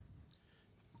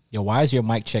Yo, why is your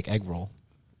mic check egg roll?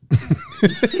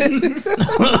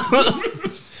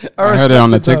 I heard it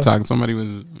on the TikTok. Somebody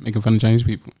was making fun of Chinese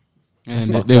people.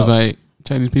 And they was like,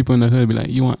 Chinese people in the hood be like,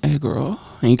 you want egg roll?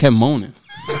 And he kept moaning.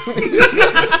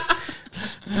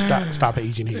 Stop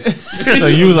aging here. So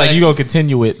you was like, you gonna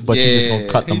continue it, but you just gonna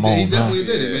cut the moan. He definitely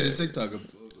did. He made a TikTok about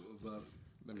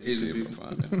Asian people.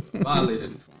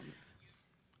 Violated.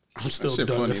 I'm still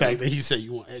done the fact that he said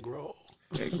you want egg roll.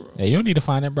 Yeah, you don't need to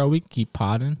find it, bro. We can keep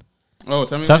potting. Oh,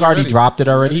 tell me. Chuck already dropped it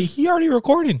already. He already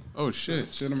recording. Oh shit!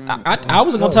 I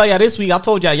wasn't gonna tell y'all this week. I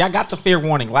told y'all got the fair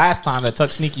warning last time that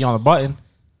Tuck sneaky on the button.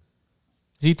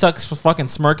 Is Tuck's fucking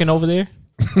smirking over there?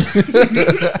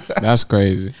 That's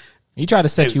crazy. He tried to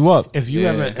set you up. If you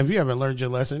haven't learned your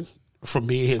lesson from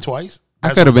being here twice,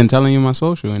 I could have been telling you my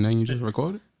social and then you just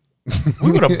recorded.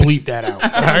 We're gonna bleep that out.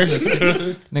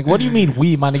 Nigga, what do you mean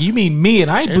we, my nigga? You mean me, and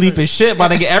I ain't bleeping shit, my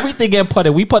nigga. Everything getting put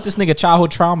in. We put this nigga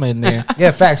childhood trauma in there. Yeah,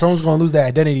 facts. Someone's gonna lose their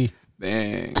identity.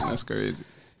 Dang, that's crazy.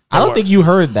 I don't think you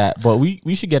heard that, but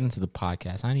we should get into the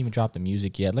podcast. I didn't even drop the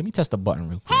music yet. Let me test the button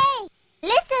real quick. Hey,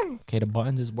 listen. Okay, the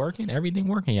buttons is working. Everything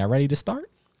working. Y'all ready to start?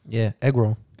 Yeah, egg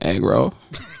roll. Egg roll.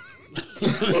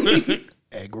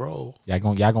 Egg roll. Y'all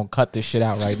gonna cut this shit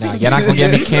out right now. Y'all not gonna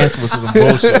get me canceled with some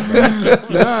bullshit, bro.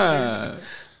 Nah,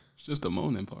 it's just the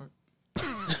moaning part.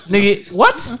 Nigga,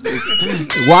 what?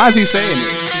 Why is he saying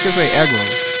it? He could say egg roll.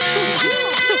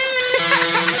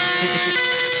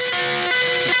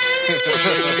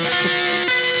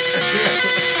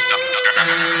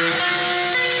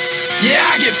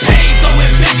 Yeah, I get paid, throwing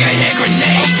back a hand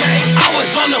grenade. I was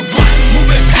on the run,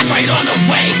 moving past right on the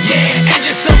way. Yeah, and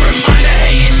just a reminder,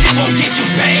 hey, and shit won't get you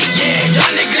paid. Yeah, y'all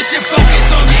niggas should focus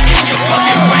on getting your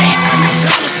fucking raise.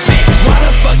 McDonald's, bitch, why the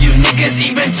fuck you niggas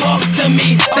even talk to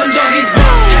me? Them doggies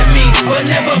bark at me, but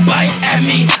never bite at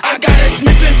me. I got a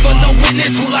sniffing for the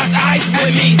witness who locked eyes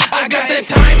with me. I got the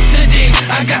time to dig,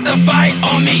 I got the fight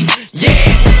on me. Yeah.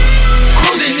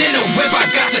 Cruising in a whip, I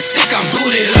got the stick, I'm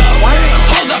booted up.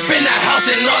 Hoes up in the house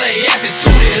and all they ass is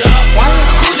tooted up.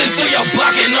 Cruising through your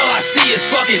block and all I see is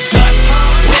fucking dust.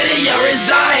 Where do y'all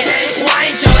reside?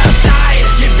 Why ain't y'all outside?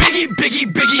 Get biggie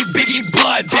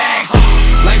blood bags.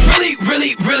 Like really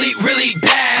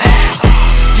bad.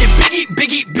 Get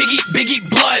biggie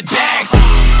blood bags.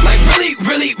 Like really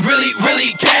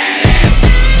bad.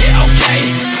 Yeah,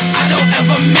 okay, I don't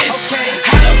ever miss.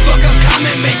 How the fuck a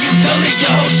comment make you delete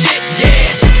your whole shit?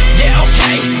 Yeah,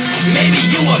 okay, maybe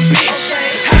you a bitch.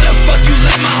 How the fuck you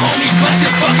let my homie bust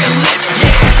your fucking lip?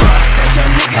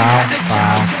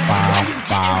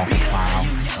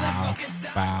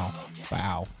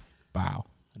 Bow.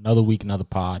 Another week, another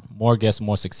pod. More guests,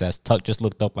 more success. Tuck just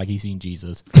looked up like he seen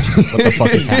Jesus. What the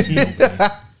fuck is happening over there?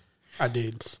 I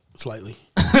did slightly.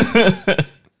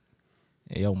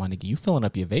 Hey, yo, my nigga, you filling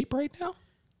up your vape right now?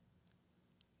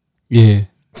 Yeah.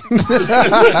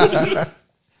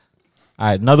 All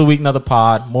right, another week, another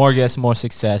pod. More guests, more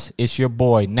success. It's your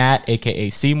boy, Nat, a.k.a.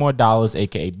 Seymour Dollars,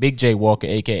 a.k.a. Big J Walker,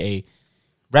 a.k.a.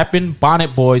 Reppin'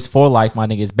 Bonnet Boys for life, my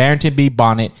niggas. Barrington B.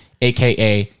 Bonnet,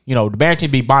 a.k.a. You know, the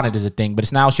Barrington B. Bonnet is a thing,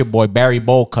 but now it's your boy, Barry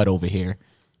Bowl Cut over here,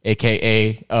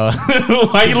 a.k.a.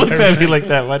 Why you looked at me like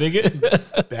that, my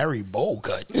nigga? Barry Bowl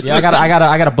Cut. Yeah, I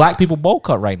got a black people bowl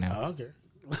cut right now. Oh, okay.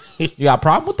 You got a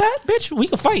problem with that, bitch? We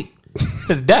can fight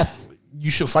to the death. You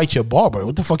should fight your barber.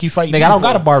 What the fuck you fighting? Nigga, I don't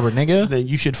got a barber, nigga. Then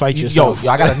you should fight yourself. Yo,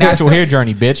 I got a natural hair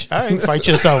journey, bitch. All right, fight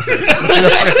yourself then.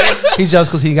 He just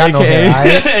because he got AKA, no hair.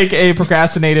 Right? AKA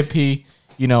Procrastinated P.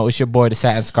 You know, it's your boy, the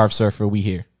Satin Scarf Surfer. We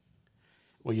here.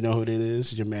 Well, you know who it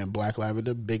is? Your man, Black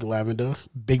Lavender, Big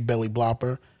Belly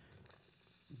Blopper.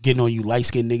 Getting on you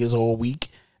light-skinned niggas all week.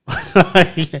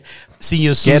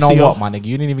 Senior Sucio. Getting on what, my nigga?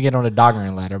 You didn't even get on the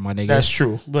doggering ladder, my nigga. That's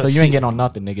true. But so you ain't getting on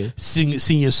nothing, nigga.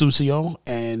 Senior Sucio,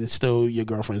 and it's still your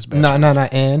girlfriend's best. No,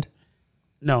 and?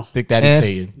 No. Thick Daddy And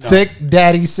Satan. No. Thick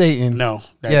Daddy Satan. No.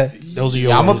 Yeah. Those are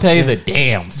your I'm going words. to pay the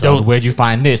damn. So where'd you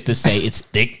find this to say it's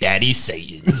Thick Daddy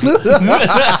Satan?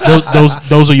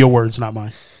 those are your words, not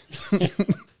mine.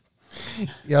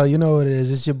 Yo, you know what it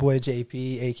is. It's your boy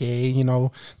JP, a.k.a., you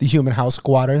know, the Human House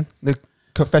Squatter, the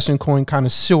Confession Coin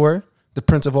Connoisseur, the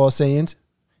Prince of All Saiyans.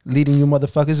 Leading you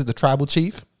motherfuckers is the Tribal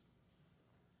Chief.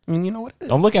 I mean, you know what it is.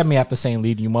 Don't look at me after saying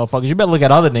leading you motherfuckers. You better look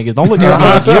at other niggas. Don't look at me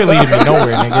like you're leading me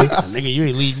nowhere, nigga. Nigga, you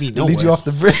ain't lead me nowhere. Lead you off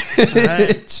the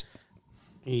bridge.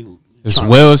 It's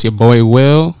Will. It's your boy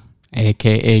Will,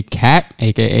 a.k.a. Cat,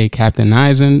 a.k.a. Captain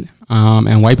Eisen.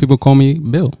 And white people call me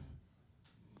Bill.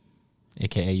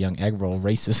 AKA Young Egg Roll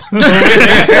Racist.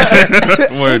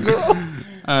 Word.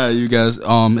 All right, you guys.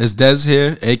 It's Dez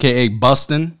here, aka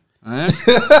Bustin'. All right?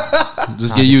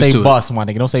 Just get used to say bust, my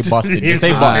nigga. Don't say busted. Just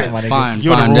say bust, my nigga. Fine.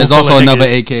 There's also another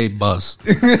aka Bus.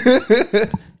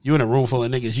 You in a room full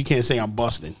of niggas. You can't say I'm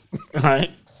busting. All right?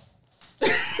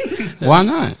 Why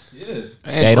not? Yeah.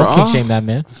 Hey, don't kink shame that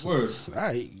man. Word. All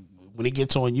right. When it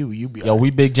gets on you, you be Yo, we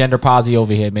big gender posse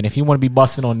over here, man. If you want to be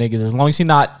busting on niggas, as long as you're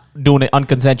not doing it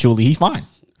unconsensually, he's fine.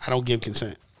 I don't give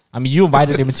consent. I mean, you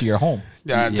invited him into your home.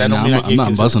 That Yeah, don't nah, mean I I'm give not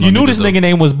consent. busting You on knew niggas, this though. nigga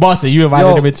name was Bustin'. You invited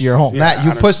Yo, him into your home. Matt,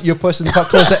 you're pushing tuck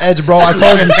towards the edge, bro. I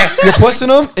told you, you're pushing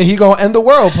him, and he gonna end the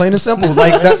world. Plain and simple.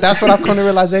 Like that's what I've come to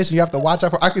realization. You have to watch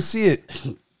out for. I can see it.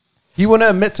 He wouldn't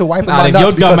admit to wiping my If nuts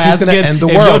your because dumb he's ass gonna get, end the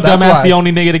if world. your That's dumb ass why. the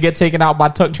only nigga to get taken out by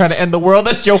Tuck trying to end the world,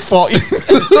 that's your fault.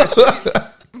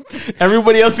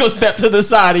 Everybody else gonna step to the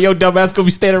side, and your dumb ass gonna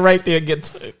be standing right there and get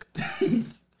took.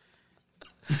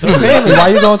 Family, why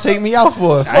you gonna take me out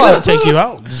for? I ain't gonna take you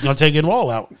out. I'm just gonna take it all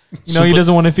out. You know, he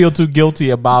doesn't want to feel too guilty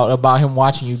about him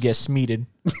watching you get smeated.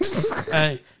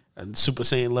 Hey, Super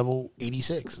Saiyan level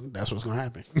 86. That's what's gonna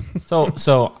happen.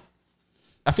 So,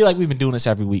 I feel like we've been doing this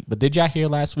every week. But did y'all hear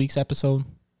last week's episode?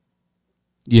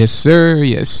 Yes, sir.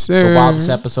 Yes, sir. The wildest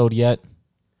episode yet?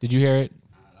 Did you hear it?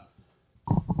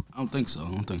 I don't think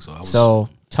so. So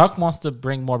Tuck wants to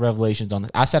bring more revelations on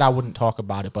this. I said I wouldn't talk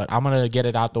about it, but I'm gonna get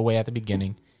it out the way at the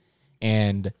beginning.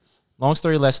 And long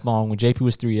story less long, when JP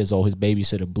was 3 years old, his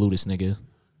babysitter blew this nigga,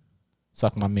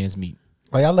 sucked my man's meat.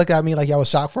 Like y'all look at me like y'all was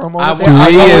shocked for a moment. I- there.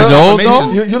 3 years old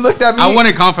though. You looked at me. I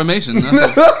wanted confirmation.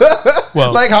 That's all.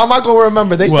 Well, Like, how am I gonna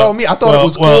remember? They Well, told me. I thought well, it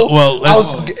was cool. well, I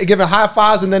let's- was giving high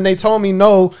fives, and then they told me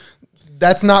no,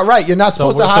 that's not right. You're not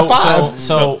supposed to high five.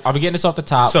 So I'm getting this off the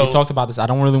top. So- We talked about this. I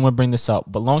don't really want to bring this up,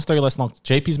 but long story less long.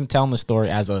 JP's been telling the story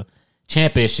as a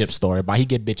championship story about he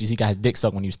get bitches. He got his dick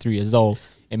sucked when he was 3 years old.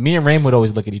 And me and Rain would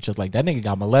always look at each other like, that nigga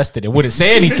got molested and wouldn't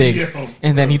say anything.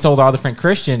 And then he told our other friend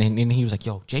Christian, and he was like,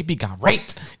 yo, JP got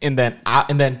raped. And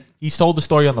then he told the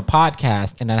story on the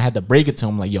podcast, and then I had to break it to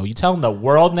him like, yo, you telling the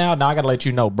world now? Now I got to let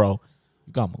you know, bro.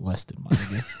 You got molested, my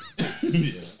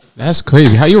nigga. That's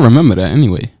crazy. How you remember that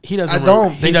anyway? he doesn't. I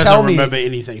don't. He They doesn't tell me- remember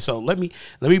anything. So let me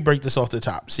break this off the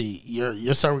top. See,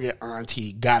 your surrogate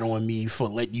auntie got on me for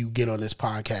letting you get on this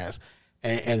podcast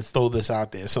and throw this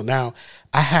out there. So now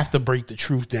I have to break the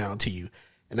truth down to you,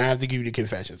 and I have to give you the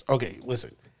confessions. Okay,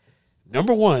 listen.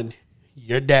 Number one,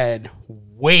 your dad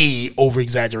way over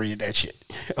exaggerated that shit.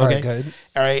 Okay, All right, good.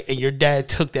 All right, and your dad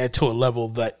took that to a level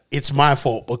that it's my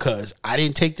fault because I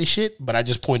didn't take the shit, but I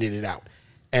just pointed it out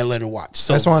and let her watch.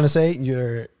 So I just wanted to say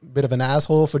you're a bit of an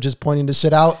asshole for just pointing the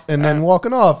shit out and then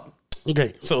walking off.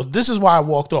 okay, so this is why I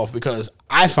walked off because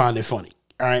I find it funny.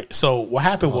 All right, so what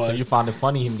happened So was you found it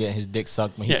funny him getting his dick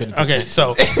sucked when he couldn't okay,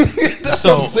 consent.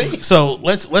 so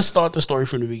let's start the story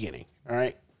from the beginning. All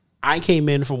right, I came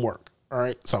in from work. All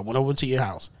right, so I went over to your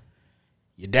house.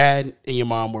 Your dad and your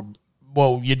mom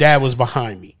your dad was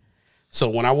behind me. So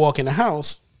when I walk in the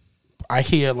house, I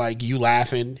hear like you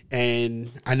laughing, and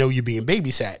I know you're being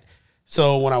babysat.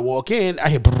 So when I walk in, I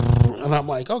hear brrr, and I'm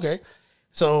like, okay.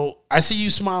 So I see you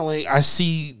smiling. I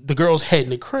see the girl's head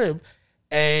in the crib,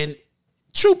 and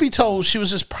truth be told, she was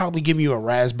just probably giving you a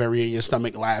raspberry in your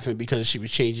stomach, laughing because she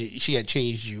had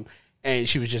changed you, and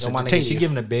she was just Yo, my nigga, entertaining she you.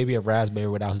 giving a baby a raspberry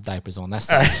without his diapers on. That's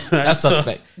that's So-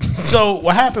 suspect. So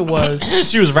what happened was,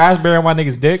 She was raspberry on my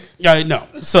nigga's dick. yeah, no.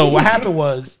 So what happened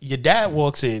was, your dad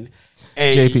walks in,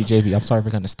 and JP, I'm sorry for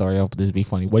cutting the story off, but this be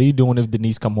funny. What are you doing if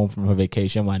Denise come home from her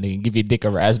vacation, my nigga, and give your dick a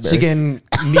raspberry? She getting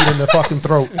meat in the fucking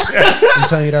throat. I'm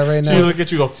telling you that right She now. look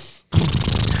at you, go,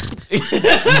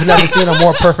 You've never seen a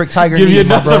more perfect tiger give your knees,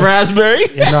 my nuts a bro. raspberry.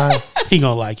 Nah, he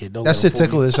gonna like it. Don't that let him shit fool you.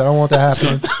 ticklish. I don't want that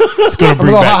happening. It's gonna I'm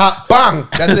bring gonna go back. ha ha bang.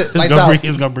 That's it. Lights out.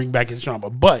 It's gonna bring back his trauma.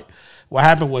 But what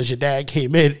happened was, your dad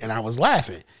came in, and I was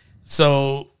laughing.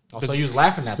 So So you was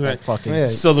laughing at that fucking. Yeah.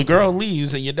 So the girl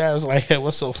leaves, and your dad was like, "Hey,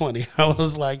 what's so funny?" I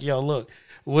was like, "Yo, look."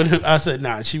 I said,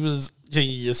 "Nah, she was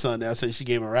changing your son." I said she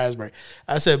gave him a raspberry.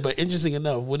 I said, "But interesting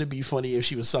enough, would it be funny if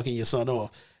she was sucking your son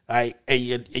off?" Right? And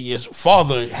your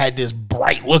father had this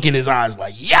bright look in his eyes,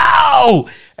 like, "Yo!"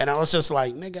 And I was just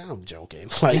like, "Nigga, I'm joking."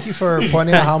 Like, Thank you for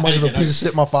pointing out how much of a piece of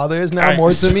shit my father is now. Right,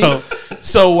 More to me.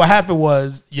 So what happened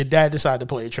was, your dad decided to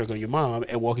play a trick on your mom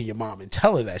and walk in your mom and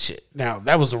tell her that shit. Now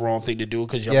that was the wrong thing to do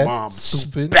because your Yeah, mom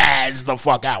stupid. spazzed the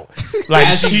fuck out. Like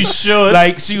As she should.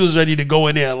 Like she was ready to go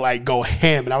in there and like go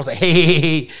ham. And I was like,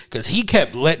 hey, because he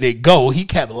kept letting it go. He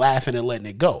kept laughing and letting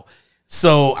it go.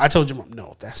 So I told your mom,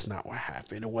 no, that's not what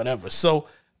happened or whatever. So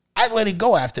I let it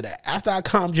go after that. After I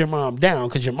calmed your mom down,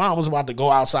 because your mom was about to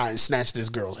go outside and snatch this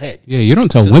girl's head. Yeah, you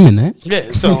don't tell women that.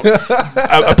 Yeah, so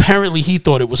apparently he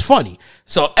thought it was funny.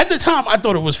 So at the time, I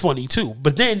thought it was funny too.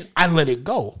 But then I let it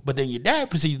go. But then your dad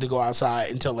proceeded to go outside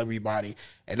and tell everybody,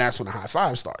 and that's when the high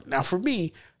five started. Now for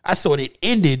me, I thought it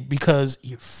ended because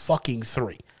you're fucking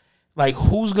 3. Like,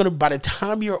 who's gonna? By the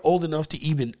time you're old enough to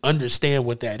even understand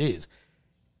what that is,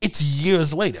 It's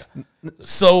years later.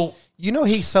 So You know,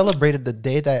 he celebrated the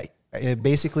day that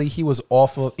basically he was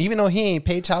off of, even though he ain't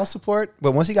paid child support,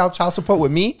 but once he got child support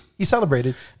with me, he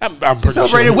celebrated. I'm He pretty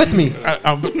celebrated sure. with me. You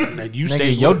Nigga,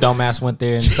 stayed your with- dumbass went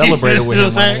there and celebrated with You know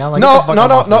him. what I'm my nigga. I'm like, No, get the fuck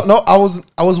out my face.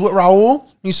 I was with Raul.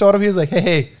 He showed up. He was like,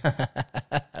 "Hey,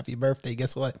 happy birthday!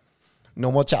 Guess what?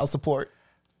 No more child support."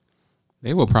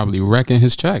 They were probably wrecking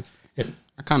his check.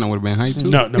 I kind of would have been hyped too.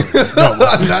 No.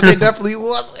 They definitely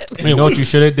wasn't. You know what you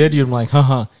should have did? You're like,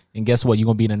 and guess what? You're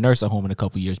gonna be in a nursing home in a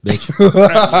couple years, bitch.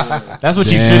 That's what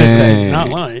you should have said. Not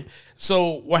lying.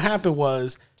 So what happened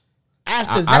was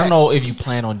after that, I don't know if you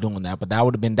plan on doing that, but that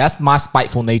would have been, that's my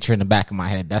spiteful nature in the back of my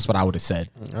head. That's what I would have said.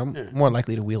 I'm more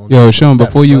likely to wheel. Yo, in Sean, steps,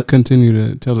 before you but- continue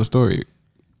to tell the story,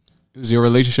 is your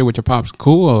relationship with your pops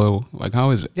cool or like how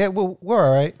is it? yeah, well, we're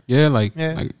all right. Yeah, like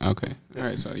okay. All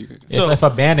right, so you could. If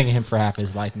abandoning him for half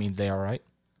his life means they all right.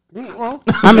 well,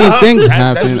 I mean, things That's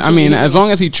happen. what I you mean, mean. as long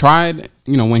as he tried,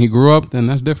 when he grew up, then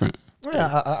that's different.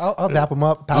 Yeah, I'll dap him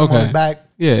up, pat him on his Okay. back.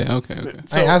 Yeah, okay.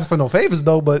 I ain't asking for no favors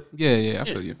though, but Yeah, I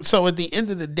feel you. so at the end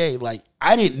of the day, like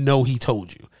I didn't know he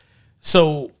told you.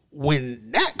 So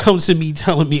when Nat comes to me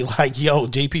telling me like, "Yo,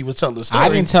 JP was telling the story," I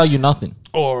didn't tell you nothing.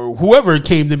 or whoever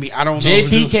came to me, I don't know.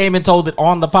 JP came and told it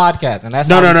on the podcast, and that's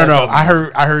No. how he started I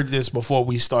talking. heard this before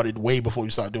we started, way before we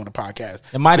started doing the podcast.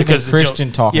 It might have been Because the Christian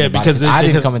joke- talking about it. I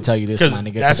didn't come and tell you this, my nigga.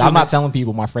 that's Because I'm when not the- telling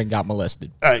people my friend got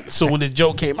molested. All right, so when the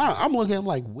joke came out, I'm looking at him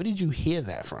like, where did you hear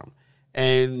that from?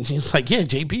 And he's like, yeah,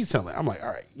 JP's telling it. I'm like, all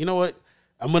right, you know what?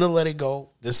 I'm going to let it go.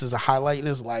 This is a highlight in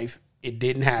his life. It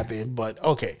didn't happen, but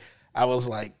okay. I was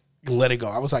like, let it go.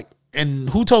 I was like, and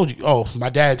who told you? Oh, my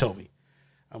dad told me.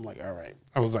 I'm like, all right.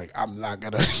 I was like, I'm not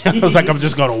gonna. I was like, I'm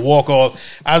just gonna walk off.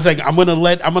 I was like, I'm gonna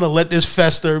let this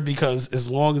fester because as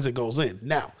long as it goes in.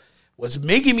 Now, what's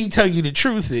making me tell you the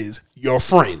truth is your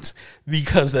friends,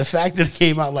 because the fact that it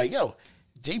came out like, yo,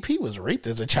 JP was raped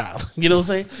as a child. You know what I'm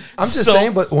saying? I'm just So-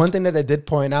 saying. But one thing that I did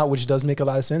point out, which does make a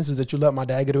lot of sense, is that you let my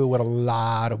dad get away with a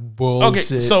lot of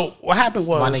bullshit. Okay, so what happened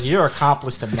was, My nigga, you're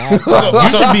accomplice to mad. You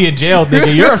should be in jail,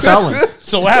 nigga. You're a felon.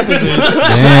 so what happens is,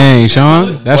 Dang,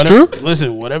 Sean, that's whatever- true.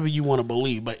 Listen, whatever you want to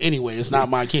believe, but anyway, it's not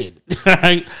my kid.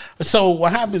 Right? So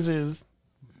what happens is,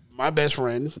 my best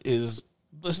friend is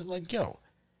listen, like, yo,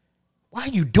 why are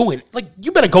you doing? Like,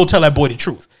 you better go tell that boy the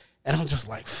truth. And I'm just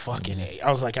like, fucking A.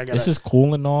 I was like, I got This is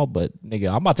cool and all, but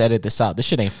nigga, I'm about to edit this out. This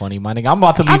shit ain't funny, my nigga. I'm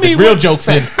about to leave I mean, the real what- jokes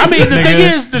in. I mean, the thing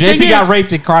is- the JP thing got is-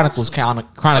 raped in Chronicles like canon.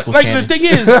 the thing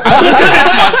is,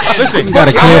 listen, You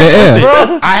gotta clear the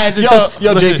air. I had to Yo, tell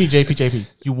yo, listen, JP,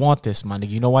 you want this, my nigga.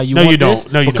 You know why you No, want you don't.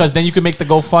 this? No, you because don't. then you can make the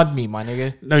GoFundMe, my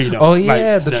nigga. No, you don't. Oh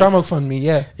yeah, Like, the no. trauma fund me.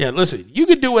 Yeah. Yeah, listen, you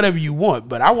can do whatever you want,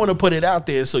 but I want to put it out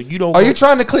there so you don't. Are you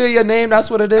trying to clear your name? That's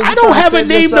what it is. I You don't trying to have a save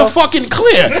name yourself? to fucking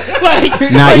clear. Like,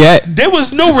 Not yet. There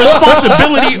was no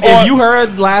responsibility If on you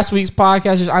heard last week's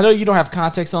podcast, I know you don't have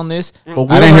context on this, but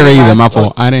I didn't hear it either. My last-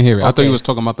 fault. I didn't hear it. I thought Okay. you was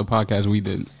talking about the podcast we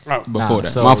did Oh. before Nah,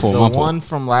 that. so My fault. the My fault. one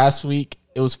from last week,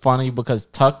 it was funny because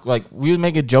Tuck, like, we were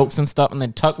making jokes and stuff, and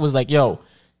then Tuck was like, "Yo,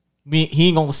 he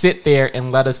ain't gonna sit there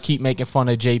and let us keep making fun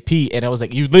of JP." And I was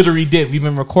like, "You literally did. We've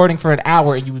been recording for an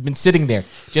hour, and you've been sitting there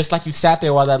just like you sat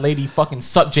there while that lady fucking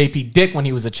sucked JP dick when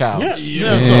he was a child."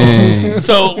 Yeah,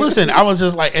 so listen, I was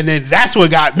just like, and then that's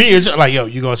what got me. It's just like, yo,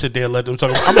 you gonna sit there and let them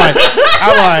talk? I'm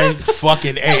like,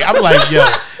 fucking A.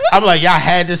 I'm like, y'all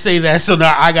had to say that, so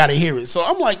now I gotta hear it. So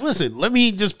I'm like, listen, let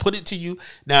me just put it to you.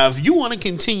 Now, if you want to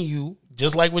continue,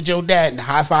 just like with your dad, and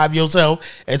high five yourself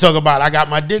and talk about I got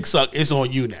my dick sucked, it's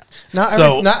on you now.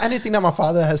 Not anything that my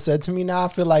father has said to me now. I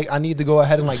feel like I need to go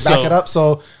ahead and like back So- it up.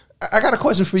 So I got a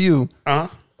question for you. Uh-huh.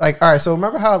 Like, all right, so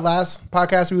remember how last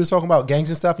podcast we was talking about gangs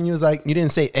and stuff, and you was like, you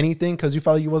didn't say anything because you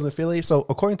felt like you wasn't affiliated. So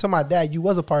according to my dad, you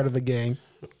was a part of a gang.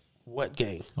 What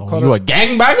gang? Oh, you a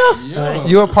gangbanger?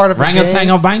 You were part of a gang.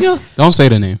 Rangatango banger? Don't say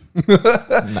the name.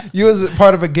 You was a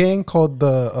part of a gang called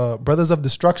the Brothers of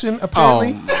Destruction.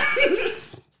 Apparently,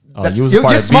 Oh, you was You're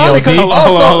part of smiling 'cause- BOD?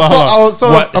 Oh, so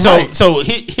What- I'm right. so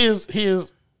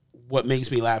here's what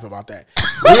makes me laugh about that.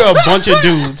 We're a bunch of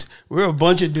dudes. We're a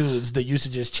bunch of dudes that used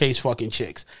to just chase fucking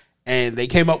chicks, and they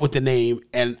came up with the name.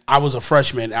 And I was a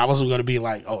freshman. I wasn't going to be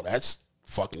like, oh, that's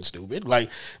fucking stupid. Like,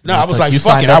 no, I was like, you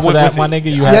fuck signed it. up I for went that, with my it.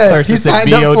 nigga. You Yeah, had searched he and said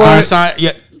signed up BOD. for I it. signed.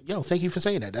 Yeah, yo, thank you for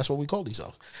saying that. That's what we call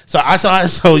themselves. So I signed.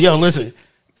 So yo, listen.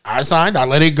 I signed. I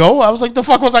let it go. I was like, the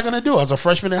fuck was I gonna do? I was a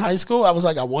freshman in high school. I was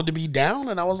like, I wanted to be down,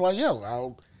 and I was like,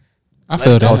 yo, I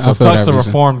feel that. Oh, I so feel Tuck's that a reason.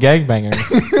 reformed gangbanger.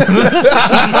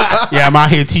 yeah, I'm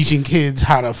out here teaching kids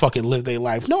how to fucking live their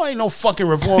life. No, I ain't no fucking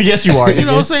reform. Yes, you are, You know nigga.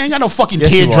 what I'm saying? Ain't got no fucking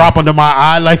Yes, you teardrop under my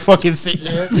eye, like fucking sitting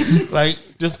there. Like,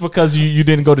 Just because you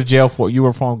didn't go to jail for it, you were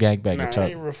a reformed gangbanger, nah, I Tuck.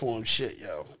 ain't reform shit,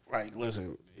 yo. Like,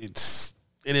 listen, it's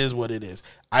It is what it is.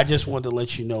 I just wanted to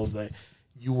let you know that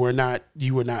you were not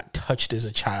touched as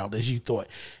a child as you thought.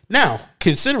 Now,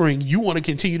 considering you want to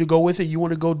continue to go with it, you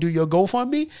want to go do your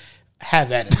GoFundMe,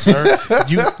 have at it, sir.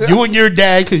 you and your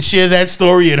dad can share that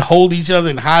story and hold each other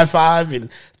and high five and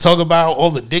talk about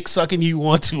all the dick sucking you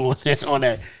want to on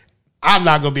that. I'm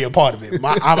not gonna be a part of it.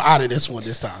 I'm out of this one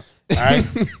this time. All right.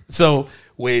 So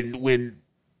when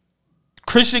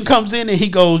Christian comes in and he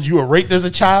goes, "You were raped as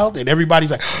a child," and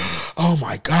everybody's like, "Oh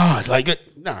my God!" Like,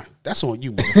 nah, that's on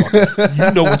you, motherfucker.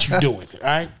 You know what you're doing. All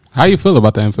right. How you feel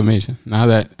about that information now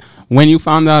that when you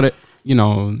found out it,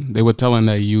 they were telling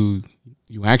that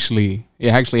it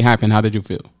actually happened? How did you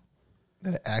feel?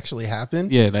 That it actually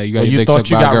happened? Yeah, that you got your you dick thought sucked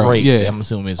you by a got girl. raped. Yeah, I'm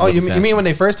assuming. Oh, you mean when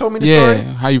they first told me the story?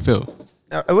 Yeah, how you feel?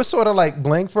 It was sort of like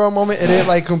blank for a moment. It didn't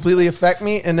like completely affect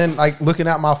me. And then like looking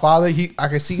at my father, I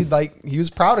could see like he was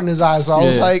proud in his eyes. So I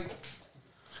was like,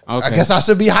 okay. I guess I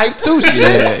should be hyped too.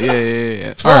 Shit.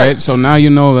 Yeah. All right. So now you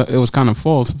know that it was kind of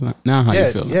false. Now how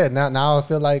you feel? Yeah. Now I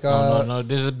feel like no.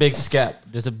 There's a big skip.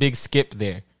 There's a big skip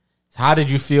there. How did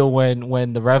you feel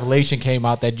when the revelation came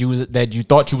out that you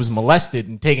thought you was molested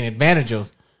and taken advantage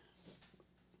of?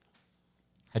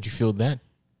 How'd you feel then?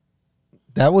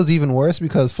 That was even worse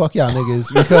because fuck y'all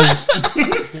niggas.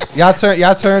 Because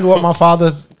y'all turned what my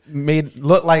father made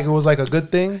look like it was like a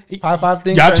good thing. High five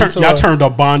thing. Y'all turned a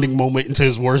bonding moment into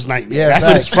his worst nightmare. Yeah, that's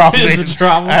what his problem is. It's a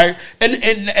problem. Right?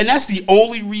 And that's the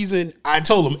only reason I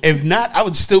told him. If not, I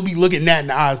would still be looking that in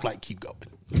the eyes like, keep going.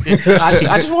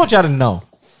 I just want y'all to know.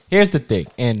 Here's the thing,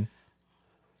 and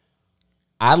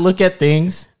I look at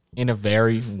things in a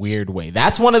very weird way.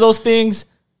 That's one of those things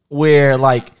where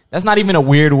like that's not even a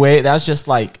weird way. That's just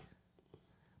like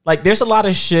there's a lot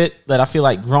of shit that I feel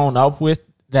like grown up with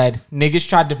that niggas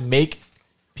tried to make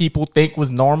people think was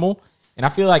normal. And I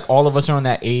feel like all of us are on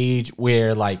that age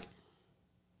where like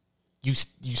you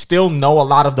still know a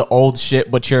lot of the old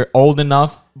shit, but you're old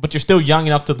enough, but you're still young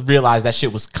enough to realize that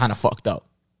shit was kind of fucked up.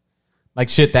 Like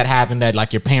shit that happened that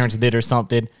like your parents did or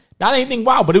something. Not anything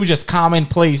wild, but it was just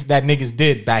commonplace that niggas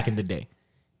did back in the day.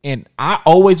 And I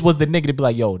always was the nigga to be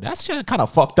like, yo, that's shit kind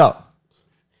of fucked up.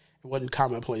 It wasn't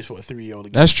commonplace for a 3-year-old to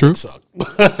get That's true. sucked.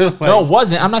 No, it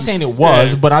wasn't. I'm not saying it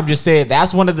was, but I'm just saying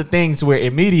that's one of the things where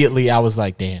immediately I was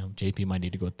like, damn, JP might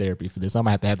need to go to therapy for this. I'm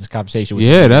going to have this conversation with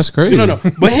you. Yeah, that's crazy. No.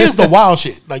 But here's the wild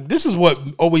shit. Like, this is what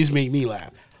always made me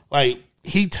laugh. Like,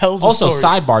 he tells Also, a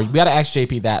story. sidebar, you got to ask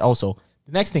JP that also.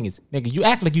 The next thing is, nigga, you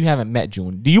act like you haven't met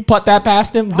June. Do you put that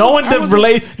past him? Knowing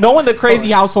the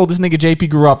crazy household this nigga JP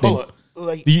grew up in.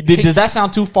 Like, Does that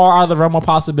sound too far out of the realm of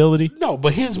possibility? No,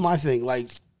 but here's my thing. Like,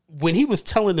 when he was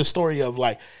telling the story of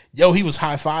like, yo, he was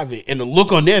high-fiving, and the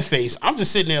look on their face, I'm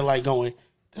just sitting there like going,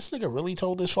 this nigga really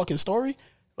told this fucking story?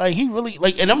 Like, he really,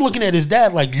 like, and I'm looking at his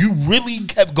dad like, you really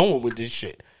kept going with this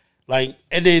shit. Like,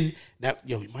 and then, now,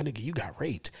 yo, my nigga, you got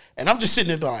raped. And I'm just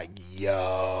sitting there like,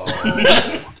 yo.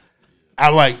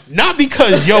 I'm like, not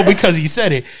because he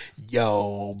said it.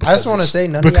 Yo, I just want to say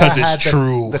none because of y'all it's had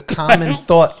true. The common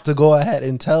thought to go ahead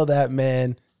and tell that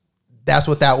man that's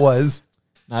what that was.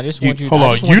 No, I just want you. Hold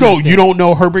on, you don't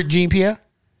know Herbert Jean Pierre?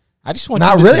 I just want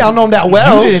Not you to really. think- I don't know him that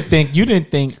well. You didn't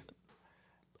think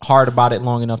hard about it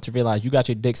long enough to realize you got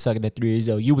your dick sucking at 3 years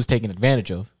old. You was taken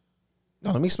advantage of.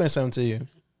 No, let me explain something to you.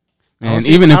 And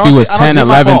even if he was 10,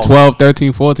 11, 12,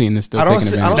 13, 14, it's still taking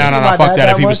advantage. No, fuck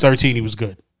that. If he was 13, he was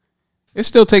good. It's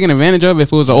still taken advantage of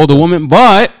if it was an older woman,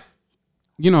 but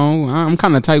I'm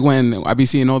kind of tight when I be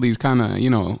seeing all these kind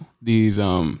of these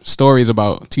stories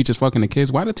about teachers fucking the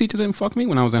kids. Why the teacher didn't fuck me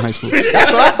when I was in high school?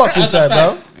 That's what I fucking said,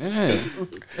 bro. Yeah,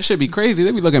 that should be crazy.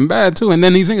 They be looking bad too. And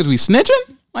then these niggas be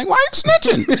snitching. Like, why you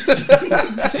snitching?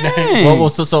 Dang. Well,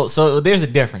 so there's a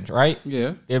difference, right?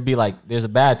 Yeah. It'd be like there's a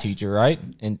bad teacher, right?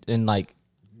 And like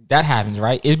that happens,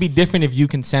 right? It'd be different if you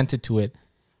consented to it.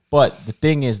 But the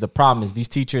thing is, the problem is these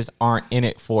teachers aren't in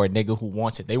it for a nigga who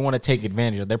wants it. They want to take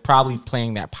advantage of it. They're probably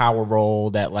playing that power role,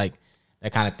 that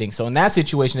kind of thing. So in that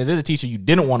situation, if there's a teacher you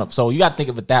didn't want to, so you got to think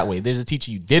of it that way. There's a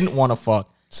teacher you didn't want to fuck.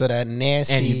 So that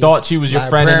nasty. And you thought she was your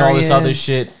friend and all this librarian. other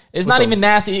shit. It's not even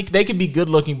nasty. They could be good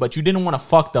looking, but you didn't want to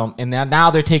fuck them. And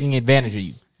now they're taking advantage of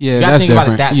you. Yeah, You gotta that's think about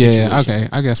it different. that Yeah, situation. okay.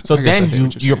 I guess. So I guess I then get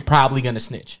what you're saying. probably going to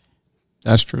snitch.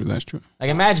 That's true. That's true.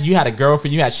 Like, imagine you had a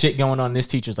girlfriend, you had shit going on. This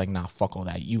teacher's like, nah, fuck all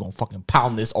that. You gonna fucking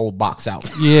pound this old box out.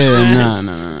 Yeah,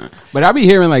 no. But I be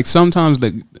hearing like sometimes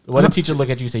What a teacher look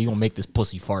at you and say, you gonna make this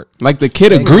pussy fart. like the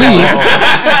kid agrees.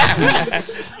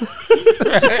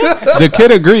 The kid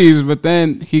agrees, but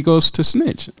then he goes to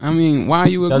snitch. I mean, why are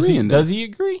you agreeing? Does he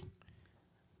agree?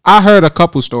 I heard a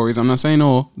couple stories. I'm not saying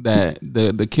all that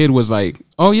the kid was like,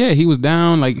 oh yeah, he was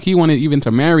down. Like he wanted even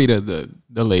to marry the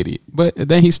the lady, but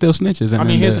then he still snitches. And I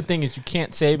mean, then here's the thing: is you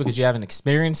can't say because you haven't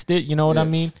experienced it. You know what I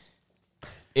mean?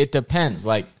 It depends.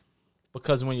 Like,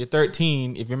 because when you're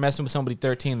 13, if you're messing with somebody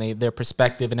 13, their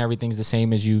perspective and everything's the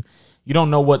same as you. You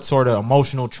don't know what sort of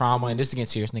emotional trauma. And this is getting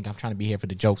serious, nigga. I'm trying to be here for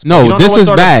the jokes. You No, don't this know what is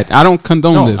sort of- bad. I don't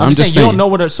condone this. I'm just saying. you don't know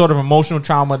what sort of emotional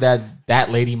trauma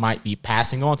that lady might be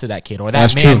passing on to that kid, or that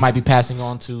That's man true. might be passing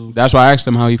on to. That's why I asked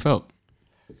him how he felt.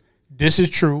 This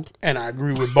is true, and I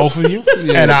agree with both of you,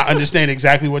 and I understand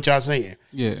exactly what y'all saying.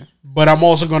 Yeah. But I'm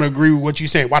also going to agree with what you're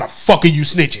saying. Why the fuck are you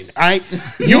snitching? All right,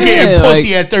 you Yeah, getting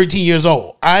pussy like- at 13 years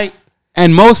old. All right,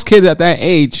 And most kids at that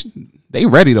age, they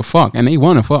ready to fuck and they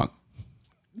want to fuck.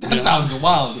 That sounds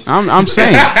wild. I'm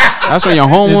saying that's when your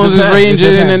hormones is ranging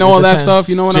and all that stuff.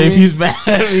 You know what I mean? JP's mad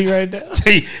at me right now.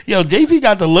 yo, JP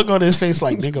got the look on his face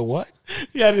like, nigga, what?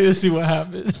 Yeah, I need to see what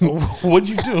happened. What'd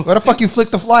you do? Why the fuck you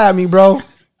flicked the fly at me, bro?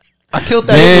 I killed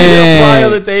that Yeah. nigga. Fly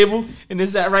on the table, and it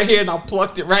sat right here, and I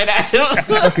plucked it right at him.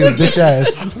 Fucking bitch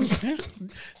ass.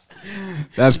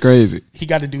 That's crazy. He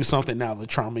got to do something now. The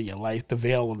trauma of your life, the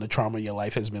veil on the trauma of your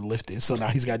life has been lifted. So now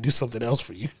he's got to do something else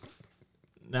for you.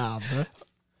 Nah, bro.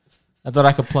 I thought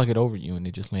I could plug it over you, and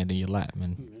it just landed in your lap,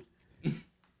 man.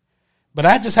 But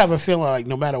I just have a feeling like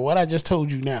no matter what I just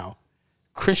told you now,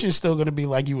 Christian's still going to be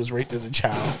like you was raped as a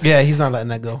child. Yeah, he's not letting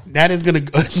that go. Nat is going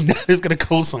to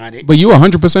co-sign it. But you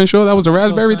 100% sure that was a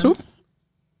raspberry too?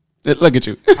 Look at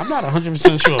you. I'm not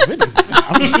 100% sure of anything.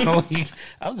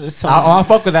 I'm just telling I'll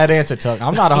fuck with that answer, Chuck.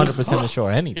 I'm not 100% sure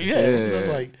of anything. you. Yeah, it's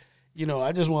like,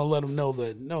 I just want to let him know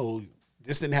that no,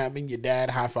 this didn't happen. Your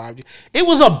dad high-fived you. It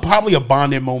was probably a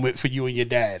bonding moment for you and your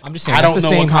dad. I'm just saying, I that's don't the know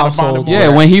same what kind of bonding household. moment.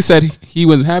 Yeah, when he said he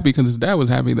was happy because his dad was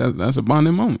happy, that's a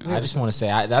bonding moment. I just want to say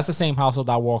that's the same household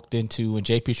I walked into when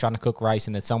JP's trying to cook rice,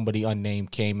 and then somebody unnamed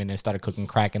came in and started cooking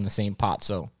crack in the same pot.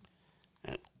 So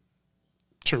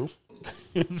True.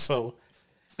 So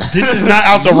this is not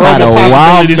out the realm got of a wild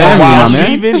possibilities of family, wild my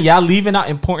man. shit. y'all leaving out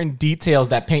important details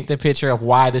that paint the picture of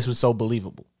why this was so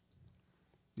believable.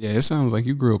 Yeah, it sounds like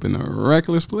you grew up in a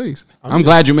reckless place. I'm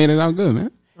glad you made it out good,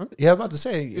 man. Yeah, I'm about to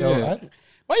say, Yeah.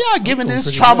 Why y'all giving this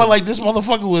pretty trauma good. like this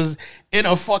motherfucker was in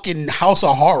a fucking house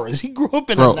of horrors? He grew up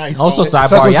in Bro, a nice Also, home. Tuck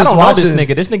sidebar, was y'all just don't know this watching-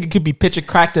 nigga. This nigga could be picture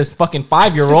cracked as fucking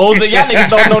 5-year-olds, and y'all niggas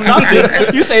don't know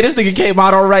nothing. You say this nigga came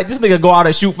out all right. This nigga go out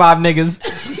and shoot 5 niggas.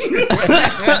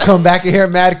 come back in here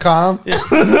mad calm.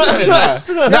 Nah,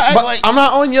 But like, I'm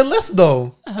not on your list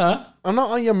though. I'm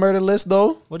not on your murder list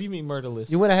though. What do you mean murderless?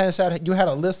 You went ahead and said you had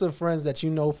a list of friends that you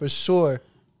know for sure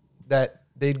that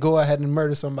they'd go ahead and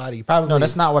murder somebody. Probably No,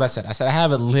 that's not what I said. I said I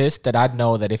have a list that I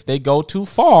know that if they go too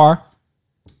far,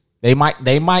 they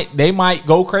might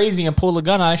go crazy and pull a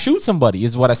gun out and shoot somebody.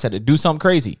 Is what I said. To do something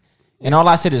crazy. And all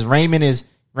I said is Raymond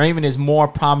is more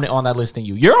prominent on that list than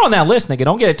you. You're on that list, nigga.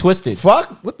 Don't get it twisted.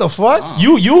 Fuck? What the fuck?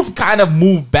 You've kind of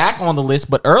moved back on the list,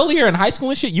 but earlier in high school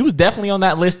and shit, you was definitely on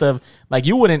that list of like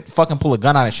you wouldn't fucking pull a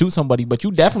gun out and shoot somebody, but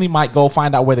you definitely might go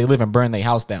find out where they live and burn their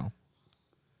house down.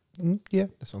 Yeah,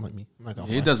 that sounds like me. I'm not gonna.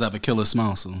 He lie. does have a killer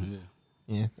smile, so yeah.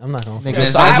 Yeah, I'm not gonna. Nigga,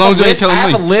 As so I long have as a we ain't list- killing I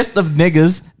have me. a list of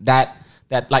niggas that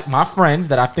like my friends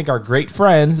that I think are great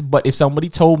friends, but if somebody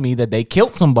told me that they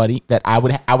killed somebody, that I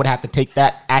would have to take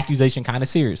that accusation kind of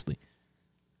seriously.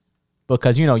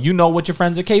 Because you know what your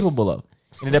friends are capable of.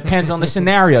 And it depends on the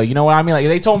scenario. You know what I mean? Like if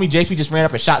they told me JP just ran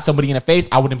up and shot somebody in the face,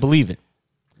 I wouldn't believe it.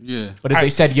 Yeah. But if they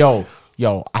said, yo,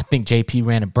 I think JP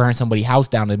ran and burned somebody's house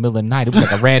down in the middle of the night. It was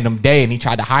like a random day and he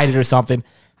tried to hide it or something.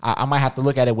 I might have to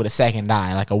look at it with a second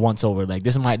eye, like a once over. Like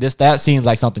that seems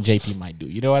like something JP might do.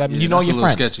 You know what I mean? Yeah, you know that's your a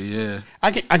little friends. sketchy, yeah.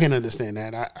 I can understand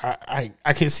that.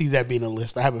 I can see that being a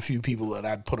list. I have a few people that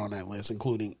I'd put on that list,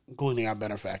 including our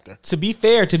benefactor. To be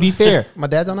fair, My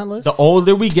dad's on that list. the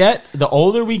older we get,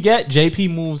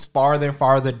 JP moves farther and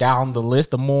farther down the list.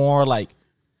 The more like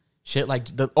shit,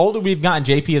 like the older we've gotten,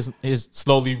 JP has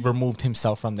slowly removed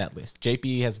himself from that list.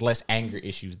 JP has less anger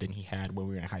issues than he had when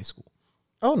we were in high school.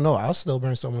 Oh no, I'll still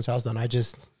burn someone's house down. I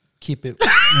just keep it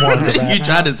more under You wraps.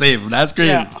 tried to save him. That's crazy.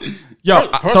 Yeah. Yo,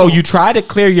 First so of all- you try to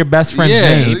clear your best friend's Yeah.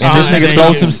 name, and this nigga Thank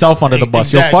throws you. himself under the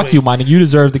bus. Yo, Exactly. fuck you, man. You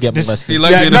deserve to get This- molested. He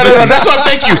like Yeah, being no. a victim. That's what.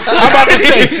 Thank you. I'm about to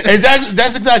say exactly.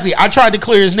 That's exactly. I tried to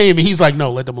clear his name, and he's like,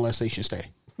 "No, let the molestation stay.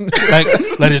 Like,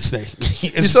 let it stay."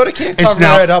 You sort of can't it's cover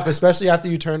now- it up, especially after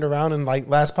you turned around and like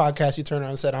last podcast, you turned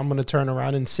around and said, "I'm going to turn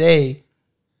around and say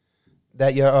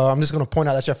that your I'm just going to point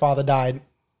out that your father died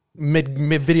mid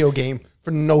video game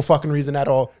for no fucking reason at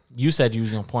all." You said you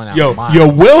was gonna point out Yo, mine.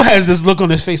 Will has this look on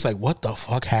his face like, "What the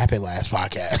fuck happened last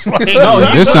podcast?" Like, No,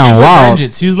 he's This looking sound for wild.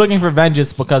 vengeance. He's looking for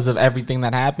vengeance because of everything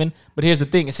that happened. But here's the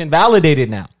thing: it's invalidated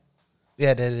now,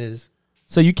 Yeah, that is.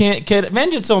 so you can't get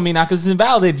vengeance on me now because it's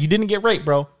invalidated. You didn't get raped,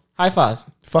 bro. High five.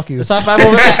 Fuck you. Let's high five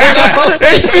over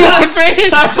there. You see what I'm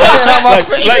saying?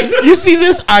 Like, you see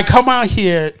this? I come out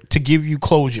here to give you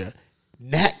closure.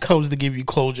 Nat comes to give you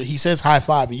closure. He says high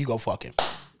five, and you go fuck him.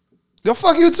 Go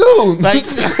fuck you too. Like,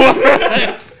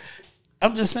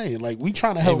 I'm just saying. Like, we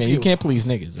trying to Hey, help man, you. you can't please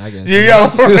niggas, I guess.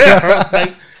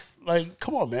 Yeah, like,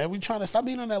 come on, man. We trying to stop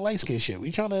being on that light skin shit.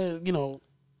 We trying to,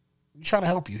 we trying to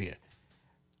help you here.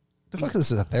 The fuck is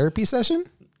this, a therapy session?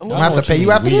 I'm I gonna have know to what pay you you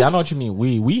mean. after We, this. I know what you mean.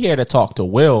 We here to talk to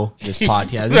Will. This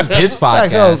podcast. This is his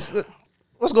Facts, podcast. yo,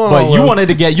 what's going But on? you Will? wanted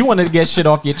to get shit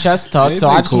off your chest, Tuck. So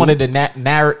I just wanted to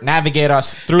navigate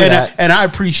us through that. And I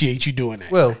appreciate you doing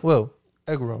that. Will,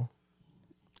 egg roll.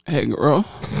 Hey, girl.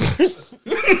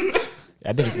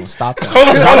 I think it's gonna stop that. 'Cause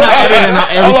I'm not editing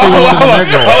out every single one of the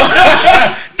egg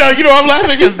rolls. No, I'm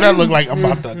laughing because that look like I'm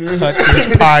about to cut this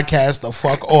podcast the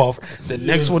fuck off. The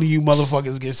next one of you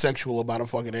motherfuckers get sexual about a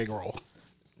fucking egg roll.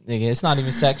 Nigga, it's not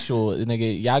even sexual.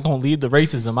 Nigga, y'all gonna leave the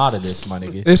racism out of this, my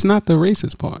nigga. It's not the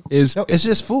racist part. It's It's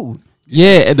just food.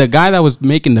 yeah, the guy that was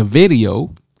making the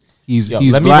video, he's Yo,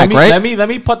 black, right? Let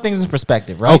me put things in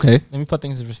perspective, right? Okay. Let me put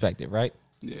things in perspective, right?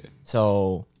 Yeah.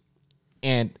 So,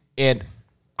 and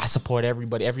I support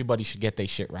everybody. Everybody should get their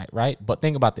shit right? But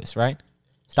think about this, right?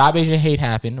 Stop Asian hate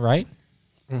happened, right?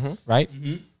 Right?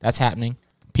 That's happening.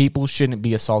 People shouldn't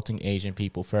be assaulting Asian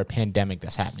people for a pandemic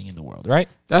that's happening in the world, right?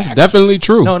 That's definitely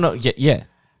true. No, yeah.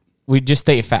 We just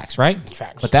stated facts, right?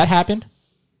 Facts. But that happened,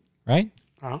 right?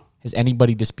 Huh? Has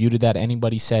anybody disputed that?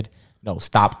 Anybody said, no,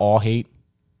 stop all hate?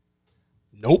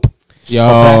 Nope. Yo,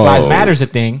 Black Lives Matter's a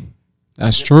thing.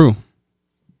 that's true.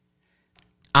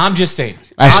 I'm just saying.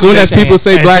 As soon as people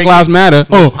say Black Lives Matter,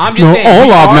 I'm just saying. all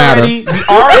lives matter.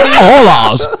 All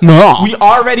lives, no. We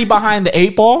already behind the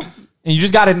 8 ball, and you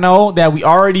just got to know that we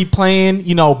already playing,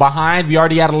 behind. We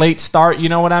already had a late start. You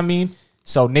know what I mean?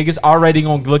 So niggas already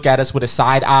gonna look at us with a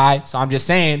side eye. So I'm just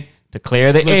saying to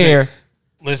clear the air.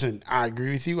 Listen, I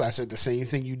agree with you. I said the same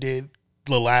thing you did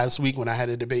the last week when I had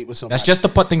a debate with somebody. That's just to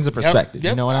put things in perspective.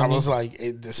 Yep. You know what I mean? was like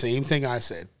the same thing I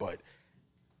said, but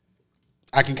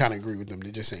I can kind of agree with them.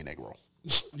 They're just saying egg roll.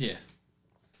 Yeah.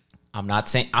 I'm not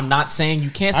saying you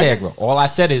can't say egg roll. All I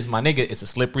said is, my nigga, it's a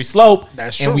slippery slope.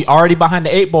 That's And true. we already behind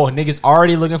the 8 ball. Niggas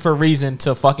already looking for a reason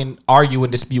to fucking argue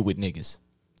and dispute with niggas.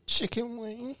 Chicken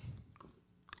wing.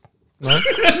 What?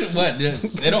 Yeah,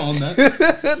 they don't own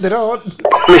that. They don't.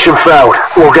 Mission failed.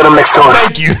 We'll get them next time.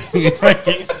 Thank you.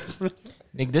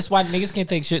 Nigga, this is why niggas can't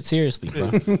take shit seriously, bro.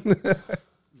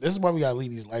 This is why we gotta leave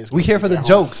these lights. We here for the at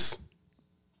home. jokes.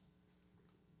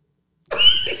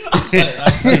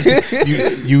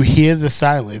 You hear the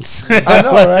silence. I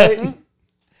know, right?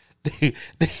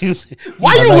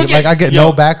 Why you like, looking? like I get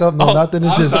no backup, no nothing.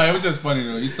 It's I'm just sorry, it was just funny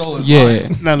though. You stole his Yeah.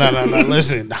 No.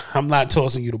 Listen, I'm not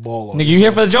tossing you the ball on Nigga, this you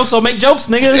here for the jokes, so make jokes,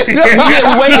 nigga.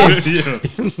 We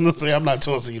waiting. Listen, I'm not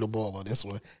tossing you the ball on this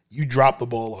one. You dropped the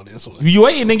ball on this one. You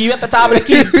waiting, nigga. You at the top of the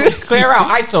key. Clear out.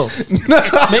 ISO.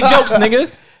 Make jokes,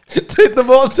 nigga. take the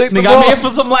ball, take the Nigga, ball. I'm here for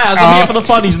some laughs. I'm here for the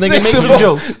funnies, nigga. Take Make the some ball.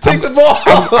 jokes. Take the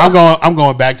ball. I'm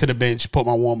going back to the bench, put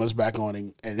my warmers back on,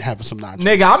 and having some nachos.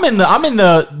 Nigga, I'm in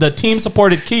the team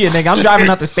supported Kia, nigga. I'm driving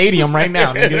out the stadium right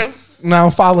now, nigga. Now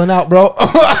I'm falling out, bro.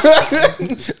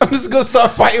 I'm just gonna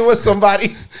start fighting with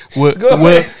somebody. Will, go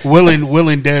Will, ahead. Will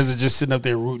and Dez are just sitting up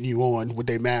there rooting you on with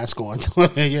their mask on.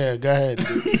 Yeah, go ahead,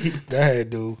 dude. Go ahead,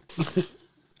 dude.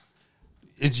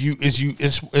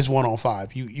 It's 1 on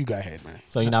 5. You go ahead, man.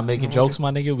 So you're not making jokes,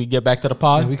 my nigga? We get back to the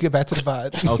pod? We get back to the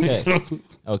pod.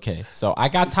 Okay. So I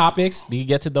got topics. We can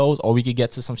get to those, or we could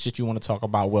get to some shit you want to talk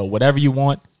about. Well, whatever you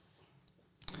want.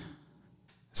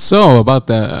 So about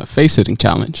the face hitting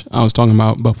challenge I was talking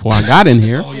about before I got in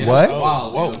here. What?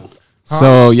 Whoa.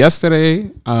 So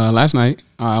yesterday, last night,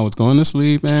 I was going to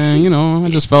sleep and I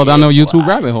just fell down the YouTube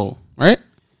rabbit hole, right?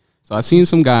 So I seen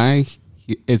some guy.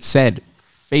 It said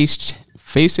face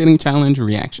hitting challenge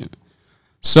reaction.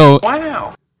 So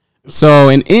wow. So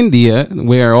in India,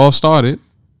 where it all started,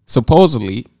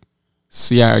 supposedly,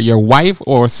 your wife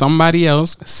or somebody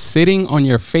else sitting on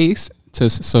your face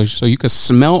so you could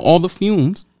smell all the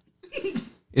fumes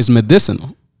is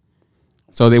medicinal.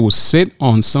 So they will sit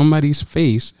on somebody's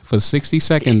face for 60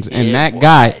 seconds, and that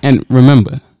guy, and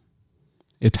remember,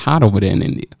 it's hot over there in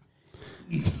India.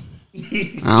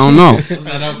 I don't know.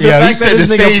 Yeah, he said the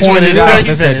this nigga stage pointed when out he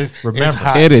and said said, remember. it's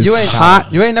hot. It is You ain't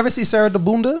hot. You ain't never see Sarah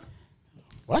Dabunda?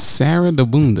 Sarah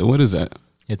Dabunda, what is that?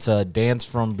 It's a dance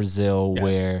from Brazil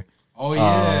where Oh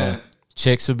yeah.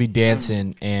 chicks would be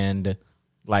dancing and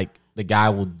like the guy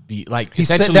will be like He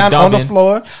sit essentially down on the dubbing,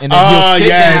 floor. and then he'll sit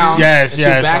down yes, and he'll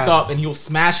yes. back up and he'll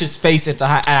smash his face into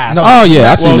her ass. No. Oh yeah,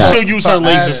 I seen Well, that. she'll use her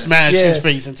legs to Yeah. smash Yeah. his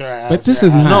face into her ass. But this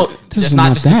is not. No, This it's is not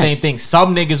not just the that. same thing.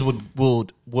 Some niggas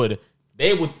would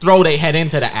they would throw their head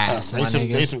into the ass. my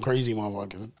nigga. They some crazy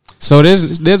motherfuckers. So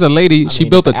there's a lady. She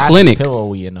built a the ass is clinic.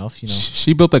 pillowy enough, you know.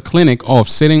 She built a clinic off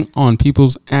sitting on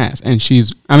people's ass, and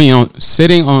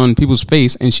sitting on people's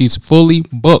face, and she's fully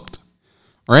booked.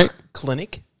 Right?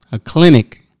 Clinic. A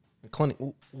clinic.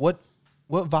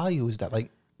 What value is that?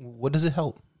 Like, what does it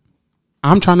help?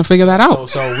 I'm trying to figure that out.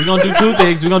 So we're gonna do two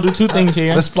things. We're gonna do two things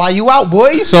here. Let's fly you out,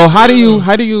 boys. So how do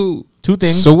you Two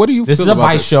things. So what do you? This feel is a about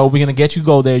Vice this? show. We're gonna get you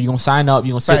go there. You're gonna sign up.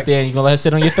 You're gonna sit Facts. there and you're gonna let her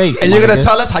sit on your face. And my you're gonna nigga.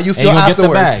 tell us how you And feel you're gonna get the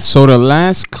afterwards. bag. So the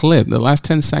last clip, the last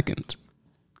 10 seconds,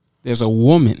 there's a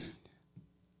woman.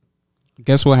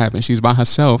 Guess what happened? She's by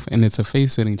herself, and it's a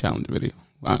face sitting challenge video.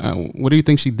 What do you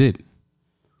think she did?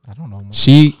 I don't know. Man.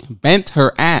 She bent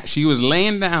her ass. She was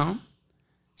laying down.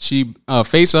 She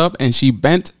face up, and she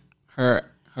bent her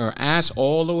ass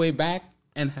all the way back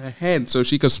and her head so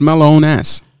she could smell her own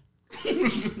ass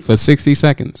for 60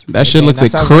 seconds. That shit looked That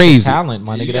sounds crazy. Like talent,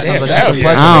 my nigga. That sounds like that- some yeah.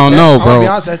 pleasure. I don't know, I'm gonna be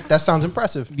bro. honest, that sounds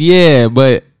impressive. Yeah,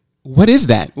 but what is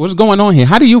that? What's going on here?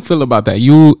 How do you feel about that?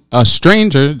 You a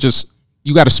stranger, just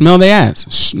you got to smell their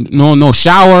ass. No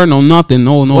shower, no nothing,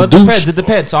 no Well, it douche. depends. It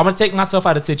depends. So I'm gonna take myself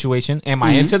out of the situation. Am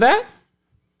I into that?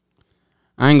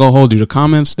 I ain't gonna hold you. The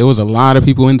comments, there was a lot of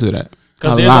people into that.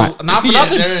 Because A there's lot. not for Yeah,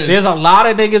 nothing. there is. There's a lot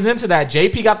of niggas into that.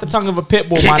 JP got the tongue of a pit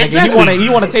bull, my nigga. Exactly. He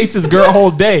wanna taste his girl whole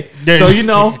day. So you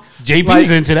know, JP's like-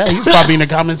 into that. He's probably in the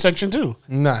comment section too.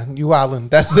 Nah, you wildin'.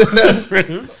 That's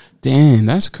it. Damn,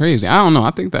 that's crazy. I don't know.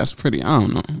 I think that's pretty. I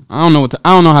don't know. I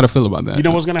don't know how to feel about that. You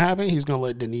know what's gonna happen? He's gonna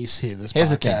let Denise hear this Here's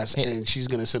the thing. podcast, and she's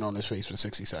gonna sit on his face for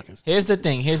 60 seconds. Here's the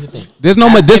thing. There's no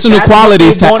That's- medicinal if that's what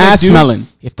qualities they to wanna ass do- smelling.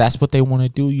 If that's what they want to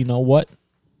do, you know what?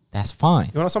 That's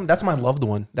fine. You know something? That's my loved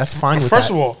one. That's fine with First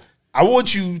that. of all, I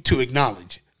want you to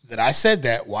acknowledge that I said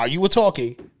that while you were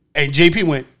talking, and JP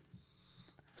went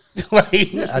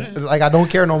like, I don't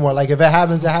care no more. Like, if it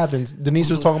happens, it happens. Denise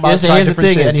was talking about Here's trying the different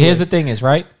thing shit is, anyway. here's the thing is,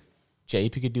 right?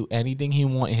 JP could do anything he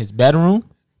want in his bedroom.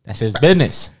 That's his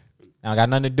business. Now, got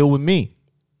nothing to do with me.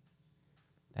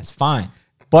 That's fine.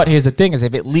 But here's the thing is,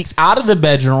 if it leaks out of the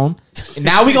bedroom,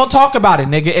 now we gonna talk about it,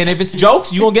 nigga. And if it's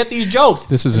jokes, you gonna get these jokes.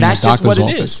 This is And in that's a just what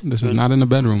doctor's it office. is. This is not in a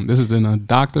bedroom. This is in a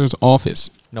doctor's office.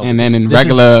 No, and then this- in this is-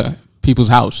 regular people's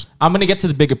house. I'm gonna get to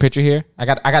the bigger picture here. I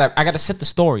gotta set the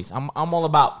stories. I'm all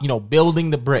about building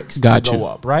the bricks Gotcha. to go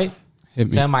up, right? Hit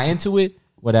me. So am I into it?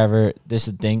 Whatever. This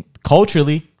is the thing.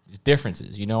 Culturally, there's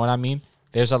differences. You know what I mean?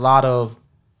 There's a lot of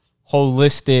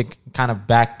holistic kind of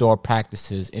backdoor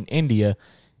practices in India,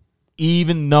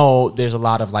 even though there's a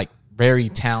lot of like very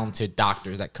talented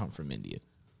doctors that come from India.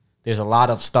 There's a lot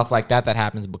of stuff like that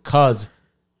happens because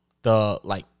the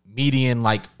like median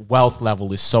like wealth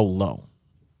level is so low.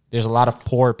 There's a lot of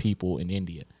poor people in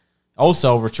India.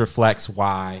 Also, which reflects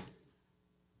why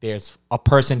there's a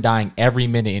person dying every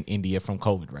minute in India from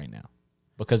COVID right now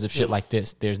because of shit like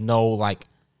this. There's no like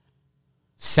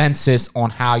census on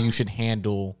how you should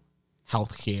handle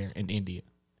healthcare in India.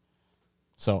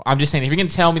 So I'm just saying, if you're gonna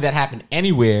tell me that happened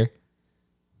anywhere,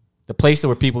 the place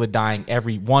where people are dying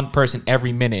one person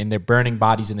every minute and they're burning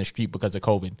bodies in the street because of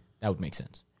COVID, that would make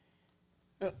sense.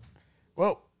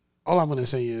 well, all I'm gonna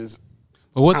say is,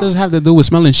 But what does it have to do with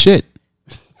smelling shit?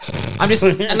 I'm just,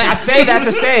 and I say that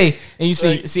to say, and you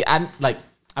see, I'm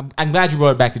glad you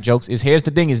brought it back to jokes. Here's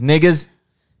the thing: is niggas,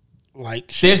 like,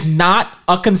 shit. there's not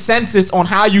a consensus on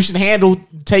how you should handle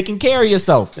taking care of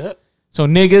yourself. Yeah. So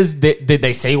niggas, did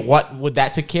they say what would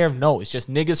that take care of? No, it's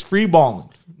just niggas freeballing,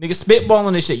 niggas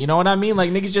spitballing this shit. You know what I mean?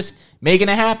 Like niggas just making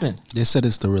it happen. They said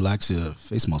it's to relax your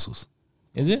face muscles.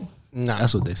 Is it? Nah,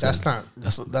 That's what they said.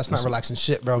 That's not relaxing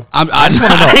shit, bro. I just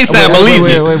want to know. I ain't saying I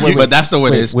believe wait, it, but that's the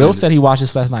way they Will explained said he watched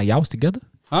this last night. Y'all was together?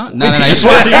 Huh? No. You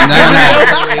swear? No.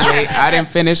 Wait, I didn't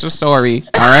finish the story.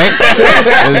 All right,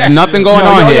 there's nothing going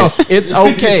on here. It's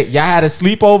okay. Y'all had a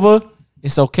sleepover.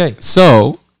 It's okay.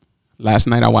 So last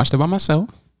night I watched it by myself,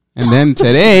 and then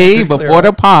today before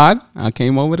the pod, I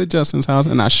came over to Justin's house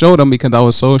and I showed him because I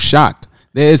was so shocked.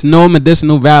 There is no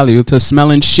medicinal value to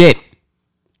smelling shit.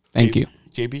 Thank you.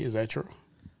 JP, is that true?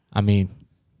 I mean,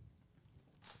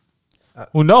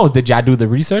 who knows? Did y'all do the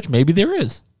research? Maybe there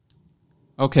is.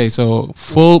 Okay, so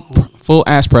full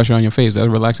ass pressure on your face, that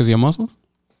relaxes your muscles?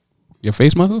 Your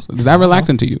face muscles? Is that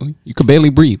relaxing to you? You could barely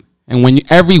breathe. And when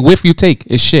every whiff you take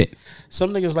is shit.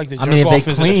 Some niggas like to jerk I mean, off if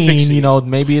they as clean, an asphyxiate.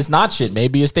 maybe it's not shit.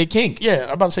 Maybe it's they kink. Yeah,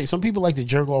 I'm about to say some people like to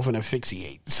jerk off and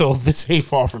asphyxiate. So this ain't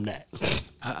far from that.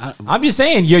 I'm just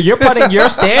saying you're putting your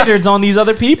standards on these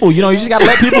other people. You know, you just gotta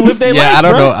let people live their life. Yeah, I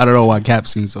don't bro. know. I don't know why Cap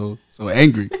seems so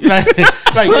angry.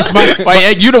 Like,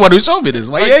 Why you the one who showed me this?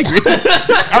 Why you angry?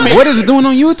 I mean, What is it doing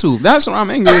on YouTube? That's what I'm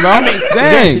angry about.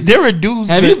 Dang. there are dudes.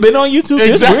 Have that, you been on YouTube?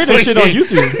 There's Exactly. weirder shit on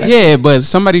YouTube. Yeah, but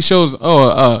somebody shows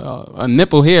a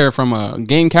nipple hair from a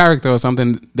game character or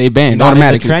something, they banned Not in the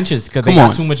automatically. trenches because they Come got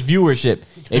on. too much viewership.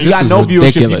 If you This got is no viewership, you can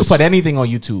ridiculous. put anything on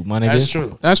YouTube, my nigga. That's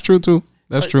true. That's true too.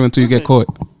 That's true until you get caught.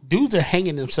 Dudes are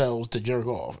hanging themselves to jerk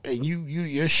off, and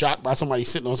you're shocked by somebody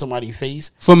sitting on somebody's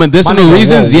face. For My medicinal nigga,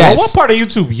 reasons, whoa, yes. What part of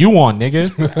YouTube you on,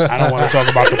 nigga? I don't want to talk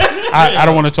about the. I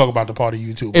don't want to talk about the part of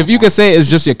YouTube. If you could say it's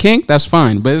just your kink, that's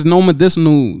fine. But it's no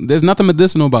medicinal. There's nothing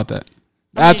medicinal about that.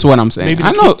 That's what I'm saying. maybe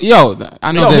I the know,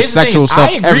 I know. Yo, there's here's the thing. sexual stuff.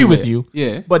 I agree with everywhere. you.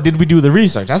 Yeah. But did we do the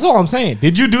research? That's all I'm saying.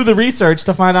 Did you do the research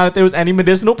to find out if there was any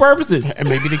medicinal purposes? and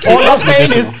maybe the kid All I'm was saying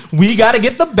medicinal. is we got to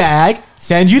get the bag,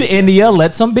 send you to India,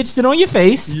 let some bitch sit on your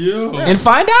face, and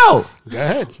find out. Go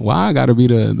ahead. Why I gotta be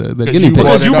the guinea you pig? brought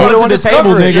Because it you up. brought it don't to the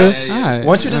table, discover it, nigga. yeah. Alright,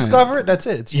 Once you alright. discover it, that's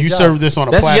it. It's your You job. serve this on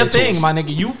a That's platter. your to thing, us. my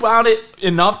nigga. You found it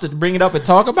enough to bring it up and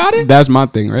talk about it. That's my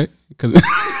thing, right? 'Cause-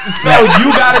 So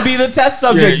you got to be the test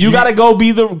subject. Yeah, you you- got to go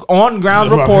be the on-ground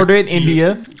So, reporter in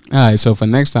India. All right, so for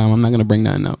next time, I'm not gonna bring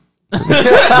nothing up.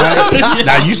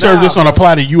 Now you serve this on a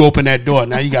platter. You open that door.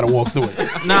 Now you got to walk through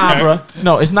it. Nah, bro.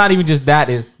 No, it's not even just that.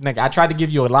 Is nigga, I tried to give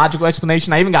you a logical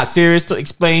explanation. I even got serious to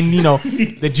explain, you know,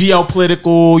 the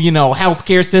geopolitical, you know,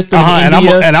 healthcare system in And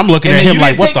India. I'm looking at then him you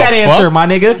like, didn't what take the that fuck? answer, my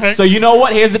nigga. So you know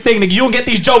what? Here's the thing, nigga. You don't get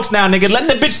these jokes now, nigga. Let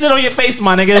the bitch sit on your face,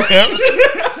 my nigga.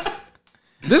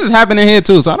 This is happening here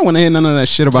too, so I don't want to hear none of that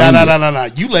shit about. No, India.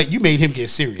 no. You made him get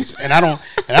serious, and I don't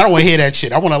want to hear that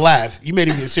shit. I want to laugh. You made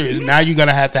him get serious. Now you're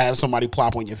gonna have to have somebody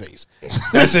plop on your face.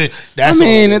 That's it. I That's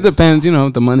mean, all it depends. You know,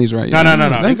 if the money's right. No.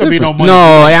 That's Ain't gonna be no different. money. No,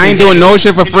 I ain't doing no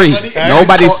shit for free.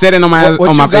 Nobody's What- sitting on my what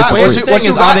on my you got- face Here's for the free. what thing: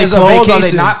 you is, got are they is a closed? Are they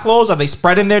vacation. not closed? Are they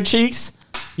spreading their cheeks?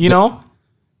 You know,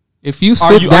 If you are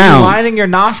sit you down, lining your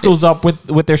nostrils up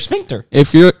with their sphincter?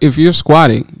 if you're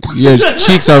squatting, your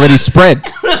cheeks already spread.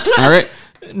 All right,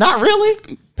 Not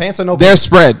really. Pants are no. they're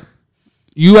spread.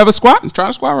 You ever squat? Try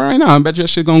to squat right now. I bet your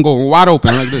shit gonna go wide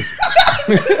open like this.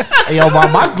 Hey, yo,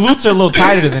 my glutes are a little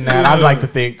tighter than that. I'd like to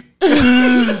think.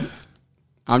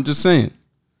 I'm just saying,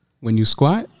 when you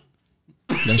squat,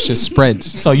 that shit spreads.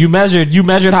 So you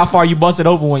measured how far you bust it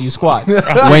open when you squat.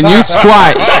 When you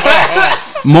squat,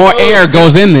 more air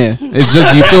goes in there. It's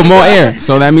just you feel more air,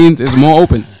 so that means it's more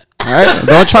open. All right,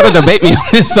 don't try to debate me on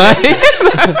this side.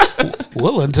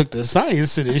 Willen took the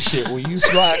science to this shit. When you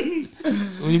squat,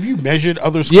 if you measured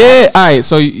other squats, Yeah, all right.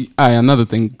 So, all right, another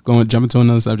thing. Jumping to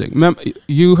another subject. Remember,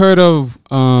 you heard of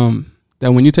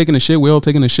that when you're taking a shit, we're all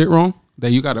taking a shit wrong.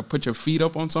 That you got to put your feet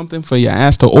up on something for your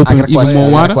ass to open even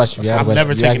more wider. I've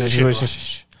never taken a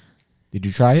shit. Did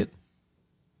you try it?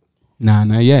 Nah,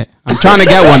 not yet. I'm trying to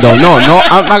get one though. No,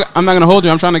 I'm not gonna hold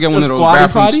you. I'm trying to get one The of those squatty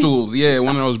bathroom potty? stools. Yeah,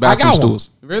 one of those got bathroom one. stools.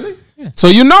 Really? Yeah. So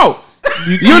you know.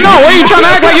 You know. What are you trying to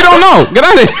act like you don't know? Get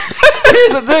out of here.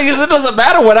 Here's the thing: is it doesn't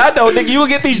matter what I know, nigga. You will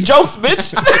get these jokes,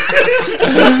 bitch.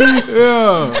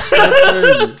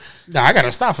 Nah, I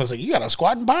gotta stop for a second. You got a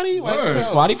squatting body? Like,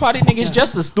 Squatty potty, nigga, is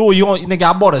just a stool. You want, nigga?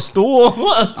 I bought a stool.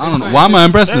 I don't know. Why am I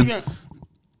impressed?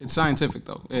 It's scientific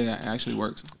though. It actually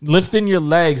works. Lifting your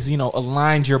legs, you know,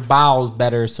 aligns your bowels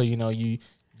better, so you know the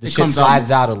shit comes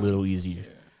slides out a little easier.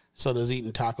 so does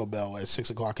eating Taco Bell at 6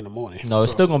 o'clock in the morning. No,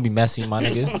 it's still gonna be messy, my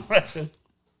nigga.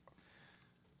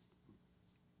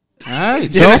 All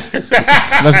right, so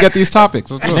let's get these topics.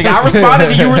 Let's go. Nigga, I responded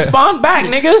to you. Respond back,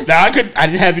 nigga. Nah, I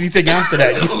didn't have anything after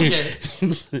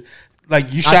that.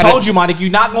 Like you I shot. told you, my nigga, you're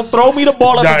not gonna throw me the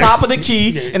ball at Nah. the top of the key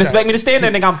Yeah, and expect me to stand there,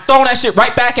 nigga. I'm throwing that shit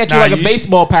right back at you like a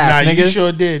baseball pass, Nah, nigga. you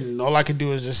sure did. And all I could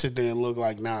do is just sit there and look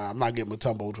like, nah, I'm not getting my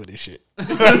tumbled for this shit.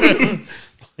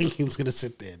 He was gonna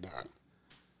sit there, nah.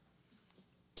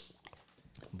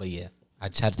 But yeah, I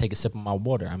just had to take a sip of my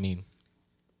water. I mean,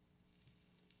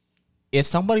 if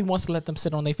somebody wants to let them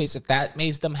sit on their face, if that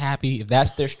makes them happy, if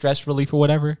that's their stress relief or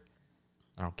whatever,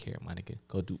 I don't care, my nigga.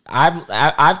 Go do.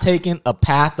 I've taken a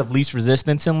path of least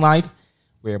resistance in life,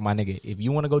 where my nigga, if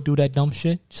you want to go do that dumb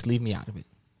shit, just leave me out of it.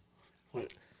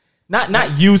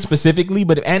 Not you specifically,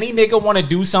 but if any nigga want to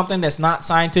do something that's not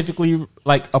scientifically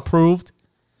like approved,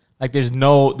 like there's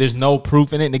no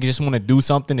proof in it, nigga just want to do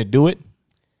something to do it,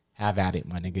 have at it,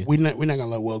 my nigga. We're not gonna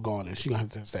let Will go on this. You're gonna have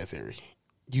to test that theory.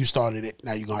 You started it,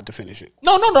 now you're gonna have to finish it.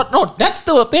 No. That's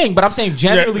still a thing. But I'm saying,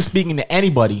 generally speaking, to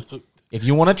anybody, if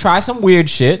you want to try some weird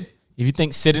shit, if you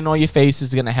think sitting on your face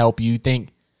is gonna help you,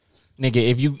 think, nigga,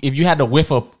 if you had to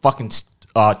whiff a fucking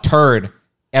turd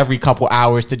every couple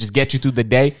hours to just get you through the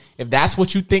day, if that's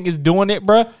what you think is doing it,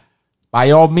 bruh,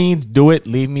 by all means, do it.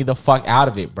 Leave me the fuck out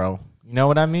of it, bro. You know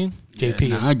what I mean?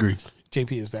 JP, I agree.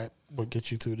 JP, is that what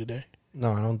gets you through the day?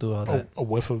 No, I don't do all that. A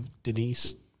whiff of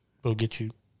Denise will get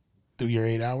you through your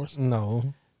 8 hours? No.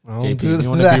 I don't JP, do you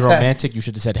want to be romantic? You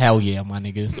should have said, hell yeah, my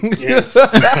nigga.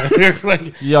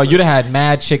 Like, Yo, you'd have had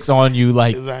mad chicks on you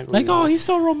like, Exactly. oh, he's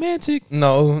so romantic.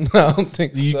 No, I don't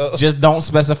think You so. just don't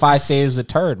specify, say it's a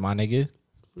turd, my nigga.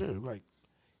 yeah, like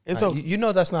it's okay. You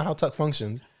know that's not how Tuck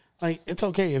functions. Like it's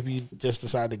okay if you just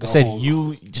decide to go I said home.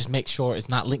 you just make sure it's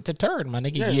not linked to turd, my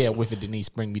nigga. Yeah. Yeah, with it, Denise,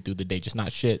 bring me through the day, just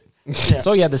not shit.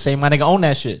 So you have to say, my nigga, own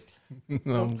that shit.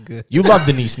 No, I'm good. You love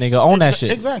Denise, nigga, own that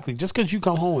shit. Exactly. Just because you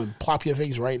come home and plop your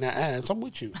face right in that ass, I'm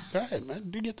with you. Go ahead, man.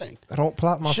 Do your thing. I don't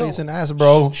plop my Show- face in the ass,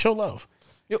 bro. Show love.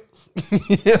 Yo.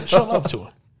 Show love to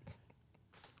her.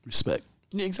 Respect.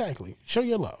 Yeah, exactly. Show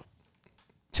your love.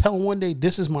 Tell her one day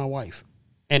this is my wife,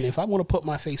 and if I want to put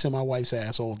my face in my wife's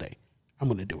ass all day, I'm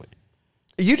gonna do it.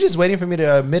 You just waiting for me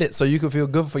to admit it so you can feel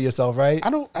good for yourself, right? I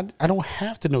don't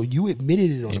have to know. You admitted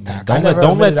it on the Man, podcast.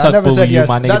 don't let I Tuck never bully said you, yes.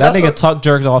 my nigga. That- That that's nigga what- Tuck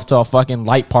jerks off to a fucking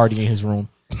light party in his room.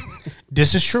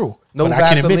 This is true. No but I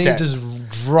can admit Vaseline, that.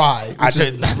 just dry. I Which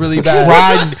is did really bad.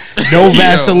 Dry, no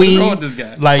Vaseline. wrong with this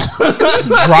guy? Like I'm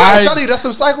dry, telling you, that's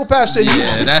some psychopath shit.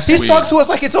 Yeah, that's He's weird. talking to us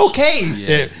like it's okay.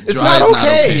 yeah, It's Dry not is not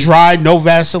okay. okay. dry, no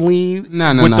Vaseline.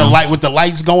 No, with no. the light, with the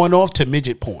lights going off to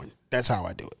midget porn. That's how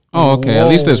I do it. Oh, okay. At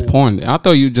least there's porn. I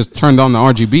thought you just turned on the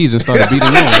RGBs and started beating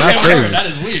on. That's crazy. That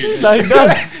is weird. Like,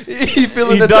 He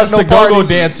feeling he the does the techno go-go party.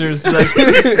 dancers. Like,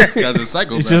 Guy's a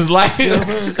psychopath. it's just like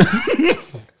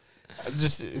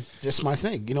It's just my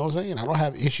thing. You know what I'm saying? I don't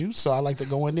have issues, so I like to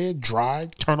go in there, dry,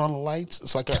 turn on the lights.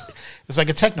 It's like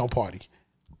a techno party.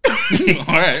 All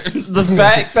right. the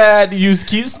fact that you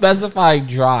keep specifying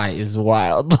dry is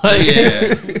wild. Like,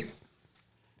 Yeah.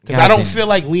 Because I don't feel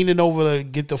like leaning over to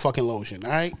get the fucking lotion.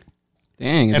 All right.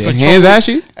 Dang, is And it hands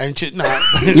ashy? And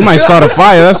You might start a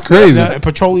fire. That's crazy. and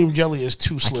petroleum jelly is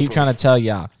too I slippery. keep trying to tell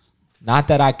y'all. Not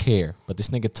that I care, but this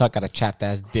nigga Tuck got a chapped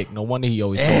ass dick. No wonder he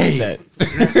always so upset.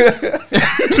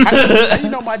 How you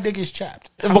know my dick is chapped?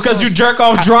 Because you jerk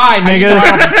off dry, nigga.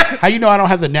 How you know I don't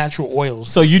have the natural oils?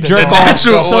 So you jerk off.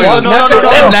 natural so, oils. no.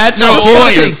 Natural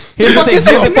Here's oils. the Fuck thing. this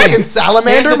Here's is the a fucking thing.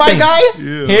 salamander, Here's the my thing. guy.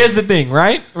 Here's the thing,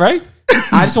 right?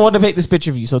 I just wanted to paint this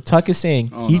picture of you. So Tuck is saying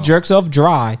he jerks off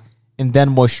dry and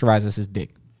then moisturizes his dick.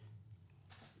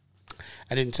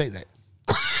 I didn't say that.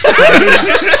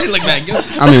 Like that.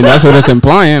 I mean, that's what it's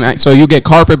implying. So you get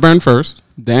carpet burn first,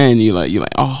 then you like,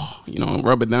 oh,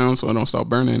 rub it down so it don't start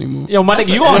burning anymore. Yo, my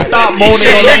nigga, you gonna stop moaning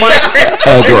on the mic?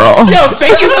 Oh, girl. Yo,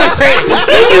 thank you for saying that.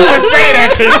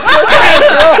 'Cause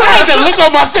I had to look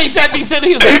on my face after he said it.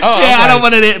 He was like, oh, Yeah, I'm I don't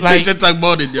like, want to like- picture Tuck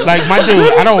moaning, yo. like my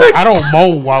dude. I don't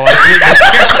moan while I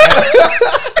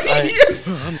sit.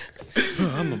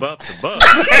 I'm about to bust.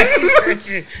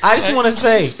 I just want to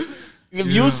say, if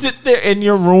you sit there in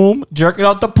your room jerking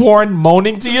out the porn,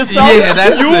 moaning to yourself, Yeah,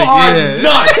 that's you sick, are yeah.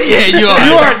 nuts. Yeah, you are.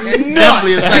 You are nuts.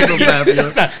 Definitely a psychopath, yo.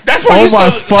 That's why Oh you my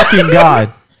saw. fucking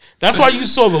god! That's why you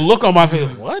saw the look on my face.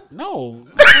 Like, what? No.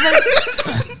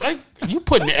 Like you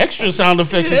putting extra sound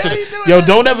effects into it. Yo,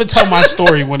 don't ever tell my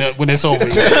story when it's over.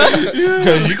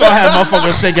 Because you gonna have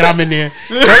motherfuckers thinking I'm in there.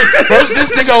 First,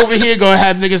 this nigga over here gonna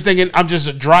have niggas thinking I'm just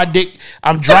a dry dick.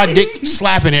 I'm dry dick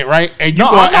slapping it, right? And you No,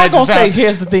 gonna I'm not add gonna the say. sound.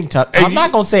 Here's the thing, Tuck. And I'm you-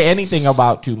 not gonna say anything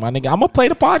about you, my nigga. I'm gonna play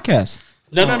the podcast.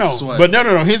 No. sweat. But no.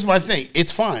 Here's my thing.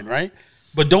 It's fine, right?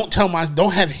 But don't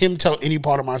have him tell any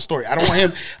part of my story. I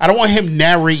don't want him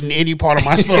narrating any part of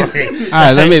my story. All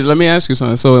right, let me ask you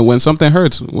something. So when something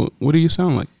hurts, what do you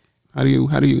sound like? How do you?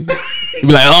 You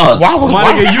be like, oh, Why would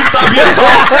My nigga, you stop your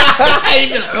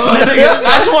tongue. Nigga,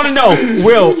 I just want to know,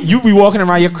 Will, you be walking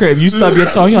around your crib, you stub your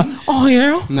tongue, you're like, oh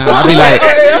yeah. nah. I be like,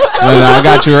 no, I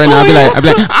got you right now. I be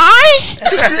like,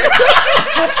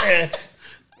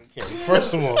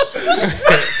 First of all,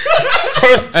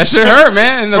 that shit hurt,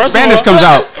 man. And the First of Spanish all- comes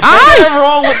out. What's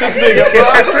wrong with this nigga,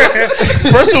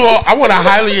 bro? first of all, I want to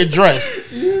highly address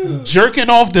jerking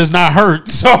off does not hurt.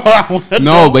 So I want to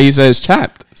No, but he says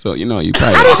chapped. So you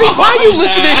probably. why are you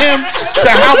listening to him to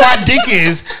how my dick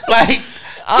is? Like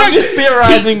I'm just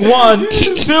theorizing. One,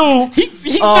 two.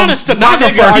 he's not a My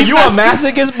stenographer. nigga, are He's you not- a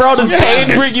masochist, bro? Does pain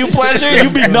bring you pleasure? You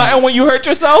be nutting when you hurt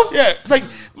yourself? Yeah, like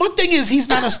my thing is he's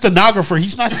not a stenographer.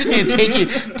 He's not sitting there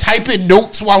typing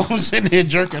notes while I'm sitting there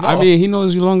jerking off. I mean, he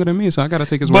knows you longer than me, so I gotta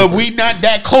take his word. but for we it. not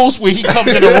that close where he comes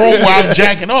in the room while I'm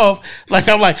jacking off. Like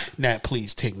I'm like, Nat,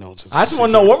 please take notes. I just want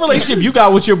to know what relationship you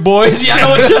got with your boys.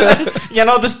 Y'all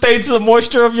know the states of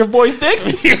moisture of your boys' dicks?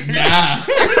 Nah.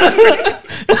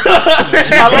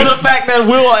 I love the fact that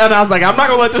Will and I was like, I'm not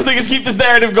gonna let this niggas keep this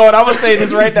narrative going. I'm gonna say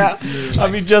this right now. I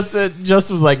mean, just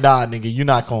was like, nah, nigga, you're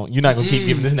not gonna keep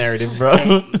giving this narrative,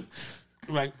 bro.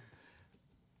 Like,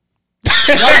 Yo,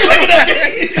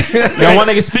 my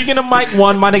nigga, speaking of Mike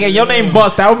 1, my nigga, your name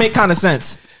Bust. That would make kind of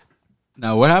sense.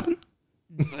 Now what happened?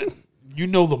 you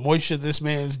know the moisture this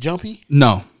man's jumpy.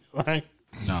 No, Like,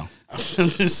 no. I'm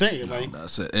just saying. Like,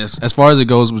 That's it. As far as it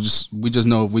goes, we just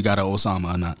know if we got an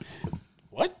Osama or not.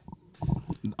 what?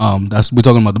 We're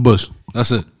talking about the Bush.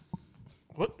 That's it.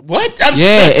 What?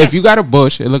 Yeah, if you got a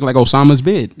bush, it look like Osama's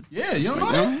beard. Yeah, you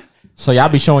know that? So y'all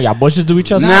be showing y'all bushes to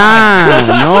each other? Nah,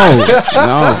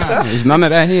 no. There's none of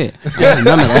that here.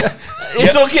 None of that.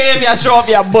 It's okay if y'all show off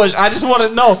y'all bush. I just want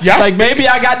to know. Y'all Like, maybe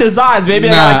I got designs. Maybe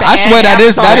I Nah, got like the I swear that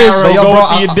is arrow Yo, going bro,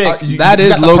 to your dick. That you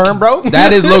is got the low perm, bro?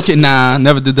 That is low key. Nah,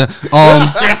 never did that.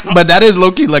 But that is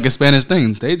low key like a Spanish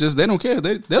thing. They don't care.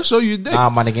 They'll show you a dick. Nah,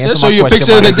 my nigga, They'll answer show my you a question,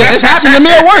 picture of my the nigga. dick. It's happening to me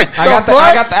at work. I got a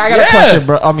Yeah. question,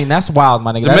 bro. I mean, that's wild,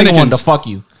 my nigga. That nigga wanted to Dominicans. fuck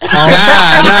you. Nah.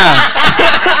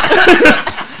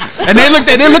 And they looked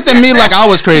at me like I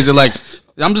was crazy. Like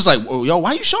I'm just like, oh, yo,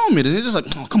 why you showing me this? They're just like,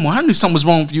 oh, come on, I knew something was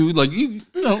wrong with you. Like you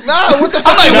know. Nah, what the fuck?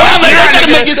 I'm like, what? I'm like, they trying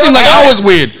to make it seem like I was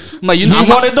weird. I'm like, He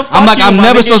wanted to fuck I'm like, you, I'm my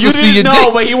never nigga. supposed You to see your didn't know,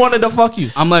 dick. but he wanted to fuck you.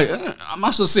 I'm like, I'm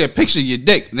not supposed to see a picture of your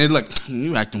dick. And they're like,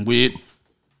 you acting weird.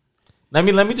 Let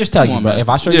me just tell Come you, on, bro. man. If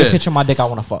I show you a Yeah. picture of my dick, I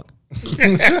want to fuck. All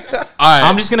right.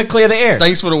 I'm just gonna clear the air.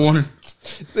 Thanks for the warning.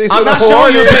 I'm not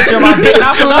showing you a picture of my dick.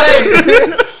 Not for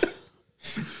nothing.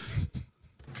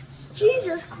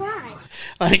 Jesus Christ.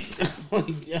 like,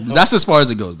 That's as far as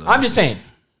it goes, though. I'm just saying.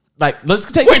 Like,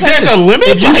 let's take. Wait, there's a limit?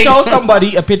 If you Like- show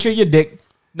somebody a picture of your dick,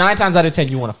 9 times out of 10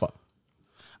 you want to fuck.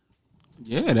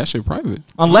 Yeah, that shit private.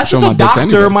 Unless Show it's a my dick to doctor,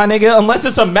 anybody. my nigga. Unless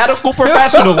it's a medical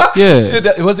professional. Yeah.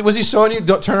 Was he showing you?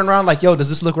 Don't turn around like, yo, does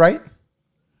this look right?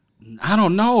 I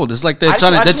don't know. It's like they're I just-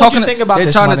 trying I to. They're just want you talking. to think about They're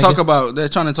this, trying my to talk nigga. about. They're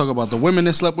trying to talk about the women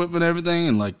they slept with and everything,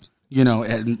 and like and So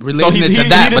relating he it to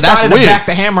decided that. But that's to weird. back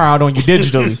the hammer out on you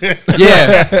digitally.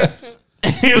 Yeah.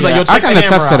 He was like, yo, I check can the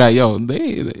attest to hammer out. that. Yo,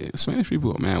 they Spanish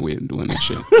people are mad weird doing that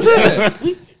shit.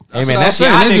 Hey, man, what that's I'm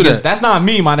saying. y'all They do niggas. that. That's not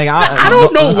me, my nigga. I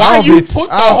don't know why don't you be- put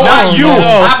the I don't- whole. Not you. Yo.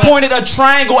 I pointed a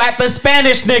triangle at the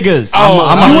Spanish niggas.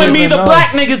 I'm you a- and me, the know.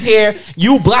 black niggas here.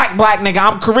 You black nigga.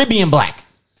 I'm Caribbean black.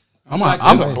 I'm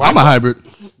a hybrid.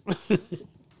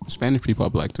 Spanish people are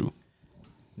black too.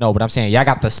 No, but I'm saying y'all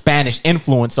got the Spanish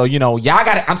influence. So, you know, y'all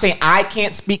got it. I'm saying I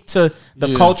can't speak to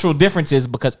the cultural differences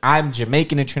because I'm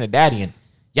Jamaican and Trinidadian.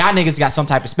 Y'all niggas got some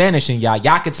type of Spanish in y'all.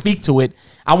 Y'all could speak to it.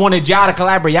 I wanted y'all to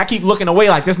collaborate. Y'all keep looking away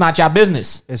like this not y'all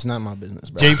business. It's not my business,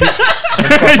 bro. JP,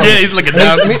 Yeah, he's looking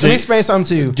down. Let me explain something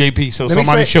to you. JP. So Let me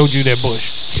somebody explain- showed you their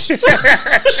bush.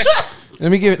 Let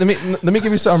me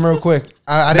give you something real quick.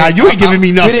 I Nah, you ain't giving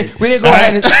me nothing. We didn't go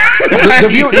ahead. And,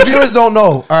 the viewers don't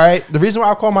know. All right. The reason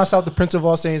why I call myself the Prince of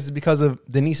All Saints is because of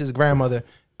Denise's grandmother.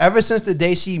 Ever since the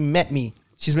day she met me,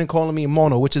 she's been calling me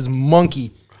Mono, which is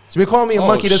monkey. She's been calling me a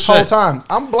monkey this shit. whole time.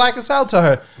 I'm black as hell to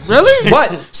her. Really?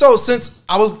 But so since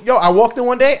I walked in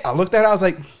one day, I looked at her, I was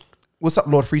like, "What's up,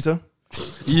 Lord Frieza?"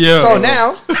 Yeah. So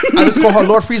now I just call her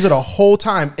Lord Frieza the whole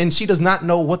time, and she does not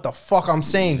know what the fuck I'm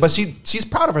saying. But she's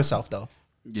proud of herself though.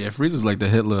 Yeah, Frieza's like the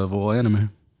Hitler of all anime.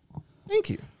 Thank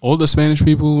you. Older Spanish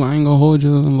people, I ain't gonna hold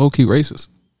you, low key racist.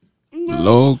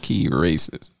 Low key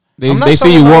racist. They I'm not see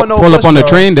showing you her walk, no pull up push, on the bro.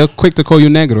 train, they're quick to call you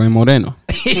negro and moreno.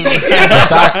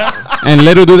 And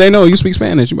little do they know you speak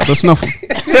Spanish. You about to snuff them.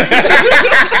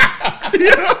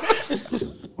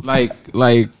 like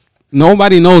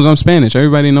nobody knows I'm Spanish.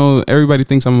 Everybody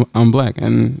thinks I'm black,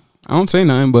 and I don't say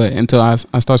nothing. But until I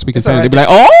start speaking It's Spanish, alright. they be like,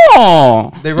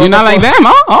 "Oh, They roll you're not up like on- them,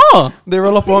 huh? Oh." They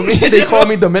roll up on me. They call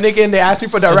me Dominican. They ask me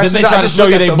for Then directions. they I try to just show look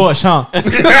you at they them. bush, huh?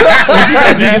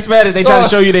 Speaking Spanish, they try to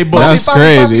show you they bush. That's Papi,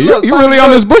 crazy. look, You papi, really on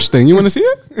look. this Bush thing? You want to see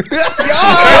it? Nah,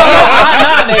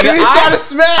 nigga. You trying to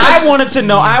smash? I wanted to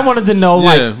know.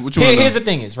 Like, Yeah, what you wanna here's know? the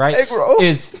thing is right. Hey, bro.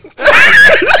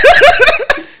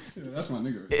 That's my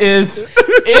nigga. Is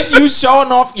if you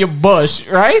showing off your bush,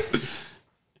 right?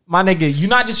 My nigga, you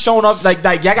not just showing up like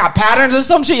y'all got patterns or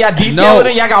some shit. Y'all detailing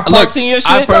it. Y'all got Look, parts in your shit.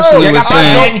 I personally y'all was got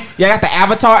saying- y'all got the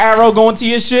avatar arrow going to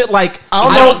your shit. Like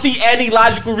I don't see any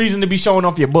logical reason to be showing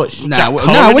off your bush. Nah, Y'all we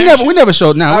coloring that never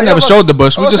showed. Nah, we never showed the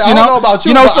bush. We just I don't know about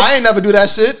you, but so- I ain't never do that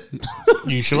shit.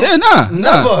 You sure? Yeah, nah,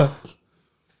 Never.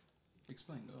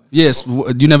 Yes,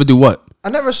 you never do what? I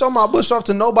never show my bush off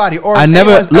to nobody. Or I never-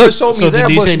 anyone's ever look, showed me So their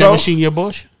Denise bush, ain't bro. never seen your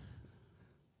bush?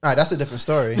 All right, that's a different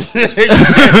story. You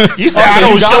said I so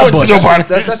don't you got show a it to bush. nobody.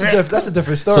 That's a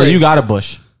different story. So you got a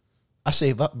bush. I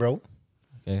shave up, bro.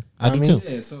 Okay, I do mean-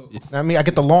 too. I mean, I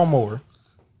get the lawnmower.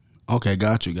 Okay,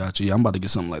 got you. Yeah, I'm about to get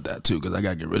something like that too because I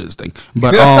gotta get rid of this thing.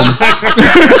 But no,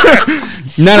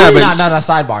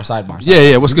 sidebar.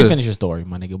 Yeah, what's You can good? Finish your story,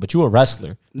 my nigga. But you a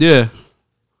wrestler. Yeah,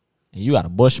 And you got a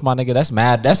bush, my nigga. That's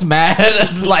mad.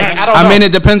 Like I don't know. I mean,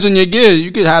 it depends on your gear.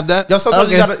 You could have that. Yo, sometimes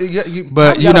Okay. you gotta.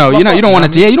 But you don't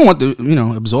want to. Yeah, you don't want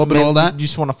to. Absorb and all that. You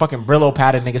just want to fucking Brillo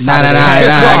pad a nigga. Nah.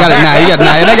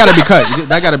 That gotta be cut.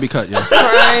 That gotta be cut. Yeah.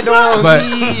 Grind on But-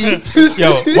 me.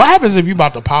 Yo, what happens if you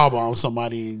about to powerbomb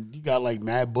somebody and you got like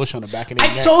mad bush on the back of their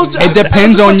I neck? told you. It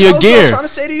depends on your I was gear. trying to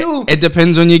say to you. It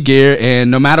depends on your gear,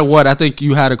 and no matter what, I think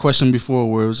you had a question before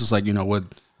where it was just like, would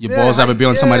your balls ever be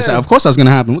on somebody's side? Of course, that's gonna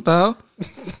happen. What the hell?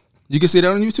 You can see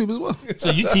that on YouTube as well.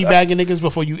 So you teabagging niggas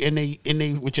before you in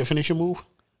they with your finishing move?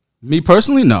 Me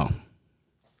personally, no.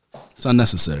 It's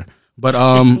unnecessary. But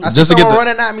I see just to get someone the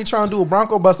running at me trying to do a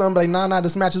Bronco bust. I'm like, nah,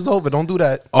 this match is over. Don't do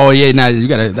that. oh yeah, you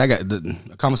gotta the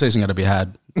conversation gotta be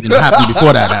had. Happen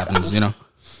before that happens. So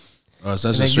that's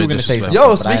then just you were straight gonna say disrespect. something. Yo,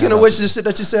 but I speaking had of a- which, the shit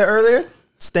that you said earlier,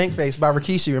 Stank Face by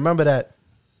Rikishi. Remember that?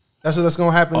 That's what's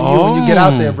gonna happen to you when you get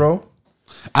out there, bro.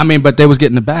 I mean, but they was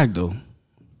getting the bag though.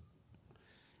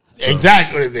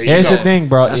 Exactly. There you Here's go. the thing,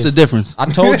 bro. That's is the difference. I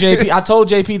told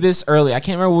JP this early. I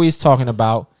can't remember what he was talking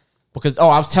about because I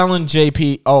was telling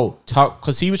JP, Tuck,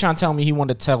 because he was trying to tell me he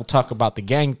wanted to tell Tuck about the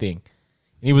gang thing,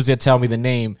 and he was gonna tell me the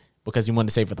name because he wanted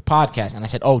to say for the podcast, and I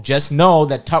said, just know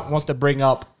that Tuck wants to bring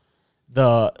up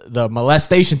the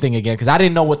molestation thing again because I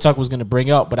didn't know what Tuck was gonna bring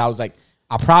up, but I was like,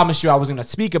 I promised you I was gonna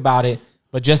speak about it.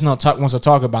 But just know Tuck wants to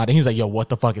talk about it. He's like, yo, what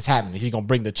the fuck is happening? Is he going to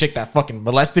bring the chick that fucking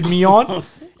molested me on?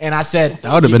 And I said...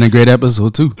 That would have been a great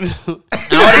episode too. I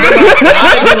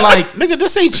would have been like... Nigga,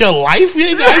 this ain't your life. You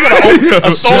ain't gonna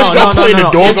assault. No. The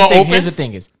door gonna open. Here's the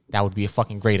thing is, that would be a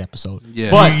fucking great episode.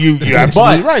 Yeah. But, You're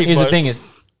absolutely right. Here's but the thing is,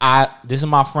 this is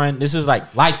my friend. This is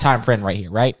like lifetime friend right here,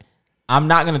 right? I'm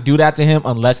not going to do that to him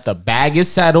unless the bag is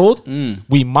settled.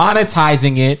 We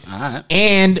monetizing it. All right.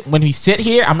 And when we sit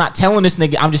here, I'm not telling this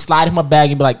nigga. I'm just sliding my bag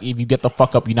and be like, if you get the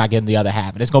fuck up, you're not getting the other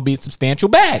half. And it's going to be a substantial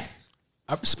bag.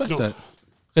 I respect that.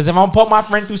 Because if I'm going to put my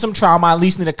friend through some trauma, I at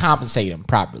least need to compensate him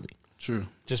properly. True.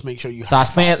 just make sure you. So I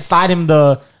slide him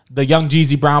the Young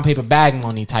Jeezy brown paper bag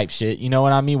money type shit. You know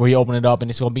what I mean? Where you open it up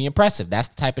and it's going to be impressive. That's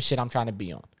the type of shit I'm trying to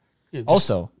be on. Yeah,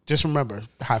 just remember,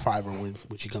 high five her when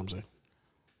she comes in.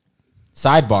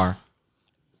 Sidebar,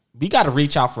 we got to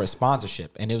reach out for a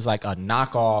sponsorship, and it was like a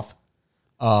knockoff.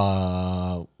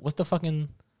 What's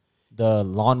the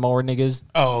lawnmower niggas?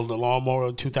 Oh, the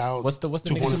lawnmower 2000. What's the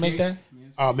niggas who make that?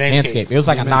 Manscaped. It was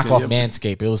like a knockoff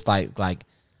Manscaped. It was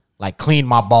like clean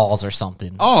my balls or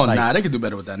something. Oh, like, they could do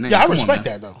better with that name. Yeah, I Come on, respect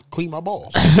man. that though. Clean my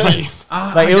balls.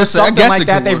 Like it was I something guess like it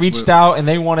that. could They work, reached but- out and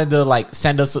they wanted to like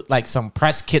send us like some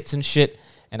press kits and shit.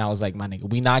 And I was like, my nigga,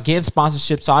 we not getting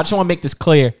sponsorship. So I just want to make this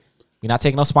clear. We're not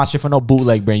taking no sponsorship for no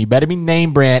bootleg brand. You better be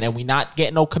name brand, and we not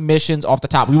getting no commissions off the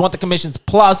top. We want the commissions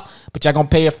plus, but y'all gonna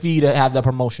pay a fee to have the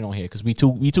promotion on here because we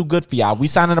too good for y'all. We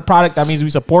signing a product, that means we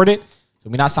support it. So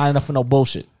we not signing up for no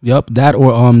bullshit. Yep, that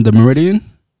or the Meridian.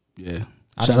 Yeah,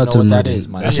 I shout don't out to know the what that Meridian. is,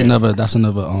 man. That's Yeah. another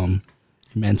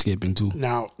manscaping tool.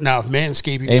 now, if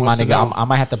Manscaping Hey, my wants to nigga, know, I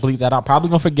might have to bleep that out. Probably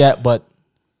gonna forget, but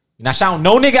not shouting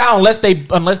no nigga out unless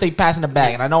they passing the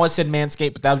bag. And I know it said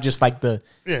Manscaped, but that was just like the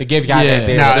give y'all Yeah. that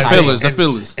there. Now, the if fillers, they- the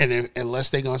fillers. and unless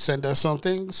they gonna send us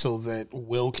something so that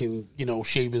Will can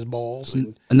shave his balls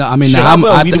and No, I mean, Shit, I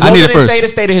Will, need we it didn't first. say the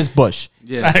state of his bush.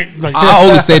 Yeah, like, I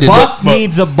always say that. Bus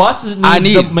needs the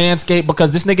need- Manscaped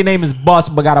because this nigga name is Bus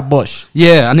but got a bush.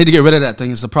 Yeah, I need to get rid of that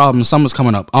thing. It's the problem. Summer's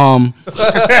coming up. And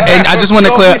I just want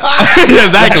to clear.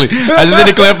 Exactly. I just need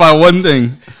to clarify one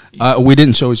thing. We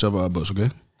didn't show each other our bush,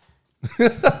 okay?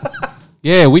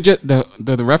 Yeah, we just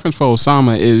the reference for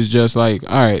Osama is just like,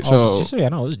 all right, so Just so y'all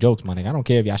know, it's jokes, my nigga. I don't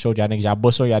care if y'all showed y'all niggas y'all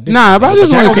bush or y'all didn't. nah, but I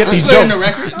just y'all want don't to get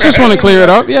these jokes. just want to clear it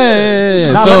up.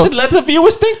 Yeah. Nah, So let the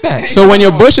viewers think that. so when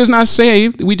your bush is not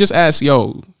saved, we just ask,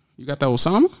 yo, you got that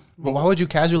Osama? But why would you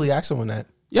casually ask someone that?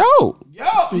 Yo,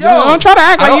 don't try to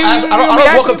act I like don't, I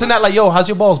don't walk up to that like, yo, how's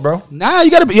your balls, bro? Nah, you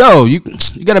gotta be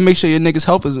you gotta make sure your nigga's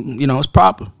health is it's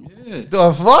proper.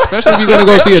 The fuck? Especially if you're gonna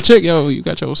go see a chick, yo, you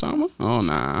got your Osama? Oh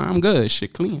nah, I'm good.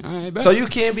 Shit clean. All right, bet. So you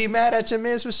can't be mad at your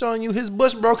man for showing you his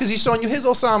bush, bro, because he's showing you his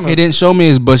Osama. He didn't show me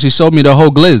his bush. He showed me the whole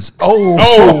glizz.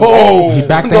 Oh,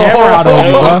 Back the hammer out on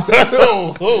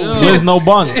you, bro. There's no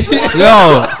buns. Yo,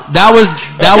 that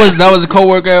was a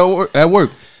coworker at work. at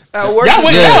work. y'all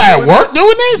at work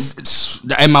doing this?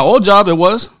 In my old job, it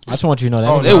was. I just want you to know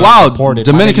that. They wild. Reported,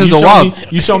 my Dominicans nigga. are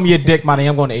wild. You show me your dick, my nigga.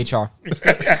 I'm going to HR.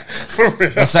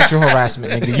 That's sexual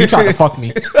harassment, nigga. You trying to fuck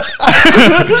me?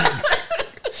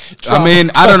 I mean,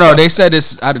 I don't know. They said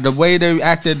it's the way they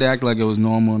acted. They act like it was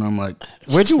normal, and I'm like,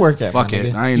 Where'd you work at? fuck my it.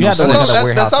 nigga? I ain't You no had to snitch. work at a That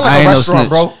warehouse. sound I like ain't a no restaurant, snitch.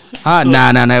 bro. Huh?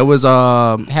 Nah. It was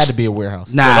It had to be a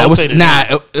warehouse. nah. don't It was say the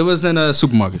nah. It was in a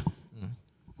supermarket.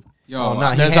 Yo, Oh,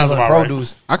 nah, he That sounds handling about right.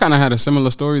 produce. I kind of had a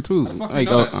similar story too. Like,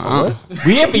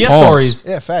 We here for your Pause. stories.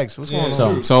 Yeah, facts. What's going on?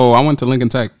 So so I went to Lincoln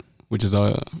Tech, which is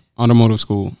a automotive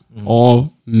school,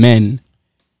 all men,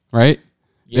 right?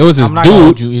 There was this I'm not gonna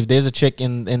hold dude. you. If there's a chick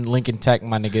in Lincoln Tech,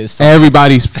 my nigga, it's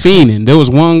Everybody's fiending. There was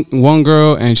one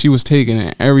girl, and she was taking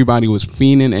it. Everybody was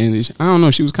fiending, and I don't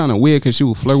know. She was kind of weird because she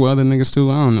would flirt with other niggas too.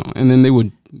 I don't know. And then they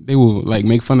would like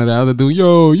make fun of the other dude.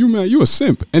 Yo, you man, you a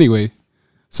simp. Anyway,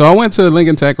 so I went to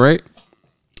Lincoln Tech, right?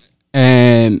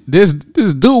 And this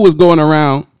dude was going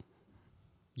around.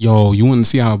 Yo, you want to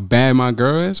see how bad my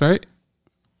girl is, right?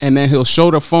 And then he'll show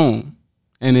the phone,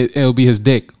 and it'll be his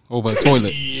dick over a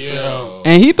toilet.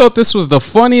 And he thought this was the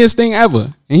funniest thing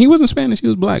ever. And he wasn't Spanish; he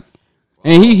was black.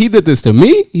 And he did this to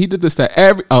me. He did this to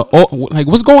every. Like,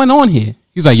 what's going on here?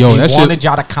 He's like, yo, he that wanted shit.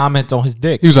 y'all to comment on his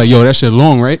dick. He was like, yo, that shit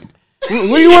long, right? What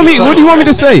do you want me? What do you want me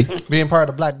to say? Being part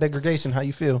of the black degradation, how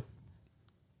you feel?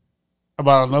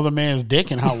 About another man's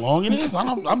dick and how long it is.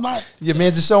 I'm not. Your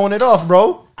man's just showing it off,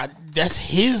 bro. That's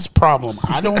his problem.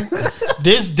 I don't.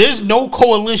 There's no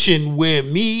coalition where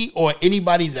me or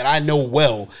anybody that I know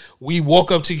well, we walk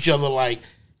up to each other like,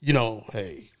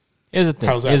 hey. Here's the thing.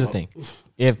 How's that Here's the look? thing.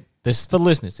 If this is for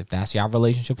listeners, if that's y'all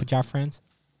relationship with y'all friends,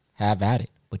 have at it.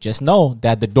 But just know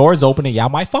that the door is open and y'all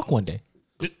might fuck one day.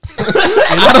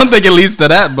 I don't think it leads to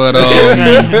that, but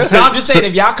No, I'm just saying,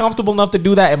 if y'all comfortable enough to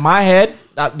do that in my head,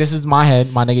 this is my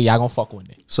head, my nigga, y'all gonna fuck one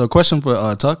day. So, a question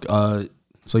for Tuck.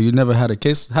 So you never had a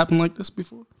case happen like this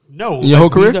before? No. In your whole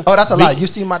career? Oh, that's a lie. You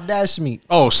see my dash meet.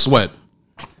 Oh, sweat.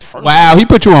 Wow, he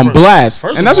put you on blast,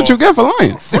 first and that's of what you get for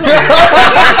lying.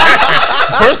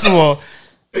 First of all,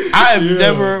 I have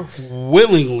never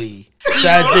willingly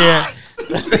sat there.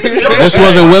 This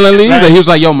wasn't willingly either. He was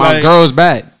like, yo, my like- girl's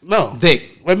bad. No. Dick.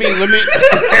 Let me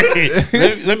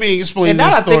let me explain And this now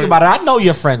that I story. think about it, I know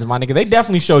your friends, my nigga. They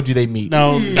definitely showed you they meet.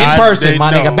 No, in not- person, they- my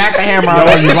no. nigga. Back the hammer out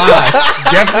on you live.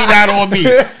 Definitely not on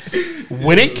me.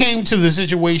 When it came to the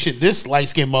situation this light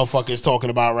skinned motherfucker is talking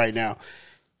about right now,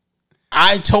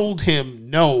 I told him,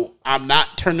 no, I'm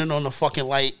not turning on the fucking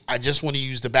light. I just want to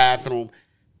use the bathroom.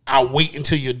 I'll wait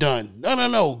until you're done.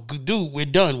 No. Dude, we're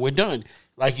done. We're done.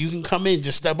 Like, you can come in,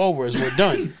 just step over as we're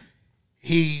done.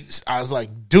 I was like,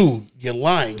 dude, you're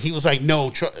lying. He was like,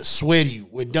 no, swear to you,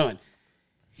 we're done.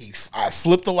 I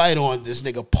flipped the light on. This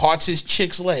nigga parts his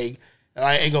chick's leg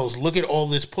and goes, look at all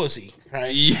this pussy.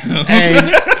 Right?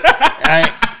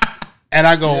 And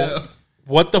I go,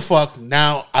 what the fuck?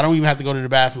 Now I don't even have to go to the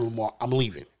bathroom anymore. I'm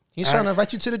leaving. He's trying to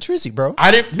invite you to the trizzy, bro.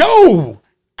 I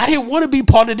didn't want to be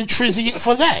part of the trizzy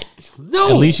for that. No.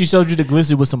 At least you showed you the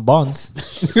glizzy with some buns.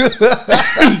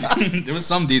 There was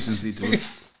some decency to it.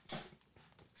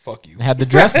 Fuck you. Had the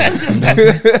dresses. You know?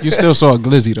 You still saw a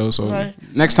glizzy thoh, so Right.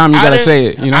 next time you gotta say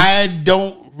it. You know, I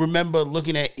don't remember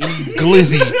looking at any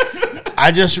glizzy.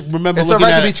 I just remember It's looking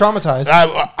alright at to be it. traumatized.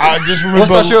 I just remember.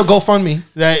 What's that your GoFundMe?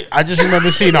 that I just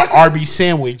remember seeing an Arby's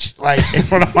sandwich like in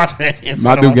front of my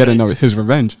my dude getting his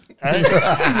revenge.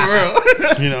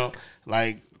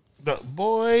 Like the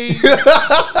boy.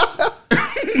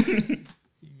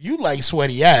 You like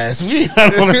sweaty ass. We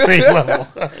not on the same level.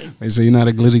 Wait, so you're not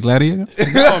a glizzy gladiator?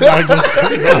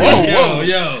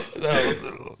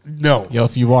 No. Yo,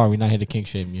 if you are, we're not here to kink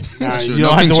shame you. Nah, true. you No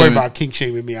don't have kink to worry shaming. about kink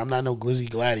shaming me. I'm not no glizzy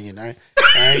gladian, all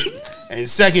right? And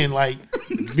second, like,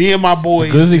 me and my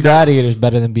boys. Glizzy gladiator is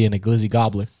better than being a glizzy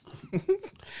gobbler.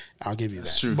 I'll give you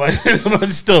that. true. But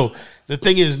still, the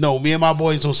thing is, no, me and my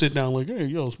boys don't sit down like, hey,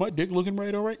 yo, is my dick looking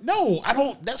right all right? No, I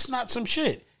don't. That's not some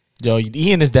shit. Yo,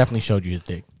 Ian has definitely showed you his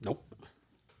dick. Nope.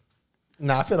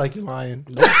 Nah, I feel like you're lying.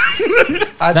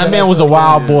 That man was a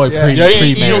wild boy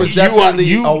pre-marriage. He was You are- definitely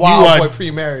you- a you wild are- boy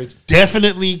pre-marriage.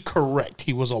 Definitely correct.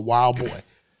 He was a wild boy.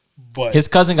 But, His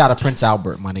cousin got a Prince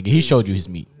Albert, my nigga. He showed you his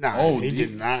meat. he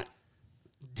did not.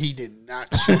 He did not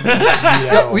show me his meat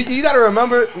at all. You got to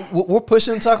remember, we're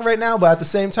pushing Tuck right now, but at the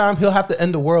same time, he'll have to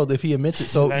end the world if he admits it.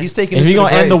 So he's taking. If this he to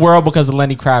gonna end the grave. world because of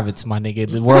Lenny Kravitz, my nigga,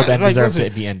 the world that deserves listen,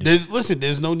 to be ended.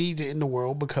 There's no need to end the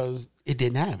world because it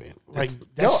didn't happen. Like,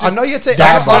 that's I just- know you're taking.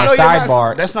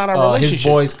 Sidebar. That's not our His relationship.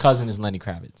 boy's cousin is Lenny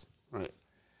Kravitz. Right.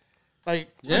 Like,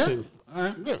 listen.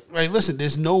 Like, listen,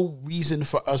 there's no reason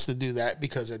for us to do that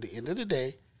because at the end of the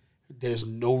day, there's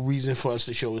no reason for us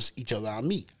to show each other our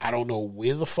meat. I don't know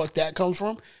where the fuck that comes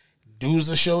from. Dudes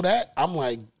to show that, I'm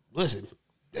like, listen,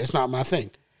 that's not my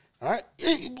thing. All right?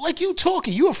 Like you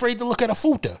talking, you afraid to look at a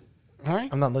futa. All right?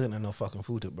 I'm not looking at no fucking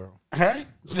food, bro. All right?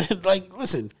 Like,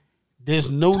 listen, There's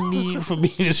no need for me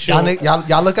to show.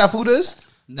 Y'all look at Fudas?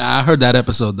 Nah, I heard that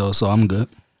episode though, so I'm good.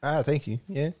 Ah, thank you.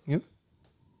 Yeah, you.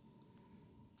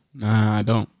 Nah, I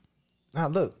don't. Nah,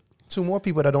 look. 2 more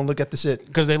people that don't look at the shit.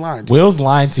 Because they lying to you. Will's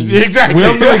lying to you. Exactly.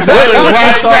 Will knew exactly what I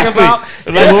was Exactly. talking about.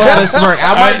 Like, Will had a smirk.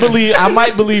 I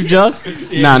might believe just.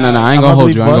 Nah. I ain't gonna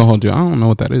hold you. I believe don't know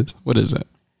what that is. What is that?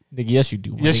 Nigga, yes, you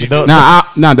do. Yes, Nigga, you don't-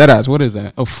 Nah, that ass. What is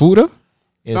that? A fuda?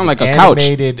 It's Sound like a an couch.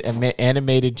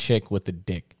 animated chick with the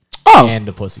dick Oh, and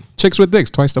the pussy. chicks with dicks,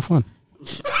 twice the fun.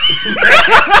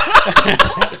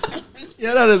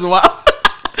 Yeah, that is wild.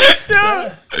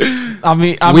 I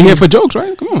mean, We here for jokes,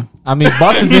 right? Come on. I mean,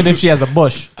 Bus is in if she has a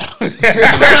bush. Now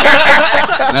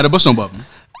the bush don't bump.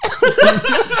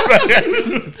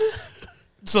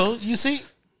 So you see,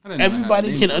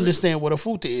 everybody can understand what a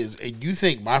futa is. And you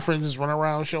think my friends is running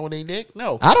around showing their dick?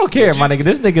 No. I don't care, my nigga.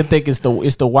 This nigga think it's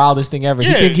the wildest thing ever.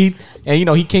 Yeah. He think and you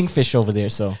know he kingfish over there.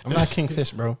 So I'm not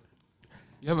Kingfish, bro.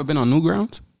 You ever been on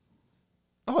Newgrounds?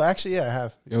 Oh, actually, yeah, I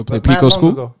have. You ever play But mad Pico long School?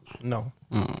 ago. No.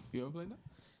 You ever played that?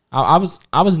 I was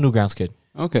a Newgrounds kid.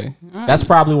 Okay. All right. That's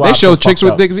probably why They I show feel chicks fucked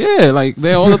with up. dicks, yeah, like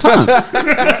they all the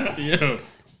time.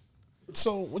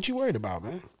 So what you worried about,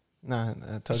 man? Nah, I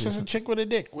told It's you. just a chick with a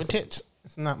dick with tits.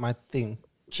 It's not my thing.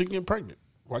 She can get pregnant.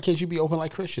 Why can't you be open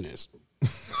like Christian is?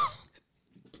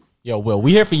 Yo, Will,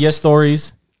 we here for your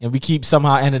stories, and we keep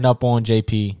somehow ending up on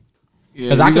JP.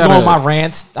 Because Yeah, I you could go gotta- on my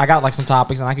rants. I got like some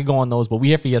topics, and I could go on those. But we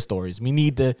here for your stories. We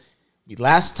need the.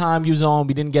 Last time you was on,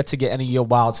 we didn't get to get any of your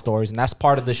wild stories, and that's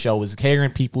part of the show is hearing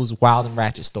people's wild and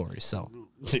ratchet stories. So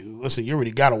Listen, you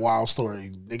already got a wild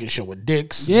story. Niggas showing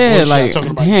dicks. Yeah, bullshit, like,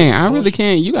 talking about dang, I bullshit. really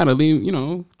can't. You gotta leave,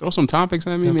 throw some topics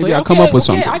at me. Maybe Play- I'll come up with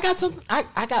something. I got some. I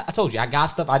told you, I got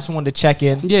stuff. I just wanted to check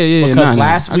in. Yeah, Because nah,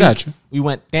 last I week got you. we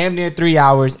went damn near 3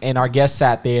 hours, and our guest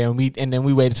sat there, and then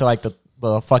we waited until like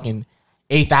the fucking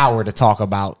 8th hour to talk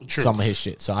about True. some of his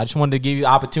shit. So I just wanted to give you the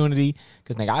opportunity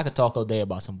because nigga, I could talk all day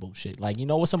about some bullshit. Like, you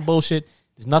know what's some bullshit?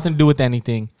 There's nothing to do with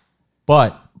anything,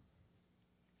 but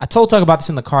I told Tuck about this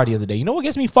in the car the other day. You know what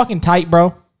gets me fucking tight,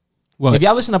 bro? What? If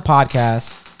y'all listen to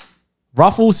podcasts,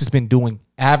 Ruffles has been doing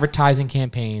advertising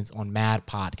campaigns on mad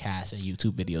podcasts and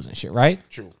YouTube videos and shit, right?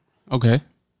 True. Okay.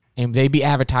 And they be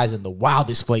advertising the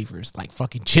wildest flavors, like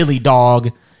fucking chili dog,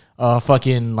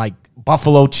 fucking like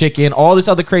buffalo chicken, all this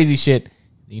other crazy shit.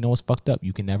 You know what's fucked up?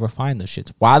 You can never find the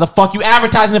shits. Why the fuck you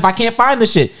advertising if I can't find the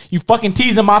shit? You fucking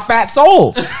teasing my fat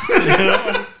soul.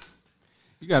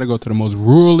 You gotta go to the most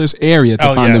ruralest area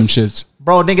to find them shits.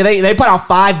 Bro, nigga, they put out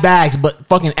 5 bags, but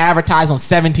fucking advertise on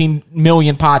 17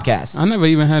 million podcasts. I never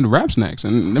even had rap snacks,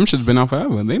 and them shit's been out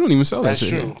forever. They don't even sell That's that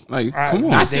shit. true. Like, I- come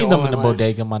on. I They seen them all in the like-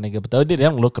 bodega, my nigga, but they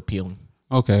don't look appealing.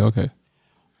 Okay.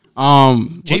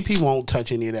 JP won't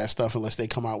touch any of that stuff unless they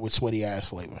come out with sweaty ass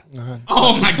flavor.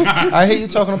 I hear you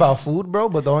talking about food, bro,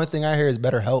 but the only thing I hear is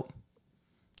BetterHelp.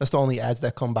 That's the only ads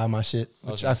that come by my shit.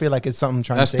 Which I feel like it's something I'm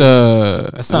trying That's to say.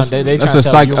 the something they that's trying a to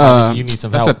tell psych. you, my nigga, you need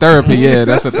some That's help. a therapy. Yeah,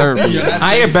 that's a therapy.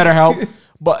 I hear better help.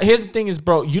 But here's the thing is,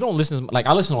 bro, you don't listen like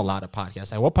I listen to a lot of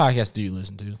podcasts. Like, what podcasts do you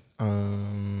listen to? You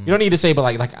don't need to say, but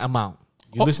like amount.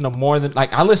 You listen to more than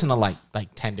like I listen to like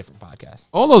 10 different podcasts.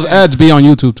 All those ads be on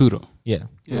YouTube too, though. Yeah,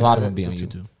 a lot of them be on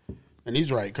YouTube. And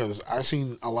he's right, because I've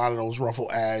seen a lot of those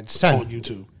Ruffle ads on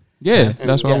YouTube. Yeah,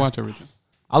 that's why I yeah. watch everything.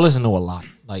 I listen to a lot.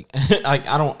 Like like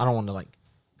I don't want to like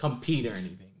compete or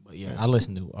anything, but yeah, I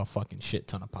listen to a fucking shit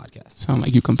ton of podcasts. Sound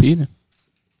like you competing.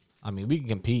 I mean, we can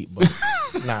compete, but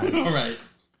Nah. All right.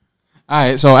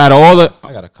 So out of all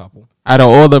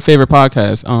the favorite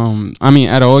podcasts,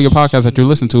 out of all your podcasts that you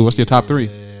listen to, what's your top 3?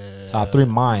 top 3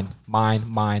 mine.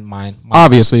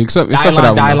 Obviously, except for that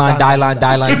one.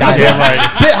 Dyline.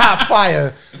 Spit hot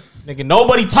fire. Nigga,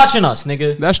 nobody touching us,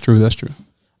 nigga. That's true.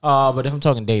 But if I'm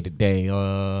talking day to day,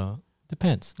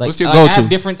 depends. Like, What's your I go-to?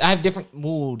 have different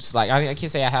moods. Like, I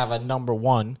can't say I have a number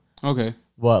one, Okay.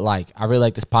 but like, I really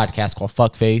like this podcast called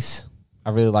Fuckface. I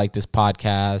really like this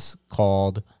podcast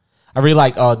called. I really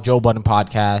like Joe Budden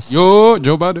podcast. Yo,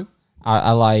 Joe Budden.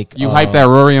 I like You hype that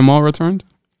Rory and Mal returned?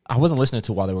 I wasn't listening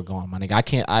to while they were gone, my nigga. I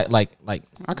can't. I like. I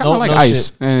kind of like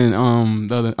Ice and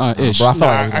the other Ish. Bro, I felt Nah,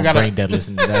 like I I was gotta- brain dead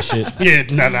listening to that shit. Yeah,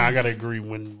 no, I gotta agree.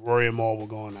 When Rory and Maul were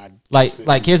going, I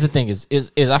Like here's the thing is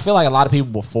I feel like a lot of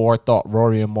people before thought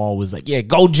Rory and Maul was like, yeah,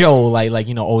 go Joe, like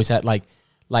always had like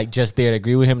just there to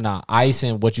agree with him. Nah, Ice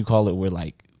and what you call it were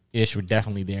like Ish were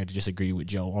definitely there to just agree with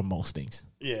Joe on most things.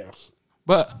 yeah.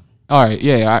 But all right,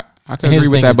 yeah, I can And here's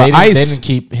agree the with thing that. is But they Ice, didn't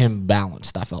keep him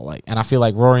balanced. I felt like, and I feel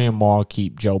like Rory and Maul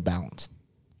keep Joe balanced.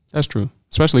 that's true.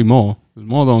 Especially Maul.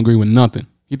 Maul don't agree with nothing.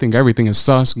 He think everything is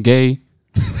sus, gay,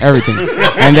 everything.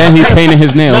 And then he's painting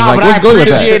his nails. Nah, like, but what's I good with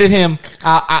that? appreciated him.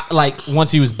 I like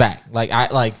once he was back. Like I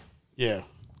like Yeah.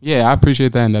 Yeah, I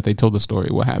appreciate that and that they told the story.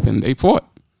 What happened? They fought.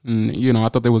 And, you know, I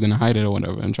thought they were going to hide it or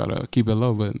whatever and try to keep it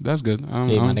low, but that's good. Yeah,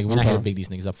 my nigga, we're not here to big these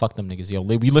niggas up. Fuck them niggas. Yo,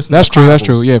 we listen That's to true. That's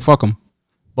Chronicles. true. Yeah, fuck them.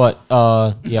 But,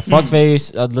 yeah,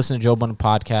 Fuckface, listen to Joe Budden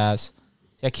podcast.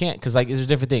 See, I can't, because, like, there's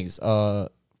different things.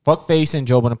 Fuckface and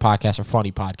Joe Budden podcast are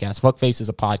funny podcasts. Fuckface is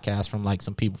a podcast from, like,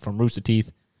 some people from Rooster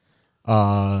Teeth.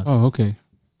 Oh, okay.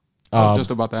 I was just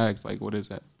about to ask, like, what is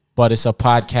that? But it's a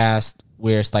podcast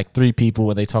where it's, like, 3 people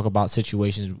and they talk about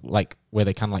situations, like, where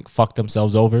they kind of, like, fuck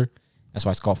themselves over. That's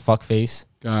why it's called Fuckface.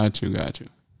 Got you.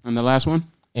 And the last one?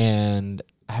 And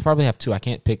I probably have 2. I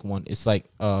can't pick one. It's like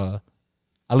I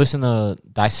listen to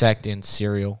Dissect and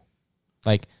Serial.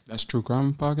 Like That's True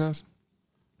Crime Podcast?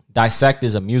 Dissect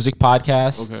is a music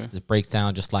podcast. Okay. It breaks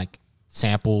down just like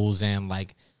samples and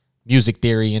like music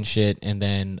theory and shit. And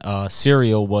then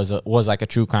Serial was like a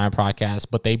true crime podcast,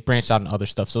 but they branched out into other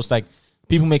stuff. So it's like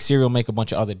people make Serial make a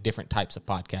bunch of other different types of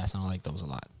podcasts. And I like those a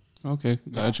lot. Okay,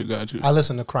 got you. I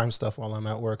listen to crime stuff while I'm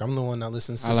at work. I'm the one that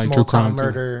listens to I like small true crime, town too.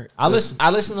 murder. I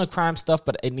listen to crime stuff,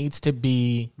 but it needs to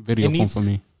be Video form for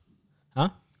me. Huh?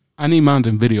 I need mine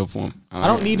in video form. I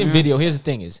don't need in video. Here's the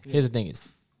thing is,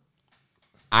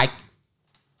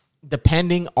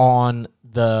 depending on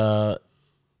the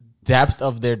depth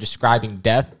of their describing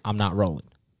death, I'm not rolling.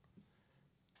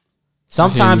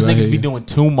 Sometimes I hear niggas be you. doing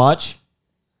too much,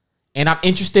 and I'm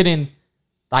interested in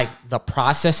like the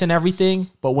process and everything.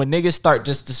 But when niggas start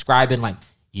just describing like,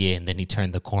 yeah, and then he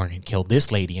turned the corner and killed this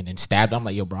lady and then stabbed, I'm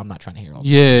like, yo, bro, I'm not trying to hear all that.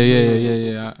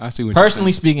 Yeah. I see what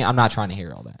Personally speaking, I'm not trying to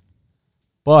hear all that.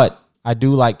 But I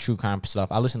do like true crime stuff.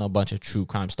 I listen to a bunch of true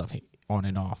crime stuff on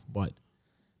and off. But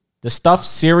the stuff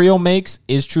Serial makes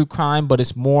is true crime, but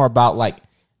it's more about like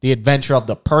the adventure of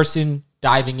the person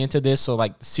diving into this. So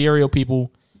like the Serial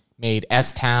people made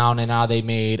S-Town and now they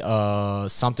made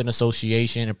something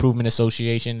association, improvement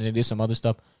association, and they did some other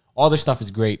stuff. All their stuff is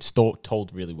great.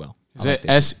 Told really well. Is I it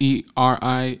like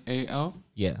Serial?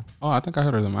 Yeah. Oh, I think I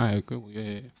heard of them. All right, cool.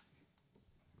 Yeah.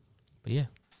 But yeah,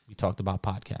 we talked about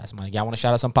podcasts. Man, y'all want to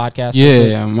shout out some podcasts?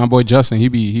 Yeah, my boy Justin, he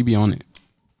be on it.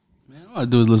 Man, all I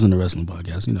do is listen to wrestling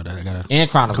podcasts. You know that I gotta And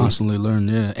Chronicles. constantly learn.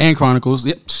 Yeah, and Chronicles.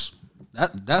 Yep.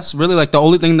 That's really like the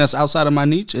only thing that's outside of my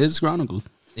niche is Chronicles.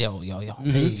 Yo.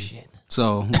 Shit.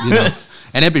 So, you know,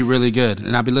 and it'd be really good.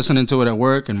 And I'd be listening to it at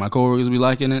work and my coworkers be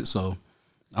liking it. So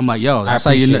I'm like, yo, that's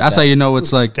how you know, appreciate how you know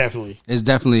it's like Definitely. it's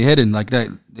definitely hidden like that.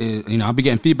 You know, I'll be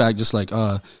getting feedback just like,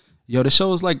 yo, the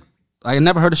show is like I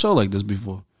never heard a show like this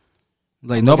before.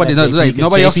 Like nobody knows, like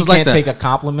nobody else is like can't that. take a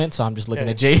compliment, so I'm just looking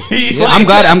at JP. Yeah, I'm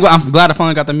glad I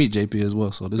finally got to meet JP as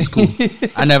well. So this is cool.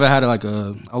 I never had I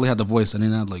only had the voice. I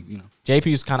didn't have like, you know.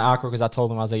 JP was kind of awkward because I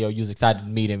told him, I was like, yo, you was excited to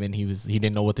meet him, and he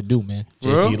didn't know what to do, man.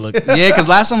 JP looked, Yeah, because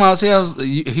last time I was here,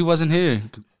 he wasn't here.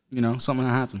 You know, something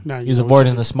happened. Nah, he was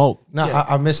avoiding the smoke. No,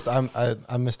 I missed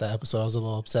that episode. I was a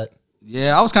little upset.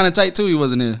 Yeah, I was kind of tight too. He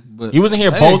wasn't here, but He wasn't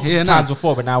here Hey, both yeah, times nah.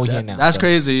 before, but now we're here now. That's so.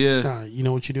 crazy. Yeah. Nah, you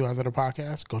know what you do after the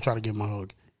podcast? Go try to give him a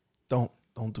hug. Don't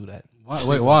do that. Why,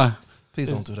 wait, why? Please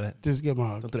don't do that. Just give him a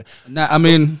hug. Don't do that. Nah, I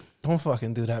mean, Don't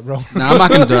fucking do that, bro. I'm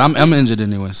not gonna do it. I'm injured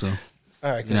anyway, so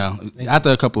All right, you know, after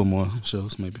a couple of more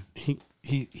shows, maybe.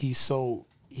 He's so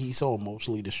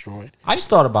emotionally destroyed. I just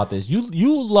thought about this.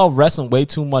 You love wrestling way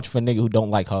too much for a nigga who don't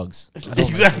like hugs.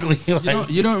 Exactly. Like,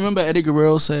 You don't remember Eddie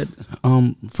Guerrero said,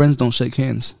 "Friends don't shake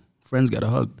hands. Friends got a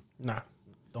hug." Nah,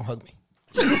 don't hug me.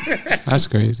 That's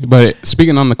crazy. But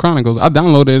speaking on the Chronicles, I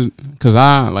downloaded because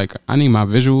I need my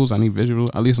visuals. I need visuals.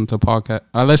 I listen to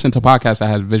podcasts that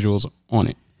has visuals on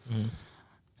it. Mm-hmm.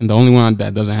 And the only one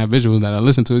that doesn't have visuals that I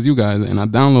listen to is you guys. And I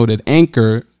downloaded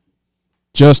Anchor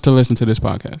just to listen to this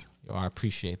podcast. Yo, I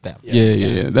appreciate that.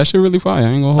 Yeah. That shit really fire. I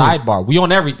ain't gonna hold. Sidebar: we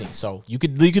on everything, so you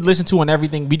could listen to on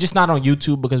everything. We just not on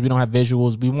YouTube because we don't have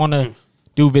visuals. We want to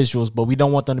do visuals, but we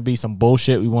don't want them to be some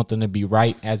bullshit. We want them to be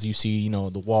right. As you see, you know,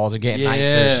 the walls are getting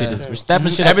nicer. Shit is, we're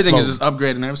stepping shit Everything up is slowly. just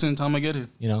upgrading every single time I get here.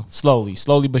 You know, slowly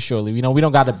but surely. You know, we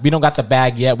don't got the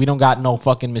bag yet. We don't got no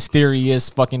fucking mysterious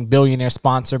fucking billionaire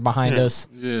sponsor behind us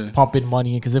pumping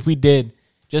money in. Because if we did,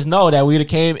 just know that we would have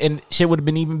came and shit would have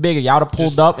been even bigger. Y'all would have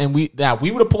pulled up and we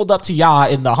would have pulled up to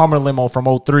y'all in the Hummer limo from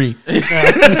 03.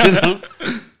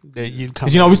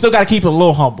 Because, you know, we still got to keep it a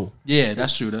little humble. Yeah,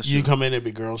 that's true. You come in, there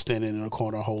be girls standing in a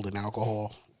corner holding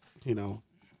alcohol, you know,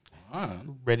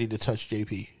 ready to touch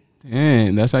JP.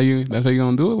 Damn, that's how you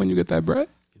gonna do it when you get that bread?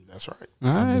 That's right.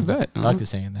 All right, bet. Tuck is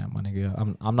saying that, my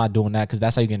nigga. I'm not doing that because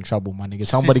that's how you get in trouble, my nigga.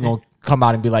 Somebody gonna come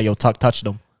out and be like, yo, Tuck touched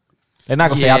them. They're not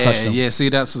gonna say I touched them. Yeah, see,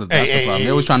 that's the problem.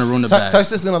 They're always trying to ruin the bag. Tuck's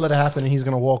just gonna let it happen, and he's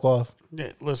gonna walk off.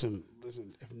 Yeah, listen.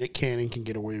 If Nick Cannon can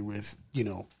get away with, you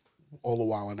know, all the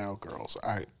Wild 'N Out girls,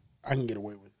 I can get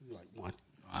away with like one.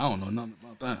 I don't know nothing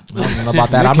about that. I don't know about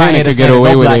that. Nick I'm not here Cannon to could get slander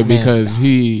away no with black it man. because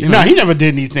he, No, he never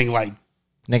did anything like.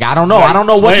 Nigga, I don't know. Like, I don't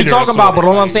know what you're slander talking or about, but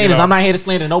all I'm something, saying you is know. I'm not here to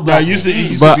slander no No, black you man.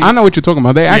 said. But I know what you're talking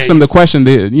about. They asked him the question,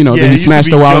 did he he used to smashed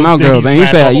be the Wild 'N Out joked that he girls? And he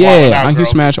smashed all said, the Wild 'N yeah, Out he girls.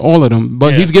 smashed all of them.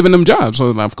 But Yeah. he's giving them jobs. So,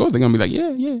 of course, they're going to be like,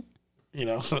 yeah. You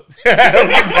know, so,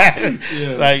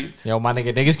 like, Yo, my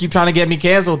niggas keep trying to get me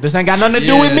canceled. This ain't got nothing to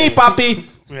do with me, Poppy.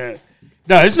 yeah.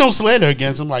 No, it's no slander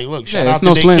against him. Like, look, shout Yeah, out it's to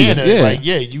no Nick slander. Cannon. Yeah. Like,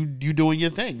 yeah, you doing your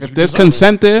thing. If You there's deserve it.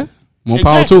 consent there, more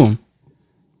power Exactly. to him.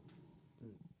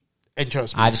 And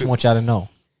trust me, I just want y'all to know,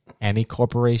 any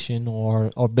corporation or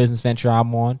business venture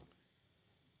I'm on,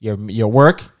 your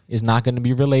work is not going to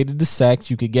be related to sex.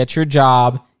 You could get your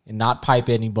job and not pipe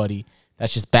anybody.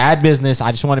 That's just bad business.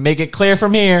 I just want to make it clear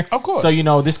from here. Of course. So, you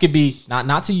know, this could be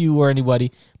not to you or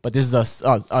anybody, but this is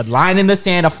a line in the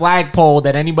sand, a flagpole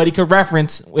that anybody could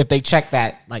reference if they check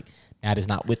that. Like, that is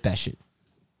not with that shit.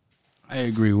 I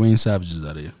agree. Wayne Savage is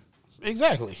out of here.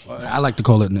 exactly. I like to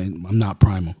call it. I'm not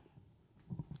primal.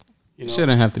 You know,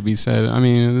 Shouldn't have to be said. I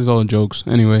mean, this is all jokes.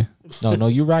 Anyway. No,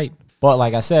 you're right. But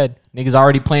like I said, niggas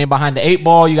already playing behind the 8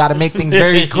 ball. You got to make things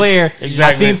very clear.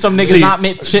 Exactly. I seen some niggas See, not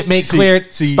make shit make see, clear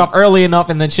see. stuff early enough,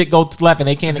 and then shit go to left, and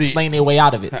they can't See, explain their way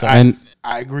out of it. So And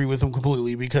I agree with him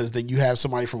completely because then you have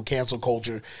somebody from cancel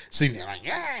culture sitting there like,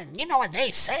 yeah, you know what they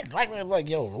said? Like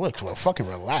yo, look, well, fucking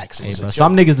relax. It hey, was a bro, joke.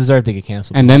 some niggas deserve to get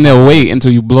canceled. and then they'll wait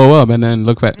until you blow up and then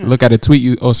look at a tweet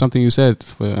you or something you said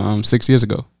for 6 years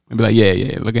ago and be like,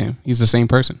 yeah, look at him. He's the same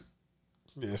person.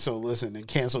 Yeah, so listen, in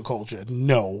cancel culture,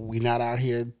 no, we not out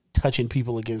here touching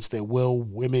people against their will,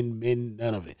 women, men,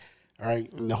 none of it. All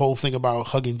right, and the whole thing about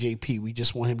hugging JP, we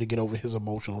just want him to get over his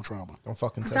emotional trauma. Don't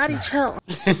fucking touch Daddy, me.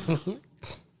 chill.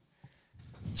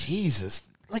 Jesus,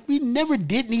 like we never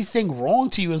did anything wrong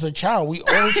to you as a child. We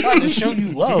always tried to show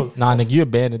you love. Nah, nigga, you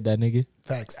abandoned that nigga.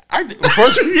 Facts.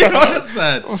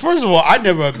 First of all, I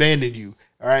never abandoned you.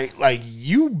 All right, like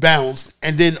you bounced,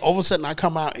 and then all of a sudden I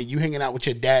come out and you hanging out with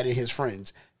your dad and his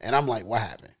friends, and I'm like, what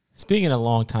happened? Speaking of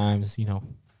long times, you know,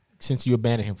 since you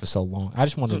abandoned him for so long, I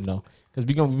just wanted to know because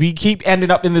we keep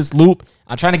ending up in this loop.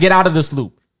 I'm trying to get out of this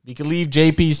loop. We can leave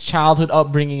JP's childhood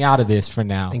upbringing out of this for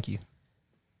now. Thank you.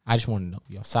 I just want to know,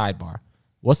 yo, sidebar.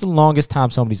 What's the longest time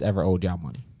somebody's ever owed y'all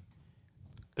money?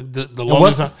 The And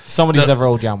longest time, somebody's ever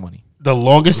owed y'all money? the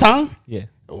longest time. Yeah.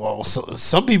 Well,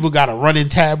 some people got a running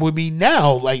tab with me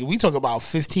now. Like we talk about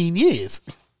 15 years.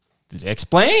 Just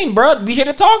explain, bro. We here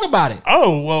to talk about it.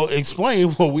 Oh well,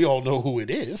 explain. Well, we all know who it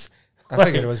is. I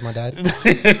figured it was my dad.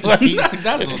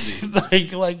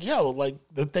 like yo, like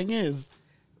the thing is,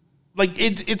 like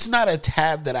it's not a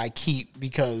tab that I keep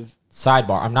because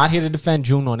Sidebar. I'm not here to defend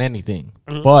June on anything,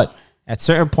 but at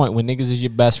certain point when niggas is your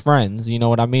best friends, you know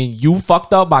what I mean? You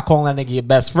fucked up by calling that nigga your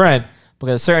best friend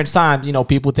because at certain times, you know,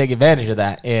 people take advantage of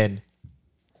that. And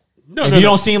if you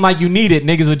don't seem like you need it,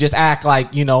 niggas would just act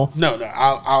like, you know. No.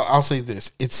 I'll say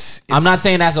this. It's I'm not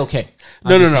saying that's okay.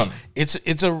 No. I'm just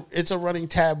saying. It's a running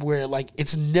tab where like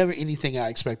it's never anything I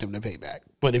expect him to pay back.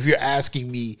 But if you're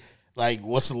asking me like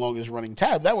what's the longest running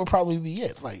tab, that would probably be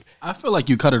it. Like I feel like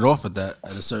you cut it off at that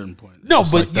at a certain point. no,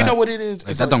 Just but like you that. know what it is?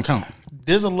 Like, It's that don't count.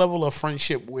 There's a level of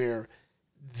friendship where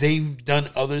they've done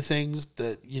other things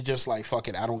that you're just like, fuck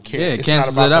it, I don't care. Yeah, it it's not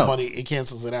cancels about it the out. money, it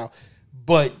cancels it out.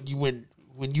 But when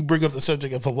you bring up the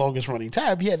subject of the longest running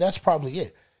tab, yeah, that's probably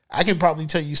it. I can probably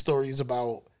tell you stories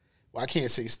about I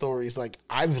can't say stories, like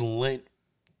I've lent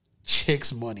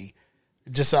chicks money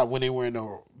just out when they were in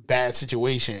a bad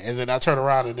situation, and then I turn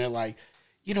around and they're like,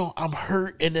 you know, I'm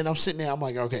hurt, and then I'm sitting there, I'm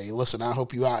like, okay, listen, I'll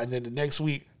help you out, and then the next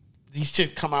week these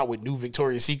chicks come out with new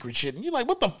Victoria's Secret shit, and you're like,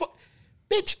 what the fuck,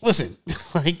 bitch? Listen,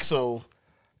 like, so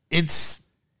it's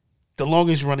the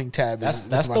longest running tab. That's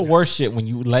the worst shit when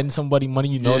you lend somebody money,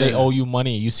 you know they owe you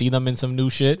money, and you see them in some new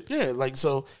shit. Yeah, like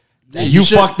so. And you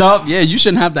fucked up. Yeah, you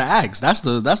shouldn't have to ask. That's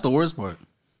the worst part.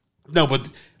 No,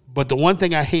 but the one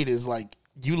thing I hate is like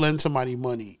you lend somebody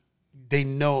money, they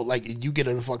know like you get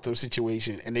in a fucked up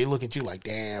situation, and they look at you like,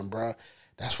 damn, bro,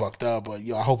 that's fucked up, but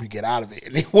yo, I hope you get out of it,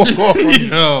 and they walk off from you.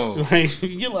 Like,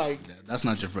 you're like, That's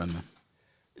not your friend, man.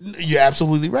 you're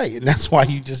absolutely right, and that's why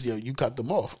you just you cut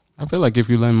them off. I feel like if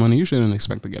you lend money, you shouldn't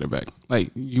expect to get it back. Like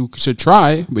you should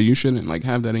try, but you shouldn't like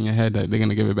have that in your head that they're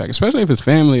gonna give it back. Especially if it's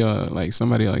family or like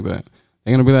somebody like that.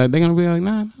 They're gonna be like,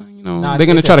 nah, you know. Nah, they're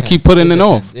gonna it try to depends. keep putting it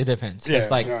depends. off. It depends. Yeah, It's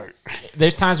like right.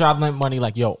 there's times where I've lent money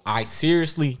like, yo, I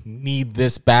seriously need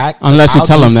this back. Unless you I'll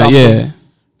tell do them that, something yeah.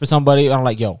 for somebody. I'm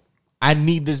like, yo, I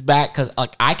need this back because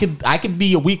like I could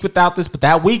be a week without this, but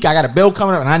that week I got a bill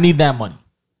coming up and I need that money.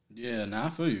 Yeah, nah, I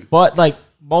feel you. But like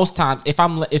most times, if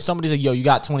somebody's like, yo, you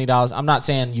got $20, I'm not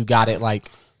saying you got it like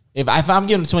If I'm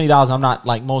giving $20, I'm not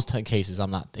like most cases.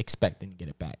 I'm not expecting to get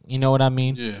it back. You know what I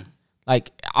mean? Yeah.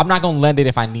 Like I'm not gonna lend it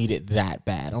if I need it that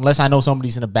bad. Unless I know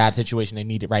somebody's in a bad situation, they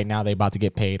need it right now. They're about to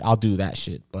get paid. I'll do that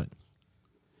shit. But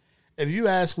if you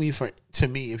ask me for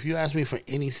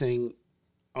anything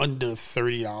under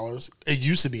 $30, it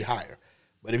used to be higher.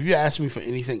 But if you ask me for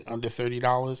anything under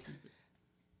 $30,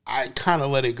 I kind of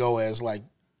let it go as like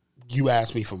you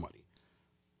asked me for money.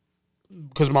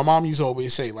 Because my mom used to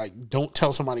always say, like, don't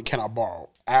tell somebody, can I borrow?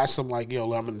 Ask them, like,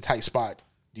 yo, I'm in a tight spot.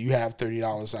 Do you have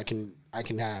 $30 I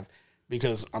can have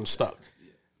because I'm stuck?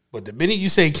 But the minute you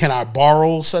say, can I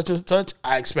borrow such and such,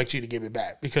 I expect you to give it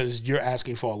back because you're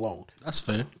asking for a loan. That's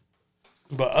fair.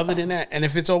 But other than that, and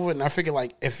if it's over, and I figure,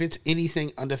 like, if it's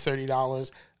anything under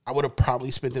 $30, I would have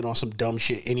probably spent it on some dumb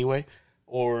shit anyway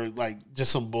or, like,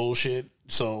 just some bullshit.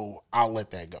 So I'll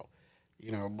let that go,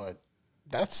 you know, but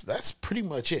that's pretty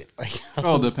much it. Like, It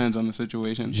all depends on the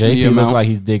situation. JP looks like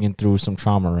he's digging through some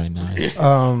trauma right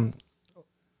now.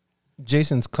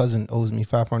 Jason's cousin owes me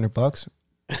 $500.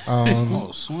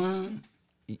 Oh, swine.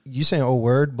 You saying old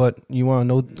word, but you want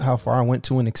to know how far I went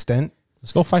to an extent?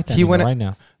 Let's go fight that He nigga went- right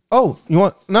now. Oh, you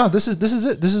want no? This is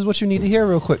it. This is what you need to hear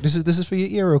real quick. This is for your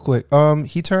ear real quick.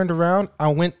 He turned around. I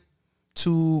went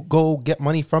to go get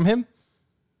money from him.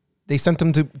 They sent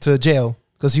him to jail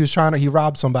because he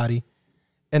robbed somebody.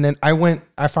 And then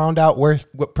I found out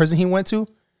what prison he went to.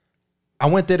 I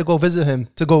went there to go visit him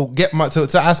to go get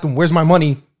to ask him where's my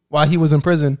money while he was in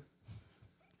prison.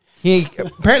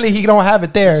 Apparently he don't have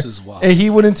it there, This is wild. and he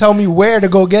wouldn't tell me where to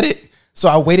go get it. So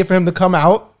I waited for him to come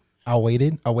out. I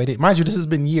waited. Mind you, this has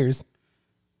been years.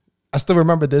 I still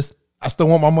remember this. I still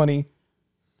want my money.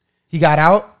 He got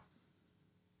out.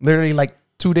 Literally like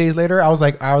 2 days later, I was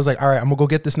like, all right, I'm gonna go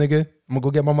get this nigga. I'm gonna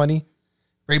go get my money.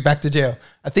 Right back to jail.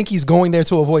 I think he's going there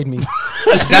to avoid me.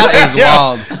 That is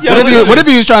wild. What if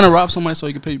he was trying to rob somebody so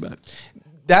he could pay you back?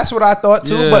 That's what I thought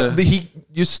too. Yeah. But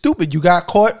you're stupid. You got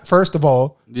caught first of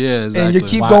all, Yeah, exactly. and you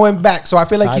keep Wow. going back. So I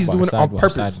feel like he's Sidebar, doing it on sidebar,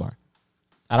 purpose. sidebar.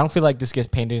 I don't feel like this gets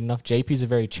painted enough. JP's a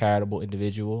very charitable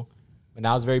individual. When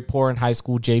I was very poor in high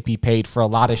school, JP paid for a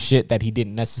lot of shit that he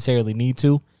didn't necessarily need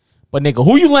to. But nigga,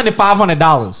 who you lending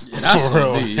 $500? That's For real.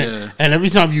 OD, yeah. And every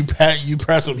time you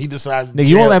press him, he decides. Nigga,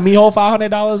 you won't let me hold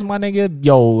 $500, my nigga?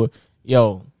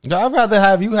 Yo. I'd rather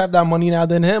have you have that money now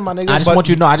than him, my nigga. I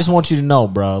just want you to know,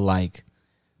 bro. Like,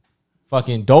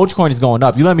 fucking Dogecoin is going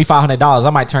up. You lend me $500, I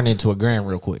might turn it into $1,000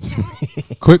 real quick.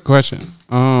 Quick question.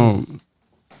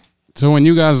 So when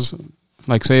you guys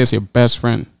like say it's your best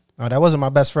friend, No, that wasn't my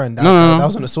best friend. That, No. that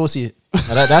was an associate.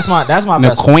 That's my an best friend.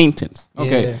 acquaintance.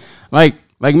 Okay. Yeah.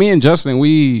 Like me and Justin,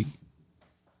 we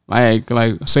like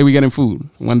say we getting food.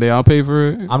 One day I'll pay for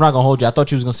it. I'm not gonna hold you. I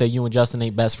thought you was gonna say you and Justin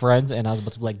ain't best friends, and I was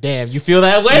about to be like, damn, you feel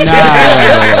that way? Nah,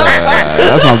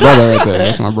 that's my brother right there.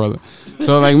 That's my brother.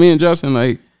 So like me and Justin,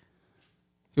 like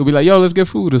he'll be like, "Yo, let's get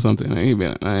food or something." And he'll be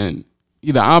like, and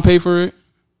either I'll pay for it.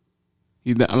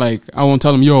 Either, like I won't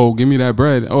tell him, "Yo, give me that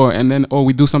bread," or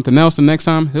we do something else the next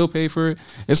time. He'll pay for it.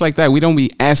 It's like that. We don't be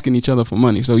asking each other for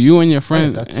money. So you and your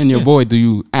friend and your boy, do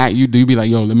you be like,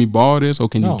 "Yo, let me borrow this," or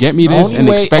can you get me this and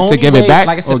expect to give it back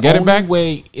like I said, or get it back? The only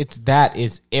way it's that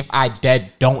is if I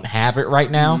don't have it right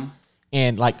now,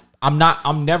 and like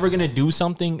I'm never gonna do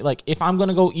something like if I'm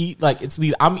gonna go eat, like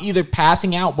I'm either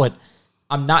passing out, but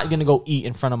I'm not gonna go eat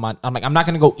in front of I'm not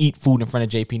gonna go eat food in front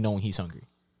of JP knowing he's hungry.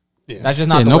 Yeah. That's just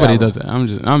not. Yeah, the nobody way I does roll.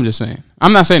 that. I'm just saying.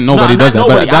 I'm not saying nobody does that,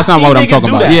 nobody. but that's I've not what seen I'm talking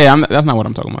niggas do about. that. Yeah, that's not what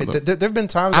I'm talking about. There have been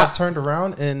times I've turned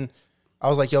around and I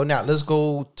was like, yo, now let's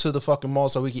go to the fucking mall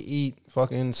so we can eat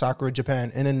fucking Sakura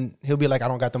Japan. And then he'll be like, I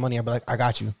don't got the money. I'll be like, I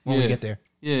got you when we get there.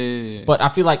 Yeah. But I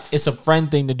feel like it's a friend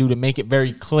thing to do to make it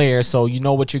very clear so you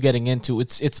know what you're getting into.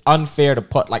 It's unfair to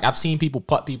put, like I've seen people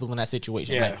put people in that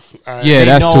situation. Yeah. Like, Yeah, they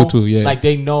that's know, too. Yeah. Like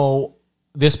they know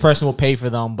this person will pay for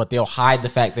them, but they'll hide the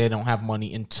fact they don't have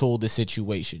money until the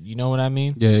situation. You know what I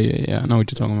mean? Yeah. I know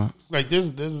what you're talking about. Like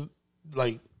there's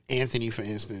like Anthony, for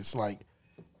instance, like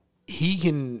he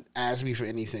can ask me for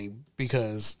anything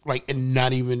because like and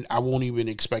I won't even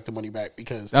expect the money back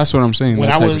because That's what I'm saying. when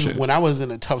that I type of was shit. when I was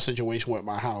in a tough situation with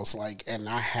my house, like and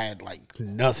I had like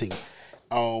nothing.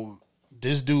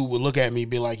 This dude would look at me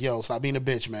and be like, yo, stop being a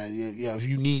bitch, man. Yeah, if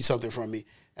you need something from me.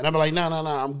 And I'd be like, no,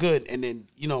 I'm good. And then,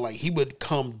 like he would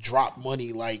come drop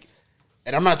money like,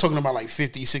 and I'm not talking about like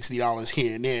 $50, $60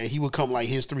 here and there. He would come like,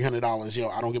 here's $300. Yo,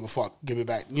 I don't give a fuck. Give it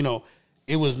back.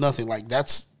 It was nothing. Like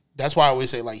that's why I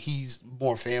always say like he's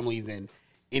more family than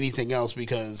anything else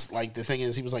because like the thing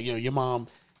is he was like, your mom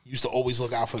used to always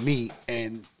look out for me.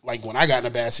 And like when I got in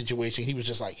a bad situation, he was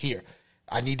just like, here,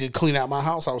 I need to clean out my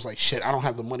house. I was like, shit, I don't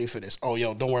have the money for this. Oh,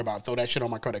 yo, don't worry about it. Throw that shit on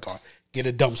my credit card. Get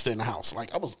a dumpster in the house.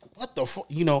 Like, I was, what the fuck?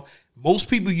 most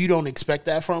people you don't expect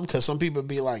that from, because some people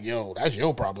be like, yo, that's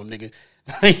your problem, nigga.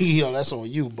 That's on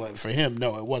you. But for him,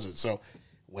 no, it wasn't. So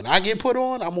when I get put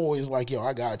on, I'm always like, yo,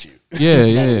 I got you. Yeah,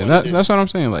 yeah. That's what I'm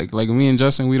saying. Like me and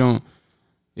Justin, we don't.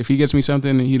 If he gets me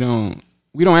something, we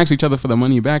don't ask each other for the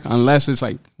money back unless it's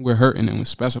like we're hurting and we're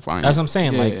specifying. That's what I'm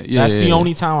saying. That's the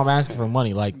only time I'm asking for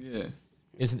money. Like,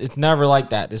 it's never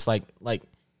like that. It's like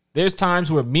there's times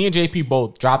where me and JP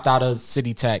both dropped out of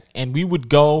City Tech and we would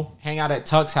go hang out at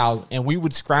Tuck's house and we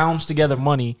would scrounge together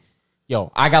money.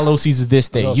 Yo, I got Little Caesars this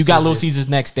day. You got Little Caesars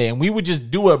next day. And we would just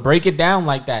do it, break it down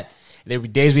like that. There were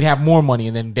days we'd have more money,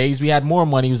 and then days we had more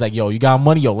money. He was like, yo, you got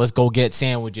money? Yo, let's go get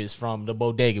sandwiches from the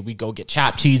bodega. We go get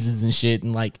chopped cheeses and shit.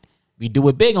 And, like, we do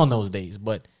it big on those days.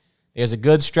 But there's a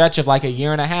good stretch of, like, a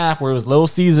year and a half where it was Little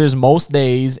Caesars most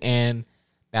days, and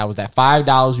that was that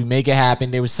 $5. We make it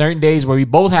happen. There were certain days where we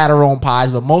both had our own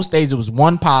pies, but most days it was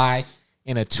one pie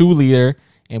in a 2-liter,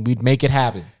 and we'd make it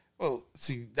happen. Well,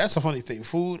 see, that's a funny thing.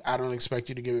 Food, I don't expect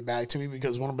you to give it back to me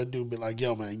because what I'm going to do be like,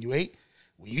 yo, man, you ate?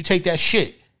 When you take that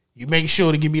shit, you make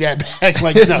sure to give me that back.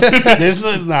 Like, no, there's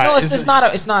no, no, it's not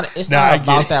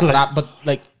about that. But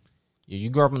like, you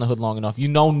grew up in the hood long enough. You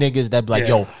know niggas that be like,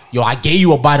 yo, I gave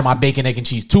you a bite of my bacon, egg, and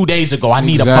cheese 2 days ago. I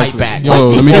need a bite back.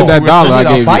 Yo, let me get that dollar I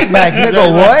gave you. Bite back,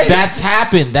 nigga. What? That's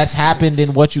happened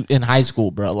in high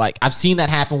school, bro. Like, I've seen that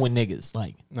happen with niggas.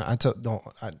 Like, No,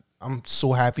 I'm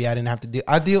so happy I didn't have to deal.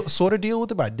 I sort of deal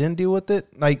with it, but I didn't deal with it.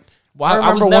 Like, well,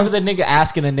 I was never the nigga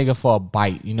asking a nigga for a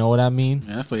bite. You know what I mean?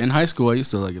 Yeah, in high school, I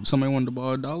used to like if somebody wanted to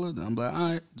borrow $1, then I'm like, all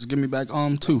right, just give me back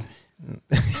 2.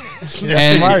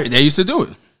 And they used to do it.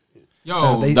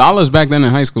 Yo, dollars back then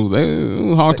in high school, they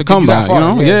were hard to come by. You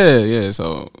know? Yeah.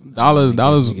 So dollars.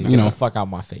 You know, the fuck out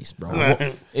my face, bro.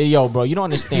 Hey, yo, bro, you don't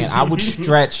understand. I would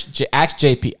stretch. Ask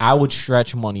JP. I would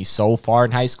stretch money so far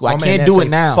in high school. I can't do it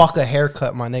now. Fuck a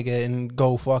haircut, my nigga, and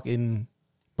go fucking.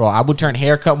 Bro, I would turn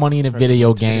haircut money into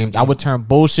video games. I would turn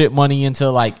bullshit money into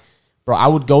like, bro, I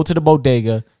would go to the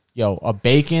bodega. Yo, a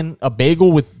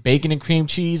bagel with bacon and cream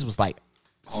cheese was like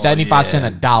 75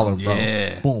 cents $1, bro.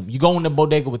 Yeah. Boom. You go in the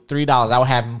bodega with $3, I would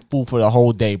have food for the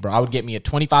whole day, bro. I would get me a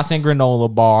 25-cent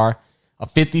granola bar, a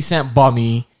 50-cent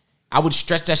bummy. I would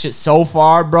stretch that shit so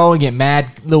far, bro, and get mad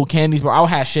little candies, bro. I would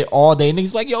have shit all day.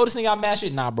 Niggas be like, yo, this nigga got mad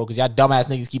shit. Nah, bro, because y'all dumbass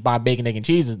niggas keep buying bacon, egg, and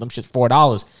cheeses. Them shit's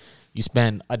 $4. You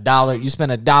spend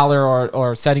 $1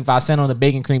 or 75 cents on the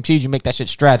bacon cream cheese, you make that shit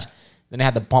stretch. Then they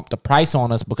had to bump the price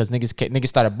on us because niggas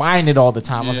started buying it all the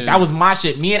time. I was like, that was my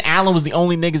shit. Me and Alan was the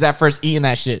only niggas at first eating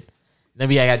that shit. Then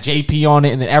we got JP on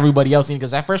it, and then everybody else eating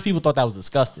because at first people thought that was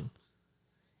disgusting.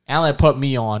 Alan put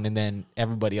me on, and then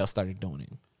everybody else started doing it.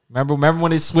 Remember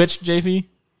when it switched, JP?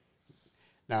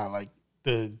 Now, like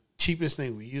the cheapest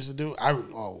thing we used to do,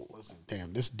 listen,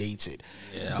 damn, this dates it.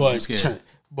 Yeah,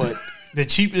 but the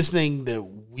cheapest thing that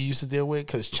we used to deal with,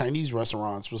 because Chinese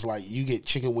restaurants was like you get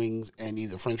chicken wings and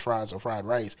either French fries or fried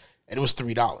rice, and it was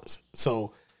 $3.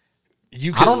 So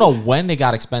I don't know when they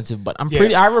got expensive, but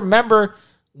I remember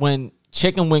when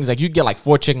chicken wings, like you get like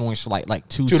 4 chicken wings for like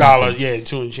 $2. Yeah,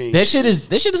 2 and change. This shit is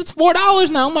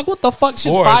 $4 now. I'm like, what the fuck?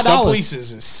 Shit's $5. Some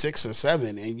places is 6 or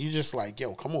 7, and you just like,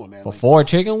 yo, come on, man. For 4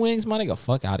 chicken wings, my nigga,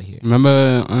 fuck out of here.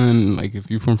 Remember, like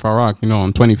if you from Far Rock, you know,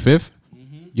 on 25th,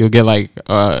 you'll get like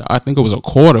I think it was a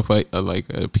quarter for like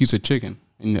a piece of chicken,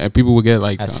 and people would get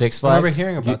like at Six I Flags. remember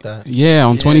hearing about that. Yeah,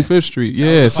 on 25th Street.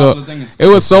 Yeah, so it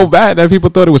was so bad that people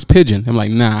thought it was pigeon. I'm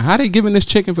like, nah, how they giving this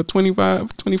chicken for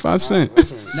 25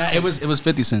 cents? Nah, it was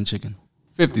 50-cent chicken.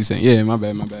 50 cents. Yeah, my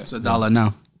bad. It's $1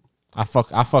 now. I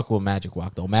fuck with Magic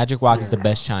Wok though. Magic Wok is the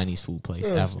best Chinese food place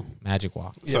ever. Magic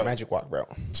Wok. Yeah, Magic Wok, bro.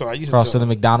 So I used Cross to to the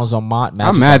McDonald's on Mott.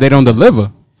 I'm mad they don't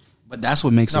deliver. But that's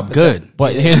what makes it good.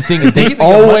 But here's the thing: They give you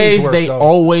your money's worth, they though.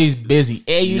 always busy.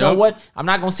 Hey, you know what? I'm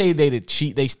not gonna say they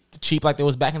cheap like they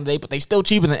was back in the day, but they still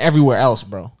cheaper than everywhere else,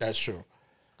 bro. That's true.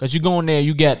 Cause you go in there,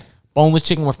 you get boneless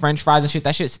chicken with French fries and shit.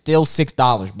 That shit's still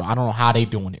 $6, bro. I don't know how they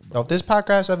doing it, bro. Yo, if this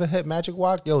podcast ever hit Magic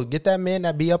Wok, yo, get that man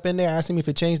that be up in there asking me if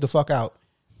it changed the fuck out.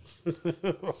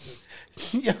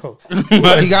 Yo,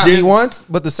 He got me once,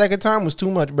 but the second time was too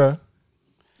much, bro.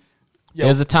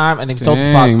 There's a time, and they've told the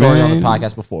spot story on the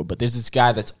podcast before, but there's this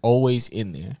guy that's always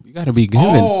in there. You gotta be giving.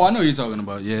 Oh, I know what you're talking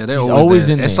about. Yeah, they're He's always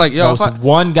in there. there. It's like, yo, there's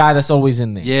one guy that's always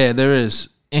in there. yeah, there is.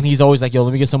 And he's always like, yo,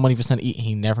 let me get some money for something to eat. And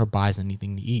he never buys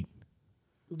anything to eat.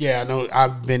 yeah, I know.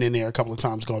 I've been in there a couple of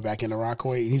times going back into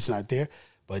Rockaway, and he's not there.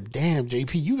 But damn,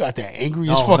 JP, you got that angry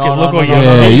as fucking look on your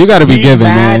Yeah, face. you gotta be He's giving,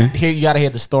 mad. man. Here, you gotta hear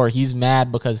the story. He's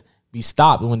mad because we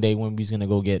stopped one day when we was gonna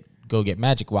go get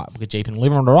Magic Wok because JP don't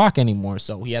live on the Rock anymore.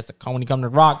 So he has to come when he come to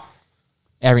the Rock.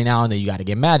 Every now and then you gotta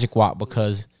get Magic Wok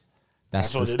because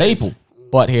that's the what it staple. is.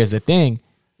 But here's the thing: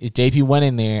 is JP went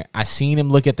in there. I seen him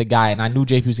look at the guy, and I knew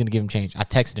JP was gonna give him change. I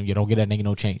texted him, "You don't get that nigga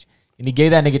no change," and he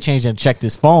gave that nigga change and checked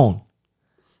his phone,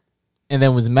 and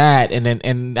then was mad.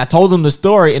 And I told him the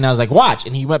story, and I was like, "Watch."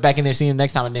 And he went back in there, seeing him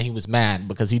next time, and then he was mad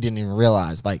because he didn't even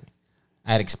realize. Like,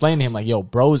 I had explained to him, like, "Yo,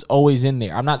 bro's always in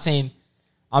there."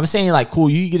 I'm saying like, cool,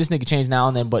 you can get this nigga change now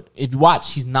and then, but if you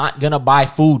watch, he's not gonna buy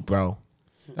food, bro.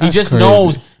 He That's just crazy.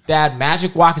 knows that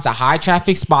Magic Walk is a high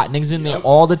traffic spot. Niggas in there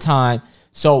all the time.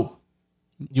 So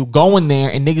you go in there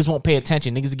and niggas won't pay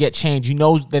attention. Niggas get change. You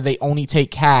know that they only take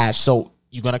cash. So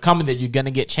you're going to come in there. You're going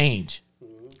to get change.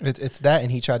 It's that,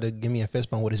 and he tried to give me a fist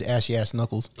bump with his ashy ass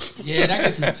knuckles. Yeah, that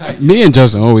gets me tight. Me and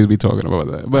Justin always be talking about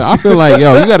that, but I feel like,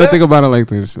 yo, you got to think about it like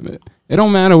this. It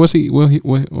don't matter what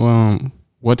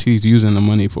he's using the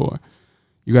money for.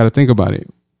 You got to think about it.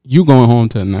 You going home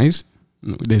to a nice,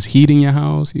 there's heat in your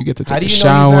house. You get to How take do a you know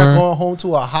shower. he's not going home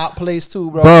to a hot place too,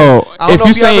 bro? Bro, 'Cause I don't if know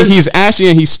you saying ever- he's ashy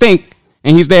and he stink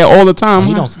and he's there all the time,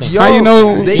 He don't stink. Yo, how you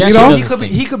know? they- You know?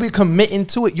 he could be committing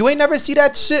to it. You ain't never see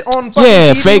that shit on fucking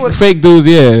Yeah, TV with- fake dudes,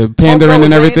 yeah, Homegirl pandering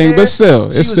was and laying everything, there, but still,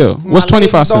 she it's still. was, What's "My legs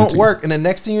 25 cents? don't to you? work, and the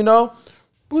next thing you know,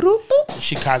 boop, boop.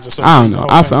 She kinds of. I don't know.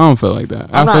 I don't feel like that.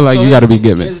 I I'm feel not- like so you got to be here's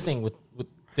giving. the thing with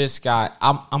this guy.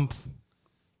 I'm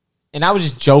and I was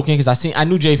just joking because I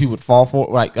knew JP would fall for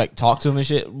it, like talk to him and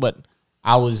shit. But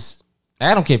I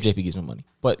don't care if JP gives me money.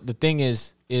 But the thing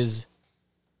is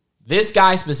this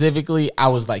guy specifically, I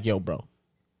was like, yo, bro,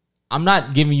 I'm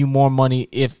not giving you more money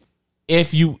if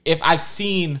I've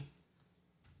seen,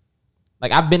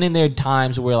 like, I've been in there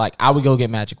times where, like, I would go get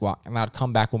Magic Walk and I'd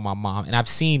come back with my mom, and I've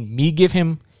seen me give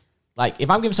him, like, if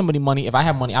I'm giving somebody money, if I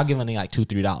have money, I'll give them like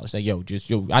 $2-3.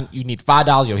 Like, you need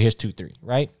 $5. Yo, here's $2-3,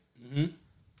 right? Mm-hmm.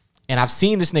 And I've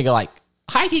seen this nigga, like,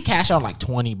 he cash out like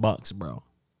 $20, bro.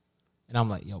 And I'm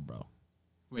like, yo, bro.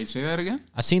 Wait, say that again?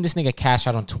 I've seen this nigga cash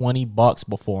out on $20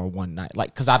 before one night.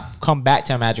 Like, because I've come back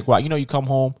to Magic Walk. You know, you come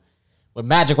home with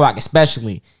Magic Walk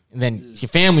especially, and then your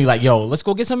family like, yo, let's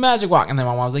go get some Magic Walk. And then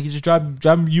my mom's like, you just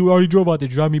drive you already drove out there,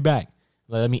 drive me back.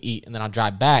 Let me eat. And then I'll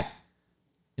drive back.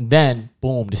 And then,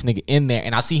 boom, this nigga in there.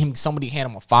 And I see somebody hand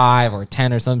him a 5 or a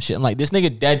 10 or some shit. I'm like, this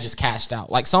nigga dead just cashed out.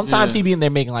 Like, sometimes he be in there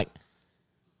making like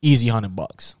easy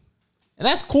 $100. And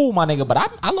that's cool, my nigga. But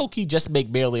I low key just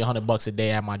make barely $100 a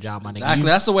day at my job, my nigga. Exactly.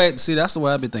 That's the way. See, that's the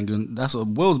way I've been thinking. That's what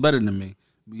Will's better than me.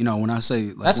 You know, when I say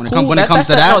like That's when cool. it comes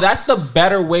to that, no, that's the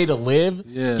better way to live.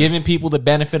 Yeah. Giving people the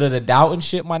benefit of the doubt and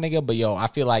shit, my nigga. But yo, I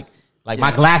feel like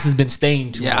my glass has been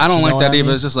stained too much. I don't you like know that what I either.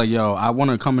 mean? It's just like, yo, I want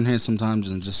to come in here sometimes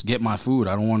and just get my food.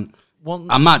 I don't want. Well,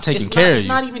 I'm not taking care of It's you.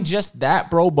 not even just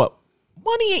that, bro. But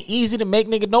money ain't easy to make,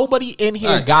 nigga. Nobody in here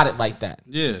Right. got it like that.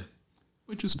 Yeah.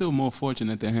 But you're still more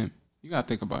fortunate than him. You gotta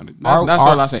think about it. Our- That's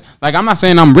all I say. Like, I'm not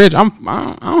saying I'm rich. I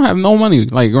don't have no money.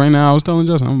 Like right now, I was telling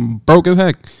Justin, I'm broke as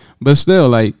heck. But still,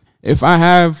 like, if I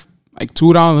have like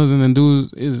 $2 and then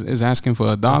dude is asking for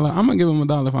 $1, I'm gonna give him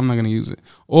 $1 if I'm not gonna use it,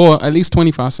 or at least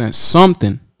 25 cents,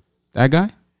 something. That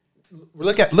guy.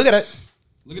 Look at it. Look at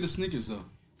the sneakers though.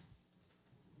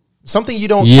 Something you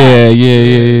don't. Yeah, have.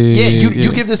 yeah.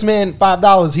 You give this man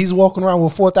 $5. He's walking around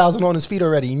with 4,000 on his feet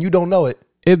already, and you don't know it.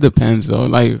 It depends though.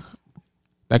 Like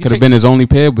that could have been his only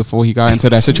pair before he got into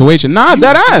that situation. Nah,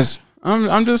 that ass.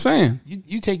 I'm just saying.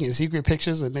 You taking secret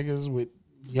pictures of niggas with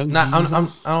young. Nah, Yeezys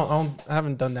I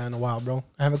haven't done that in a while, bro.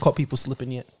 I haven't caught people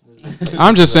slipping yet.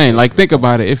 I'm just saying, like, think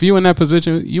about it. If you in that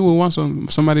position, you would want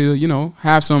somebody to, you know,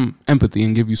 have some empathy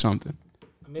and give you something.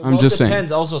 I'm just saying. It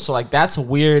depends also. So like that's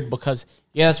weird because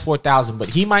that's 4,000, but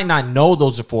he might not know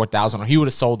those are 4,000, or he would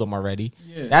have sold them already.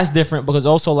 Yeah. That's different because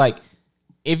also like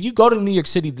if you go to New York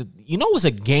City, you know it's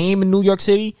a game in New York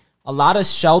City. A lot of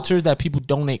shelters that people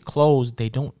donate clothes, they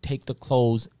don't take the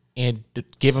clothes and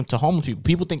give them to homeless people.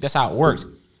 People think that's how it works.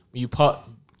 When you put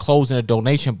clothes in a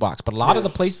donation box, but a lot of the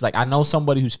places, like I know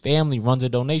somebody whose family runs a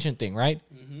donation thing, right?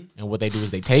 Mm-hmm. And what they do is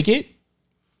they take it,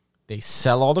 they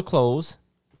sell all the clothes,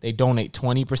 they donate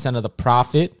 20% of the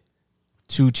profit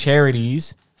to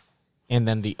charities, and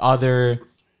then the other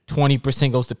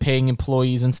 20% goes to paying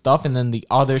employees and stuff, and then the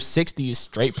other 60 is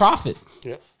straight profit.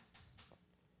 Yeah.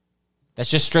 That's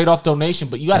just straight off donation.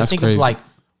 But you got to think crazy. of like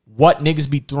what niggas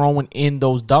be throwing in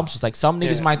those dumpsters. Like some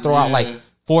niggas might throw out like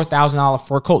 $4,000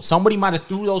 for a coat. Somebody might have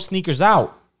threw those sneakers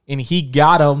out and he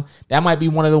got them. That might be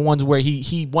one of the ones where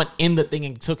he went in the thing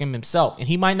and took them himself, and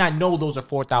he might not know those are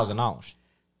 $4,000.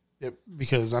 Yeah,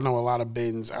 because I know a lot of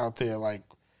bins out there. Like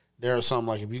there are some,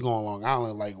 like if you go on Long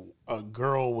Island, like a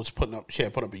girl was she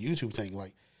had put up a YouTube thing.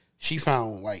 Like she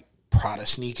found like Prada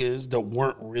sneakers that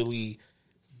weren't really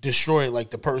destroyed. Like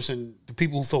the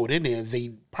people who throw it in there, they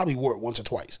probably wore it once or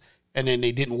twice, and then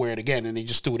they didn't wear it again, and they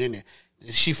just threw it in there.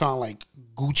 She found like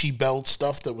Gucci belt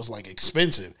stuff that was like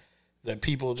expensive that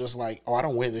people just like, oh, I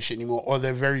don't wear this shit anymore, or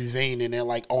they're very vain and they're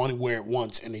like, I only wear it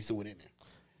once and they threw it in there.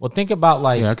 Well, think about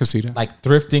like I can see that. like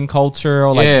thrifting culture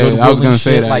or like Yeah, Goodwill I was gonna and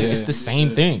say shit. that, Like yeah. it's the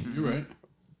same thing. You're right.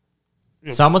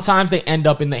 Sometimes they end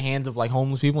up in the hands of like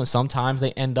homeless people, and sometimes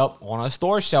they end up on a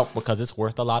store shelf because it's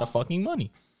worth a lot of fucking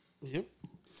money. Yep.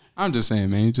 I'm just saying,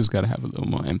 man, you just gotta have a little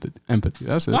more empathy.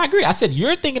 That's it. No, I agree. I said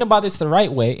you're thinking about this the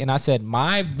right way, and I said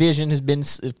my vision has been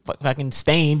fucking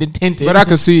stained and tinted. But I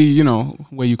can see,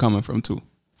 where you coming from too.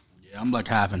 Yeah, I'm like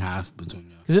half and half between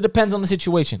you. because it depends on the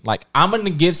situation. Like I'm gonna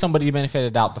give somebody the benefit of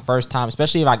the doubt the first time,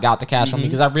 especially if I got the cash on me,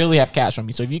 because I really have cash on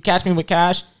me. So if you catch me with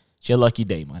cash, it's your lucky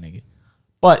day, my nigga.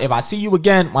 But if I see you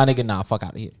again, my nigga, nah, fuck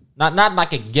out of here. Not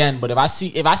like again, but if I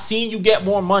seen you get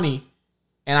more money,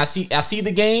 and I see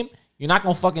the game, you're not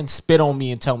gonna fucking spit on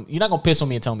me and tell me, you're not gonna piss on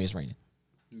me and tell me it's raining.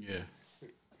 Yeah.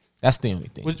 That's the only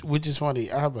thing. Which is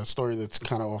funny. I have a story that's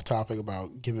kind of off topic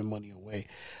about giving money away.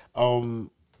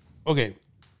 Okay,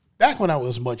 back when I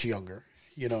was much younger,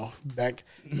 back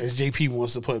as JP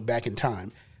wants to put back in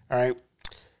time. All right,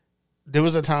 there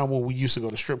was a time when we used to go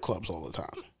to strip clubs all the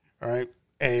time. All right,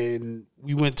 and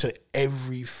we went to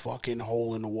every fucking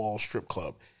hole in the wall strip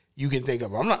club you can think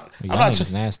of. I'm not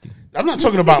nasty. I'm not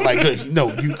talking about like good. No,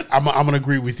 I'm gonna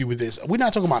agree with you with this. We're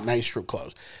not talking about nice strip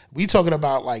clubs. We talking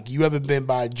about like, you ever been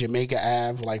by Jamaica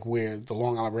Ave, like where the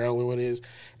Long Island Railroad is,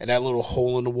 and that little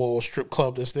hole in the wall strip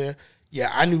club that's there. Yeah,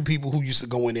 I knew people who used to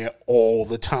go in there all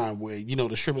the time. Where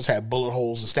the strippers had bullet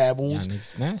holes and stab wounds. Yeah,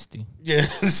 niggas nasty. Yeah,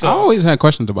 so I always had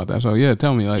questions about that. So yeah,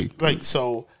 tell me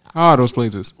so how are those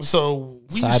places? So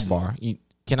Sidebar.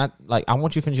 I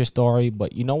want you to finish your story,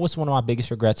 but you know what's one of my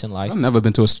biggest regrets in life? I've never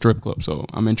been to a strip club, so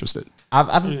I'm interested. I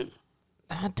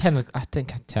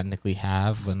think I technically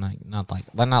have, but not like.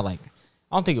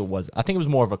 I don't think it was. I think it was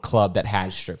more of a club that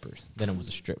had strippers than it was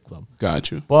a strip club.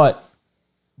 Got you. But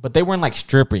they weren't like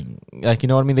stripping, like, you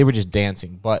know what I mean? They were just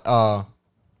dancing. But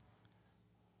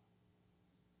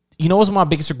you know what's one of my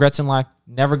biggest regrets in life?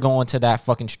 Never going to that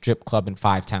fucking strip club in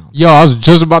 5 towns. Yo, I was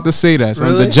just about to say that. Son.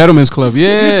 Really? The Gentleman's Club.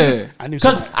 Yeah. I knew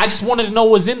Because somebody- I just wanted to know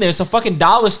what's in there. It's a fucking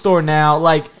dollar store now.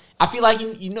 Like, I feel like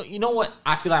you know what?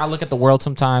 I feel like I look at the world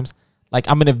sometimes. Like,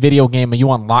 I'm in a video game and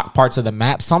you unlock parts of the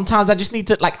map. Sometimes I just need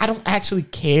to, like, I don't actually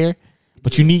care,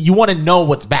 but you want to know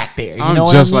what's back there. You I'm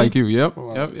know just what I mean? like you.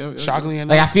 Yep. shockingly enough,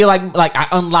 Like, I feel like I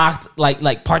unlocked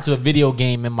like parts of a video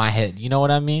game in my head. You know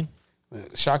what I mean?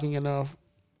 shocking enough,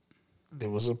 there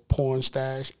was a porn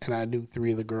stash, and I knew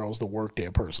 3 of the girls that worked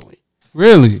there personally.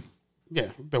 Really? Yeah,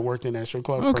 that worked in that strip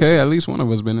club. Okay, personally. at least one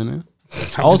of us been in there.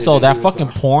 Also, that It was, fucking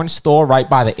porn store right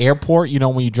by the airport,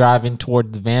 when you drive in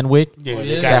toward the Van Wyck, yeah,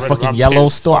 they got that rid of- fucking I'm yellow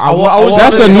pissed. store.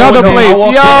 That's another place.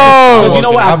 Yo. Because you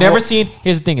know what? I've I've never walked- seen.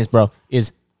 Here's the thing, is bro,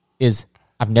 is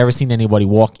I've never seen anybody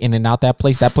walk in and out that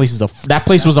place. That place was a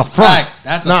front.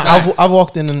 That's a Nah, fact. I've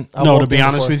walked in and No, to be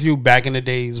honest with you, back in the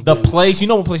days, The when- place, you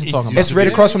know what place I'm talking about? it's right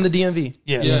across from the DMV.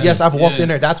 Yeah. Yes, I've walked in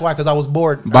there. That's why, because I was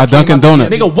bored. By I came Dunkin' out the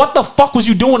Donuts. Nigga, what the fuck was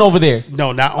you doing over there?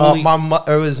 No, not only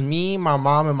It was me, my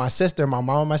mom, and my sister. My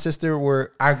mom and my sister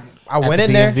were. I went the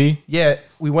in there. DMV? Yeah,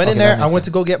 we went in Okay, there. that I makes went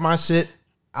sense. to go get my shit.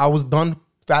 I was done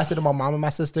faster than my mom and my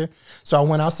sister, so I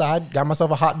went outside, got myself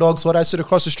a hot dog, saw that shit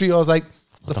across the street. I was like,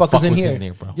 "The fuck is in was here?" in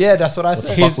there, bro? Yeah, that's what I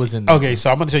said. fuck was in there? Okay, so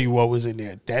I'm gonna tell you what was in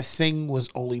there. That thing was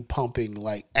only pumping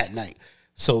like at night.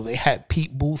 So they had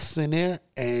peep booths in there,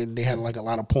 and they had like a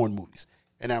lot of porn movies,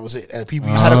 and that was it. And people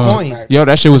used Had a to coin. Yo,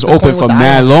 that shit was the open point for with the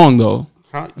mad island. long though.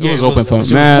 Huh? It was open for it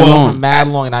was- mad well, long. Mad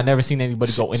long, and I never seen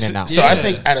anybody go in and out. So I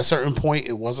think at a certain point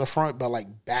it was a front, but like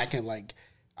back in like,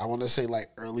 I want to say like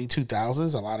early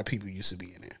 2000s, a lot of people used to be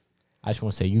in there. I just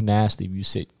want to say, you nasty if you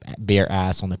sit bare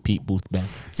ass on the Pete booth bench.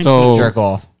 So- jerk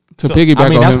off. To piggyback I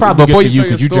mean, on that's him, probably good for you tell your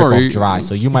because you jerk story- off dry,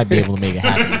 so you might be able to make it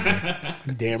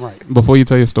happen. Damn right. Before you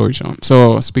tell your story, Sean.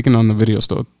 So speaking on the video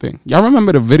store thing, y'all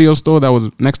remember the video store that was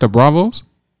next to Bravo's?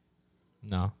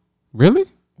 No, Really?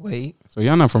 Wait, So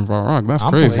y'all not from Far Rock? That's I'm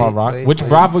crazy. from Far Rock. wait, Which wait.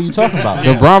 Bravo you talking about?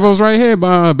 The Bravo's right here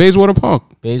by Bayswater Park.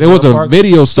 there was Bayswater a Park?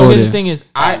 video So store here's there. the thing is,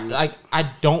 I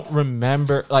don't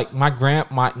remember, like my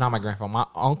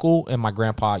uncle and my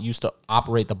grandpa used to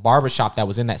operate the barbershop that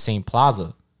was in that same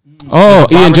plaza. Oh,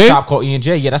 E&J? Barbershop called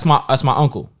E&J. Yeah, that's my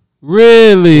uncle.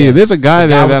 Really? There's a guy The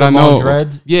there guy with that the I long know.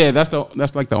 dreads? Yeah, that's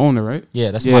like the owner, right? Yeah,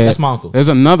 that's my uncle. There's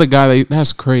another guy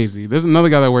that's crazy. There's another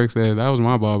guy that works there. That was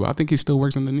my barber. I think he still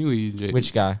works in the new E&J.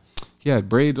 Which guy? He had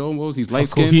braids almost. He's light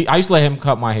Cool. skinned. I used to let him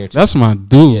cut my hair too. That's my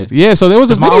dude. Yeah, so there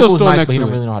was a 'Cause my video uncle's store nice, next but he to don't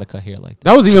it. really know how to cut hair like that.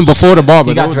 That was even before the barber.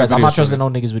 He There got was a dreads. I'm video not store. trusting no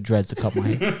niggas with dreads to cut my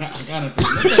hair.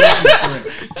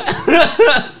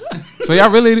 So y'all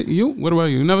really What about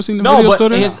you? You never seen the No, video but store?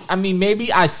 There? I mean,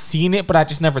 maybe I seen it, but I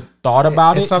just never thought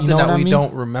about it. It's something you know that what we I mean?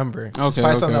 don't remember. It's probably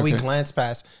okay, something that we okay. glanced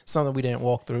past, something we didn't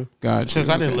walk through. Gotcha. Since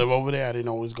I didn't live over there, I didn't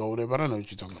always go over there, but I know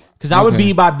what you're talking about. Because I would Okay.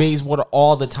 be by Bayswater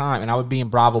all the time, and I would be in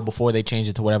Bravo before they changed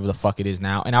it to whatever the fuck it is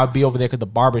now. And I would be over there because the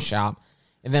barbershop.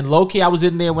 And then low key, I was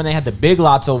in there when they had the big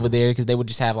lots over there because they would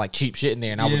just have like cheap shit in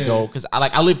there, and I would go because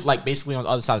I live like basically on the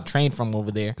other side of the train from over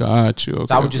there. Got you. Okay,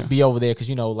 So I would just be over there because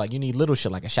like you need little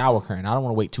shit like a shower curtain. I don't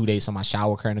want to wait 2 days for my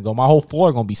shower curtain to go. My whole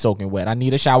floor gonna be soaking wet. I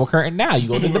need a shower curtain now. You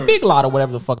go to the big lot or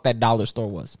whatever the fuck that dollar store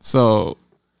was. So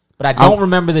But I don't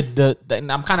remember the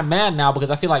and I'm kind of mad now because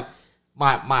I feel like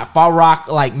my Far Rock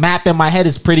like map in my head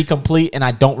is pretty complete and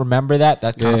I don't remember that.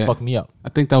 That kind of fucked me up. I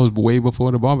think that was way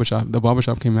before the barbershop. The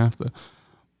barbershop came after.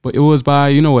 But it was by,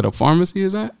 you know where the pharmacy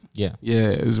is at? Yeah. Yeah,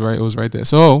 it was right there.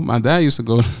 So my dad used to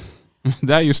go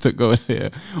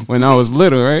there when I was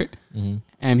little, right? Mm-hmm.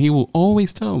 And he will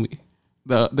always tell me.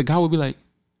 The guy would be like,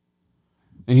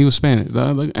 and he was Spanish.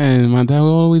 And my dad would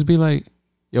always be like,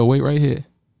 yo, wait right here.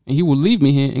 And he would leave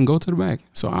me here and go to the back.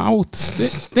 So I was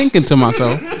thinking to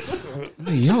myself,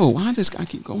 yo, why this guy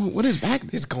keep going? What is back there?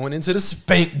 It's going into the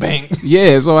spank bank.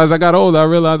 Yeah, so as I got older, I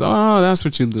realized, oh, that's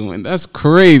what you're doing. That's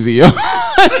crazy, yo.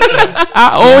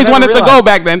 I always never wanted to realized. go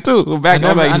back then too. Back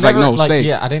then, he's like, no, stay.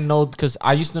 Yeah, I didn't know because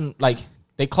I used to like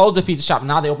they closed the pizza shop.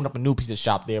 Now they opened up a new pizza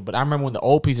shop there. But I remember when the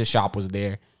old pizza shop was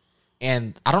there,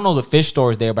 and I don't know the fish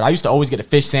stores there, but I used to always get a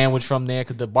fish sandwich from there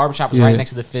because the barbershop was Yeah. right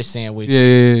next to the fish sandwich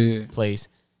Yeah. place.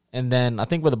 And then I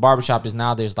think where the barbershop is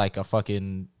now, there's like a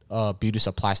fucking beauty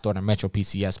supply store and a Metro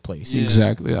PCS place.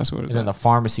 Exactly, that's what it And then is. the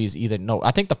pharmacy is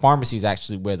I think the pharmacy is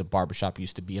actually where the barbershop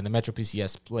used to be, and the Metro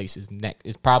PCS place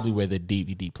is probably where the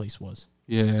DVD place was.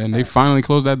 Yeah, and they finally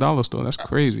closed that dollar store. That's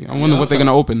crazy. I wonder what they're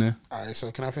gonna open there. All right,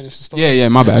 so can I finish the story? Yeah,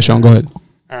 my bad, Sean. Go ahead.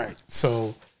 All right.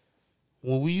 So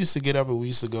when we used to get up and we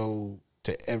used to go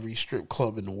to every strip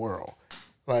club in the world,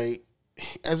 like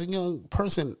as a young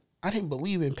person, I didn't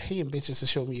believe in paying bitches to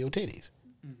show me your titties.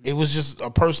 It was just a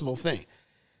personal thing.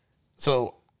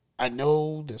 So I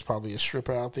know there's probably a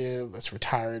stripper out there that's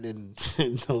retired and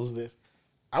knows this.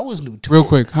 I was new to Real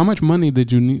quick, how much money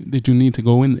did you need to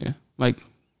go in there? Like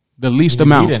the least You didn't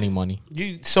amount. need any money.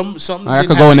 Some I didn't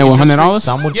could have go in there with interest $100? rates.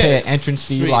 Some would Yeah. pay an entrance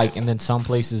fee, Free. like, and then some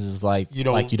places is like You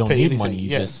don't you don't pay need anything, money. You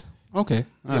yeah. just Okay,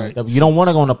 all right. you don't want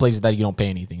to go into places that you don't pay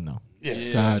anything though. Yeah.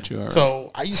 Got you. All right.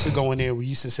 So I used to go in there. We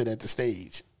used to sit at the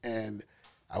stage, and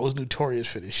I was notorious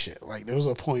for this shit. Like there was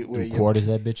a point where Quarters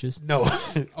that bitches. no, I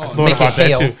thought make about it that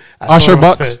hail. too. I Usher thought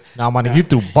about bucks? that. Now, man, if you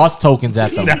threw bus tokens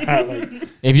at them, Like,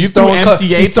 if you threw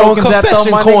MTA he's throwing tokens at them,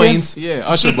 confession my nigga, coins. Yeah,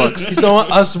 Usher bucks. He's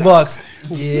throwing us bucks.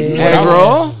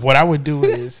 Yeah, what I would do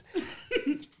is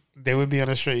they would be on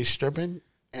the street stripping,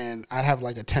 and I'd have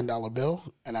like a $10 bill,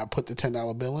 and I'd put the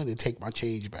 $10 bill in and take my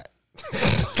change back.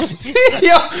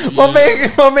 Yo,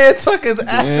 my man took his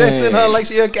access in her like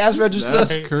she a cash register.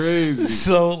 That's crazy.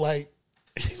 So like,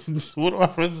 one of my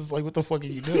friends is like, "What the fuck are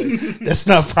you doing? That's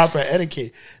not proper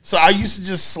etiquette." So I used to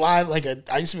just slide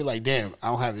I used to be like, "Damn, I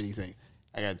don't have anything.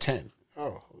 I got 10.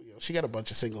 Oh, she got a bunch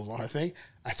of singles on her thing.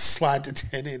 I'd slide the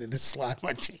 10 in and then slide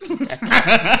my change back.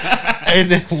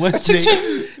 And then one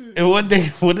day,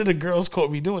 one of the girls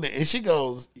caught me doing it, and she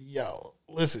goes, "Yo,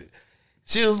 listen."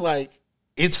 She was like,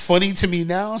 "It's funny to me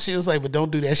now." She was like, "But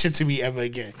don't do that shit to me ever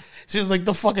again." She was like,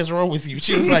 "The fuck is wrong with you?"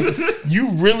 She was like,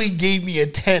 "You really gave me a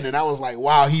 10." And I was like,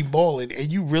 "Wow, he balling."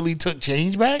 And you really took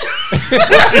change back?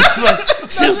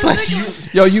 she was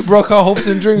like, Yo, you broke her hopes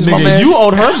and dreams, my nigga, man. you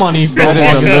owed her money for That is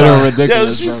a walking little around.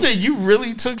 ridiculous. She bro. said you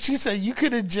really took. She said you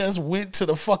could have just went to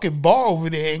the fucking bar over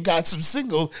there and got some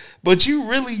singles, but you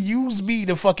really used me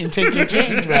to fucking take your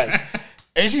change back.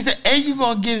 And she said, "And you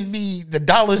gonna give me the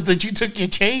dollars that you took your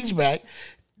change back?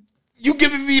 You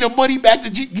giving me the money back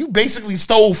that you basically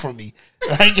stole from me?"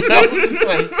 Like, you know, I was just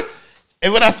like,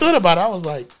 and when I thought about it, I was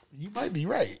like, "You might be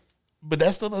right." But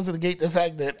that still doesn't negate the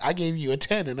fact that I gave you a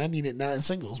 10 and I needed 9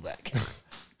 singles back.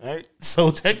 All right, so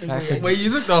technically, Wait,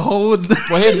 you took the whole.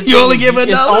 Well, here's the You only thing. give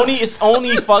a dollar? It's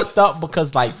only fucked up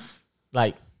because like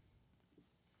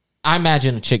I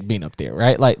imagine a chick being up there,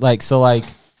 right? So you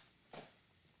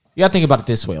gotta think about it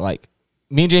this way. Like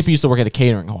me and JP used to work at a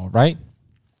catering hall, right?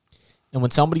 And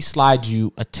when somebody slides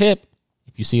you a tip,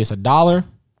 if you see it's $1,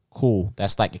 cool,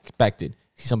 that's like expected.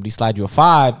 See somebody slide you a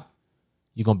 $5,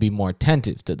 you're gonna be more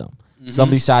attentive to them.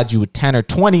 Somebody slides you a 10 or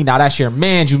 20, now that's your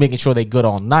man, you making sure they good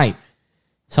all night.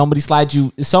 Somebody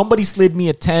slid me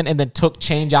a 10 and then took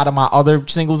change out of my other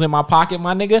singles in my pocket,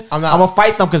 my nigga. I'm gonna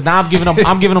fight them because now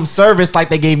I'm giving them service like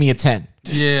they gave me a 10.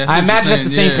 Yeah, I imagine that's the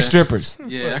same for strippers.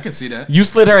 Yeah, I can see that. You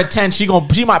slid her a 10, she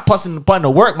might bust in the button to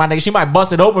work, my nigga. She might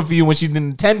bust it open for you when she didn't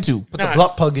intend to. Put the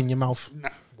blunt plug in your mouth.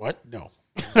 What? No.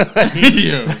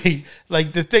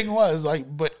 like the thing was like,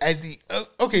 but at the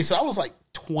okay, so I was like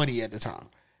 20 at the time,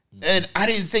 and I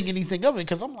didn't think anything of it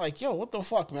because I'm like, yo, what the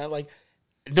fuck, man? Like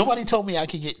nobody told me I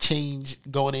could get change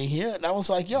going in here, and I was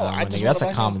like, yo, I just that's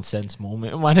a common sense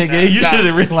moment, my nigga. You should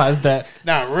have realized that.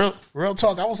 Nah, real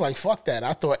talk. I was like, fuck that.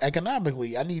 I thought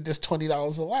economically, I need this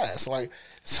 $20 to last. Like,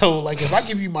 so like if I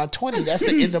give you my 20, that's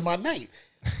the end of my night.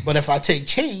 But if I take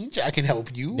change, I can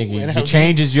help you. Nigga, the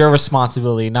change is your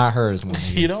responsibility, not hers.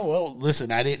 You know, well,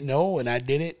 listen, I didn't know, and I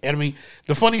did it. And I mean,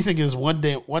 the funny thing is, one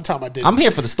time I did. I'm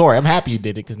here for the story. I'm happy you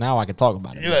did it because now I can talk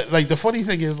about it. Yeah, like the funny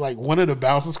thing is, like one of the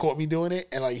bouncers caught me doing it,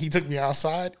 and like he took me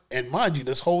outside. And mind you,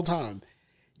 this whole time,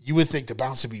 you would think the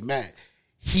bouncer would be mad.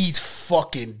 He's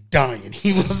fucking dying.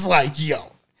 He was like,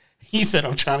 "Yo," he said,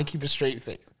 "I'm trying to keep a straight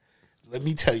face. Let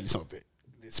me tell you something.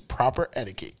 It's proper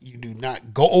etiquette. You do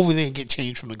not go over there and get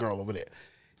change from the girl over there.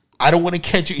 I don't want to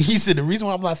catch you." He said, "The reason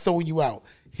why I'm not throwing you out,"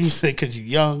 he said, "because you're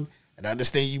young and I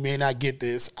understand you may not get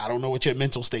this. I don't know what your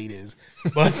mental state is."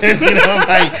 But, you know,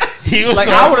 like, he was like,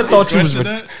 I would have thought you was.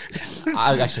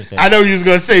 I should say. I know you was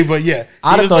going to say, but yeah.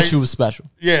 I'd have thought you was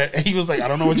special. Yeah. And he was like, "I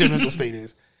don't know what your mental state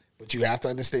is, but you have to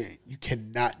understand, you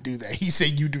cannot do that." He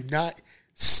said, "You do not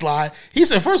slide." He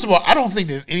said, "First of all, I don't think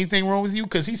there's anything wrong with you,"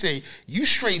 because he said you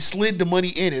straight slid the money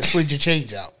in and slid your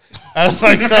change out. I was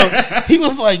like, so he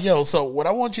was like, "Yo, so what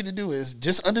I want you to do is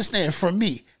just understand from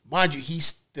me, mind you, he's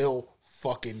still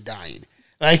fucking dying.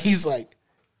 Like he's like,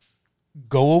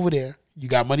 go over there. You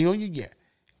got money on you? Yeah.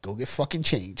 Go get fucking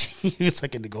change." He was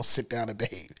like, "And to go sit down and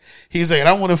behave." He's like, "I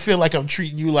don't want to feel like I'm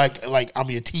treating you like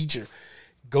I'm your teacher.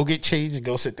 Go get change and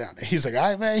go sit down." And he's like, "All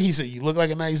right, man." He said, "You look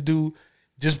like a nice dude.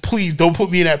 Just please don't put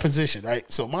me in that position." Right?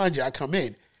 So mind you, I come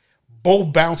in.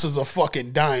 Both bouncers are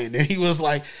fucking dying. And he was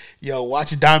like, "Yo,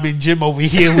 watch Diamond Jim over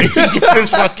here when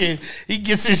he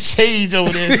gets his change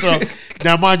over there." So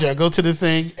now mind you, I go to the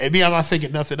thing, and me, I'm not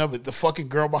thinking nothing of it. The fucking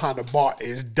girl behind the bar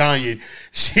is dying.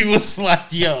 She was like,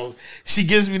 "Yo," she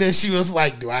gives me this. She was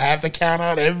like, "Do I have to count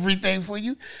out everything for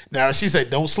you?" Now she said,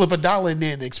 "Don't slip $1 in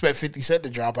there and expect 50 Cent to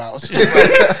drop out." She was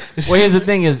like, well, here's the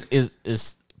thing: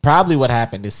 is probably what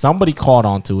happened is somebody caught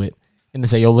onto it and they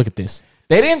say, "Yo, look at this."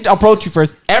 They didn't approach you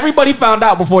first. Everybody found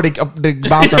out before the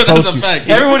bouncer approached you.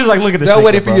 Everybody's like, "Look at this." They're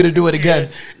waiting for you to do it again.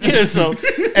 Yeah, so and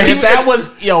if that was,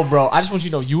 yo, bro, I just want you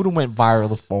to know, you would have went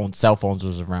viral if cell phones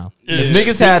was around. Yeah. If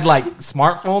niggas had like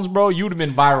smartphones, bro, you would have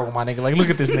been viral, my nigga. Like, look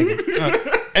at this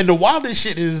nigga. And the wildest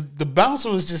shit is the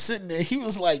bouncer was just sitting there. He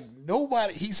was like,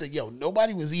 nobody. He said, "Yo,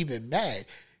 nobody was even mad.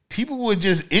 People were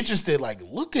just interested. Like,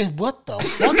 look at what the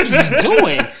fuck he's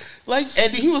doing." Like,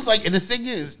 and he was like, and the thing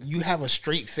is, you have a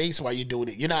straight face while you're doing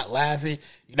it. You're not laughing.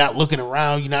 You're not looking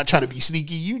around. You're not trying to be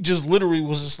sneaky. You just literally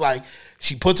was just like,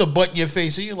 she puts a butt in your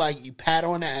face, and you're like, you pat her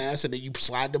on the ass, and then you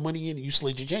slide the money in, and you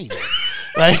slid your change.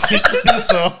 Like,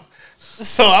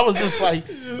 so I was just like,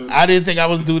 I didn't think I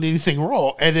was doing anything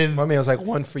wrong. And then My man was like,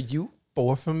 1 for you,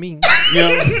 4 for me. you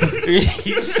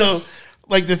know, so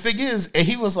like the thing is, and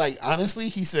he was like, honestly,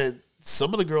 he said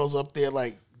some of the girls up there,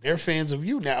 like, they're fans of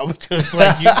you now because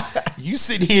like you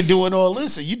sitting here doing all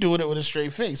this and you doing it with a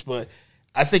straight face. But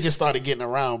I think it started getting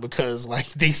around because like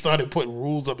they started putting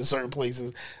rules up in certain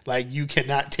places, like you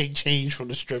cannot take change from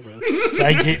the stripper,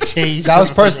 like get change. That was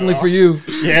personally for you.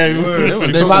 Yeah,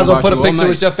 They might as well put a picture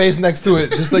with your face next to it,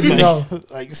 just so you know.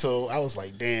 Like so, I was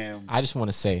like, damn. I just want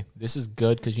to say this is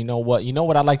good because you know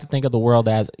what I like to think of the world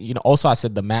as. You know, also I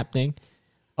said the map thing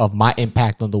of my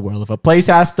impact on the world. If a place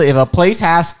has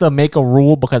to make a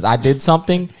rule because I did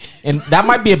something, and that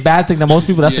might be a bad thing to most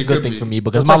people, that's a good thing for me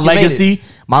because my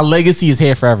legacy is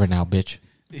here forever now, bitch.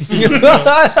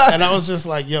 And I was just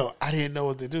like, yo, I didn't know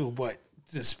what to do. But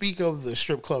to speak of the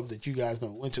strip club that you guys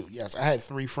went to, yes, I had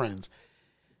 3 friends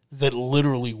that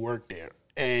literally worked there.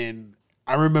 And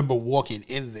I remember walking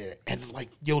in there and like,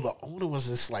 yo, the owner was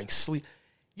just like sleep.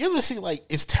 You ever see like,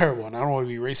 it's terrible, and I don't want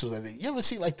to be racist with that. You ever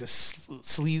see like the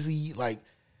sleazy like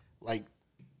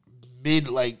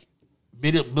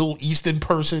Middle Eastern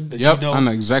person that you know? I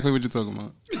know exactly what you're talking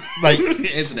about. Like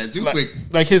Answer that too like, quick.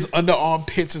 like his underarm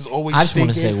pits is always. I just want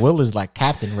to stinking. say Will is like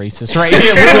Captain Racist right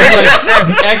here. Will is like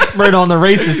the expert on the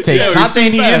racist takes. Yeah, not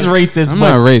saying he is racist, I'm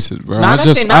but not racist, bro. not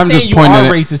I'm saying you pointing are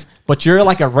at racist, but you're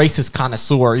like a racist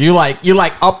connoisseur. You're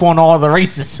like up on all the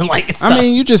racists and like stuff. I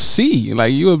mean, you just see,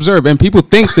 like you observe, and people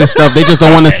think this stuff. They just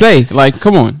don't want to say. Like,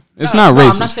 come on, it's not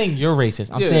racist. I'm not saying you're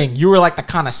racist. I'm saying you were like the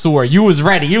connoisseur. You was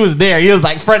ready. You was there. You was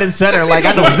like front and center. Like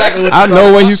I know exactly what I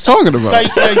know what he's talking about.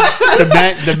 Like the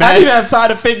I man. didn't have time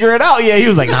to figure it out. Yeah, he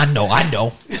was like, I know.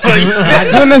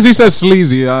 As soon as he said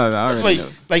sleazy, I already know.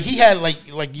 Like he had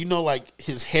like you know like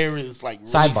his hair is like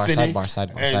really thinning.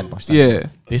 Sidebar. And- Yeah,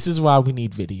 This is why we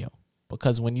need video.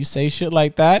 because when you say shit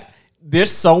like that,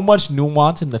 there's so much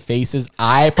nuance in the faces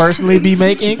I personally be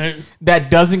making that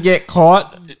doesn't get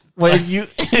caught when you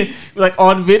like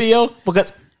on video,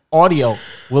 because audio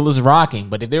Will is rocking,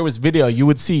 but if there was video, you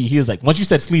would see he was like, once you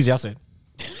said sleazy, I said.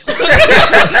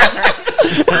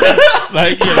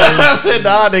 Like, you know, I said,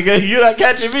 nah, nigga, you're not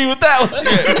catching me with that one.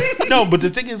 yeah. No, but the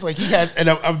thing is, like, he has, and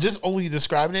I'm just only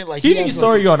describing it like Keep your has,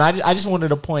 story like, going. I just wanted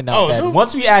to point out that no.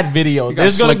 once we add video, got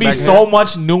there's gonna slick be back so hair.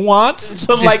 much nuance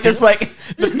to like just like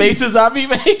the faces I be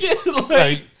making.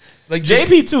 like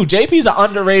JP too. JP's an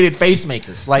underrated face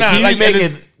maker. Like Nah, he like, be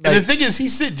making. and the thing is,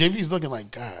 he's sitting. JP's looking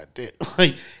like, God damn.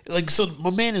 Like, so my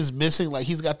man is missing. Like,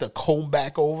 he's got the comb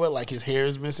back over. Like, his hair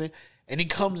is missing, and he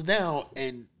comes down,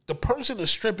 and the person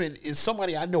that's stripping is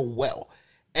somebody I know well,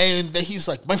 and then he's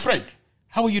like, my friend,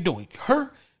 how are you doing?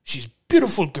 Her, she's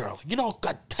beautiful girl. You know,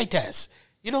 got tight ass.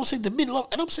 You know what I'm saying? The middle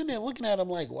of, and I'm sitting there looking at him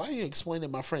like, why are you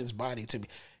explaining my friend's body to me?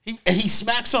 He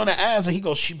smacks on the ass and he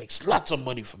goes, she makes lots of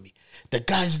money for me. The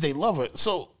guys, they love her.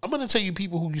 So I'm going to tell you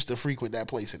people who used to frequent that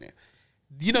place in there.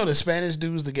 You know the Spanish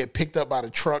dudes that get picked up by the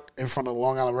truck in front of the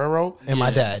Long Island Railroad? And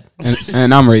my dad.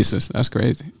 And I'm racist. That's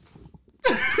crazy.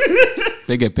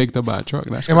 They get picked up by a truck.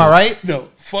 That's Am I right? No,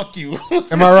 fuck you.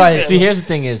 Am I right? See, here's the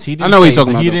thing: is he? Didn't I know what say, you're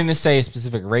talking but about, He though. didn't say a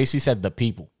specific race. He said the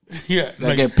people. Yeah,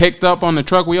 They get picked up on the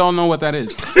truck. We all know what that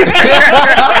is.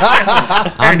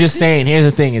 I'm just saying. Here's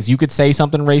the thing: is you could say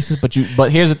something racist,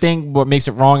 but here's the thing: what makes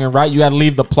it wrong and right? You got to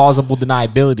leave the plausible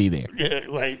deniability there. yeah,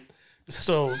 like,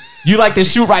 so You like to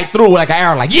shoot right through like an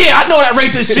arrow. Like, yeah, I know that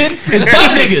racist shit. It's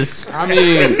dumb niggas. I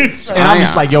mean, And I'm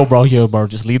just like, yo, bro,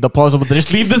 just leave the plausible.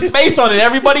 Just leave the space on it.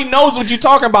 Everybody knows what you're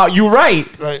talking about. You right.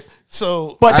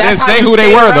 so But I that's didn't how say you who they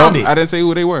skate were around though. it. I didn't say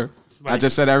who they were. I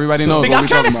just said everybody knows. Nigga, what I'm we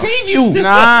trying to talking about. save you.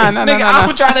 Nah. Nigga,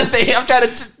 I'm trying to say, I'm trying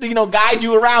to, guide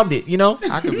you around it,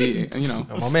 I could be,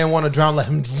 My man want to drown, let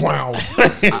him drown.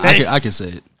 I can say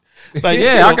it. like,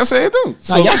 Yeah, so, I can say it too.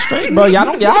 Nah, y'all straight, bro.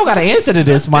 Y'all got to answer to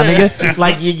this, my nigga.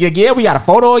 Like, yeah, we got a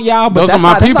photo of y'all, but Those that's are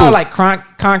my not people. like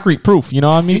concrete proof. You know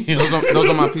what I mean? Those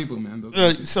are my people, man.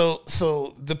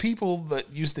 so the people that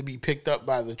used to be picked up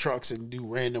by the trucks and do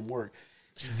random work,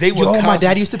 they were Yo, my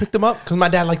dad used to pick them up because my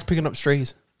dad liked picking up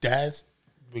strays. dads.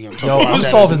 We gonna talk Yo, about I'm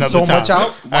that solving another so much time.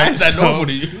 out. Why is that normal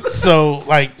to you? So,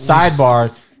 like,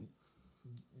 Sidebar.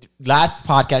 Last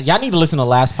podcast, y'all need to listen to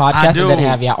last podcast and then do.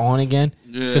 have y'all on again,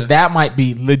 because that might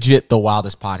be legit the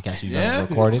wildest podcast we've ever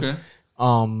recorded.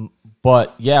 Okay.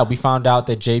 But yeah, we found out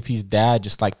that JP's dad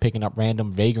just like picking up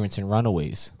random vagrants and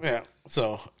runaways. yeah.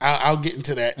 So I'll get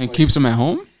into that. And Like, keeps them at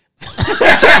home.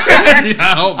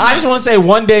 I just want to say,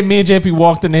 one day me and JP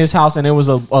walked into his house and there was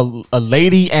a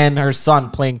lady and her son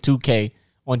playing 2K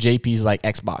on JP's like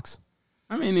Xbox.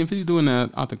 I mean, if he's doing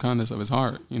that out the kindness of his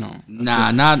heart,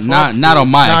 Nah, not on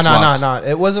my Xbox. No.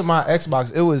 It wasn't my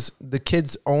Xbox. It was the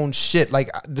kid's own shit. Like,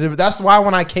 that's why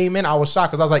when I came in, I was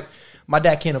shocked because I was like, my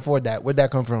dad can't afford that. Where'd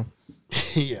that come from?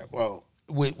 yeah. Well,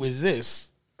 with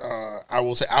this, I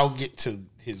will say I'll get to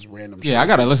his random. Yeah, shit. I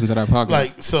gotta listen to that podcast. Like,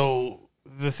 so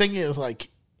the thing is, like,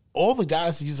 all the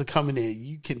guys that used to come in there,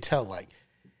 you can tell, like,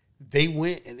 they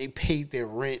went and they paid their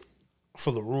rent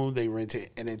for the room they rented,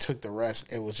 and they took the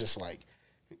rest. It was just like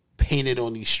painted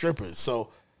on these strippers. So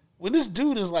when this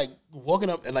dude is like walking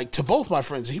up and like to both my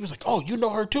friends, he was like, "Oh, you know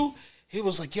her too?" He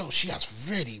was like, "Yo, she has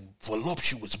very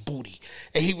voluptuous booty,"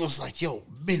 and he was like, "Yo,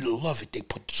 men love it. They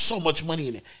put so much money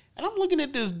in it." And I'm looking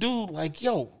at this dude like,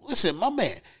 "Yo, listen, my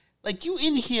man." Like, you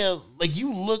in here, like,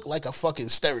 you look like a fucking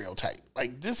stereotype.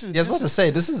 Like, this is... Yeah, I was about to say,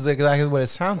 this is exactly what it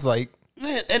sounds like.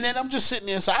 Yeah, and then I'm just sitting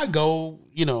there, so I go,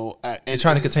 and You're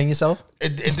trying to contain yourself?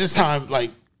 At this time,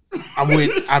 like,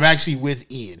 I'm actually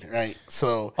with Ian, right?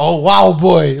 So... Oh, wow,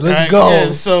 boy. Let's right? go. Yeah,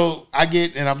 so I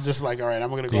get, and I'm just like, all right, I'm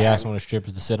going to go... Did you ask one of the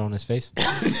strippers to sit on his face?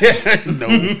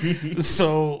 No.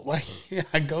 So, like,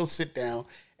 I go sit down,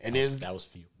 and there's... That was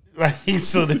for you. Right,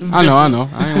 so there's... I know.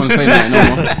 I ain't want to say that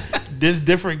no more. There's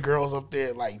different girls up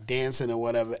there like dancing or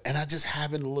whatever, and I just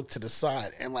happen to look to the side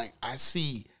and like I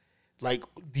see like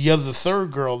the third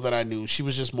girl that I knew, she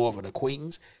was just more of an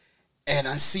acquaintance, and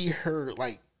I see her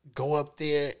like go up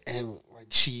there and like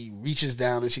she reaches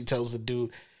down and she tells the dude,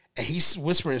 and he's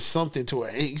whispering something to her.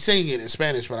 And he's saying it in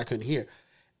Spanish, but I couldn't hear.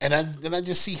 And I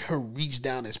just see her reach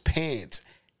down his pants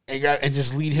and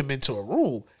just lead him into a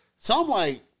room. So I'm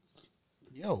like,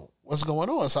 yo, what's going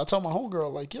on? So I told my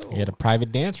homegirl, like, yo. You had a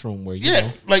private dance room where, you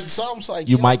know, like, so I was like,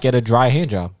 you yo. might get a dry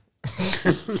hand job.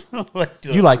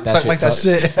 You like that Talk shit. like that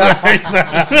shit.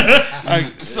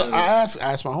 So I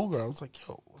asked my homegirl. I was like,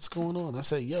 "Yo, what's going on?" I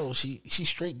said, "Yo, she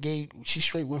straight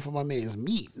went for my man's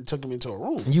meat and took him into a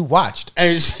room." You watched.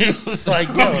 And she was like,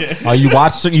 "Yo, Oh, you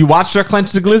watched her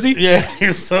clench the glizzy? yeah."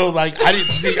 So like, I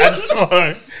didn't see. I just saw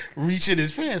her reach in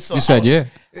his pants. So You said yeah.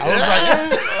 I was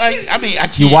like, I mean, I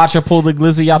can't. You watch her pull the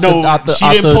glizzy out No, the she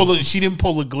out didn't the. pull. She didn't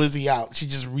pull the glizzy out. She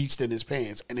just reached in his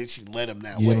pants and then she let him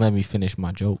that You way. didn't let me finish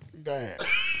my joke. Go ahead.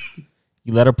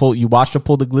 You let her pull. You watched her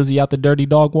pull the glizzy out the dirty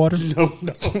dog water. No.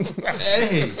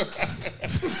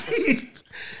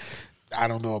 I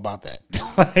don't know about that.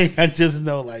 Like, I just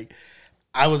know, like,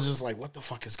 I was just like, what the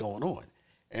fuck is going on?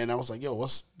 And I was like, yo,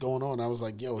 what's going on? I was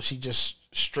like, yo, she just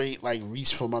straight, like,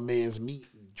 reached for my man's meat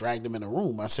and dragged him in a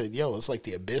room. I said, yo, it's like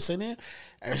the abyss in there.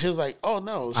 And she was like, oh,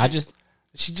 no.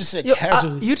 She just said, Yo,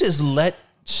 casually. you just let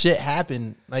shit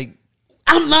happen. Like,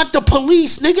 I'm not the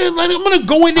police, nigga. Like, I'm going to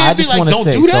go in there I and be just like, want to don't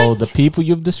say, do that. so the people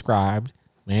you've described,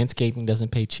 landscaping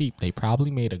doesn't pay cheap. They probably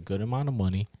made a good amount of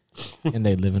money, and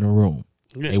they live in a room.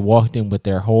 Yeah. They walked in with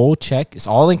their whole check. It's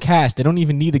all in cash. They don't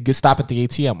even need to get stop at the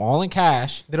ATM. All in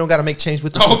cash. they don't got to make change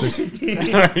with the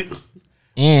slippers.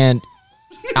 And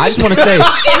I just want to say,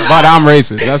 But I'm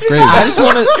racist. That's crazy. I just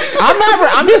want to.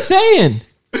 I'm just saying.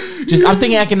 I'm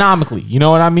thinking economically. You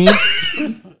know what I mean?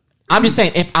 I'm just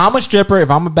saying, if I'm a stripper, if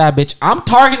I'm a bad bitch, I'm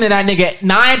targeting that nigga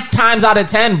 9 times out of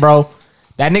 10, bro.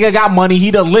 That nigga got money.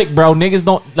 He the lick, bro. Niggas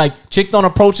don't, like, chicks don't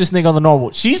approach this nigga on the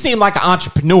normal. She seemed like an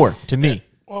entrepreneur to me.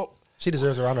 Well, She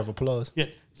deserves a round of applause. yeah.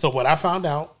 So what I found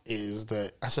out is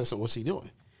that I said, so what's he doing?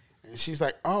 And she's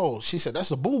like, oh, she said, that's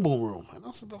the boom boom room. And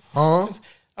I said, the fuck is,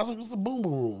 I was like, what's the boom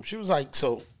boom room? She was like,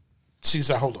 so she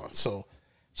said, hold on. So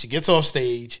she gets off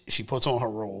stage, she puts on her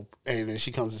robe, and then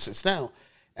she comes and sits down.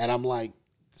 And I'm like,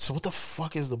 so what the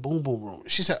fuck is the boom boom room?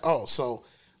 She said, oh, so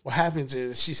what happens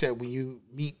is, she said, when you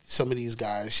meet some of these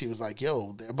guys, she was like,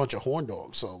 yo, they're a bunch of horn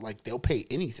dogs. So like, they'll pay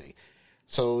anything.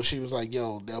 So she was like,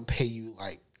 yo, they'll pay you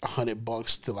like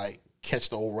 $100 to like catch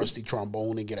the old rusty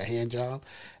trombone and get a hand job.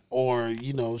 Or,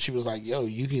 you know, she was like, yo,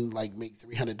 you can like make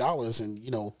 $300 and,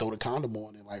 you know, throw the condom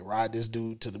on and like ride this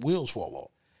dude till the wheels fall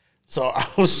off. So I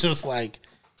was just like,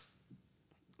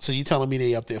 so you telling me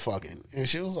they up there fucking? And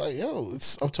she was like, yo,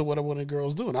 it's up to what one of the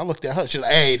girls do. And I looked at her. She's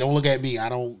like, hey, don't look at me. I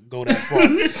don't go that far.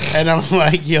 And I'm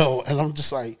like, yo, and I'm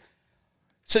just like,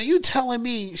 so you telling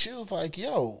me? She was like,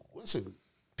 yo, listen,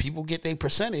 people get their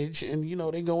percentage and, you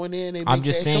know, they go in there and they I'm make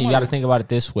just their saying, you extra got to money. think about it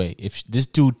this way. If this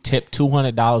dude tipped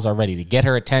 $200 already to get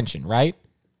her attention, right?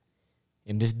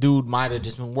 And this dude might have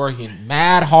just been working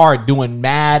mad hard doing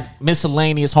mad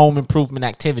miscellaneous home improvement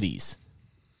activities.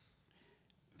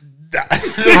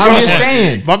 I'm just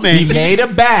saying. My man, He made a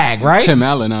bag, right? Tim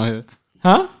Allen out here.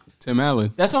 Huh? Tim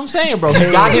Allen. That's what I'm saying, bro.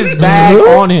 He got his bag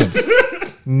on him.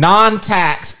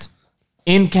 Non-taxed,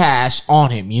 in cash on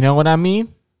him. You know what I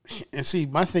mean? and see,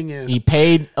 my thing is, He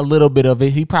paid a little bit of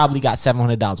it. He probably got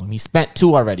 $700 on him. He spent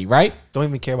 $200 already, right? Don't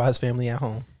even care about his family at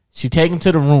home. She take him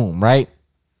to the room, right?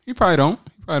 He probably don't.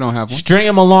 He probably don't have one. String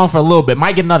him along for a little bit.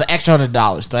 Might get another extra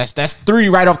 $100. So that's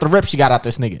 $3 right off the rip she got out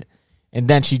this nigga. And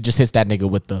then she just hits that nigga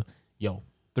with the, yo,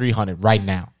 $300 right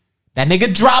now. That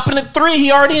nigga dropping the $3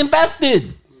 he already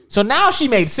invested. So now she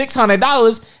made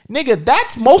 $600. Nigga,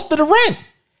 that's most of the rent.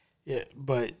 yeah,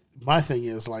 but my thing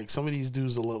is, like, some of these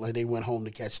dudes that look like they went home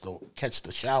to catch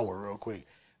the shower real quick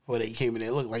before they came in. They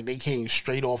look like they came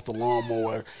straight off the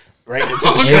lawnmower right into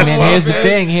the Hey shower. man, here's the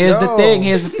thing.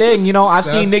 Here's the thing. You know, I've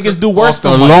seen niggas do worse Off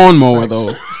the for money. lawnmower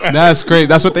though. That's crazy.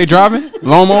 That's what they driving?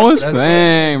 Lawnmowers?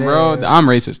 Dang, bro. I'm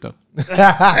racist though.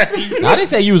 I didn't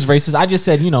say you was racist. I just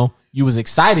said, you know, you was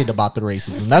excited about the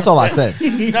racism. That's all I said.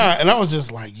 Nah, and I was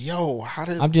just like, yo, how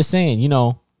does I'm just saying, you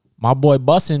know, my boy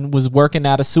Bussin was working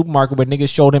at a supermarket where niggas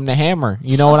showed him the hammer.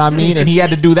 You know what I mean? And he had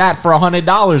to do that for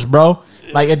 $100, bro.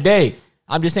 Like a day.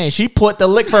 I'm just saying, she put the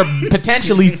lick for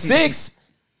potentially 6.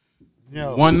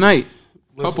 yo, One night.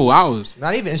 Couple hours.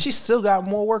 Not even, and she still got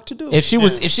more work to do. If she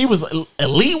was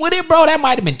elite with it, bro, that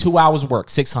might have been 2 hours work,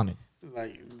 600.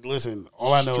 like, listen,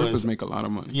 all I know Strippers is, make a lot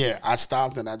of money. yeah, I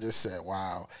stopped and I just said,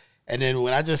 wow. And then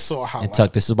when I just saw how, And like,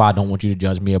 Tuck, this is why I don't want you to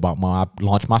judge me about I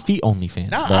launch my feet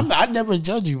OnlyFans, nah, bro. I never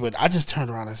judge you, but I just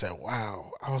turned around and said,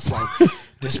 wow. I was like,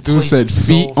 this Dude place said is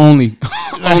feet so, only.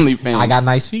 Only fans. I got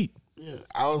nice feet. Yeah,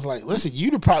 I was like, listen,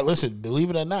 you'd have probably, listen, believe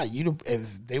it or not,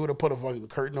 if they would have put a fucking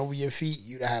curtain over your feet,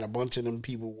 you'd have had a bunch of them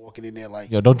people walking in there like,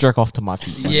 Yo, don't jerk off to my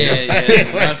feet. man. Yeah.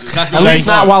 At least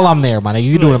not while I'm there, man.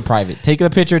 You can do it in private. Take a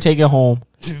picture, take it home.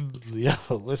 yo,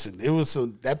 listen, it was so,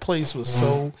 that place was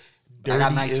so I dirty.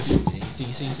 got nice It's-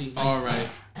 feet. See. All right.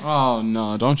 Oh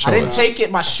no! Don't show I didn't us. take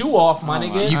it my shoe off, my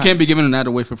nigga. You can't be giving that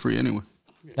away for free anyway.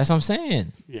 That's what I'm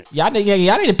saying. Yeah. Y'all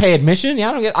need to pay admission.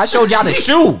 Y'all don't get. I showed y'all the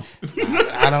shoe.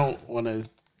 I don't want to.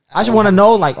 I just want to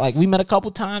know, like we met a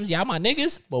couple times. Y'all my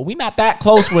niggas, but we not that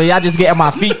close where y'all just getting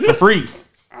my feet for free.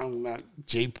 I'm not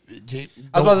JP.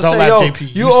 I was about to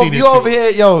say, yo, you over here,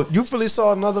 yo, you fully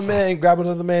saw another man grab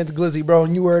another man's glizzy, bro,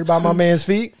 and you worried about my man's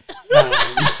feet?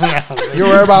 You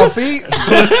worried about feet?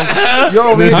 You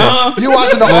over here, you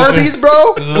watching the Arby's,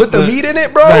 bro, with the meat in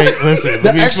it, bro? Right, listen, the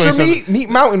extra meat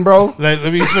Mountain, bro.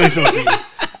 Let me explain something to you.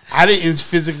 I didn't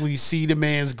physically see the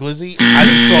man's glizzy.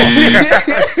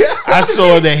 I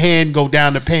saw the hand go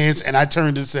down the pants, and I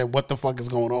turned and said, "What the fuck is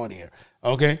going on here?"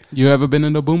 Okay. You ever been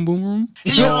in the boom boom room?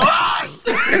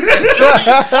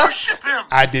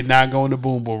 I did not go in the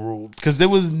boom boom room because there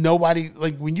was nobody.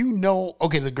 Like when you know,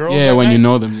 okay, the girls. Yeah, that when night, you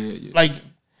know them. Yeah. Like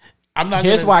I'm not.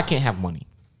 Here's why I can't have money.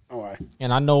 Oh, why?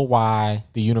 And I know why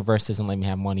the universe doesn't let me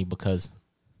have money because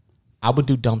I would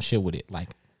do dumb shit with it. Like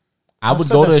I would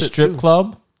said go to that a shit strip too.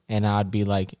 club and I'd be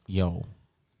like, "Yo,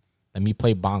 let me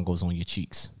play bongos on your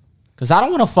cheeks." Cause I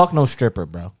don't want to fuck no stripper,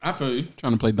 bro. I feel you.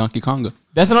 Trying to play Donkey Konga.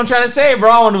 That's what I'm trying to say,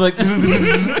 bro. I want to like,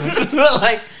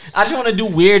 like I just want to do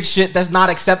weird shit that's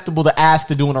not acceptable to ask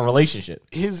to do in a relationship.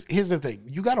 Here's the thing.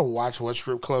 You got to watch what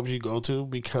strip clubs you go to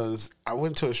because I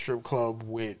went to a strip club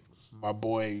with my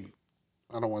boy.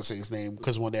 I don't want to say his name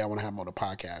because one day I want to have him on the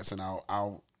podcast and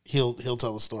he'll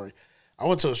tell the story. I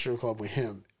went to a strip club with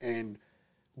him and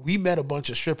we met a bunch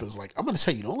of strippers. Like I'm gonna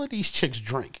tell you, don't let these chicks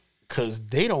drink because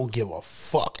they don't give a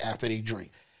fuck after they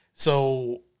drink.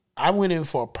 So I went in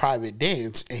for a private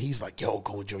dance and he's like, "Yo,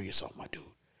 go enjoy yourself, my dude.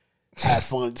 Have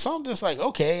fun." So I'm just like,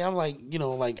 okay. I'm like,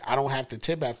 like I don't have to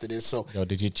tip after this. So Yo,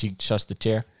 did your cheeks touch the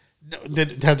chair?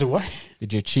 Did what?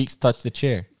 Did your cheeks touch the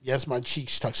chair? Yes, my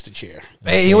cheeks touched the chair.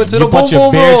 Hey, he went to You the put boom your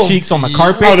boom bare room. cheeks on the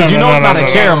carpet. Oh, 'Cause you know it's not a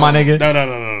chair, my nigga.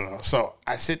 No. So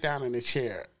I sit down in the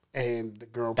chair and the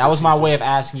girl. That was my proceeds way to- of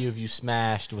asking you if you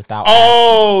smashed without.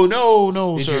 Oh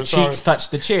no, Did sir. your sorry. cheeks touch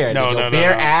the chair? No, Did your no,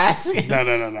 bare no. ass?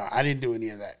 No. I didn't do any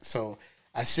of that. So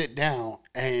I sit down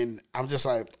and I'm just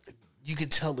like, you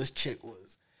could tell this chick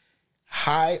was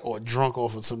high or drunk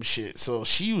off of some shit. So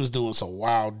she was doing some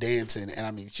wild dancing, and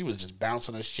I mean, she was just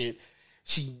bouncing her shit.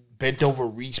 She bent over,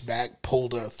 reached back,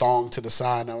 pulled her thong to the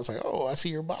side, and I was like, "Oh, I see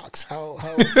your box. How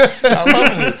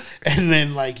lovely!" And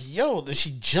then then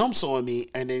she jumps on me,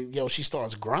 and then she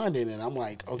starts grinding, and I'm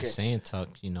like, "Okay." Just saying, Tuck,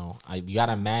 you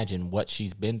gotta imagine what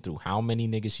she's been through. How many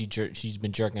niggas she's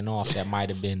been jerking off that might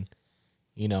have been,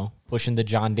 pushing the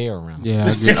John Deere around. Yeah, I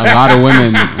agree. A lot of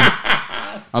women,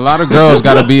 a lot of girls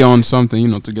got to be on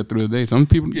something, to get through the day. Some of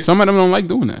them don't like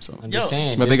doing that. So I'm just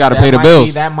saying, but they got to pay the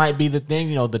bills. That might be the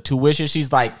thing, the tuition.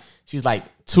 She's like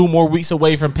 2 more weeks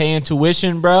away from paying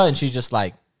tuition, bro, and she's just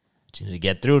like, she need to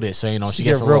get through this. So she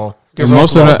gets a little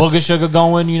most of the booger sugar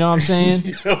going. You know what I'm saying?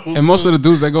 and most of the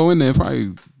dudes that go in there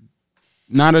probably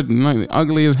not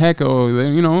ugly as heck, or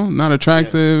they're not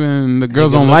attractive, and the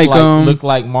girls don't like them. Look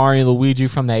like Mario and Luigi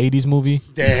from the '80s movie.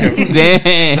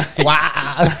 Damn.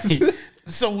 Wow.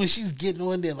 So when she's getting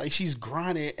on there, she's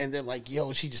grinding, and then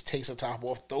she just takes her top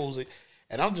off, throws it,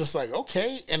 and I'm just like,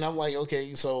 okay, and I'm like,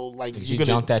 okay, so She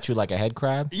jumped at you like a head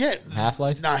crab. Yeah,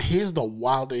 Half-Life. Now here's the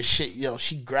wildest shit,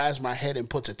 she grabs my head and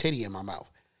puts a titty in my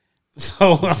mouth.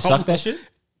 So You suck that shit.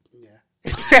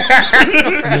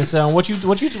 Yeah. So what you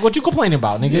complaining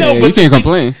about, nigga? Yeah, you can't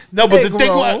complain. No, but Hey,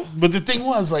 the thing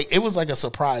was, it was like a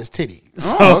surprise titty.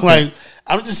 So okay.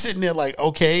 I'm just sitting there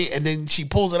okay, and then she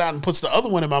pulls it out and puts the other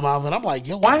one in my mouth, and I'm like,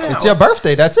 yo, what the It's hell? your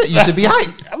birthday. That's it. You should be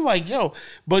hyped. I'm like, yo,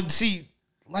 but see,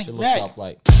 like It looked that, up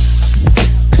like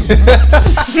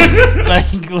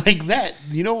like that.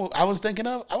 I was thinking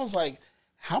of. I was like,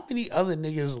 how many other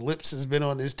niggas' lips has been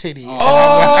on this titty?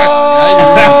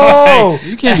 Oh,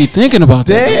 You can't be thinking about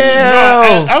that.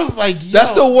 damn. I was like, yo.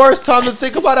 That's the worst time to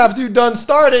think about after you done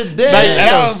started. Damn. And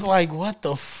I was like, what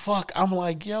the fuck? I'm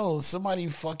like, yo, somebody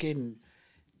fucking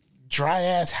dry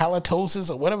ass halitosis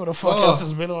or whatever the fuck else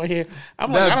has been on here.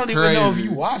 I'm like, I That's don't even know if crazy.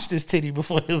 you washed this titty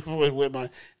before with my.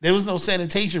 There was no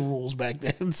sanitation rules back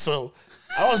then, so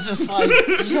I was just like,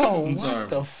 yo, what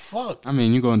the fuck? I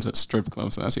mean, you go into a strip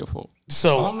club, so that's your fault.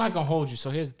 So Well, I'm not gonna hold you. So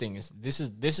here's the thing: this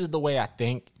is the way I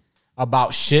think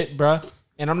about shit, bruh.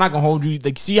 And I'm not gonna hold you.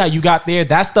 See how you got there?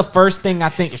 That's the first thing I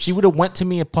think. If she would have went to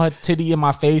me and put her titty in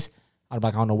my face, I'd be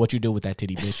like, I don't know what you do with that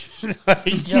titty,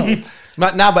 bitch. yo,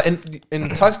 Not now, but in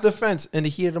Tuck's defense, in the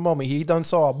heat of the moment, he done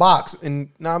saw a box, and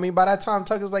now I mean, by that time,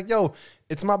 Tuck is like, "Yo,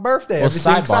 it's my birthday. Well,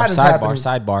 Everything exciting's happening."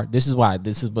 sidebar. This is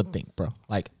what thing, bro.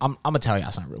 Like, I'm gonna tell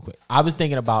y'all something real quick. I was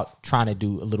thinking about trying to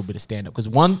do a little bit of stand up because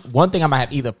one thing I might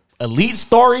have either elite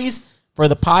stories for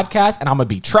the podcast, and I'm gonna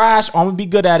be trash, or I'm gonna be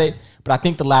good at it. But I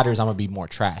think the latter is I'm gonna be more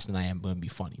trash than I am gonna be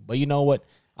funny. But you know what?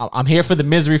 I'm here for the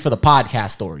misery for the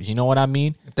podcast stories. You know what I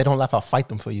mean? If they don't laugh, I'll fight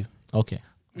them for you. Okay.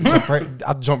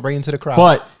 I'll jump right into the crowd.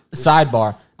 But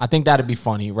sidebar, I think that'd be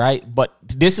funny, right? But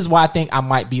this is why I think I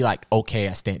might be like okay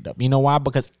at stand up. You know why?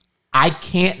 Because I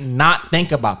can't not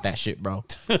think about that shit, bro.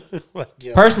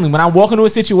 Personally, when I walk into a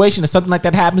situation and something like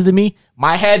that happens to me,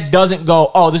 my head doesn't go,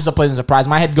 "Oh, this is a pleasant surprise."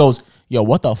 My head goes, "Yo,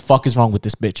 what the fuck is wrong with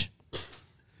this bitch?"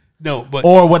 No, but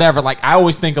Or whatever. Like I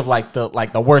always think of like the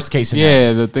worst case scenario.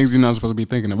 Yeah, the things you're not supposed to be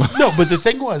thinking about. no, but the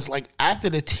thing was, like, after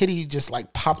the titty just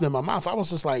like popped in my mouth, I was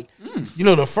just like, you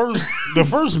know, the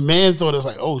first man thought is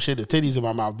like, oh shit, the titty's in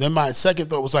my mouth. Then my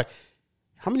second thought was like,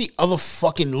 how many other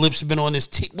fucking lips been on this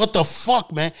titty? What the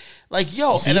fuck, man? Like,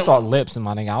 yo, See, and you thought lips, and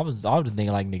my nigga, I was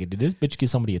thinking like, nigga, did this bitch get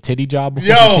somebody a titty job? Before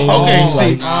yo, she came okay, on?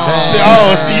 see,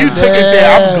 Like, see, you took it there.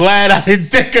 I'm glad I didn't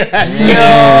think of that.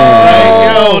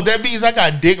 Yo, that means I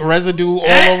got dick residue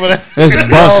all over that. It's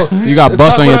bust. You got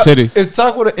bust on your titty. If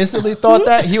Tuck would have instantly thought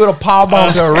that, he would have power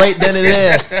bombed her right then and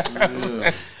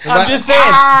there. I'm just saying,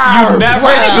 you never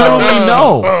truly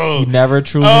know. You never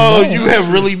truly know. You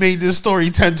have really made this story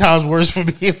 10 times worse for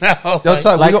me now. Yo,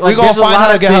 Tuck, Like, we like, gonna there's a find lot how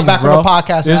to of get her things, back bro. on the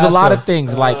podcast. There's and a ask lot her. of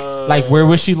things like where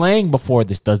was she laying before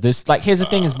this? Does this like here's the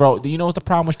thing is, bro? You know what's the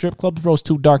problem with strip clubs, bro? It's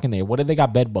too dark in there. What if they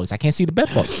got bed bugs? I can't see the bed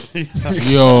bugs.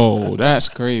 Yo, that's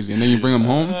crazy. And then you bring them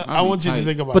home. I want you to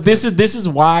think about But this is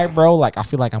why, bro. Like I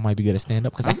feel like I might be good at stand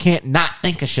up because I can't not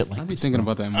think of shit like I be this. thinking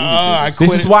about that movie. I This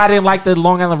quit is why I didn't like the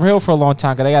Long Island Rail for a long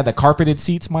time because they had the carpeted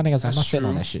seats. My niggas, I'm not sitting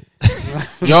on that shit.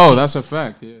 Yo, that's a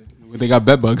fact. Yeah, they got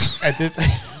bed bugs. at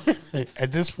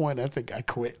this point, I think I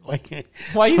quit. Like,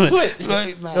 Why you quit?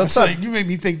 Like, nah, it's like, you made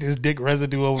me think there's dick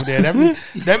residue over there.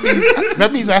 That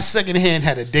means I secondhand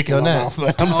had a dick in my Nah. mouth.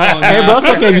 Like, I'm Hey, bro, it's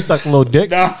okay if you suck a little dick.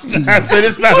 nah, I said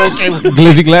it's not okay. With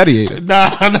Glizzy Gladiator. Nah,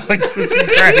 I'm not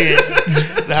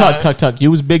Tuck.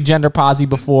 You was big gender posy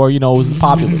before, you know, it was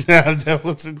popular. Nah, that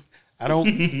wasn't. I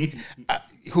don't.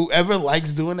 Whoever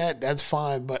likes doing that, that's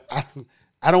fine. But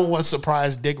I don't want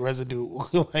surprise dick residue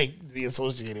like to be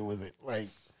associated with it. Like,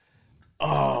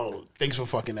 oh, thanks for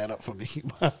fucking that up for me.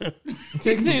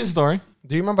 Continue the story.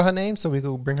 Do you remember her name so we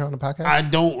could bring her on the podcast? I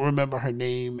don't remember her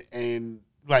name, and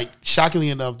like shockingly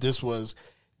enough, this was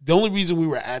the only reason we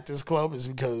were at this club is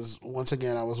because once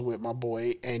again I was with my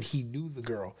boy and he knew the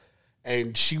girl,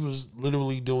 and she was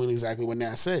literally doing exactly what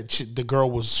Nat said. The girl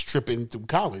was stripping through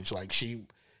college, like she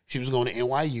was going to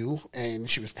NYU and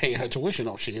she was paying her tuition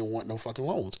off. She didn't want no fucking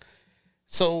loans,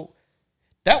 so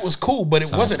that was cool. But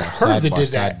it wasn't her that did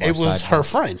that; it was her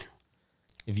friend.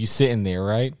 If you sitting there,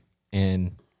 right,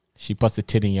 and she puts a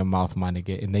tit in your mouth, my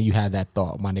nigga, and then you had that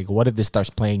thought, my nigga, what if this starts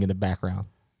playing in the background?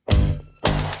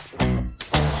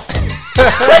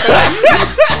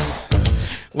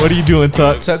 What are you doing,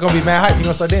 Tuck? Tuck gonna be mad hype. You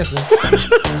gonna start dancing?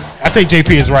 I think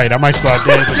JP is right. I might start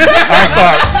dancing. I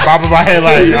start bobbing my head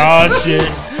like, oh shit.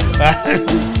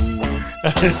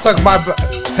 Tuck my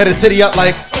head a titty up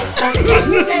like.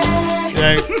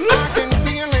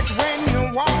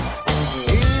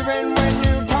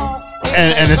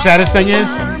 And the saddest thing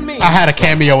is, I had a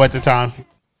cameo at the time.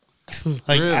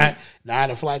 Like Really? I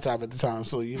had a flat top at the time,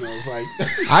 so you know it's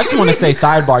like I just want to say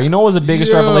sidebar. You know what was the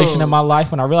biggest revelation in my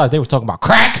life when I realized they were talking about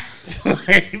crack?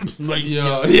 like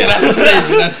Yo, yeah, that's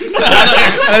crazy.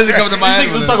 That doesn't come to my head.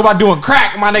 Niggas was talking about doing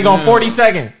crack, my nigga, on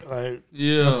 42nd. like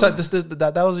Yeah. Tuck,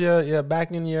 that was your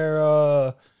back in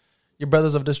your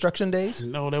Brothers of Destruction days.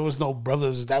 no, there was no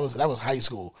brothers. That was high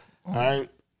school. All right.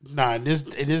 Nah, in this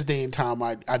day and time,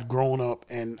 I'd grown up,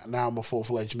 and now I'm a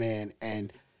full-fledged man,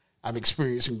 and I'm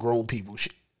experiencing grown people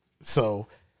shit. So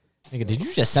Nigga, did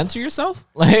you just censor yourself?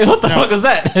 Like, what the fuck was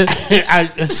that?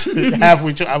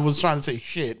 I was trying to say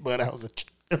shit, but I was like,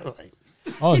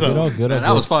 Oh, good.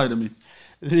 That was fire to me.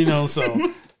 you know.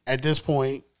 So at this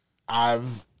point,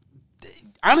 I've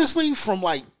honestly from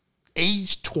like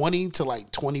age 20 to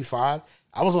like 25,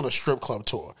 I was on a strip club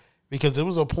tour because there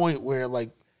was a point where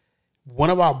like one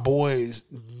of our boys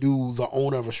knew the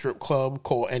owner of a strip club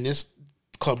called, and this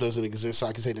club doesn't exist, so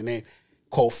I can say the name,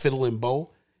 called Fiddle and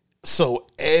Bow. So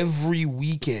every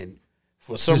weekend,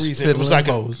 for some Just reason, it was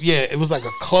Fiddle like and Bows. it was like a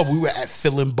club. We were at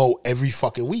Fiddle and Bow every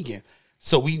fucking weekend.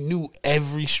 So we knew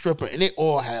every stripper, and they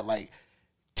all had like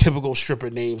typical stripper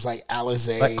names like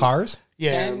Alizé, Like cars?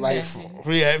 yeah,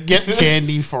 Get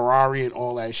Candy, Ferrari, and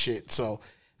all that shit. So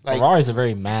like, Ferrari's a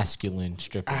very masculine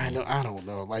stripper. I don't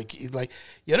know, like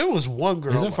yeah, there was one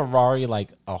girl. Isn't Ferrari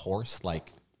like a horse?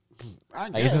 Like I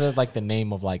Like, guess. isn't it like the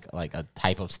name of like a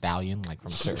type of stallion, like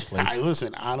from a certain place?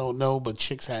 Listen, I don't know, but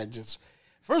chicks had just.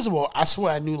 First of all, I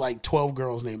swear I knew like 12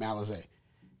 girls named Alizé.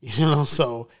 You know,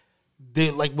 so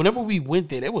they like whenever we went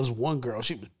there was one girl.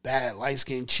 She was bad, light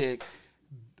skinned chick,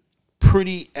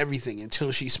 pretty everything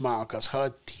until she smiled because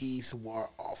her teeth were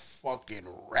a fucking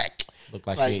wreck. Looked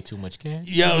like she ate too much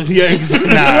candy. Yeah,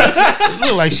 exactly. Nah, it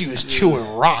looked like she was chewing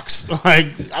rocks.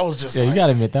 Like I was just Yeah, like, you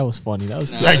gotta admit that was funny. That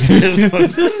was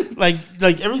like,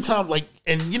 like every time, like,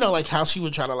 and you know, like how she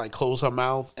would try to like close her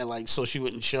mouth and like so she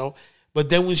wouldn't show. But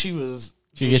then when she was,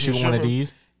 she gets you one of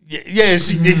these. Yeah,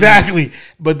 exactly.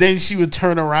 But then she would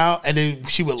turn around and then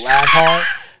she would laugh hard.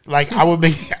 Like I would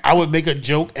make a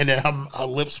joke and then her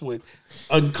lips would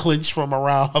unclench from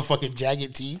around her fucking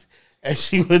jagged teeth, and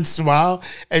she would smile,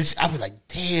 and I'd be like,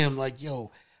 "Damn, like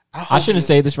yo." I shouldn't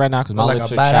say this right now because my Like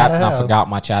lips a are bat chapped out of and I hell. forgot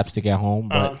my chapstick at home.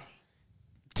 But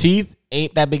teeth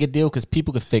ain't that big a deal because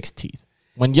people could fix teeth.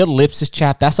 When your lips is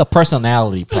chapped, that's a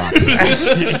personality problem.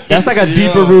 That's like a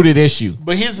deeper rooted issue.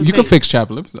 But here's the You thing. can fix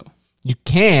chapped lips though, You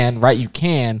can, right? You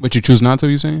can. but you choose not to.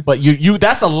 You saying? But you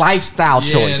that's a lifestyle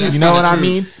choice. that's You know what kinda I true.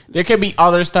 mean? There could be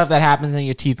other stuff that happens in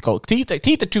your teeth. Teeth are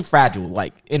too fragile,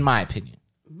 like in my opinion.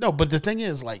 No, but the thing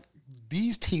is, like,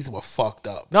 these teeth were fucked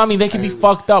up. No, I mean they can be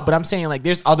fucked up, but I'm saying like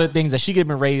there's other things that she could have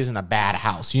been raised in a bad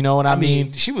house. You know what I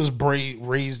mean? She was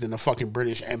raised in the fucking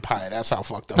British Empire. That's how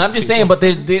fucked up. I'm her just teeth saying, were. but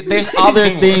there's other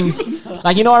things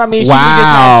like you know what I mean. She Wow,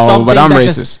 just had some but things I'm that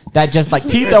racist. That just like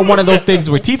teeth are one of those things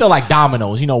where teeth are like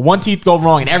dominoes. You know, one teeth go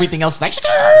wrong and everything else is like.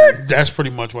 That's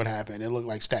pretty much what happened. It looked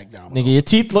like stacked down. Nigga, your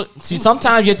teeth look. See,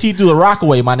 sometimes your teeth do the rock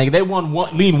away, my nigga. They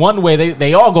lean one way.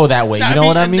 They all go that way. You know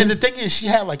what I mean? And the thing is, she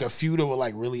had like a few that were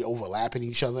like really overlapping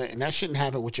each other, and that shouldn't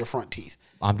happen with your front teeth.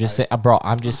 I'm just saying, bro.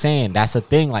 I'm just saying that's the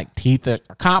thing. Like teeth are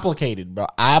complicated, bro.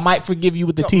 I might forgive you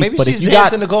with the teeth, Maybe but she's if you got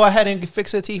dancing to go ahead and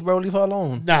fix her teeth, bro. Leave her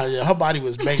alone. Nah, yeah, her body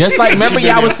was banging. just like remember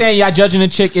y'all was saying y'all judging a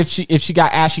chick if she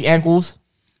got ashy ankles.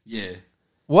 Yeah.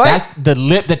 What? That's the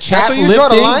lip, the chap where you lip draw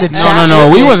the thing. line? The No, chap No,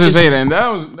 lip we thing wasn't is- saying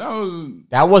that.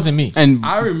 That wasn't me. And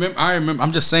I remember.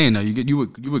 I'm just saying though. You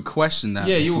would question that.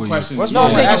 yeah, you before would question. What's No,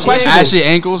 wrong I'm with saying ashy question. ankles? Ashy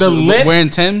ankles. The lips, wearing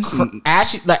Timbs. and-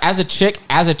 ashy, like as a chick,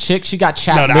 she got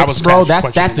chapped No, I lips, was bro.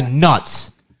 questioning That's that.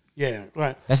 nuts. Yeah,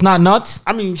 right. That's not nuts.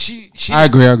 I mean, she. I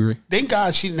agree. Thank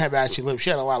God she didn't have ashy lips. She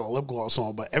had a lot of lip gloss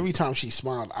on, but every time she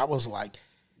smiled, I was like,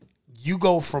 you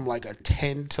go from like a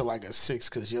 10 to like a 6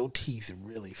 because your teeth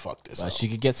really fucked this up. She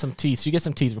could get some teeth. She get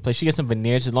some teeth replaced. She get some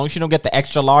veneers as long as she don't get the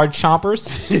extra large chompers.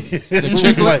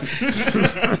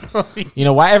 You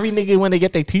know why every nigga when they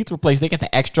get their teeth replaced they get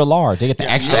the extra large. They get the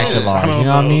extra large. You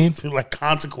know what I mean? Like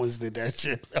Consequence did that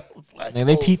shit. I was like, Man,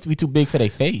 their oh. teeth be too big for their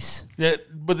face. Yeah,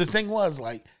 but the thing was,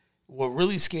 like, what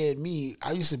really scared me,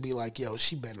 I used to be like, yo,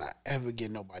 she better not ever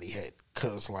get nobody hit.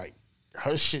 Because, like,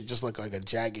 her shit just looked like a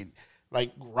jagged,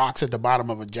 like, rocks at the bottom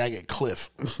of a jagged cliff.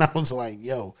 And I was like,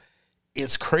 yo,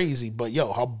 it's crazy. But,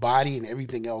 yo, her body and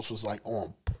everything else was, like,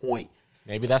 on point.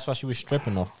 Maybe that's why she was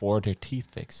stripping to afford her teeth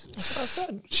fixed.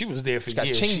 She was there for got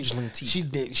years. changeling teeth. She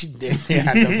did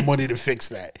had enough money to fix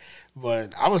that.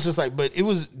 But I was just like, but it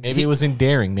was Maybe it was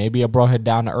endearing. Maybe it brought her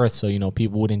down to earth so you know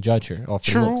people wouldn't judge her off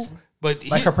her true. looks. But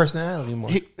Like her personality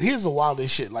more. Here's the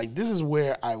wildest shit. Like, this is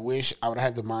where I wish I would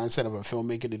have had the mindset of a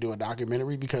filmmaker to do a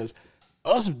documentary, because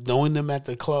us knowing them at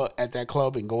that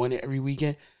club and going there every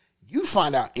weekend, you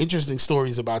find out interesting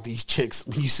stories about these chicks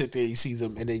when you sit there, you see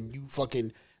them, and then you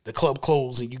fucking the club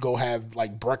closes and you go have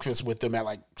like breakfast with them at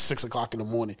like 6 o'clock in the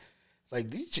morning. Like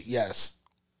these, yes,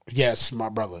 my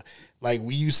brother. Like,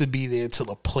 we used to be there till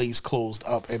the place closed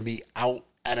up and be out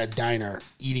at a diner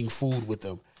eating food with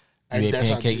them. And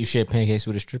You shared pancakes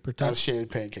with a stripper I type? shared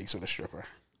pancakes with a stripper.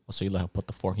 So you let her put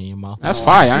the fork in your mouth? That's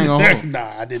fire. I ain't gonna hold.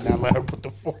 Nah, I did not let her put the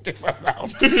fork in my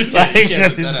mouth. We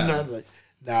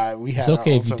had. It's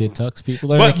okay our if you own did time. tux. People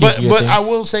learn to keep your But things. I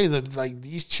will say that, like,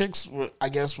 these chicks were, I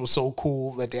guess, were so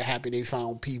cool that they're happy they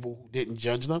found people who didn't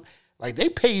judge them. Like, they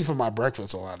paid for my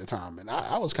breakfast a lot of the time, and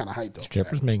I was kind of hyped up.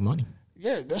 Strippers make money.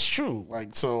 Yeah, that's true.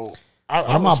 Like, so One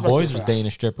of my boys was dating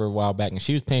a stripper a while back, and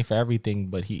she was paying for everything,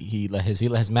 but he let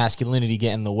his masculinity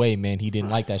get in the way. Man, he didn't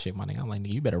like that shit. My nigga, I'm like,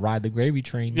 nigga, you better ride the gravy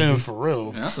train. Yeah, nigga. for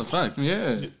real. Yeah, that's a fact.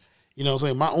 Yeah. You know what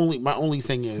I'm saying? My only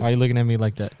thing is, Why are you looking at me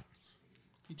like that?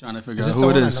 You trying to figure Is out it who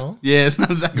it someone I is? know? Yeah, it's not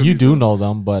exactly. You what do know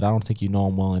them, but I don't think you know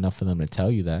them well enough for them to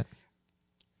tell you that.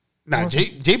 nah,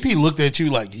 JP looked at you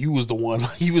like you was the one.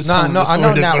 Like, he was Nah, telling no, the I story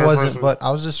know to that third wasn't, person. but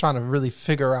I was just trying to really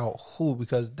figure out who,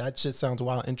 because that shit sounds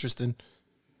wild interesting.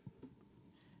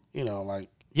 You know, like,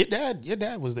 your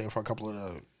dad was there for a couple of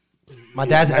the. My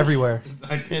dad's everywhere.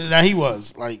 And now he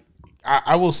was like,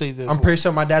 I will say this. I'm pretty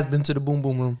sure my dad's been to the boom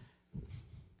boom room.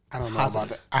 I don't know about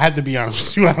that. I have to be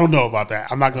honest with you. I don't know about that.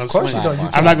 I'm not going to course you slander. don't.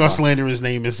 You I'm not going to slander his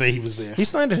name and say he was there. He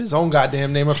slandered his own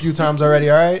goddamn name a few times already,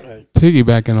 all right?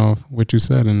 Piggybacking off what you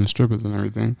said and the strippers and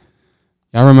everything.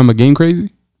 Y'all remember Game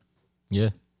Crazy? Yeah,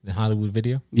 the Hollywood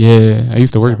video. Yeah, I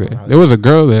used to work there. There was a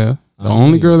girl there. The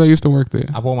only girl that used to work there.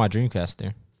 I bought my Dreamcast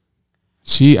there.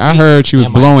 I heard she was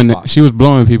And my blowing. Xbox. She was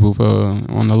blowing people for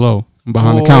on the low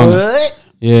behind the counter. What?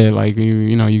 Yeah, like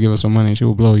you know, you give her some money, she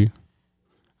will blow you.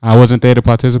 I wasn't there to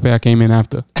participate. I came in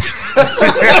after.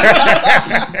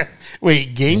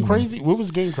 Wait, Game Crazy? What was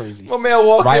Game Crazy? My man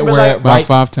walked Right in and where- like, About Right.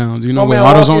 5 towns. You know My where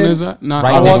man AutoZone walked is in. at? Not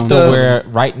Right I next want to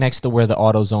the- where the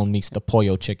AutoZone meets the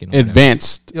Pollo Chicken. or whatever.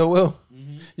 Advanced. yo, Will,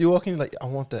 you walking like, I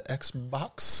want the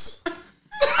Xbox.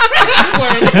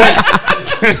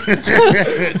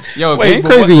 Yo, Wait, Game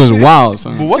but Crazy what- was wild, But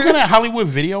son. wasn't that Hollywood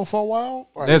Video for a while?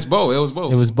 Like, That's both. It was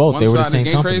both. It was both. One They were the side same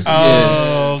Game company. Crazy. Yeah.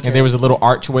 oh, okay. And there was a little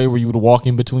archway where you would walk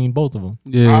in between both of them.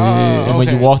 Yeah, yeah. And when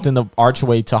you Okay. walked in the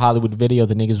archway to Hollywood Video,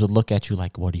 the niggas would look at you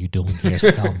like, "What are you doing here,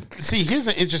 scum?" See, here's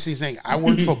an interesting thing. I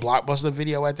worked for Blockbuster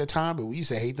Video at the time, but we used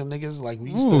to hate them niggas. Like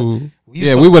we used Ooh. to.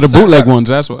 Yeah, we were the bootleg ones.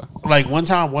 That's what. Like one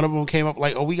time, one of them came up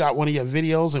like, "Oh, we got one of your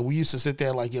videos," and we used to sit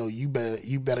there like, "Yo, you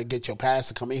better get your pass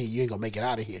to come in here. You ain't gonna make it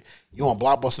out of here. You on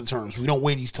Blockbuster terms. We don't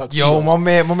wear these tuxedos." Yo, my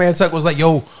man Tuck was like,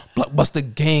 yo, Blockbuster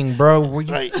gang, bro. Where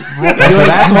you, Like, So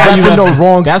that's why you the left.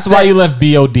 wrong That's set. why you left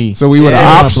BOD. So we were the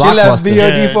Yeah, ops. she left Blockbuster.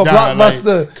 BOD for Yeah, nah,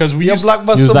 Blockbuster. like, 'cause we Your used-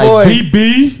 Blockbuster He was like, boy.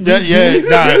 BB.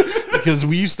 yeah, because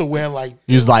we used to wear like,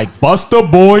 He was like, Buster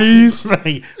Boys. like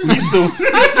we used to.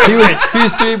 he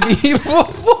was 3B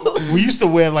before. We used to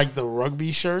wear like the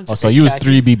rugby shirts. Oh, so and you was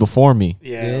khaki- 3B before me.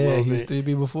 Yeah, a Yeah, little he was bit.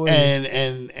 3B before. you.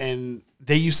 and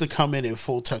they used to come in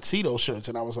full tuxedo shirts,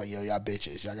 and I was like, "Yo, y'all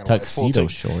bitches, y'all gotta Tuxedo wear full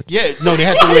shorts. Yeah, no, they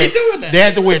had to wear. They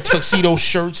had to wear tuxedo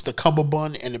shirts, the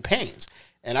cummerbund, and the pants.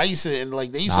 And I used to, and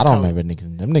like they used I to. don't come, remember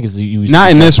niggas. Them niggas used Not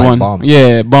to in dress this like one. bums.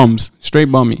 Yeah, bums.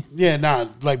 Straight bummy. Yeah, nah.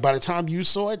 Like by the time you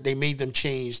saw it, they made them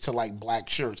change to like black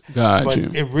shirts. Got but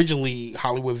you. originally,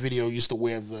 Hollywood Video used to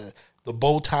wear the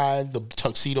bow tie, the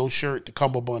tuxedo shirt, the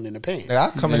cummerbund, and the pants. Like,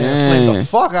 I come in there and flame the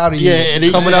fuck out of you. Yeah, and they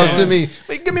coming used up to- to me.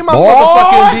 Like, give me my Boy.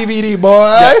 motherfucking DVD, boy.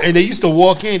 Yeah, and they used to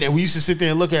walk in, and we used to sit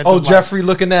there and look at. Oh, them, like, Jeffrey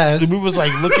looking ass. The movie was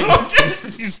like, look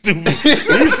at you stupid.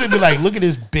 They used to be like, look at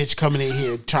this bitch coming in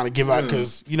here trying to give out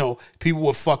because people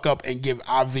would fuck up and give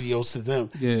our videos to them.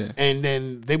 Yeah. and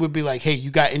then they would be like, hey,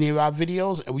 you got any of our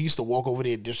videos? And we used to walk over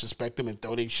there and disrespect them and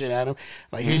throw their shit at them.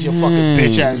 Like, here's your fucking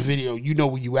bitch ass video. You know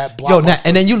where you at? Yo, now, Blockbuster.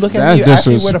 and then you look at That's me, you ask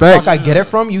me where the disrespect. fuck I get it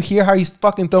from. You hear how he's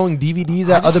fucking throwing DVDs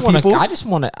at other people. I just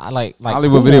want to like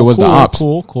Hollywood Video was the ops.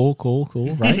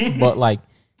 Cool, right? But like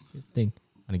this thing,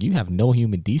 like you have no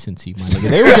human decency, my nigga.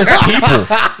 They were just people.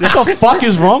 What the fuck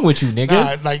is wrong with you,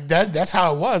 nigga? Nah, like that's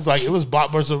how it was. Like it was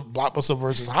Blockbuster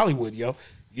versus Hollywood, yo.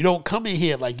 You don't come in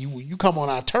here like you come on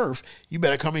our turf. You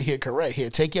better come in here correct. Here,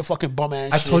 take your fucking bum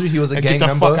ass. I shit told you he was a and gang get the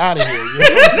member. fuck out of here. You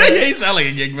know what I'm saying? He sound like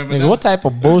a gang member. Nigga, what type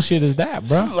of bullshit is that,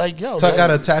 bro? Like yo, Tuck that-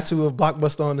 got a tattoo of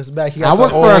Blockbuster on his back. He I got work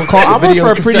the for a old I work video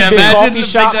for a pretty cassette. big Imagine coffee the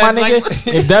shop, big my ass,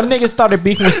 nigga. If them niggas started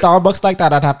beefing with Starbucks like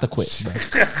that, I'd have to quit, bro.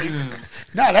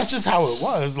 Nah, that's just how it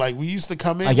was. Like we used to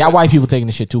come in. Like y'all white people taking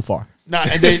this shit too far. Nah,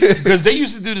 and because they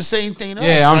used to do the same thing. To us.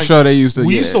 Yeah, I'm Like, sure they used to.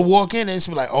 We yeah. used to walk in and it's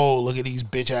be like, oh, look at these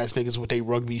bitch ass niggas with their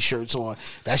rugby shirts on.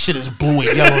 That shit is blue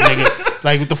and yellow, nigga.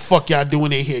 Like, what the fuck y'all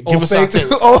doing in here? Give Oh, us our fake-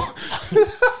 tape. oh,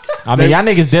 I mean, y'all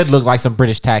niggas did look like some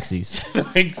British taxis.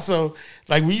 Like, so,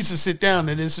 like, we used to sit down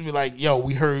and this would be like, yo,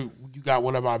 we heard you got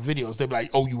one of our videos. They'd be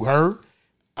like, oh, you heard?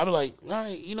 I'd be like, all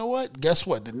right, you know what? Guess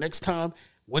what? The next time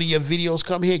one of your videos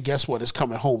come here, guess what? It's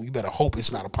coming home. You better hope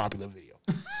it's not a popular video.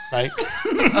 Like,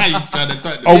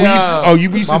 you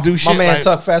used to do shit my man like,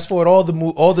 Tuck fast forward all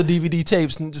the DVD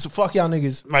tapes and just fuck y'all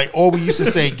niggas. like, or we used to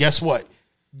say, guess what?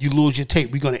 You lose your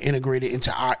tape, we're gonna integrate it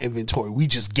into our inventory. We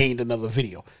just gained another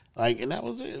video. Like, and that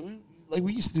was it.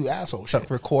 We used to do asshole shit. Tuck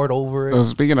record over it. So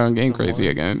speaking of Game Crazy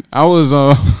again, I was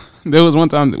there was one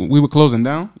time that we were closing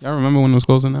down. Y'all remember when it was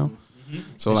closing down?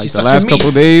 So like She's the such last a meat. couple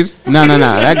of days, no.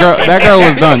 That girl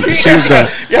was done. She was done.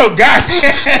 Yo, guys,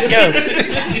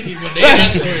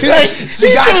 she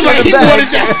got you in the he bag.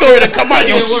 wanted that story to come out.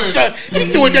 Yo,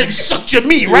 you doing that? You sucked your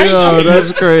meat, right? Yo,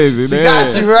 that's crazy. She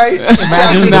got you right.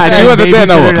 Imagine Nah, that she wasn't there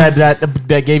no more. babysitter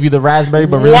that gave you the raspberry,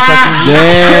 but really Wow. sucked you.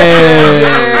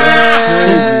 Yeah.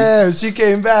 Yeah, she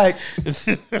came back.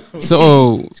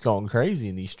 So It's going crazy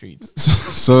in these streets.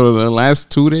 so the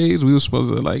last 2 days we were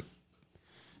supposed to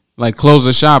like close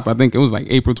the shop. I think it was like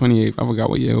April 28th. I forgot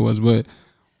what year it was, but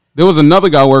there was another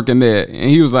guy working there, and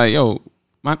he was like, "Yo,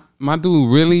 my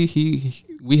dude, really?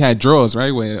 We had drawers,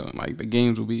 right, where like the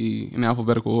games would be in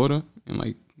alphabetical order, and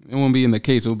like it won't be in the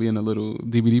case; it will be in a little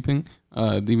DVD thing,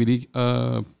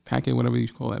 DVD packet, whatever you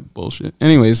call that bullshit.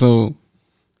 Anyway, so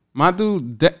my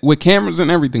dude with cameras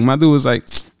and everything, my dude was like,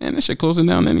 "Man, this shit closing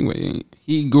down anyway." And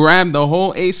he grabbed the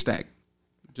whole A stack,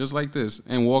 just like this,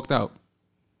 and walked out.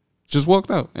 Just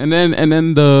walked out, and then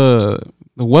the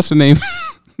what's the name?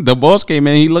 The boss came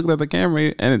in. He looked at the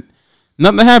camera, and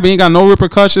Nothing happened. He ain't got no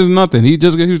repercussions, nothing. He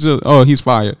was just, oh, he's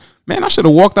fired. Man, I should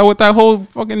have walked out with that whole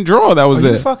fucking drawer that was Are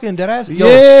you there. fucking dead ass?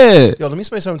 Yeah. Yo, let me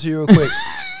explain something to you real quick.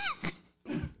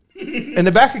 In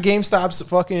the back of GameStop's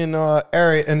fucking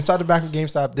area, inside the back of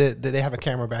GameStop, they have a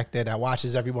camera back there that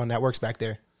watches everyone that works back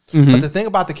there. Mm-hmm. But the thing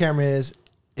about the camera is,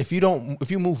 if you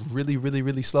move really, really,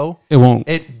 really slow, It won't.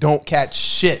 It don't catch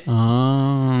shit.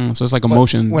 So it's like a But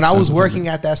motion. when I was sensor. working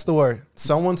at that store,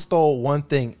 someone stole one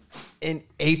thing, and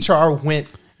HR went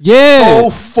Yeah. so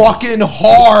fucking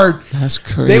hard. That's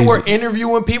crazy. They were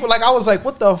interviewing people. Like, I was like,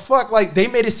 what the fuck? Like, they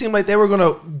made it seem like they were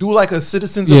gonna do like a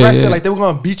citizen's Yeah, arrest. yeah. Like, they were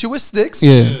gonna beat you with sticks,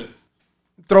 Yeah.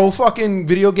 throw a fucking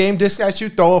video game disc at you,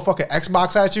 throw a fucking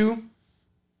Xbox at you.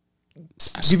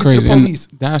 That's Give it crazy. to the And police.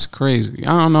 that's crazy.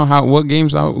 I don't know what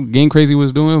Game Crazy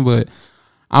was doing, but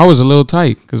I was a little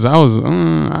tight because I was.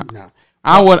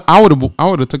 I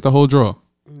would have took the whole draw.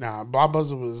 Nah,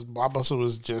 Blockbuster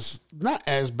was just not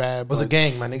as bad. It was a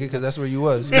gang, my nigga, because that's where you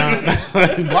was.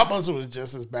 Blockbuster was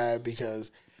just as bad because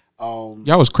Y'all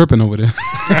was cripping over there.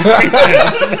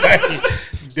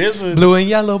 there's a Blue and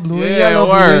yellow, blue and Yeah, yellow,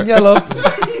 blue word. and yellow.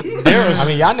 I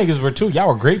mean, y'all niggas were too. Y'all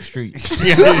were Grape Street.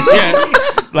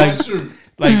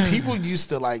 like people used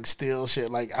to like steal shit.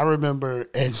 Like I remember,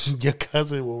 and your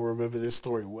cousin will remember this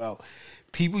story well.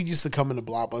 People used to come into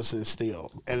Blockbuster and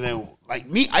steal, and then like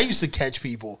me, I used to catch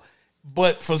people,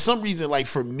 but for some reason, like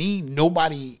for me,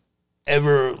 nobody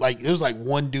ever like. There was like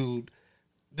one dude.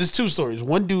 There's two stories.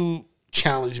 One dude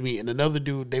challenged me, and another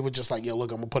dude, they were just like, "Yo,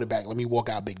 look, I'm gonna put it back. Let me walk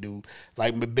out, big dude.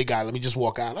 Like big guy, let me just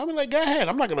walk out." I'm like, "Go ahead.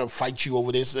 I'm not gonna fight you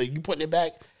over this. Like, you putting it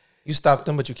back." You stopped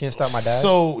them, but you can't stop my dad.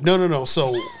 So no.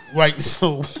 So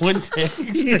one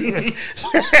day,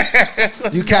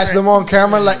 You catch them on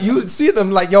camera, like you see them,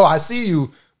 like, yo, I see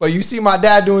you, but you see my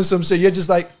dad doing some shit. You're just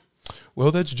like, well,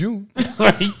 that's June.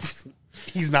 like,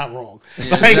 he's not wrong.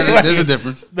 There's a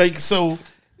difference. Like so,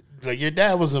 like your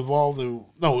dad was involved in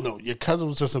no, your cousin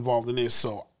was just involved in this.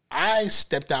 So I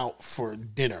stepped out for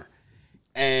dinner,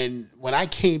 and when I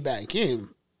came back in,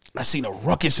 I seen a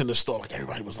ruckus in the store. Like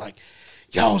everybody was like,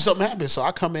 "Yo, something happened." So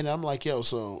I come in and I'm like, "Yo,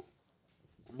 so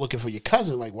I'm looking for your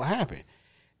cousin. Like, what happened?"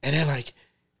 And they're like,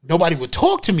 nobody would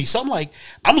talk to me. So I'm like,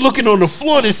 I'm looking on the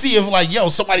floor to see if like, yo,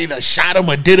 somebody done shot him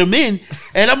or did him in.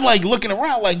 And I'm like looking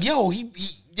around like, yo,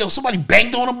 somebody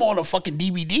banged on him on a fucking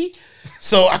DVD.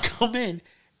 So I come in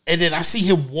and then I see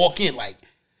him walk in like,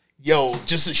 yo,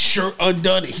 just his shirt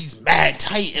undone and he's mad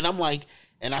tight. And I'm like,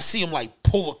 and I see him like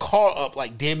pull a car up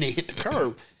like damn near hit the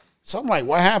curb. So I'm like,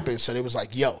 what happened? So they was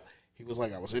like, yo, he was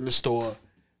like, I was in the store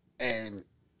and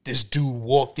this dude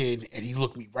walked in and he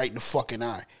looked me right in the fucking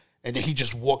eye. And then he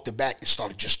just walked the back and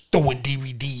started just throwing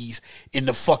DVDs in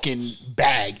the fucking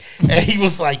bag. And he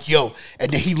was like, yo. And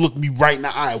then he looked me right in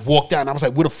the eye, walked out. And I was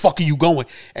like, where the fuck are you going?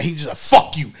 And he just like,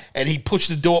 fuck you. And he pushed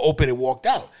the door open and walked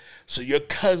out. So your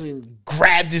cousin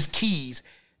grabbed his keys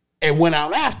and went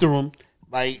out after him,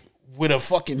 like with a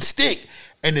fucking stick.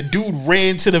 And the dude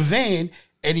ran to the van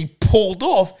and he pulled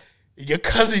off. Your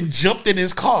cousin jumped in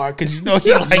his car because you know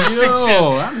he likes stick shit.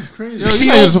 That is crazy. Yo,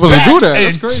 you ain't supposed to do that.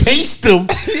 That's And crazy. chased him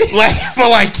like for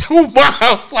like 2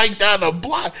 miles, like down the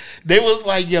block. They was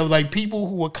like, yo, like people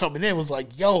who were coming in was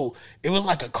like, yo, it was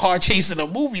like a car chase in a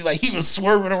movie. Like he was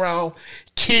swerving around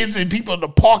kids and people in the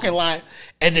parking lot,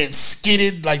 and then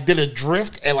skidded, like did a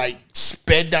drift and like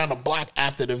sped down the block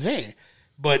after the van.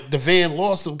 But the van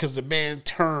lost him because the man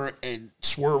turned and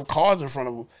swerved cars in front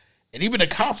of him. And even the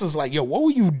cops was like, yo, what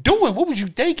were you doing? What was you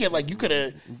thinking? Like, you could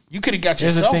have got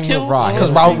Here's the yourself thing killed. with Rod.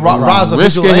 Because Ra's a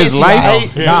Risking vigilante. his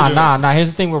life. Nah.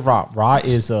 Here's the thing with Ra. Ra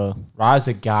is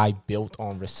a guy built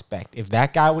on respect. If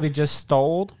that guy would have just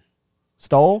stole,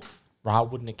 Ra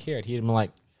wouldn't have cared. He'd have been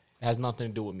like, it has nothing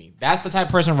to do with me. That's the type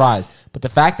of person Ra is. But the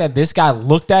fact that this guy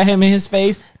looked at him in his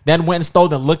face, then went and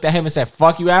stole and looked at him and said,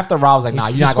 fuck you after, Ra was like, nah,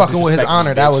 you're He's not going to fucking with his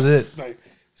honor. That was it. Like,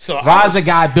 so Ra's a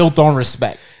guy built on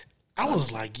respect. I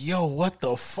was like, yo, what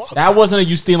the fuck? That wasn't a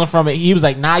you stealing from it. He was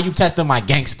like, nah, you testing my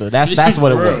gangster. That's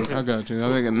what it was. I got you.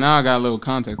 I think now I got a little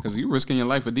context because you risking your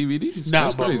life for DVDs. Nah,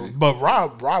 That's crazy. but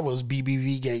Rob was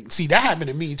BBV gang. See, that happened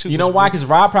to me too. You know why? Because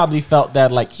Rob probably felt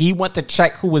that like he went to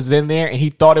check who was in there and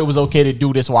he thought it was okay to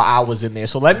do this while I was in there.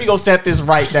 So let me go set this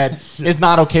right that it's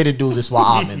not okay to do this while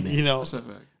I'm in there. You know, That's a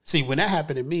fact. see, when that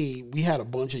happened to me, we had a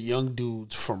bunch of young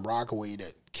dudes from Rockaway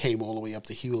that came all the way up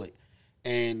to Hewlett,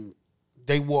 and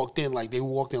they walked in like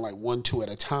 1, 2 at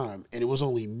a time, and it was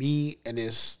only me and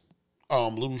this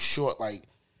little short like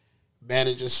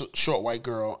manager, short white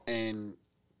girl, and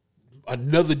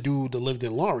another dude that lived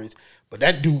in Lawrence, but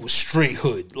that dude was straight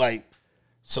hood. Like,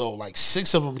 so like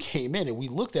 6 of them came in, and we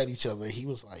looked at each other, and he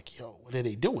was like, yo, what are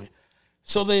they doing?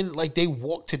 So then like they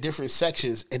walked to different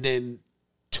sections, and then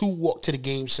 2 walked to the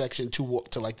game section, 2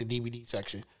 walked to like the DVD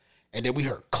section, and then we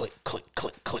heard click, click,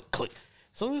 click, click, click.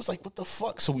 So it was like, what the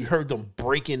fuck? So we heard them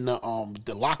breaking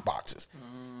the lock boxes.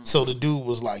 So the dude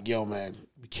was like, yo, man,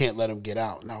 we can't let him get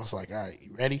out. And I was like, all right,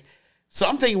 you ready? So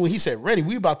I'm thinking when he said ready,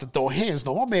 we about to throw hands.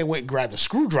 No, my man went and grabbed the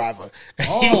screwdriver. And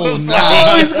he was like,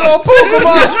 oh, he's going to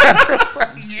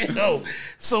poke him up.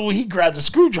 So when he grabbed the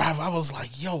screwdriver, I was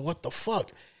like, yo, what the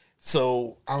fuck?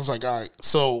 So I was like, all right.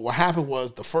 So what happened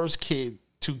was the first 2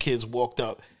 kids walked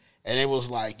up, and it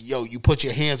was like, yo, you put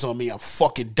your hands on me, I'm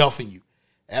fucking duffing you.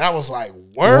 And I was like,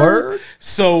 word?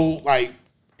 So, like,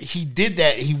 he did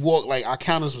that. He walked, like, our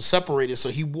counters were separated, so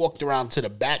he walked around to the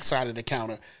back side of the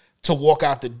counter to walk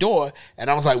out the door. And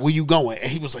I was like, where you going?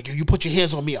 And he was like, yo, you put your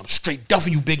hands on me, I'm straight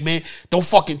duffing you, big man. Don't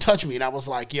fucking touch me. And I was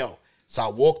like, yo. So I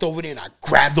walked over there and I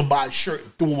grabbed him by his shirt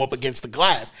and threw him up against the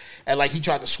glass. And like he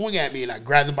tried to swing at me and I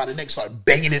grabbed him by the neck, started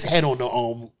banging his head on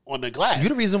the glass. You're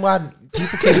the reason why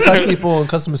people can't touch people in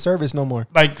customer service no more.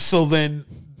 Like, so then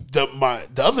the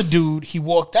other dude, he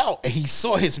walked out and he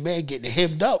saw his man getting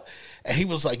hemmed up. And he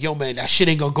was like, yo, man, that shit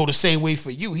ain't going to go the same way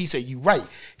for you. He said, you right.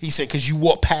 He said, because you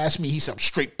walked past me. He said, I'm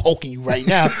straight poking you right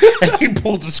now. And he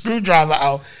pulled the screwdriver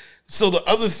out. So the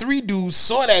other 3 dudes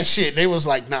saw that shit. They was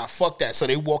like, nah, fuck that. So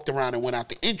they walked around and went out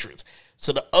the entrance.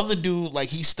 So the other dude, like,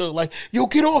 he's still like, yo,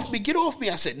 get off me, get off me.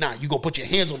 I said, nah, you gonna put your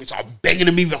hands on me. So I'm banging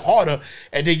him even harder.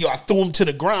 And then, I threw him to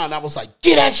the ground. I was like,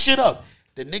 get that shit up.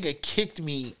 The nigga kicked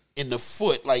me in the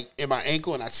foot, like, in my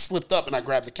ankle, and I slipped up and I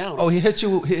grabbed the counter. Oh, he hit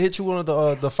you one of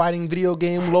the fighting video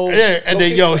game low. Yeah, and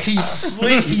then, he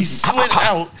slid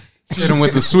out. Hit him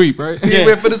with the sweep, right? He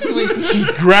went for the sweep. He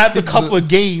grabbed a couple of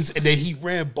games and then he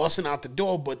ran busting out the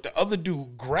door. But the other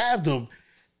dude grabbed him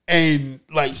and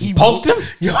like he poked him.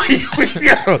 He went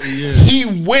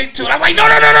to it. I was like, no,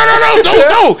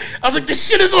 don't. I was like, this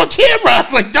shit is on camera. I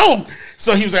was like, don't.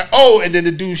 So he was like, oh, and then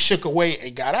the dude shook away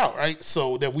and got out. Right.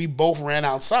 So then we both ran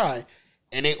outside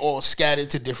and they all scattered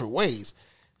to different ways.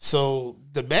 So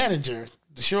the manager,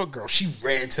 the short girl, she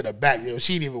ran to the back.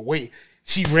 She didn't even wait.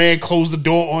 She ran, closed the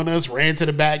door on us, ran to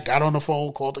the back, got on the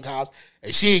phone, called the cops,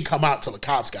 and she didn't come out till the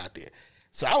cops got there.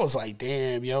 So I was like,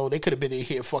 damn, they could have been in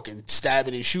here fucking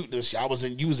stabbing and shooting us. I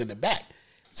wasn't using the back.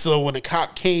 So when the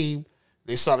cop came,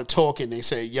 they started talking. They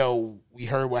said, yo, we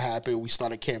heard what happened. We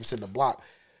started canvassing the block.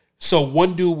 So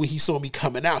one dude, when he saw me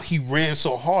coming out, he ran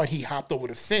so hard, he hopped over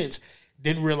the fence,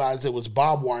 didn't realize it was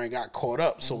barbed wire and got caught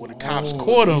up. So when the cops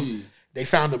caught him, they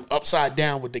found him upside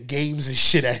down with the games and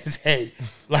shit at his head,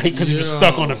 like, because he was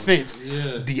stuck on the fence.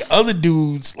 Yeah. The other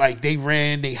dudes, like, they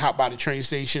ran, they hopped by the train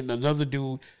station. Another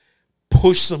dude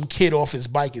pushed some kid off his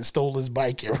bike and stole his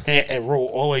bike and ran and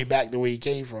rolled all the way back the way he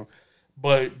came from.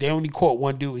 But they only caught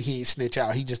one dude. He ain't snitch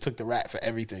out. He just took the rap for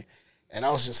everything. And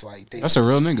I was just like, damn. That's a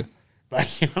real nigga. Like,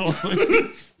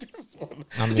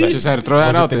 I mean, just had to throw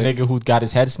that out the there. nigga who got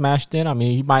his head smashed in. I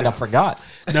mean, he might have forgot.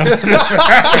 Nigga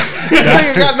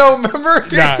got no memory.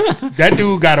 Nah, that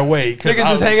dude got away. Niggas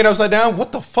just hanging upside down.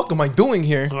 What the fuck am I doing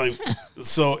here? Like,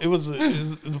 so it was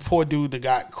the poor dude that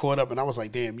got caught up, and I was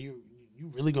like, damn, you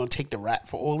really gonna take the rap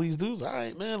for all these dudes? All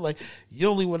right, man. Like, you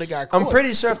only one that got caught. I'm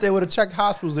pretty sure if they would have checked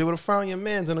hospitals, they would have found your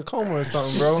man's in a coma or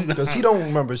something, bro. Because he don't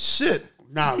remember shit.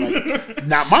 My only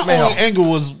angle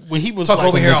was when he was Talk like,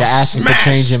 over here, asking for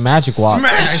changing magic watch.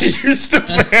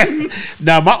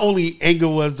 Now my only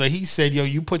angle was that he said, yo,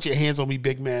 you put your hands on me,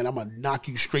 big man, I'm gonna knock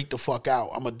you straight the fuck out.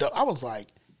 I was like,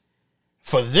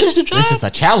 for this job? This is a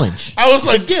challenge. I was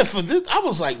like, yeah, for this. I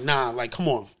was like, nah, like, come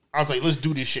on. I was like, let's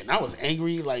do this shit. And I was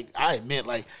angry. Like, I admit,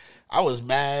 like, I was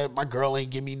mad. My girl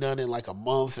ain't give me none in like a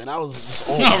month, and I was just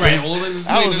all All right, well, let's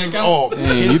I was just all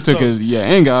You took his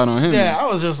anger out on him. Yeah, I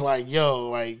was just like, yo,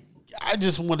 like, I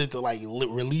just wanted to like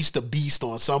release the beast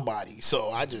on somebody. So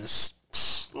I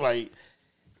just like,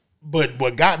 but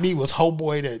what got me was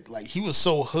homeboy that like he was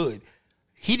so hood.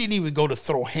 He didn't even go to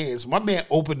throw hands. My man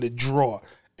opened the drawer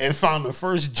and found the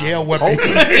first jail weapon.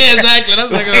 Yeah, exactly.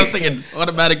 That's like I was thinking.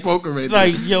 Automatic poker right there.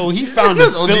 Like, yo, he found the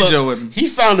That's OG Joe with him. Phillips. He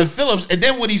found the Phillips, and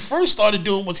then what he first started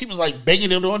doing was he was like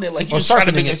banging it on there, like he was trying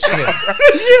to make a shot.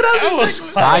 That was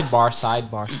Sidebar.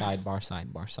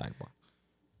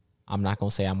 I'm not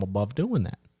gonna say I'm above doing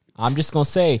that. I'm just gonna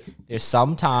say there's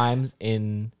sometimes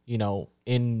in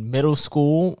middle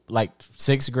school, like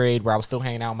 6th grade, where I was still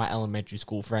hanging out with my elementary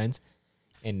school friends,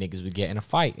 and niggas would get in a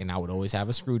fight, and I would always have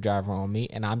a screwdriver on me.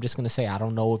 And I'm just gonna say I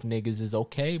don't know if niggas is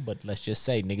okay, but let's just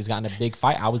say niggas got in a big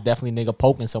fight. I was definitely nigga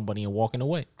poking somebody and walking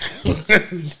away.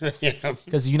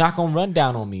 Because you're not gonna run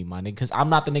down on me, my nigga. Because I'm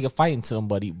not the nigga fighting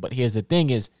somebody. But here's the thing: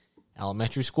 is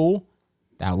elementary school.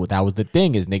 That was the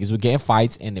thing is niggas would get in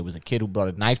fights, and there was a kid who brought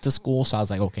a knife to school. So I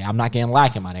was like, okay, I'm not getting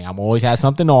lacking, my nigga. I'm always had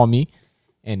something on me.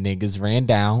 and niggas ran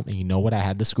down. And you know what? I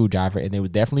had the screwdriver, and there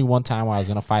was definitely one time where I was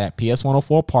in a fight at PS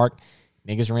 104 Park.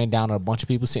 Niggas ran down on a bunch of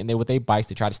people sitting there with their bikes.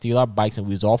 They tried to steal our bikes, and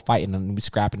we was all fighting and we was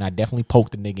scrapping. I definitely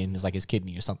poked the nigga in his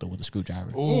kidney or something with a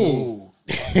screwdriver. Ooh.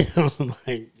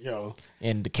 Like, yo.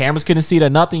 And the cameras couldn't see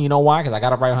that nothing. You know why? Because I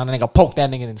got up right behind the nigga, poked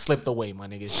that nigga, and slipped away, my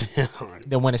nigga.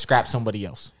 Then went and scrapped somebody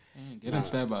else. Getting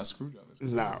stabbed by a screwdriver.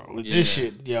 Nah, with this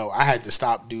shit, yo, I had to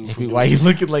stop dude from Why you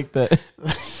looking like that?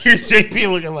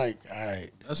 JP looking like, all right.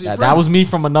 That was me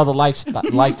from another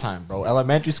lifetime, bro.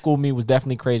 Elementary school me was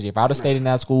definitely crazy. If I would have stayed in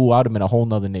that school, I would have been a whole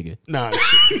nother nigga. Nah,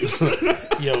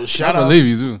 yo, shout I out. believe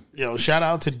you too. Yo, shout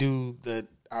out to dude that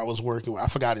I was working with. I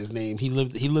forgot his name. He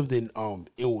lived in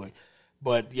Illinois.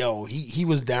 But yo, he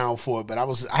was down for it. But I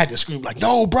had to scream like,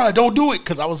 no, bro, don't do it,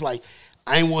 because I was like,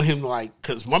 I ain't want him to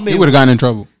because my man He would have gotten in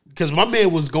trouble. Because my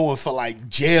man was going for like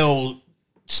jail,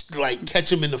 like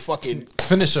catch him in the fucking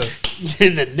Finisher.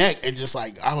 in the neck, and just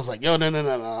like I was like, yo, no.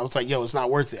 I was like, yo, it's not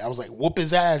worth it. I was like, whoop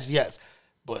his ass, yes,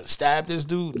 but stab this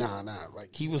dude, nah.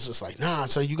 Like he was just like, nah.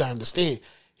 So you gotta understand.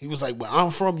 He was like, where I'm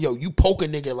from, yo, you poke a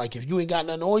nigga. Like if you ain't got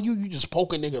nothing on you, you just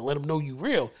poke a nigga, let him know you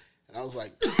real. And I was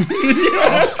like,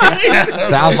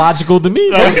 sounds logical to me.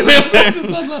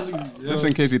 Just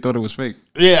in case he thought it was fake.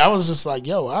 yeah, I was just like,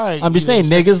 yo, all right. I'm just saying,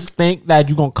 niggas think that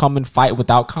you gonna come and fight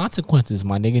without consequences,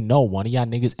 my nigga. No, one of y'all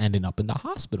niggas ending up in the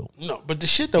hospital. No, but the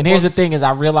shit though. And here's the thing: is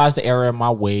I realized the error in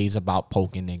my ways about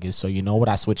poking niggas. So you know what?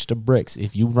 I switched to bricks.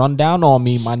 If you run down on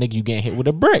me, my nigga, you getting hit with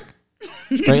a brick,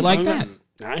 straight like that.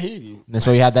 I hear you. And that's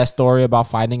why you had that story about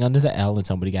fighting under the L and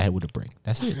somebody got hit with a brick.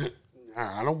 That's it.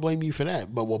 I don't blame you for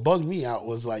that. But what bugged me out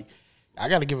was like, I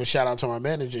got to give a shout out to my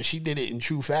manager. She did it in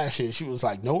true fashion. She was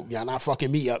like, nope, y'all not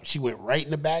fucking me up. She went right in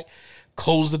the back,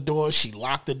 closed the door. She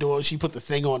locked the door. She put the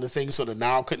thing on the thing so the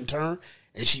knob couldn't turn.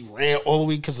 And she ran all the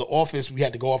way because the office, we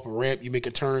had to go up a ramp. You make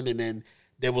a turn, and then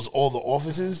there was all the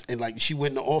offices. And like she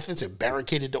went in the office and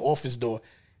barricaded the office door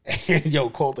and, yo,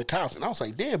 called the cops. And I was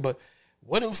like, damn, but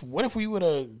what if we would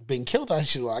have been killed? I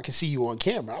can see you on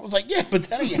camera. I was like, yeah, but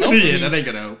that ain't helping me. that ain't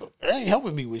gonna help. That ain't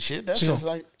helping me with shit. That's just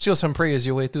like She'll some prayers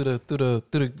your way through the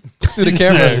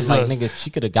camera. Like nigga,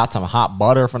 she could have got some hot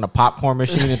butter from the popcorn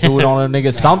machine and threw it on a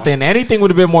nigga. Something, anything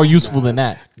would have been more useful than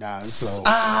that. nah. So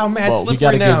Ah, man, Well,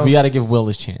 slippery now. we gotta give Will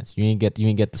his chance. You ain't get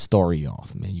the story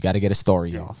off, man. You gotta get a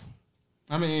story off.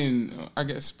 I mean, I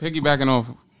guess piggybacking off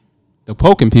the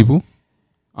poking people.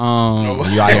 We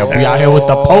out here with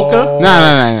the poker.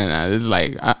 Nah. It's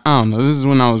like I don't know. This is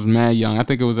when I was mad young. I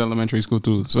think it was elementary school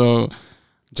too. So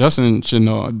Justin should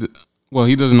know. Well,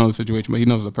 he doesn't know the situation, but he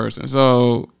knows the person.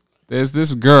 So there's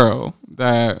this girl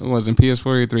that was in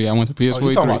PS43. I went to PS43.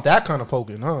 You talking about that kind of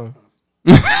poking, huh?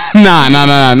 Nah,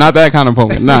 not that kind of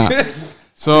poking. Nah.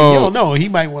 So you don't know. He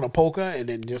might want to poke her and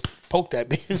then just poke that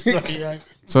bitch.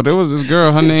 So there was this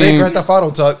girl. Her Say name. Grand Theft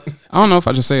Auto Tuck. I don't know if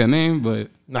I should say her name, but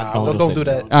Nah, Don't don't say do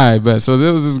that. all right. But so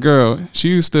there was this girl. She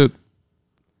used to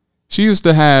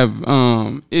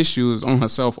have issues on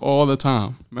herself all the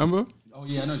time. Remember? Oh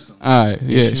yeah, I know something. All right.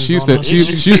 Yeah. She used on to. She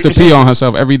used to pee on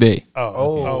herself every day.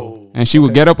 And she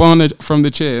would get up from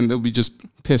the chair and they'll be just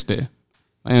pissed there.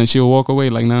 And she'll walk away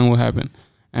like nothing will happen.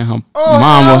 And her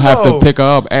mom will have to pick her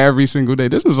up every single day.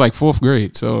 This was like 4th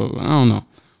grade, so I don't know.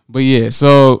 But yeah,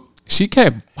 so she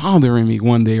kept bothering me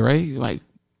one day, right? Like,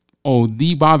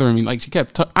 bothering me. Like she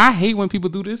kept, I hate when people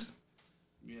do this.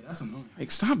 Yeah, that's annoying. Like,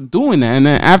 stop doing that. And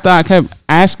then after I kept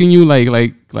asking you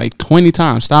like 20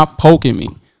 times, stop poking me.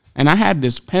 And I had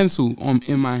this pencil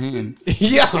in my hand.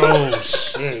 Yeah. Oh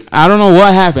shit! I don't know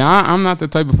what happened. I'm not the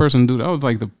type of person to do that. I was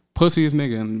like the pussiest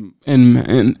nigga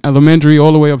in elementary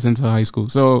all the way up into high school.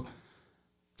 So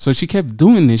she kept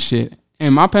doing this shit.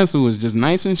 And my pencil was just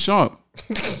nice and sharp.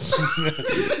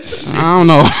 I don't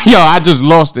know. Yo, I just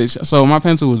lost it. So my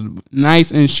pencil was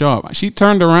nice and sharp. She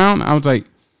turned around. I was like,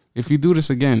 if you do this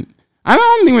again. I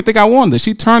don't even think I warned her.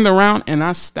 She turned around and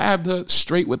I stabbed her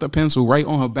straight with a pencil right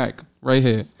on her back, right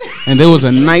here. And there was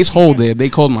a nice hole there. They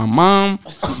called my mom.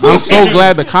 I'm so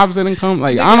glad the cops didn't come.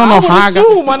 Like, I don't know how I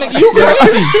got. My nigga, you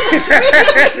crazy.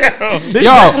 There's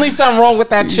definitely something wrong with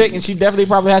that chick, and she definitely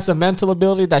probably has some mental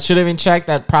ability that should have been checked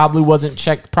that probably wasn't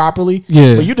checked properly.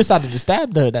 Yeah. But you decided to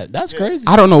stab her. That's crazy.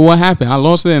 I don't know what happened. I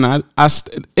lost it, and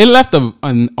it left a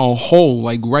hole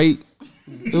like right.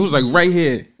 It was like right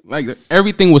here. Like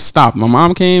everything was stopped. My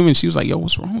mom came and she was like, "Yo,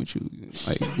 what's wrong with you?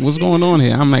 Like, what's going on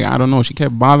here?" I'm like, "I don't know." She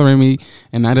kept bothering me,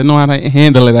 and I didn't know how to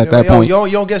handle it at that point. You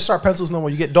don't get sharp pencils no more.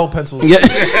 You get dull pencils. Yeah.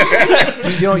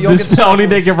 you don't This get is the only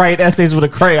nigga write essays with a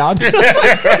crayon.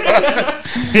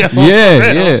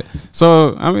 yeah.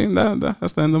 So I mean,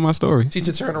 that's the end of my story.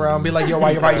 Teacher turn around and be like, "Yo,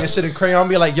 why you writing this shit in crayon?"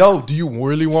 Be like, "Yo, do you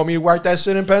really want me to write that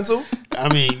shit in pencil?"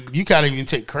 I mean, you can't even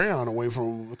take crayon away from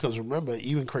him because remember,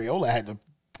 even Crayola had the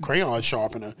crayon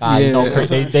sharpener. You know,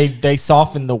 they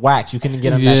softened the wax. You couldn't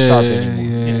get them that sharp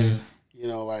anymore. Yeah. You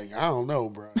know, like I don't know,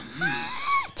 bro.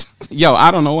 Yo,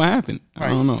 I don't know what happened. I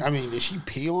don't know. I mean, did she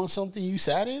pee on something you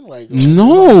sat in? Like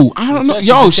No, I don't know. said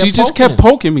Yo, she she just kept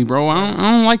poking me, bro. I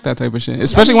don't like that type of shit.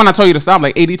 Especially when I told you to stop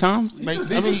like 80 times. Like,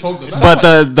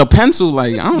 But the pencil,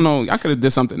 like, I don't know. I could have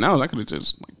did something else. I could have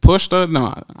just like, pushed her.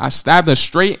 No, I stabbed her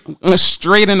straight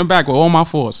in the back with all my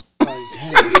force.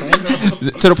 damn, son.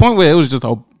 To the point where it was just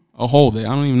a hole there.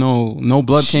 I don't even know. No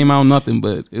blood came out, nothing.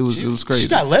 But it was crazy. She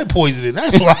got lead poisoning.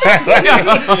 That's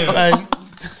why.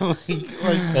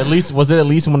 At least was it at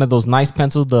least one of those nice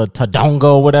pencils, the Tadonga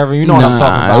or whatever? You know what I'm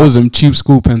talking about? It was some cheap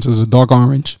school pencils, a dark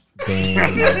orange.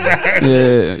 Damn.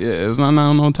 Yeah. It's not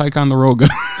no Ticonderoga.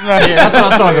 Yeah, that's what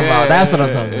I'm talking about. That's what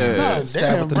I'm talking about. Nah, Stab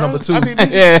damn, with the bro. number 2. I mean,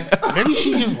 maybe, Yeah. maybe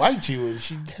she just liked you and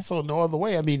she saw no other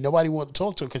way. I mean, nobody wanted to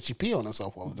talk to her because she pee on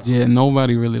herself all the time. Yeah,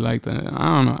 nobody really liked that. I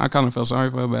don't know. I kind of felt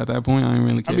sorry for her, but at that point, I didn't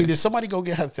really care. I mean, did somebody go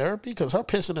get her therapy? Because her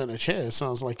pissing in a chair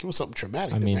sounds like it was something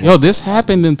traumatic. I mean, Yo, this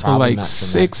happened until Probably like not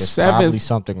 6, There's 7. Probably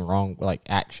something wrong, like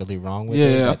actually wrong with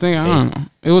it. Yeah, I but think I they- don't know.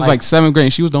 It was like 7th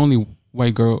grade. She was the only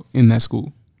white girl in that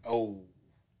school. oh,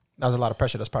 That was a lot of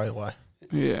pressure. That's probably why.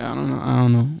 Yeah, I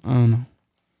don't know.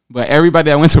 But everybody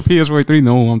that went to PS43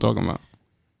 know who I'm talking about.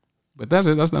 But that's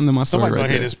it. That's the end of my story somebody right gonna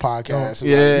hear there. this podcast.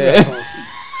 And Yeah.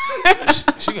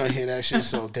 she gonna hear that shit.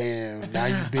 So damn, now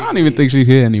you big. I don't even think she's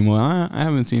here anymore. I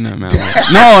haven't seen that man.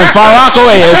 No, in Far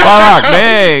Rockaway. In Far Rock.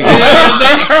 Dang.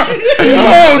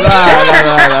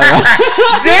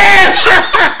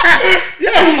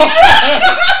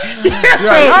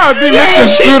 Y'all be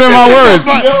misconstruing my words.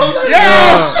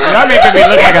 Y'all making me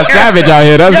look like a savage out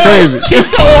here. That's crazy.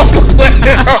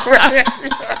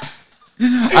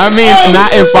 I mean,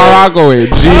 not in Far Rockaway.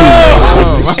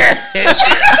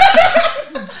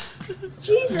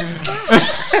 Jesus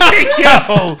Christ.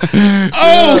 Yo,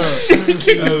 oh shit,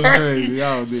 That's crazy.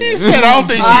 Y'all he did. said I don't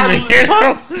think she even hear.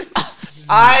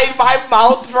 My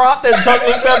mouth dropped and tongue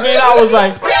looked at me and I was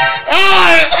like, I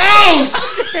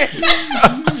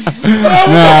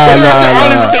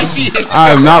don't even think she.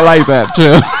 I'm not like that.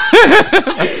 Chill.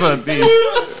 That's a deep.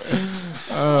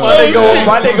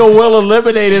 my nigga Will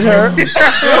eliminated her.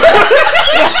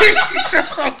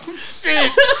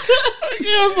 Shit.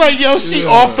 It was like, yo, she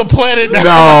off the planet now.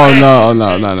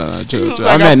 No. Chill. was I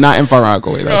like, meant not in Far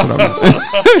Rockaway. That's what I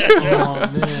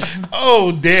meant.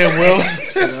 Oh damn, Will.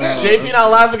 JP not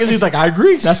laughing because he's like, I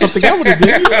agree. That's something I would have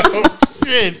did. Oh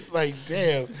shit, like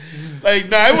damn. Like,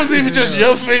 nah, it wasn't even just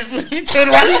your face. He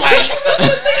turned around like,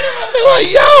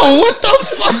 yo, what the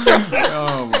fuck?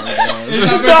 Oh my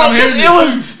god. So it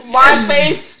was my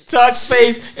face, Tuck's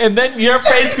face, and then your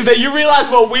face because then you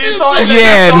realized what we were talking about.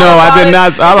 Yeah, no, I did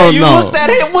not. I don't you know. looked at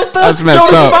him with the That's messed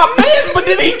this is up. my man, but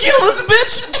did he kill this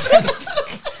bitch?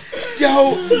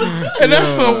 Yo, and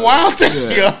that's the wild thing,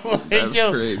 yo. Like, That's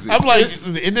yo, crazy. I'm like,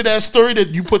 the end of that story that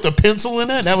you put the pencil in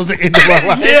that was the end of my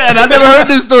life. Yeah, and I never heard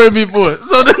this story before.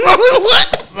 So then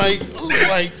what? Like,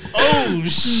 oh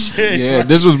shit. Yeah,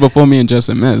 this was before me and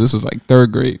Justin met. This was like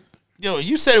 3rd grade. Yo,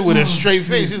 you said it with a straight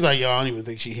face. He's like, yo, I don't even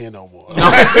think she here no more.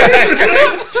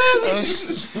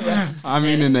 I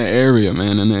mean, in the area,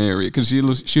 man, because she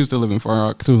used to live in Far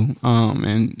Rock too.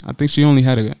 And I think she only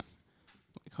had her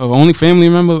only family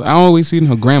member. I always seen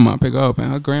her grandma pick her up,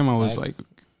 and her grandma was like,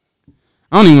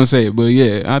 I don't even want to say it, but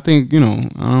yeah, I think I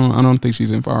don't think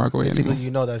she's in Far Rockaway Basically, anymore.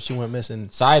 you know that she went missing.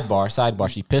 Sidebar.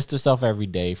 She pissed herself every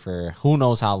day for who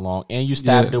knows how long, and you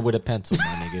stabbed Yeah. her with a pencil, my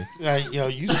nigga. Like, yo,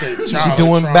 you said She childhood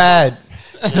doing trauma. bad.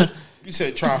 You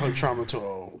said childhood trauma to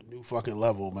a new fucking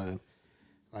level, man.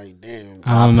 Like, damn.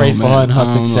 I don't Pray know, for her man. and her I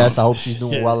don't know. success. I hope she's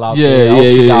doing well out Yeah, there. I hope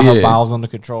she yeah, got her yeah. bowels under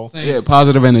control. Yeah,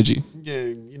 positive energy. Yeah,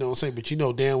 you know what I'm saying? But you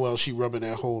know damn well she rubbing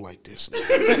that hole like this.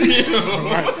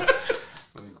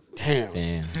 Damn.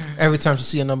 Damn. Every time she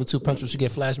see a number 2 pencil, she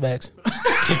get flashbacks.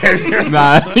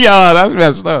 Nah, yo, that's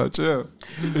messed up. Chill.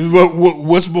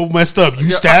 What's messed up? You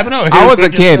stabbing her? I was a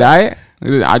kid. I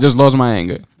just lost my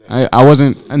anger. I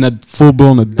wasn't a full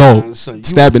blown adult Nah, son, you-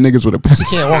 stabbing niggas with a pencil.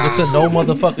 Can't walk into no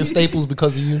motherfucking Staples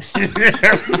because of you.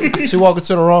 She walk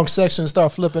into the wrong section and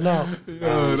start flipping out.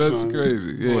 Yo, that's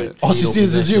crazy. Yeah. All she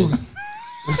sees is you.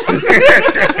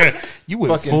 You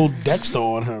went Fucking- full Dexter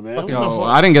on her, man. What the Yo, fuck?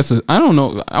 I didn't get to. I don't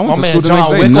know. I went My to man school the John next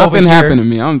day. Wick over Nothing here. happened to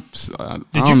me.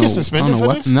 Did you get suspended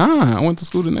for this? Nah, I went to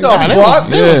school the next The day. fuck?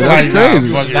 They Yeah, was that's like, nah,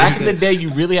 crazy. fuck it. Back in the day, you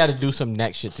really had to do some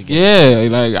next shit to get. Yeah,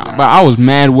 like, but I was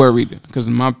mad worried because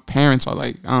my parents are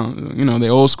like, they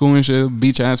old school and shit,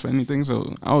 beach ass for anything.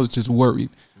 So I was just worried.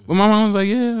 But my mom was like,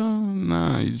 yeah,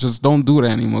 nah, you just don't do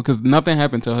that anymore because nothing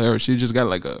happened to her. She just got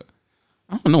like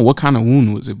I don't know what kind of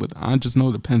wound was it, but I just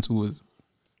know the pencil was.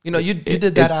 You know, you did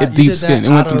that. It deep skin. It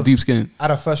went through deep skin.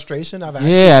 Out of frustration. I've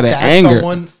actually Yeah, out of stabbed anger.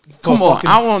 someone for Come on, fucking-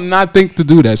 I will not think to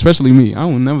do that, especially me. I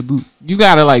will never do. You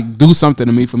gotta like do something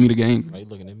to me for me to get angry. Why you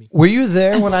looking at me? Were you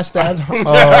there when I stabbed?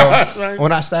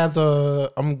 When I stabbed,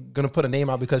 I'm gonna put a name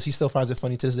out because he still finds it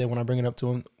funny to this day when I bring it up to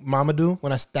him. Mamadou,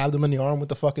 when I stabbed him in the arm with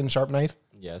the fucking sharp knife.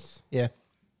 Yes. Yeah.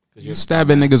 You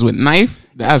stabbing niggas with knife?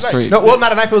 That's crazy. No, well,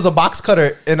 not a knife. It was a box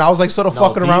cutter, and I was like sort of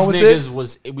fucking around with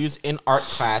it. We was in art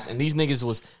class, and these niggas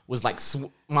was like,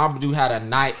 Mamadou had a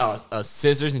knife,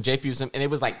 scissors, and JP was and it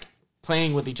was like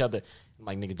playing with each other. I'm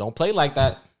like, nigga, don't play like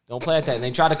that. Don't play like that. And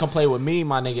they tried to come play with me,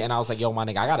 my nigga, and I was like, yo, my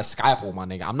nigga, I got a scalpel, my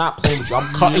nigga. I'm not playing with you.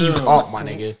 I'm cutting you up, my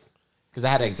nigga. Because I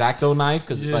had an X-Acto knife.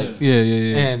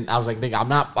 Yeah. And I was like, nigga,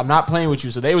 I'm not playing with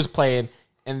you. So they was playing.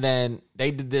 And then they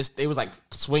did this. They was like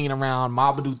swinging around.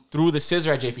 Mamadou threw the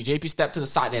scissor at JP. JP stepped to the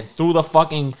side and threw the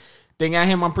fucking thing at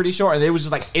him, I'm pretty sure. And they was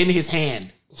just like in his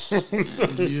hand.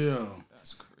 Yeah.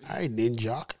 I didn't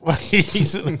jock. Like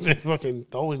he's fucking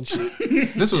throwing shit.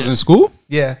 This was in school.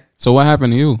 Yeah. So what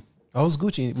happened to you? I was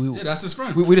Gucci. Yeah, that's his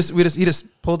friend. We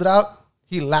just pulled it out.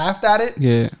 He laughed at it.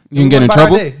 Yeah, We you didn't get in went by our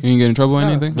trouble. day. You didn't get in trouble or No.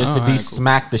 anything. Mr. Oh, D alright, cool.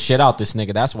 smacked the shit out this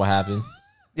nigga. That's what happened.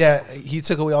 Yeah, he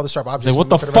took away all the sharp I objects. said, what from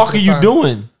the me for rest fuck of are the you time.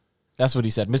 doing? That's what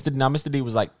he said. Mr. D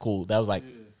was like cool. That was like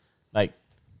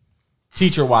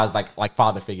teacher wise, like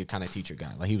father figure kind of teacher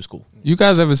guy. Like he was cool. You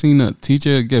guys ever seen a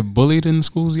teacher get bullied in the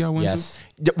schools y'all went Yes.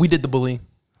 Yeah, we did the bullying. to?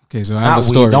 Okay, so I have Not a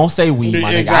story. we. Don't say we, my nigga.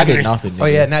 I Exactly. did nothing. Nigga. Oh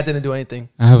yeah, Nat didn't do anything.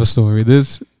 I have a story.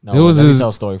 This No, there was let me this. tell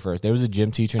a story first. There was a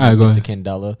gym teacher All right, named go Mr. ahead.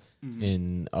 Candela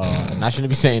in and I shouldn't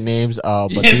be saying names, but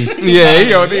these Yeah,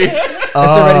 yo, It's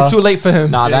already too late for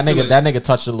him. nah, that nigga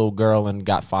touched a little girl and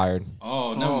got fired.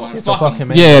 Oh, never mind. It's a fucking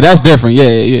man. yeah, that's different. Yeah.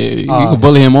 You can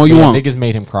bully him all you Yeah, want. niggas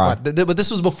made him cry. But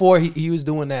this was before he was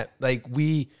doing that. Like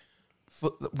we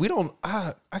don't.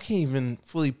 I can't even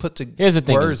fully put together. Here's the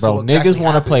thing, is, words bro. of what Niggas exactly want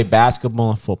to happened. play basketball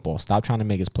and football. Stop trying to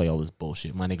make us play all this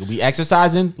bullshit, my nigga. We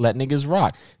exercising, let niggas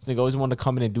rock. This nigga always want to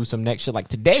come in and do some next shit. Like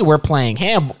today, we're playing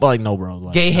handball. Like no, bro.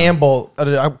 Like, Gay handball.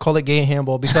 I call it gay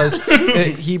handball because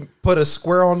he put a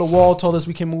square on the wall, told us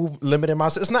we can move limited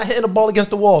amounts. It's not hitting the ball against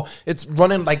the wall. It's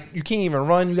running like you can't even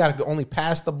run. You got to only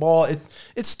pass the ball.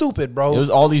 It's stupid, bro. It was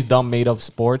all these dumb made up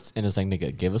sports, and it's like,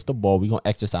 nigga, give us the ball. We gonna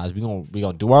exercise. We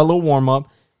gonna do our little warm up.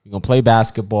 We gonna play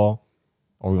basketball,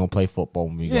 or we gonna play football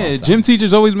when we go Yeah, outside. gym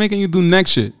teachers always making you do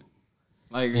next shit.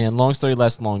 Like, And long story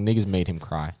less long, niggas made him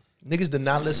cry. Niggas did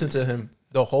not listen to him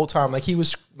the whole time. Like he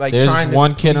was like There's trying.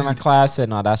 one to kid in plead. our class said,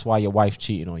 "No, that's why your wife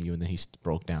cheating on you," and then he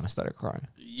broke down and started crying.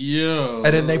 Yo.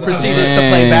 And then they proceeded to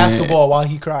play basketball while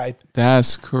he cried.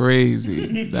 that's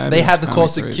crazy. That They is had to call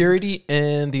kinda crazy. security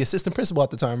and the assistant principal at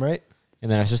the time, right?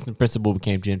 And then our assistant principal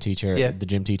became gym teacher. Yeah. The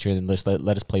gym teacher, and then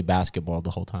let us play basketball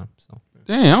the whole time. So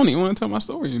Damn, I don't even want to tell my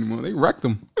story anymore. They wrecked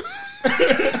him.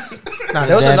 Nah,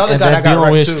 there was Then- another and guy then that got dealing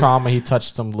with wrecked his too. trauma. He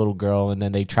touched some little girl, and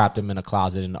then they trapped him in a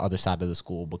closet in the other side of the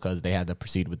school because they had to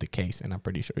proceed with the case. And I'm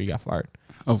pretty sure he got fired.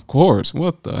 Of course.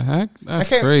 What the heck? That's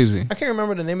crazy. I can't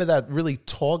remember the name of that really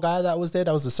tall guy that was there.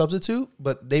 That was a substitute,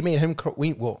 but they made him.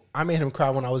 I made him cry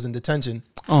when I was in detention,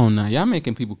 Oh no, y'all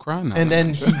making people cry now. and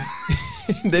then he,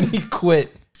 then he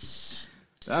quit. that's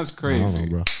I don't crazy. know,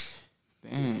 bro.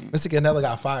 Mr. Candela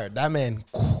got fired. That man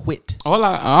quit. All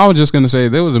I was just gonna say,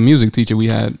 there was a music teacher we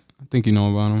had. I think you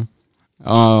know about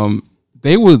him.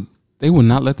 They would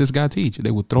not let this guy teach.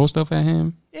 They would throw stuff at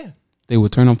him. Yeah. They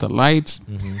would turn off the lights.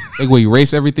 They would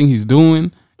erase everything he's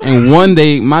doing. And one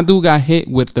day, my dude got hit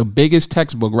with the biggest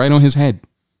textbook right on his head.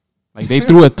 Like they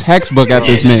threw a textbook at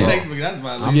this man. That's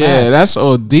violent. I'm Yeah, mad. that's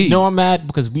OD. You know I'm mad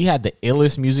because we had the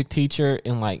illest music teacher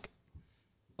in like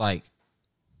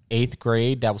 8th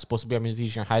grade that was supposed to be our music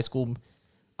teacher in high school.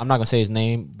 I'm not gonna say his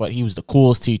name, but he was the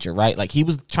coolest teacher, right? Like he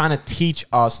was trying to teach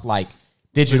us like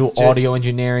digital Legit. audio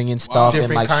engineering and stuff and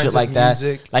Different like kinds shit of like that.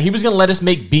 music. Like he was gonna let us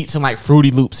make beats and like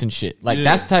Fruity Loops and shit. Like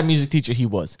that's the type of music teacher he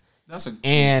was. That's a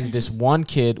And this one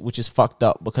kid, which is fucked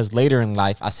up because later in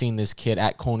life, I seen this kid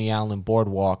at Coney Island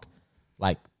Boardwalk,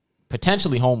 like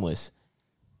potentially homeless.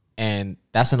 And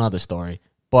that's another story.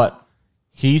 But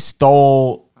he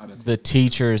stole the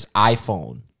teacher's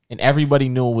iPhone and everybody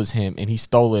knew it was him. And he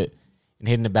stole it and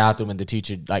hid in the bathroom and the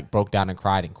teacher like broke down and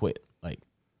cried and quit. Like,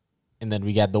 and then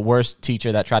we got the worst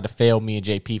teacher that tried to fail me and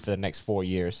JP for the next 4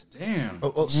 years. Damn.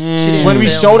 She didn't When we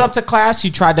fail showed me. up to class, she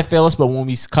tried to fail us, but when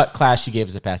we cut class, she gave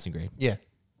us a passing grade. Yeah.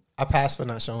 I passed for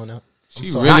not showing up. She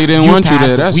sorry. really Not didn't you want you passed,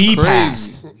 there. That's we crazy.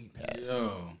 passed.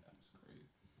 Yo.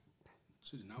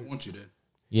 She did not want you there.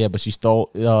 Yeah, but she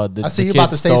stole. I see you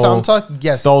about to say something, Tuck.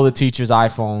 Yes. Stole the teacher's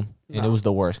iPhone, and it was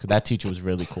the worst because that teacher was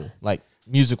really cool. Like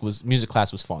music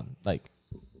class was fun. Like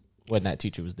when that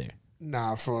teacher was there.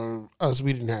 Nah, for us,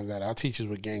 we didn't have that. Our teachers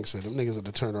were gangster. Them niggas would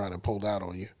have turned around and pulled out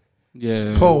on you.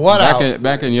 Yeah. Pull what out?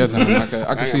 Back in your time, I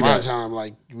could see my that. time,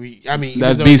 like even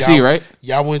That's though BC, y'all- right?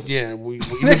 Y'all went, yeah. Even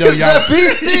though Nigga said y'all,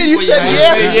 BC. You said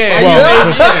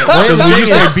because when you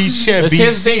said BC, But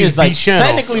his thing is like channel.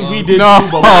 technically we did No,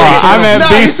 too, but I meant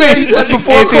He BC. said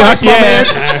before Christ, my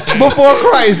man. Before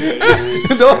Christ.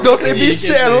 Don't say Beast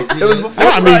Channel. It was before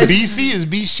I mean, Christ. BC is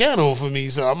Beast Channel for me,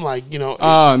 so I'm like,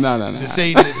 Oh no. the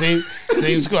same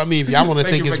school. I mean, if y'all want to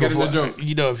think you it's for getting before, the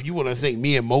joke. if you want to think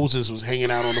me and Moses was hanging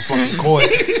out on the fucking court,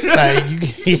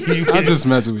 like you I'm just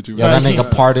messing with you. Yo, that nigga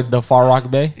parted the Far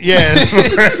Rock Bay.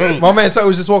 yeah, My man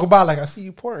was just walking by like, I see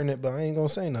you pouring it, but I ain't gonna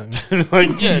say nothing.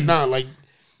 like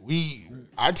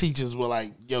our teachers were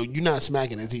like, yo, you're not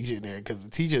smacking the teacher in there because the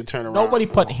teacher turn around. Nobody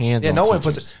put hands. Yeah, on no one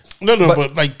teachers. puts it. No, but-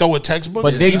 but like throw a textbook.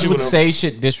 But the niggas teacher would would've- say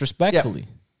shit disrespectfully.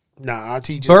 Nah, our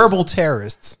teachers Verbal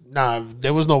terrorists. Nah,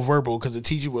 there was no verbal because the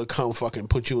teacher would come fucking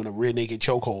put you in a rear naked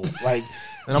chokehold. Like,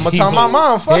 And I'm gonna tell my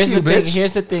mom, fuck Here's you, the thing. bitch.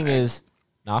 Here's the thing: is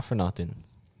not for nothing.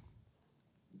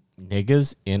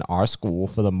 Niggas in our school,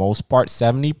 for the most part,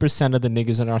 70% of the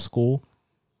niggas in our school,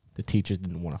 the teachers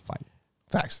didn't want to fight.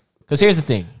 Facts. Because here's the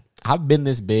thing: I've been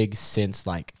this big since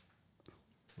like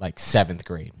 7th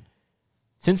grade.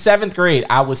 Since 7th grade,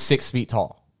 I was 6 feet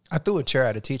tall. I threw a chair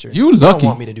at a teacher. You They lucky. don't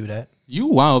want me to do that. You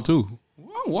wild too.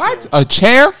 What? A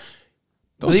chair?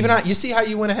 Believe it or not, you see how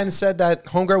you went ahead and said that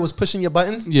homegirl was pushing your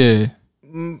buttons? Yeah.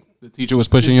 The teacher was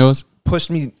pushing yours?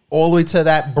 Pushed me all the way to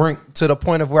that brink, to the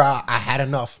point of where I had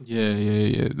enough.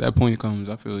 Yeah. That point comes.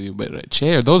 I feel you. But a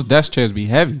chair, those desk chairs be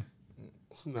heavy.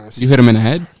 nah, You hit him in the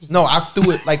head? No, I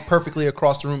threw it like perfectly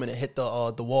across the room and it hit the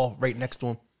wall right next to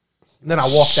him. And then I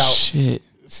walked out. Shit.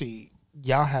 see,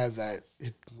 y'all have that.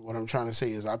 What I'm trying to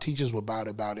say is our teachers were about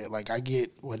it. Like, I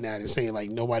get what Nat is saying, like,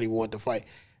 nobody wanted to fight.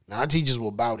 Now, our teachers were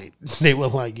about it. They were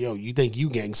like, yo, you think you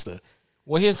gangster.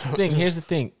 Well, here's the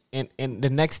thing. And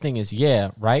the next thing is, yeah,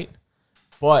 right?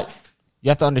 But you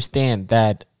have to understand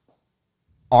that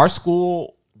our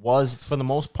school was, for the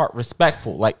most part,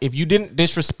 respectful. Like, if you didn't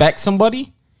disrespect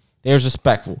somebody, they was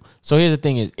respectful. So here's the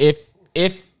thing is,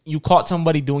 if you caught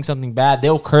somebody doing something bad,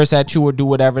 they'll curse at you or do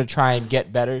whatever to try and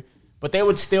get better. But there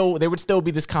would still be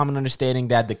this common understanding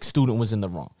that the student was in the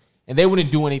wrong. And they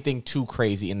wouldn't do anything too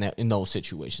crazy in those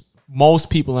situations. Most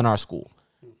people in our school.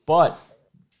 But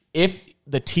if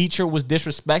the teacher was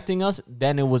disrespecting us,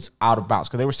 then it was out of bounds.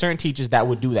 Because there were certain teachers that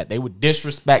would do that. They would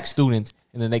disrespect students,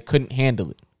 and then they couldn't handle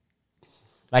it.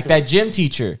 Like that gym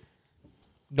teacher.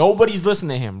 Nobody's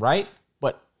listening to him, right?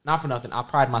 But not for nothing, I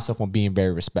pride myself on being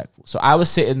very respectful. So I was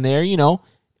sitting there,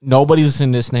 nobody's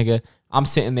listening to this nigga. I'm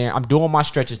sitting there. I'm doing my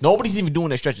stretches. Nobody's even doing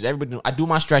their stretches. I do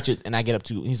my stretches, and I get up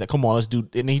to. He's like, "Come on, let's do."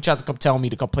 And he tries to come tell me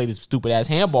to come play this stupid ass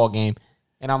handball game,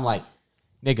 and I'm like,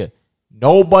 "Nigga,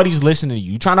 nobody's listening to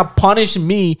you. You trying to punish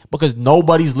me because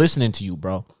nobody's listening to you,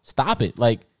 bro? Stop it!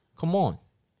 Like, come on."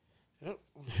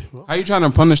 How you trying to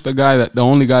punish the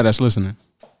only guy that's listening?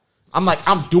 I'm like,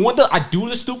 I do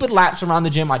the stupid laps around the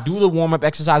gym. I do the warm up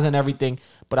exercise and everything,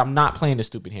 but I'm not playing the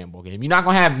stupid handball game. You're not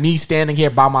gonna have me standing here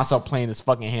by myself playing this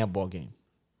fucking handball game.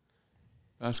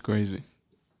 That's crazy.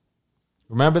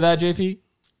 Remember that, JP?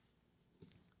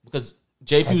 Because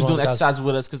JP was long doing as- exercises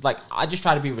with us. Because like I just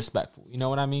try to be respectful. You know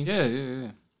what I mean? Yeah.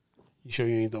 You sure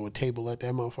you ain't throw a table at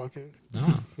that motherfucker?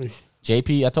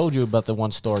 JP, I told you about the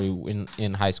one story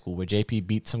in high school where JP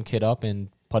beat some kid up and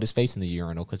put his face in the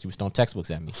urinal because he was throwing textbooks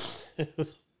at me.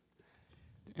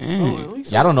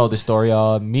 Yeah, I don't know this story.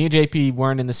 Me and JP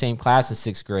weren't in the same class in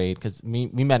 6th grade because we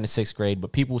met in 6th grade,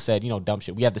 but people said, dumb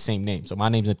shit. We have the same name. So my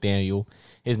name's Nathaniel.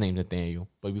 His name's Nathaniel.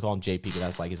 But we call him JP because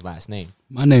that's like his last name.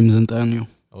 My name is Nathaniel.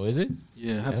 Oh, is it?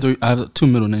 Yeah, I have 2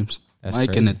 middle names. That's Mike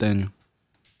crazy. and Nathaniel.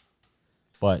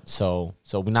 But so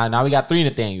we now we got 3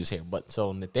 Nathaniels here. But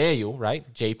so Nathaniel, right?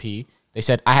 JP, they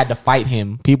said I had to fight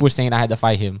him. People were saying I had to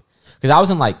fight him because I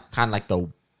was in like kind of like the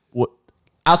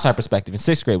outside perspective in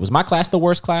 6th grade. Was my class the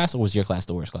worst class or was your class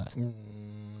the worst class?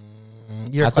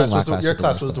 Your I think class my was class your was the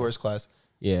class worst was the worst class.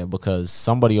 Yeah, because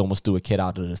somebody almost threw a kid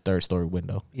out of the 3rd story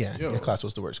window. Yeah, your class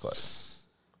was the worst class.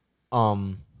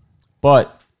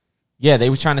 But yeah, they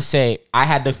were trying to say I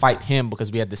had to fight him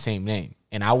because we had the same name.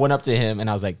 And I went up to him and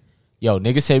I was like, yo,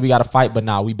 niggas say we got to fight, but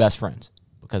nah, we best friends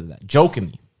because of that.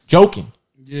 Joking.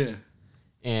 Yeah.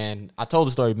 And I told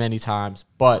the story many times,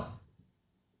 but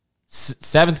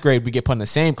 7th grade, we get put in the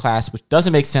same class, which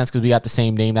doesn't make sense because we got the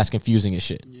same name. That's confusing as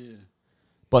shit. Yeah.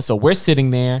 But so we're sitting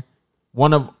there.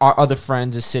 One of our other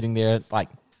friends is sitting there,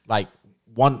 probably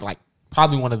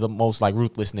one of the most like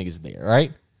ruthless niggas there,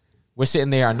 right? We're sitting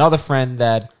there. Another friend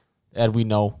that we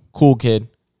know, cool kid,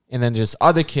 and then just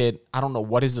other kid. I don't know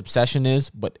what his obsession is,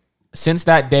 but since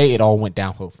that day, it all went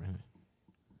downhill for him.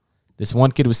 This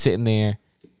one kid was sitting there,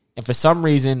 and for some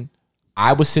reason,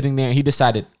 I was sitting there, and he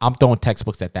decided I'm throwing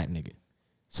textbooks at that nigga.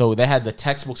 So they had the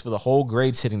textbooks for the whole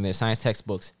grade sitting there, science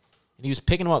textbooks, and he was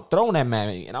picking them up, throwing them at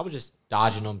me, and I was just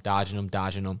dodging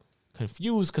them,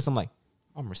 confused because I'm like,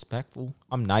 I'm respectful.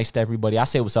 I'm nice to everybody. I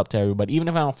say what's up to everybody. Even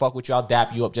if I don't fuck with you, I'll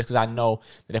dap you up just because I know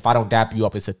that if I don't dap you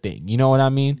up, it's a thing. You know what I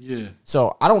mean? Yeah.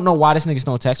 So I don't know why this nigga's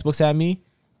throwing textbooks at me.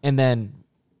 And then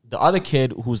the other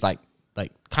kid who's like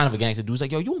kind of a gangster dude's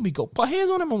like, yo, you want me to go put hands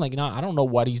on him? I'm like, I don't know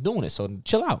what he's doing it. So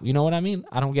chill out. You know what I mean?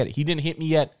 I don't get it. He didn't hit me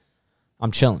yet.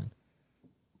 I'm chilling.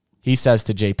 He says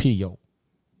to JP, yo, what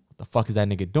the fuck is that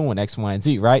nigga doing? X, Y, and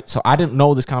Z, right? So I didn't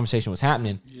know this conversation was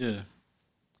happening. Yeah.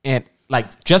 And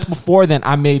like just before then,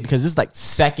 because this is like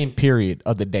second period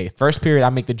of the day. First period, I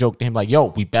make the joke to him like, yo,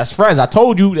 we best friends. I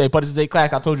told you, they put us in their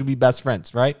class. I told you we best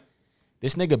friends, right?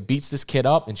 This nigga beats this kid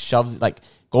up and shoves, like,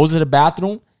 goes to the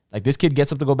bathroom. Like, this kid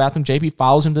gets up to go bathroom. JP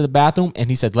follows him to the bathroom, and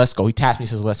he said, let's go. He taps me,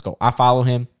 says, let's go. I follow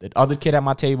him. The other kid at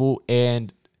my table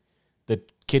and the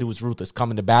kid who was ruthless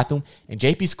come in the bathroom, and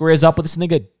JP squares up with this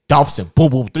nigga, duffs him, boom,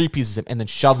 boom, 3 pieces of him, and then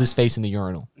shoved his face in the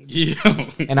urinal. Yeah.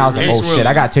 And I was like, oh, shit,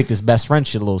 I got to take this best friend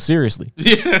shit a little seriously.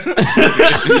 He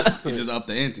just upped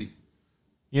the ante.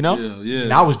 You know? Yeah, yeah.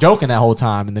 And I was joking that whole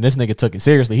time, and then this nigga took it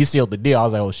seriously. He sealed the deal. I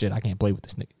was like, oh, shit, I can't play with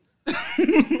this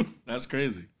nigga. That's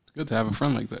crazy. It's good to have a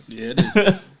friend like that. Yeah, it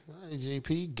is.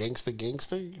 JP,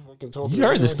 gangster. You fucking told me. You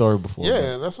heard this story before.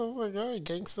 Yeah, that sounds like, all right,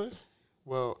 gangster.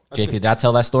 Well, JP, did I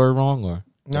tell that story wrong or?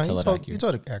 No, tell you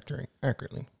told it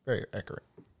accurately, very accurate.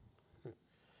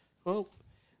 Well,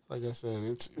 like I said,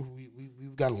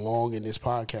 we've gotten long in this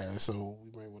podcast, so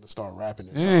we might want to start wrapping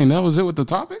it. Dang, that was it with the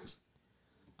topics?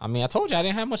 I mean, I told you I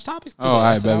didn't have much topics today. Oh, all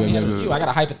right, I said I only had a bet. few. I got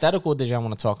a hypothetical that I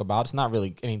want to talk about. It's not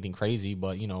really anything crazy,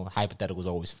 but, hypothetical is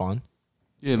always fun.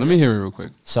 Yeah, let me hear it real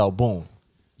quick. So, boom.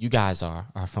 You guys are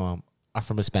from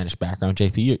a Spanish background.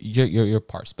 JP, you're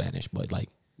part Spanish, but, like,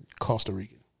 Costa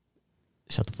Rican.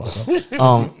 shut the fuck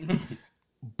up.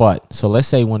 But so let's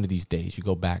say one of these days you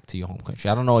go back to your home country.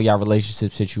 I don't know y'all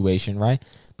relationship situation, right?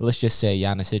 But let's just say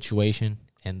y'all in a situation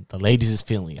and the ladies is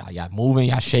feeling y'all. Y'all moving,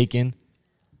 y'all shaking,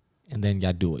 and then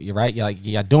y'all do it. You're right.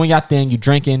 Y'all doing y'all thing. You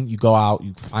drinking. You go out.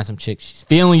 You find some chick. She's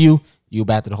feeling you. You go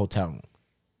back to the hotel room.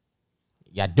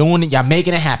 Y'all doing it. Y'all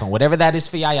making it happen. Whatever that is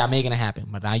for y'all, y'all making it happen.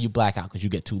 But now you black out because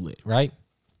you get too lit, right?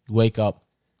 You wake up,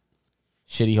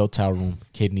 shitty hotel room,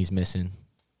 kidneys missing.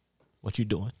 What you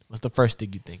doing? What's the first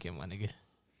thing you thinking, my nigga?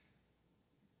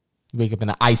 You wake up in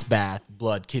an ice bath,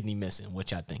 blood, kidney missing.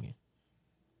 What y'all thinking?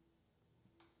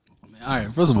 All right,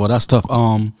 first of all, that's tough.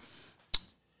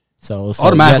 So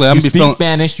Automatically, yes, I'm you be speak feeling-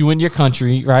 Spanish. You in your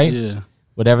country, right? Yeah.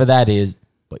 Whatever that is.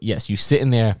 But yes, you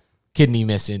sitting there, kidney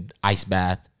missing, ice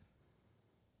bath,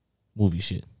 movie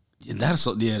shit. Yeah, that's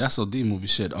so D movie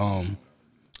shit. I'm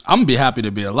gonna be happy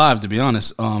to be alive, to be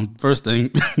honest. First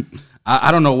thing,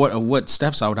 I don't know what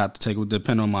steps I would have to take. It would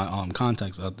depend on my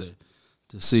contacts out there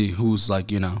to see who's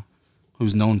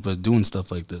who's known for doing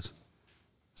stuff like this.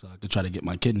 So I could try to get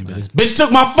my kidney back. This bitch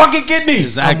took my fucking kidney.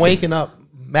 Exactly. I'm waking up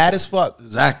mad as fuck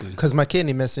Exactly. because my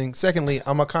kidney missing. Secondly,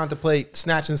 I'm gonna contemplate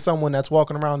snatching someone that's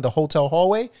walking around the hotel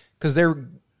hallway because they're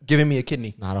giving me a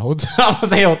kidney. Not a hotel. I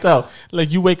was a hotel. Like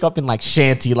you wake up in like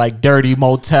shanty, like dirty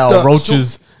motel, The-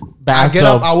 roaches, I bathtub. get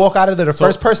up, I walk out of there. The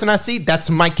first person I see, that's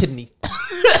my kidney.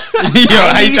 Yo,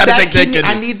 how you trying to take that kidney?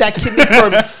 I need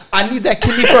that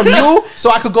kidney from you so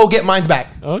I could go get mine back.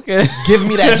 Okay. Give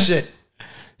me that shit.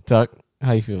 Tuck,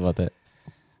 how you feel about that?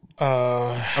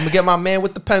 I'm gonna get my man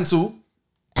with the pencil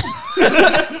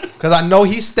because I know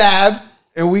he stabbed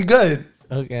and we good.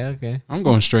 Okay. I'm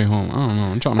going straight home. I don't know.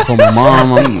 I'm trying to call my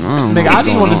mom. I don't know Nigga, I what's just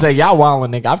going wanted to on. say y'all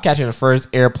wildin', nigga. I'm catching the first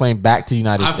airplane back to the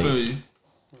United States.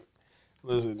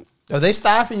 Listen, Are they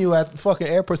stopping you at fucking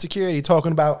airport security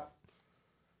talking about,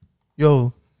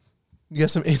 yo, you got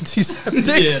some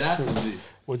antiseptics? Yeah, that's a D.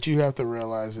 what you have to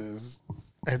realize is,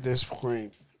 at this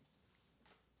point,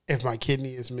 if my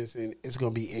kidney is missing, it's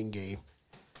going to be in game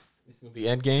It's gonna be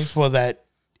end game. for that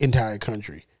entire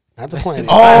country. Not the planet.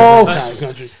 Oh! the entire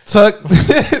country. Tuck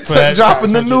that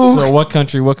dropping the country. news. So what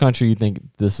country you think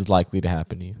this is likely to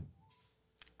happen to you?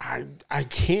 I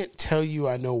can't tell you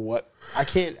I know what. I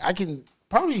can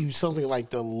probably something like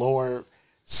the lower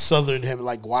southern heaven,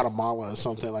 like Guatemala or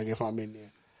something, like if I'm in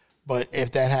there. But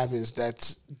if that happens,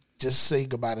 that's just say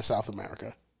goodbye to South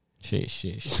America.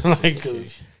 Shit. Like,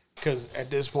 because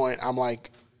at this point, I'm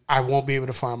like, I won't be able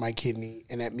to find my kidney,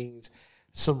 and that means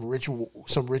some rich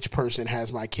person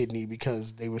has my kidney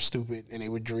because they were stupid and they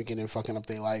were drinking and fucking up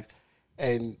their life,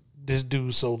 and this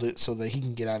dude sold it so that he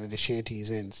can get out of the shanty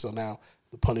he's in. So now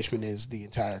the punishment is the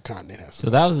entire continent has. So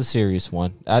that was the serious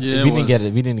one. Yeah, we didn't get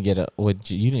it. We didn't get it.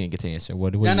 You didn't get to answer.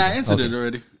 What? Yeah, I answered it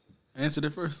already. Answered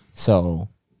it first. So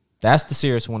that's the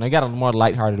serious one. They got a more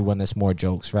lighthearted one that's more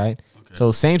jokes, right? Okay.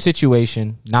 So same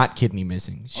situation, not kidney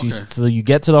missing. So you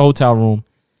get to the hotel room,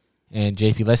 and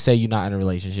JP, let's say you're not in a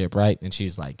relationship, right? And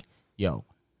she's like, yo,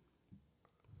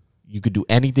 you could do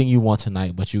anything you want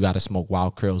tonight, but you got to smoke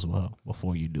wild krills with her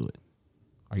before you do it.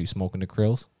 Are you smoking the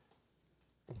krills?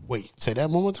 Wait, say that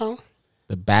one more time.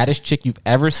 The baddest chick you've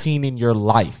ever seen in your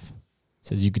life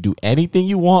says you could do anything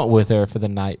you want with her for the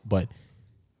night, but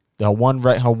her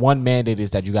one mandate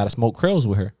is that you got to smoke krills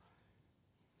with her.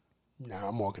 Nah,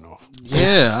 I'm walking off.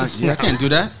 Yeah, I can't do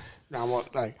that. Nah, I'm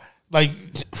like,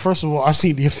 first of all, I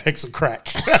seen the effects of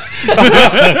crack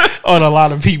on a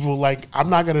lot of people. Like, I'm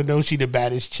not gonna know she the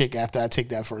baddest chick after I take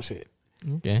that first hit.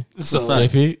 Okay, so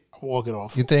JP, I'm walking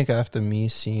off. You think after me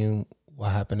seeing what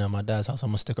happened at my dad's house, I'm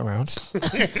gonna stick around?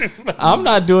 I'm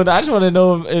not doing that. I just want to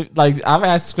know if, like, I've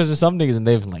asked this question to some niggas and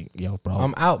they've been like, yo, bro,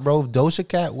 I'm out, bro. If Doja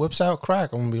Cat whips out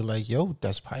crack, I'm gonna be like, yo,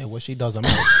 that's probably what she does. I'm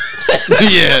out.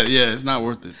 yeah, it's not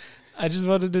worth it. I just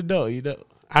wanted to know,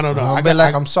 I don't know. I'll be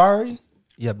like, I'm sorry,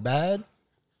 you're bad.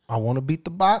 I want to beat the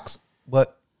box,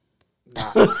 but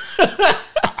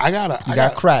I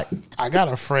got crack. I got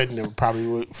a friend that probably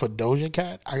would, for Doja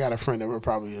Cat. I got a friend that would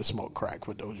probably smoke crack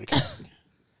for Doja Cat.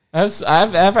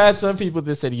 I've had some people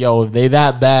that said, yo, if they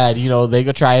that bad, they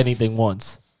could try anything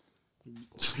once.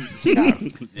 Yeah,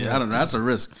 I don't know. That's a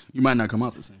risk. You might not come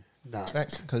out the same. Nah,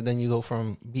 because then you go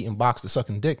from beating box to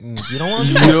sucking dick, and you don't want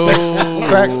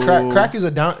to. Crack is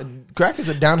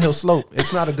a downhill slope.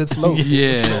 It's not a good slope.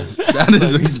 Yeah,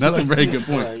 that's a very good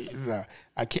point. Nah,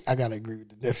 I gotta agree with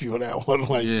the nephew on that one.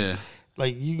 Like, yeah,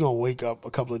 like you gonna wake up a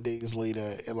couple of days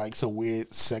later in like some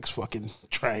weird sex fucking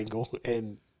triangle,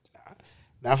 and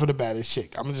not for the baddest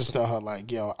chick. I'm gonna just tell her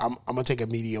like, yo, I'm gonna take a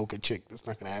mediocre chick that's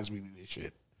not gonna ask me to do this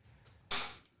shit.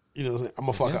 You know what I'm saying?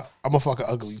 I'm gonna fuck an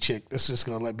ugly chick that's just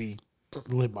gonna let me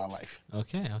live my life.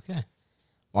 Okay.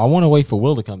 Well, I want to wait for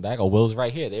Will to come back. Oh, Will's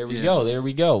right here. There we go.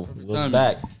 Will's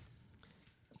back.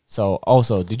 So,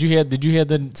 also, did you hear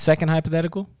the second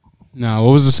hypothetical? No,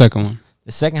 what was the second one?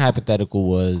 The second hypothetical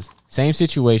was same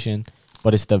situation,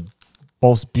 but it's the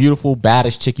most beautiful,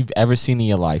 baddest chick you've ever seen in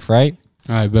your life, right?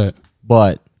 I bet.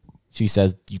 But she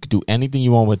says you could do anything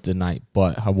you want with tonight,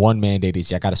 but her one mandate is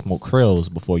you got to smoke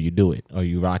krills before you do it. Or are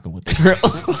you rocking with the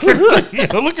krills? Yeah,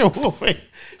 look at Wolf.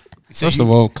 So First of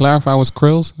all, clarify what's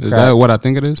krills. Is that what I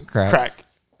think it is? crack.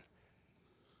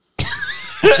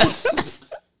 It's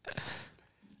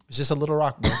just a little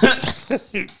rock, bro.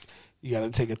 You gotta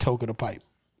take a toke of the pipe.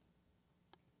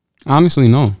 Honestly,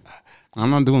 no. I'm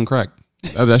not doing crack.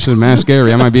 That shit man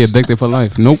scary. I might be addicted for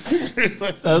life. Nope.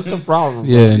 That's the problem.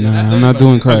 Yeah, nah, I'm not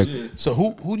doing crack. So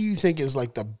who do you think is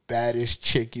like the baddest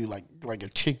chick you like a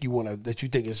chick you wanna that you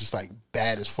think is just like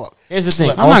bad as fuck? Here's the thing.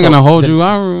 I'm not gonna hold you.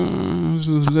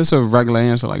 That's a regular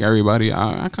answer, like everybody.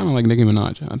 I kind of like Nicki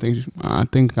Minaj. I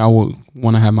think I would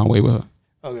want to have my way with her.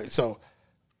 Okay, so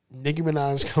Nicki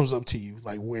Minaj comes up to you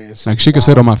like wearing Like she could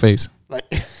sit on my face. like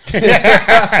when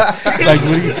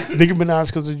Nicki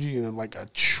Minaj comes at you in like a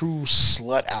true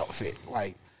slut outfit,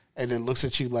 like, and then looks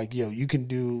at you like, yo, you can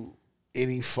do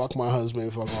any fuck my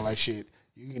husband, fuck all that shit.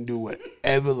 You can do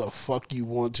whatever the fuck you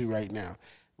want to right now.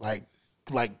 Like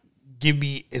give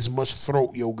me as much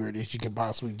throat yogurt as you can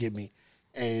possibly give me,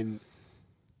 and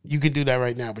you can do that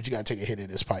right now, but you gotta take a hit of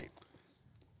this pipe.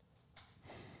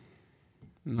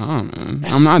 No, man,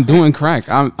 I'm not doing crack.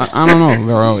 I don't know,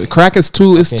 bro. Crack is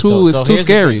too. It's too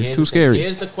scary. It's too scary.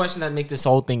 Here's the question that makes this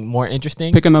whole thing more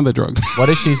interesting. Pick another drug. What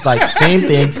if she's like same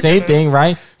thing,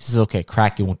 right? She says, okay,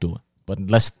 crack, you won't do it, but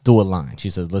let's do a line.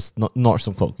 She says, let's snort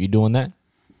some coke. You doing that?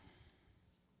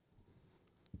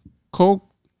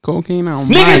 Cocaine.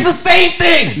 Nigga, it's the same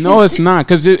thing. No, it's not,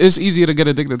 because it's easier to get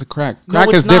addicted to crack. Crack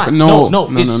No, is it's not. different.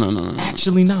 No.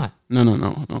 Actually not.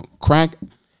 No. Crack.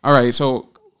 All right, so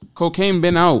cocaine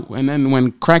been out, and then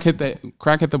when crack hit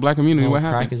the black community, what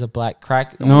happened? Crack is a black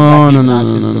crack. No.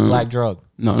 It's a black drug.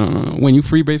 No. When you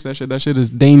freebase that shit is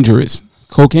dangerous.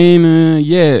 Cocaine,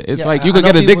 it's like you could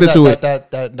get addicted to it.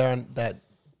 That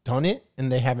done it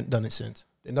and they haven't done it since.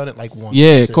 They've done it like once.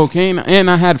 Yeah, cocaine.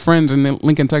 And I had friends in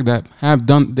Lincoln Tech that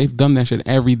they've done that shit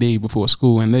every day before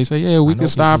school, and they say, yeah, we can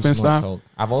stop and stop. Coke.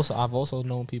 I've also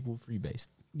known people freebased.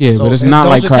 Yeah, So but it's if not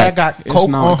like Doja crack. Cat got It's coke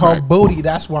not on like her crack. booty.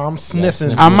 That's why I'm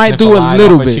sniffing. I might Sniff do a a line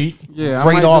little off her bit. cheek? Yeah, I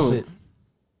right might off do it.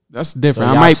 That's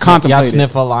different. So I might contemplate y'all it.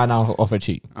 sniff a line off her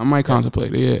cheek. I might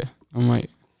contemplate it. Yeah, I might.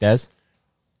 Des?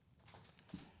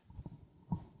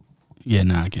 Yeah,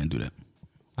 nah, I can't do that.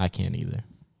 I can't either.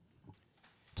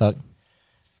 Tuck?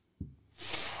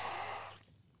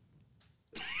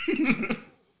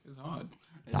 It's hard.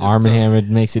 The Arm & Hammer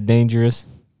makes it dangerous.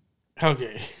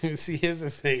 Okay. See, here's the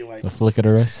thing. Like, The flick of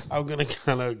the wrist. I'm gonna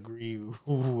kind of agree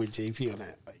with JP on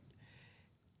that. Like,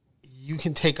 you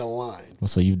can take a line,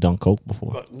 So you've done coke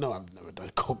before? but no, I've never done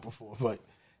coke before. But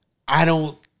I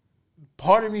don't.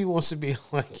 Part of me wants to be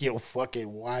like, yo,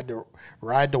 fucking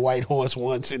ride the white horse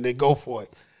once and then go for it.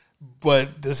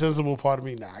 But the sensible part of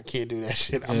me, nah, I can't do that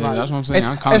shit. I'm not. That's what I'm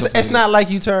saying. It's not like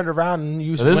you turned around and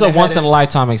you. So this is a once in a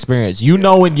lifetime experience. You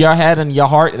know in your head and your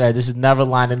heart that this is never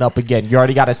lining up again. You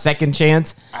already got a second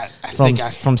chance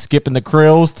from skipping the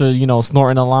krills to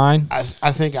snorting a line.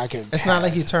 I think I can. It's not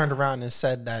like you turned around and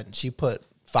said that she put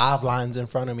 5 lines in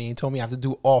front of me and told me I have to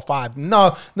do all 5.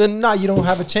 No, then no, you don't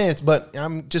have a chance. But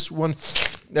I'm just one.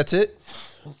 That's it.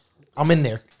 I'm in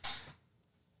there.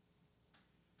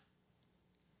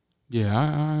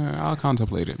 Yeah, I'll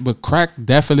contemplate it. But crack,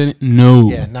 definitely no.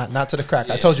 Yeah, not to the crack.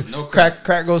 I told you, crack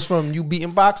goes from you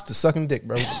beating box to sucking dick,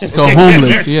 bro. To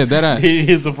homeless. Yeah, that ass.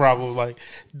 Here's the problem. Like,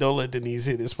 don't let Denise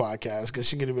hear this podcast because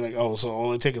she's gonna be like, "Oh, so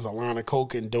all it takes is a line of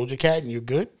coke and Doja Cat, and you're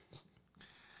good."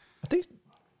 I think.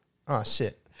 Oh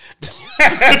shit.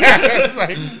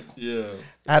 Like, Yeah.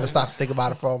 I had to stop and think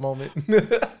about it for a moment.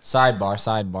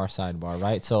 Sidebar,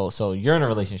 right? So you're in a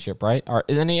relationship, right? Or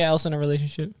is anyone else in a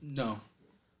relationship? No.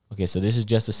 Okay, so this is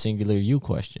just a singular you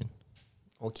question.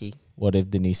 Okay. What if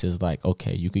Denise is like,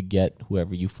 okay, you could get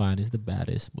whoever you find is the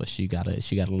baddest, but she gotta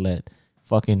let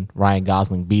fucking Ryan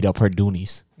Gosling beat up her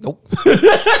Doonies. Nope.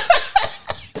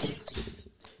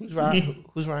 Who's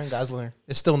Ryan Gosling?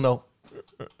 It's still no.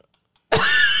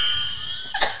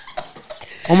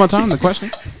 One more time, the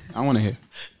question. I want to hear.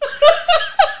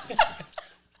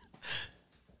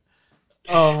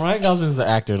 Oh, Ryan Gosling's the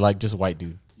actor, like just white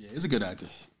dude. Yeah, he's a good actor.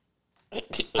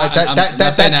 That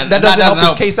not saying doesn't help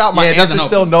his case out. My Yeah, it doesn't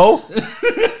answer's help. still no.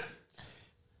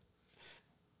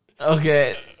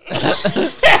 Okay.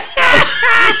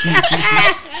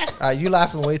 You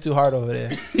laughing way too hard over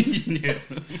there.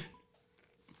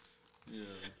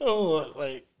 oh,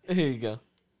 like Here you go.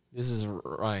 This is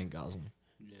Ryan Gosling.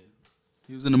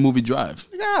 He was in the movie Drive.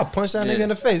 Yeah, punch that nigga in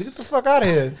the face. Get the fuck out of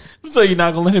here. So you're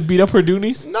not gonna let him beat up her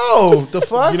Doonies? No, the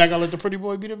fuck? you're not gonna let the pretty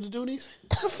boy beat up the Doonies?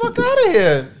 Get the fuck out of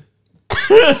here.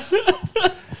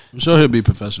 I'm sure he'll be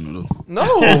professional though. No.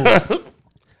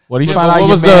 What do you Yeah, find but out? what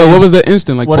was your man the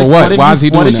instant like for if- what? if Why you- is he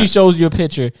doing What if that? she shows you a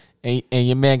picture and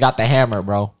your man got the hammer,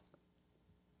 bro?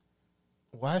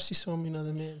 Why is she showing me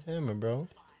another man's hammer, bro?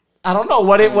 I don't know.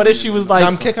 What if she was like?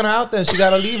 I'm kicking her out then. She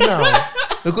got to leave now.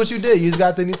 Look what you did. You just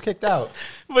got Denise kicked out.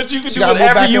 But you can She do gotta move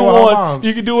whatever back you in with her want. moms.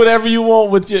 You can do whatever you want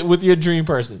with your dream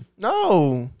person.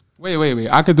 No. Wait.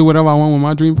 I could do whatever I want with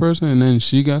my dream person, and then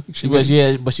she But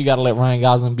she got to let Ryan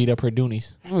Gosling beat up her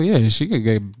Doonies. Oh yeah, she could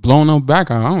get blown up back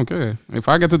out. I don't care. If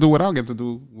I get to do what I'll get to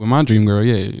do with my dream girl,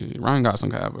 yeah, Ryan Gosling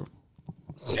can have her.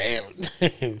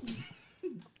 Damn.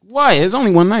 Why? It's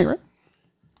only one night, right?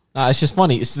 Nah, it's just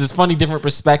funny. It's this funny different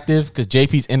perspective because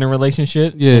JP's in a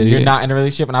relationship. Yeah, and you're yeah. not in a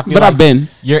relationship, and I feel But like I've been.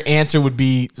 your answer would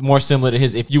be more similar to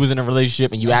his if you was in a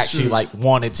relationship and you actually like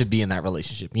wanted to be in that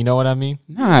relationship. You know what I mean?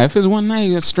 Nah, if it's one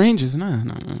night, it's strangers. Nah.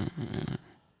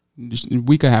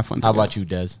 We could have fun. How together. about you,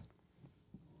 Des?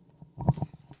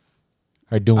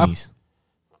 Her Doonies.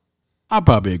 I'll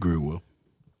probably agree with Will.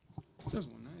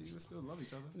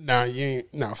 Nah, you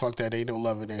ain't. Nah, fuck that. Ain't no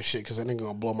love in that shit because I ain't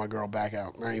gonna blow my girl back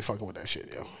out. I ain't fucking with that shit,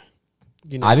 yo.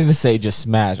 You know, I didn't say just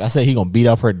smash. I said he gonna beat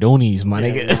up her Doonies, my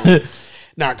Yeah, nigga.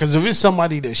 nah, because if it's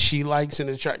somebody that she likes in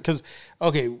the track, because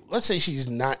okay, let's say she's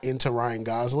not into Ryan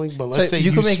Gosling, but let's So say you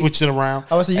you could make switch it around.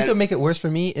 I would say you and- could make it worse for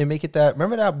me and make it that.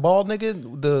 Remember that bald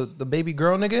nigga, the baby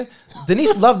girl nigga?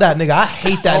 Denise loved that nigga. I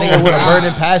hate that nigga with a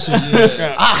burning passion.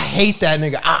 I hate that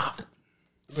nigga.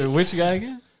 Wait, which guy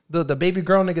again? The baby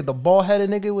girl nigga, the bald headed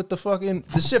nigga with the fucking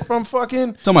the shit from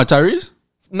fucking Talking about Tyrese?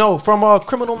 no from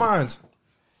Criminal Minds.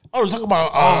 Oh, we're talking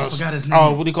about. I forgot his name.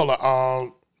 Oh, what do you call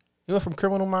it? He went from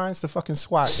Criminal Minds to fucking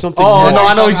SWAT. Something. Oh more. no,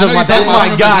 I know what you're talking about. That's my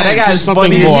god. That guy is Something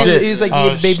funny more. as shit. He's like,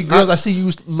 yeah, baby girls, I see you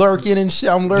lurking and shit.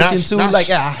 I'm lurking too. not- Like,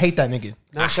 yeah, I hate that nigga.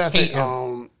 Not sure. I hate think,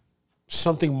 him.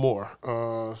 something more.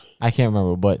 I can't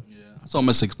remember, but I saw him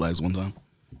at Six Flags one time.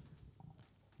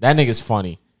 that nigga's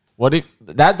funny.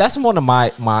 That's one of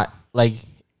my like,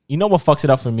 you know what fucks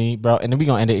it up for me, bro? And then we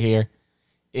gonna end it here.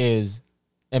 Is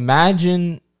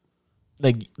imagine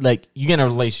like you get in a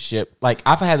relationship. Like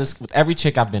I've had this with every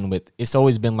chick I've been with. It's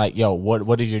always been like, yo,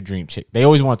 what is your dream chick? They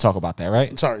always want to talk about that,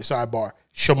 right? Sorry, sidebar.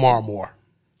 Shamar Moore.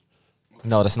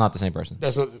 No, that's not the same person.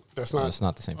 That's not. That's not. That's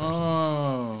not the same person.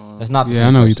 Oh. That's not the Yeah, same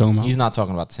I know who person. you're talking about. He's not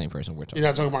talking about the same person we're talking You're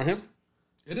not talking about him.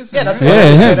 It is. Yeah, that's Yeah, yeah,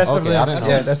 yeah. that's Okay, definitely I didn't know.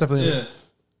 yeah, that's definitely Yeah.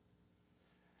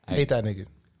 I hate that nigga.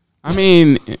 I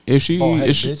mean, if she Bald head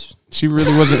if bitch. she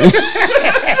really wasn't,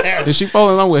 if she fall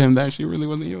in love with him, that she really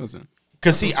wasn't yours. Then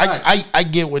Because see, I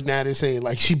get what Nat is saying.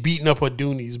 Like, she beating up her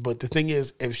doonies. But the thing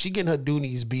is, if she getting her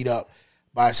doonies beat up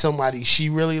by somebody she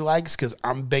really likes, because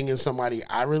I'm banging somebody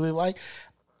I really like,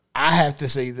 I have to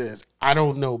say this. I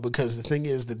don't know. Because the thing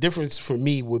is, the difference for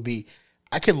me would be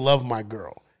I can love my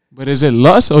girl. But is it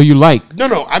lust or you like?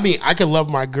 No. I mean, I can love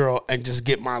my girl and just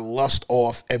get my lust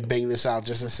off and bang this out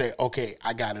just to say, okay,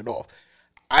 I got it off.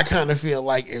 I kind of feel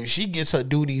like if she gets her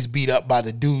duties beat up by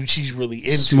the dude she's really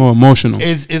into, It's more emotional.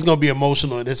 it's going to be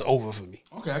emotional and it's over for me.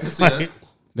 Okay, I can see that.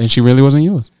 Then she really wasn't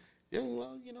yours. Yeah,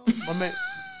 well, you know,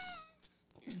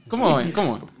 Come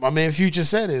on. my man Future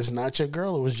said it's not your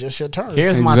girl, it was just your turn.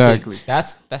 Here's Exactly. my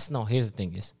thing. That's no. Here's the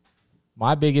thing is,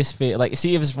 my biggest fear. Like,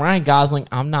 see, if it's Ryan Gosling,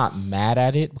 I'm not mad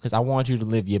at it because I want you to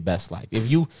live your best life.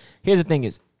 Here's the thing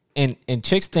is, and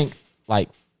chicks think like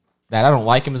that I don't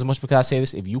like him as much because I say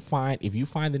this. If you find the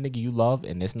nigga you love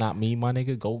and it's not me, my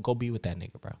nigga, go be with that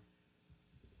nigga, bro.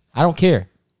 I don't care.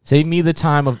 Save me the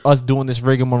time of us doing this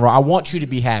rigmarole. I want you to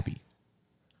be happy.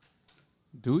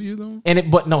 Do you though?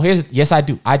 But no, yes, I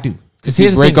do. Because If you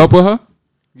here's the break thing up with her,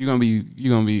 you're gonna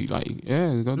be like,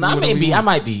 yeah. Go do No, whatever you I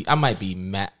want. might be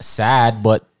sad,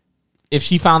 but if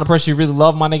she found the person she really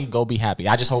loved, my nigga, go be happy.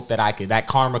 I just hope that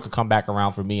karma could come back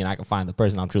around for me and I can find the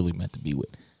person I'm truly meant to be with.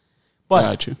 But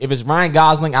Got you. if it's Ryan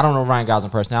Gosling, I don't know Ryan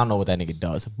Gosling personally. I don't know what that nigga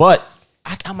does, but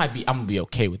I'm gonna be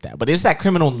okay with that. But it's that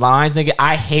criminal lines, nigga.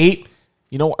 I hate.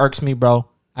 You know what irks me, bro?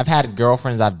 I've had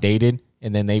girlfriends I've dated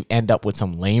and then they end up with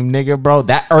some lame nigga, bro.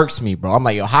 That irks me, bro. I'm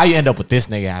like, yo, how you end up with this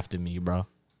nigga after me, bro?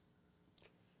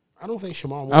 I don't think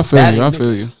Shamar Moore. I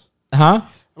feel you. Huh?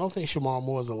 I don't think Shamar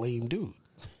Moore is a lame dude.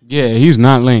 Yeah, he's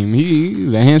not lame.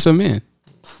 He's a handsome man.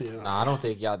 Nah, I don't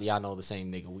think y'all know the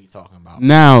same nigga we talking about.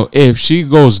 Now, if she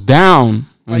goes down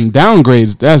and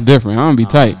downgrades, that's different. I'm gonna be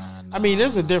tight. I mean,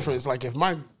 there's a difference. Like, if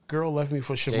my girl left me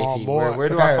for Shamar JP, Moore, where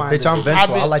do I find Bitch, I'm this?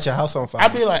 vengeful. I'd be- I'll light your house on fire.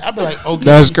 I'd be like, okay.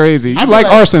 That's crazy. You I'd be like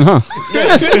like- arson, huh?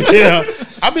 Yeah.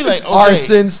 I'd be like, okay.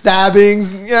 Arson,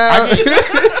 stabbings. Yeah.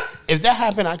 If that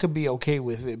happened, I could be okay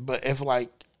with it. But if, like,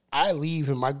 I leave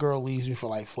and my girl leaves me for,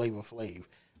 like, Flavor Flav,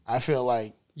 I feel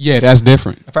like, Yeah, that's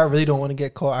different. If I really don't want to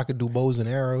get caught, I could do bows and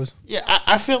arrows. yeah,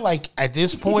 I feel like at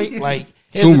this point, like,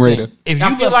 Here's Tomb the Raider. thing. If I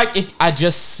you feel left- like if I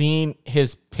just seen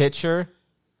his picture,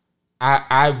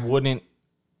 I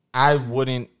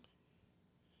wouldn't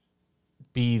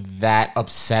be that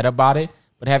upset about it.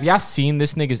 But have y'all seen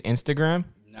this nigga's Instagram?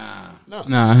 no,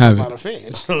 Nah, I I'm haven't. not a fan.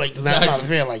 Like, not a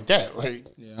fan like that. Like,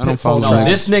 I don't follow No, trash.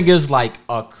 this nigga's like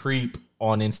a creep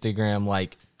on Instagram.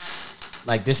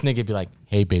 Like this nigga be like,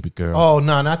 "Hey, baby girl." Oh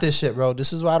no, not this shit, bro.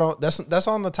 This is why I don't. That's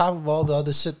on the top of all the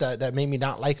other shit that made me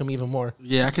not like him even more.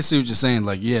 Yeah, I can see what you're saying.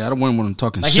 Like, yeah, I don't want him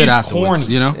talking Like, shit he's afterwards.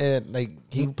 corny. You know? Yeah, like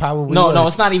he probably No, would. no,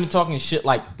 it's not even talking shit.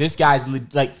 Like this guy's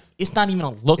like, it's not even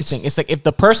a look It's- thing. It's like if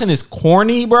the person is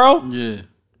corny, bro, Yeah.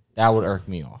 that would irk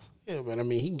me off. yeah, but I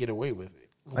mean, he can get away with it.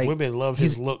 Like, Women love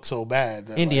his look so bad.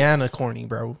 That, Indiana corny,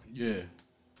 bro. Yeah.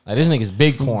 Like this nigga's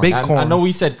big corn. Big I corn. know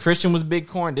we said Christian was big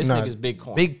corn. This Nah, nigga's big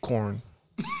corn. Big corn.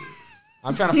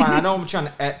 I'm trying to find. I know I'm trying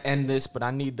to end this, but I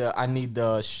need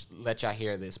to let y'all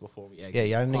hear this before we exit.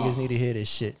 Yeah, y'all niggas need to hear this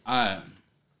shit. I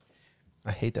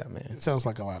I hate that man. It sounds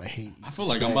like a lot of hate. feel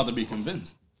like I'm about to be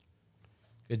convinced.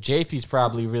 The JP's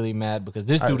probably really mad because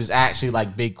this dude is actually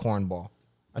like big cornball.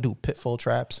 I do pitfall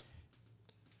traps.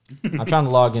 I'm trying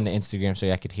to log into Instagram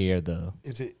so I could hear the.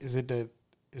 Is it that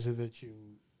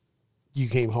you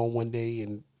came home one day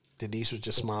and Denise was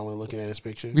just smiling, looking at his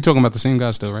picture? We talking about the same guy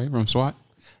still, right? From SWAT.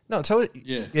 No, tell it.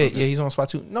 Yeah. Yeah, he's on spot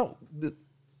too. No.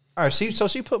 All right,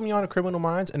 she put me on a Criminal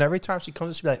Minds, and every time she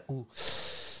comes, she be like, "Ooh,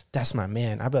 that's my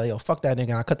man." I be like, "Yo, fuck that nigga,"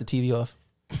 and I cut the TV off.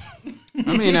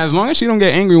 I mean, as long as she don't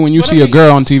get angry when you see a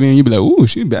girl on TV and you be like, "Ooh,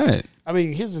 she bad." I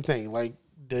mean, here's the thing. Like,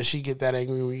 does she get that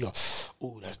angry when you go,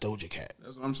 "Ooh, that's Doja Cat"?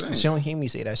 That's what I'm saying. She don't hear me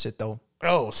say that shit though.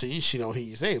 Oh, see, she don't hear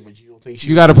you say it, but you don't think she.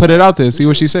 You got to put it out there. See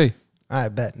what she say. I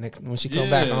bet next when she come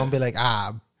back, I'm Yeah. gonna be like,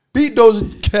 beat those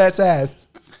cat's ass.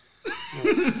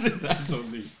 That's so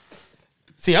deep.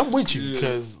 See, I'm with you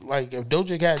because, like, if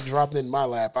Doja Cat dropped in my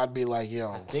lap, I'd be like,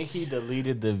 "Yo, I think he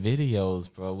deleted the videos,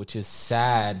 bro, which is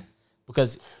sad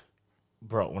because,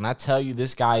 bro, when I tell you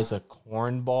this guy is a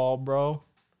cornball, bro,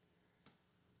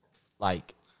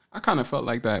 like, I kind of felt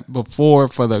like that before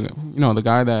for the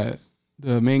guy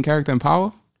the main character in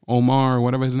Power, Omar or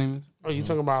whatever his name is. oh, you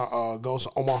talking about Ghost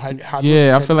Omar Hydra?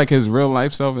 Yeah, I feel like his real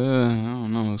life self. I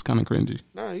don't know. It's kind of cringy.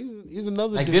 No, he's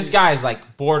another like dude. this guy is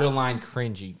like borderline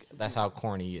cringy. That's how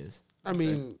corny he is. I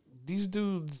mean, these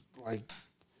dudes, like,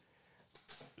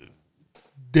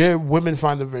 their women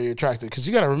find them very attractive because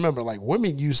you got to remember, like,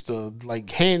 women used to, like,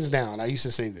 hands down, I used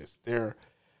to say this, there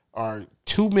are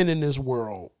two men in this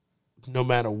world, no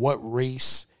matter what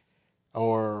race,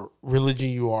 or religion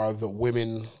you are, the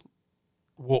women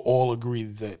will all agree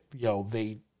that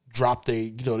they dropped they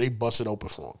busted open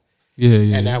for him.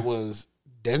 Yeah. And that was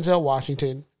Denzel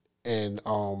Washington and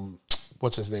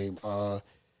what's his name?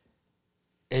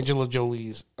 Angela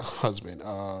Jolie's husband.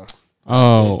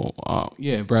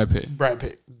 Yeah, Brad Pitt. Brad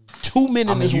Pitt. 2 men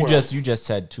in this world. You just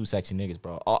said 2 sexy niggas,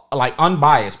 bro. Like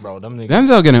unbiased, bro. Them niggas.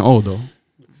 Denzel getting old though.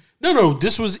 No,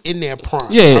 this was in their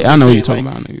prime. Yeah, I know what you're talking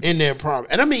about. Niggas. In their prime.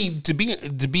 And I mean, to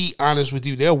be honest with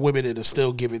you, there are women that are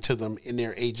still giving to them in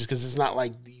their ages because it's not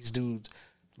like these dudes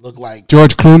look like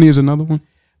George Clooney is another one.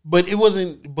 But it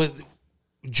wasn't. But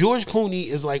George Clooney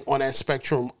is like on that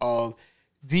spectrum of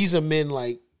these are men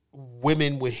like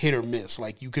women with hit or miss.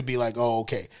 Like you could be like, oh,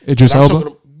 okay, Idris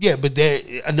Elba. Yeah, but there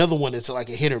another one that's like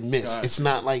a hit or miss. It's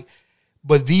not like.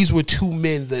 But these were 2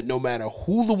 men that no matter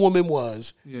who the woman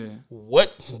was,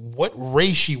 what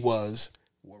race she was,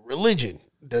 what religion,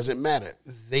 doesn't matter.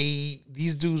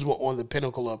 These dudes were on the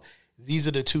pinnacle of these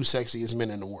are the 2 sexiest men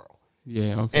in the world.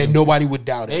 Yeah, okay. And nobody would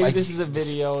doubt it. Maybe Like, this is a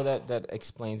video that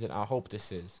explains it. I hope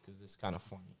this is because it's kind of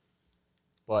funny.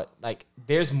 But like,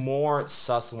 there's more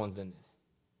sus ones than this.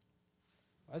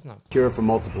 That's not Cure for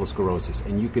multiple sclerosis,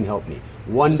 and you can help me.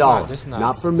 $1,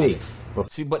 not for me.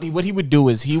 See, but what he would do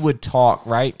is he would talk,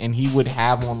 right? And he would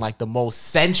have on like the most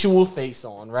sensual face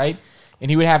on, right? And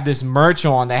he would have this merch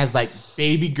on that has like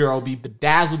baby girl be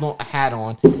bedazzled hat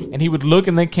on. And he would look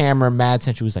in the camera mad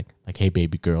sensual. He was like, hey,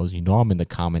 baby girls, you know I'm in the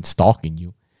comments stalking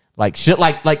you. Like shit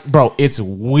like bro, it's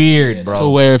weird, bro.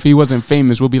 So where if he wasn't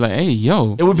famous, we'll be like, hey,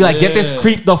 yo. It would be like, get this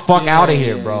creep the fuck out of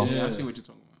here, bro. Yeah, I see what you're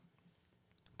talking about.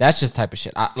 That's just type of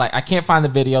shit. I can't find the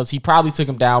videos. He probably took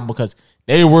them down because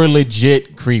they were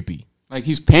legit creepy. Like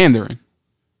he's pandering.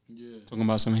 Yeah. Talking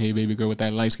about some hey baby girl with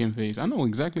that light skin face. I know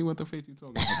exactly what the face you're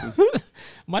talking about too.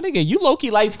 My nigga, you low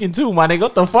key light skin too, my nigga.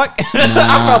 What the fuck?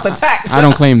 I felt attacked. I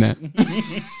don't claim that.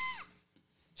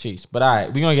 Jeez. But all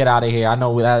right, we're gonna get out of here. I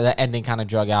know that ending kind of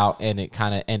drug out and it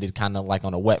kind of ended kind of like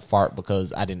on a wet fart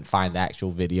because I didn't find the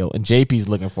actual video. And JP's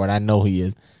looking for it. I know he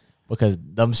is because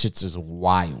them shits is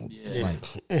wild. Yeah. Like,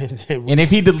 and if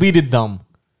he deleted them,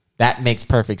 that makes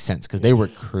perfect sense because they were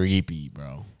creepy,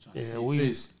 bro. Yeah,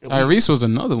 Tyrese was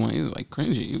another one. He was like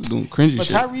cringy. He was doing cringy but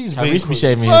shit. Tyrese be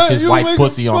shaving his wife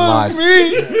pussy on live.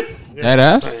 That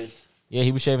ass? Yeah,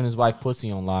 he was shaving his wife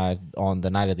pussy on live on the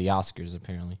night of the Oscars,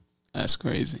 apparently. That's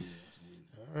crazy.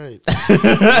 All right.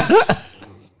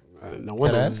 No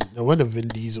wonder Vin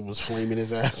Diesel was flaming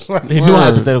his ass. He knew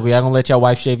hypothetically, I'm gonna let your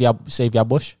wife shave your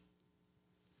bush.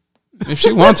 If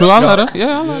she wants to, I'll let her.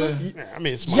 Yeah, I'll let her. I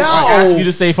mean, it's I ask you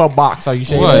to save her box. Are you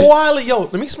shaving? Yo,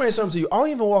 let me explain something to you. I don't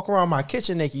even walk around my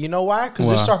kitchen naked. You know why? Because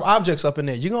there's sharp objects up in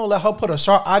there. You gonna let her put a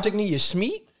sharp object in your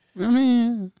schmeat? I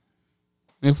mean,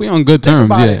 if we on good terms,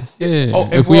 yeah. Oh,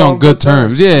 if we on good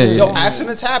terms, yeah. Yo,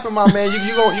 accidents happen, my man.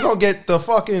 You gonna get the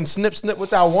fucking snip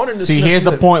without wanting to. See, here's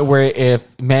the point where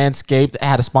if Manscaped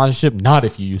had a sponsorship, not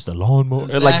if you use the lawnmower,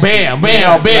 like bam.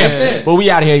 But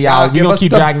we out here, y'all. We gonna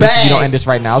keep dragging this. If you don't end this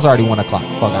right now. It's already 1 o'clock.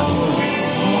 Fuck out of here.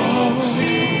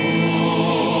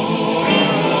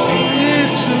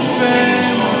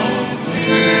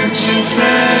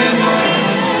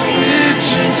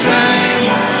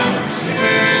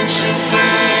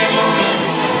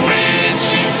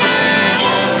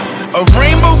 A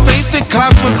rainbow faced and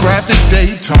cosmographic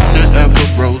Daytona ever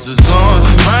roses on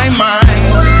my mind.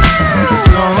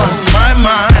 It's on my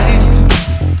mind.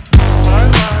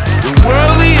 The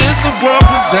worldliest of world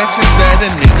possessions that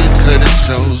a nigga could have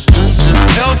chose to just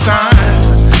tell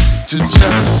time. To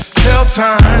just tell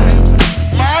time.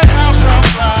 My house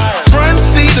outside. Front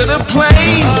seat of the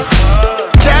plane.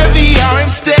 Caviar and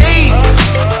steak.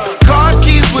 Car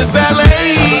keys with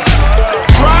valet.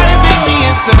 Driving me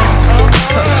insane.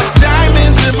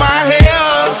 Diamonds in my hair,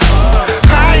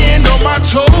 high end on my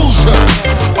toes.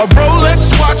 A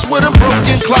Rolex watch with a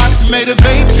broken clock made of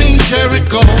 18 karat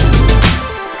gold.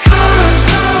 Cars,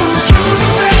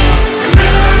 Tuesday, in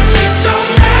real life it don't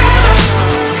matter.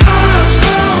 Cars,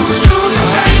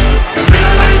 Tuesday, in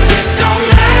real life it don't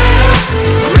matter.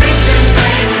 Rich and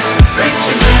famous, rich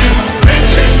and famous,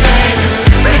 rich and famous,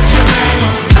 rich and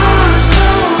famous. Cars,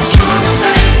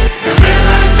 Tuesday, in real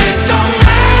life it don't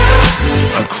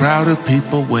matter. A crowd of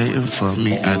people waiting for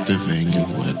me at the venue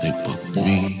where they booked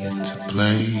me to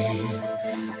play.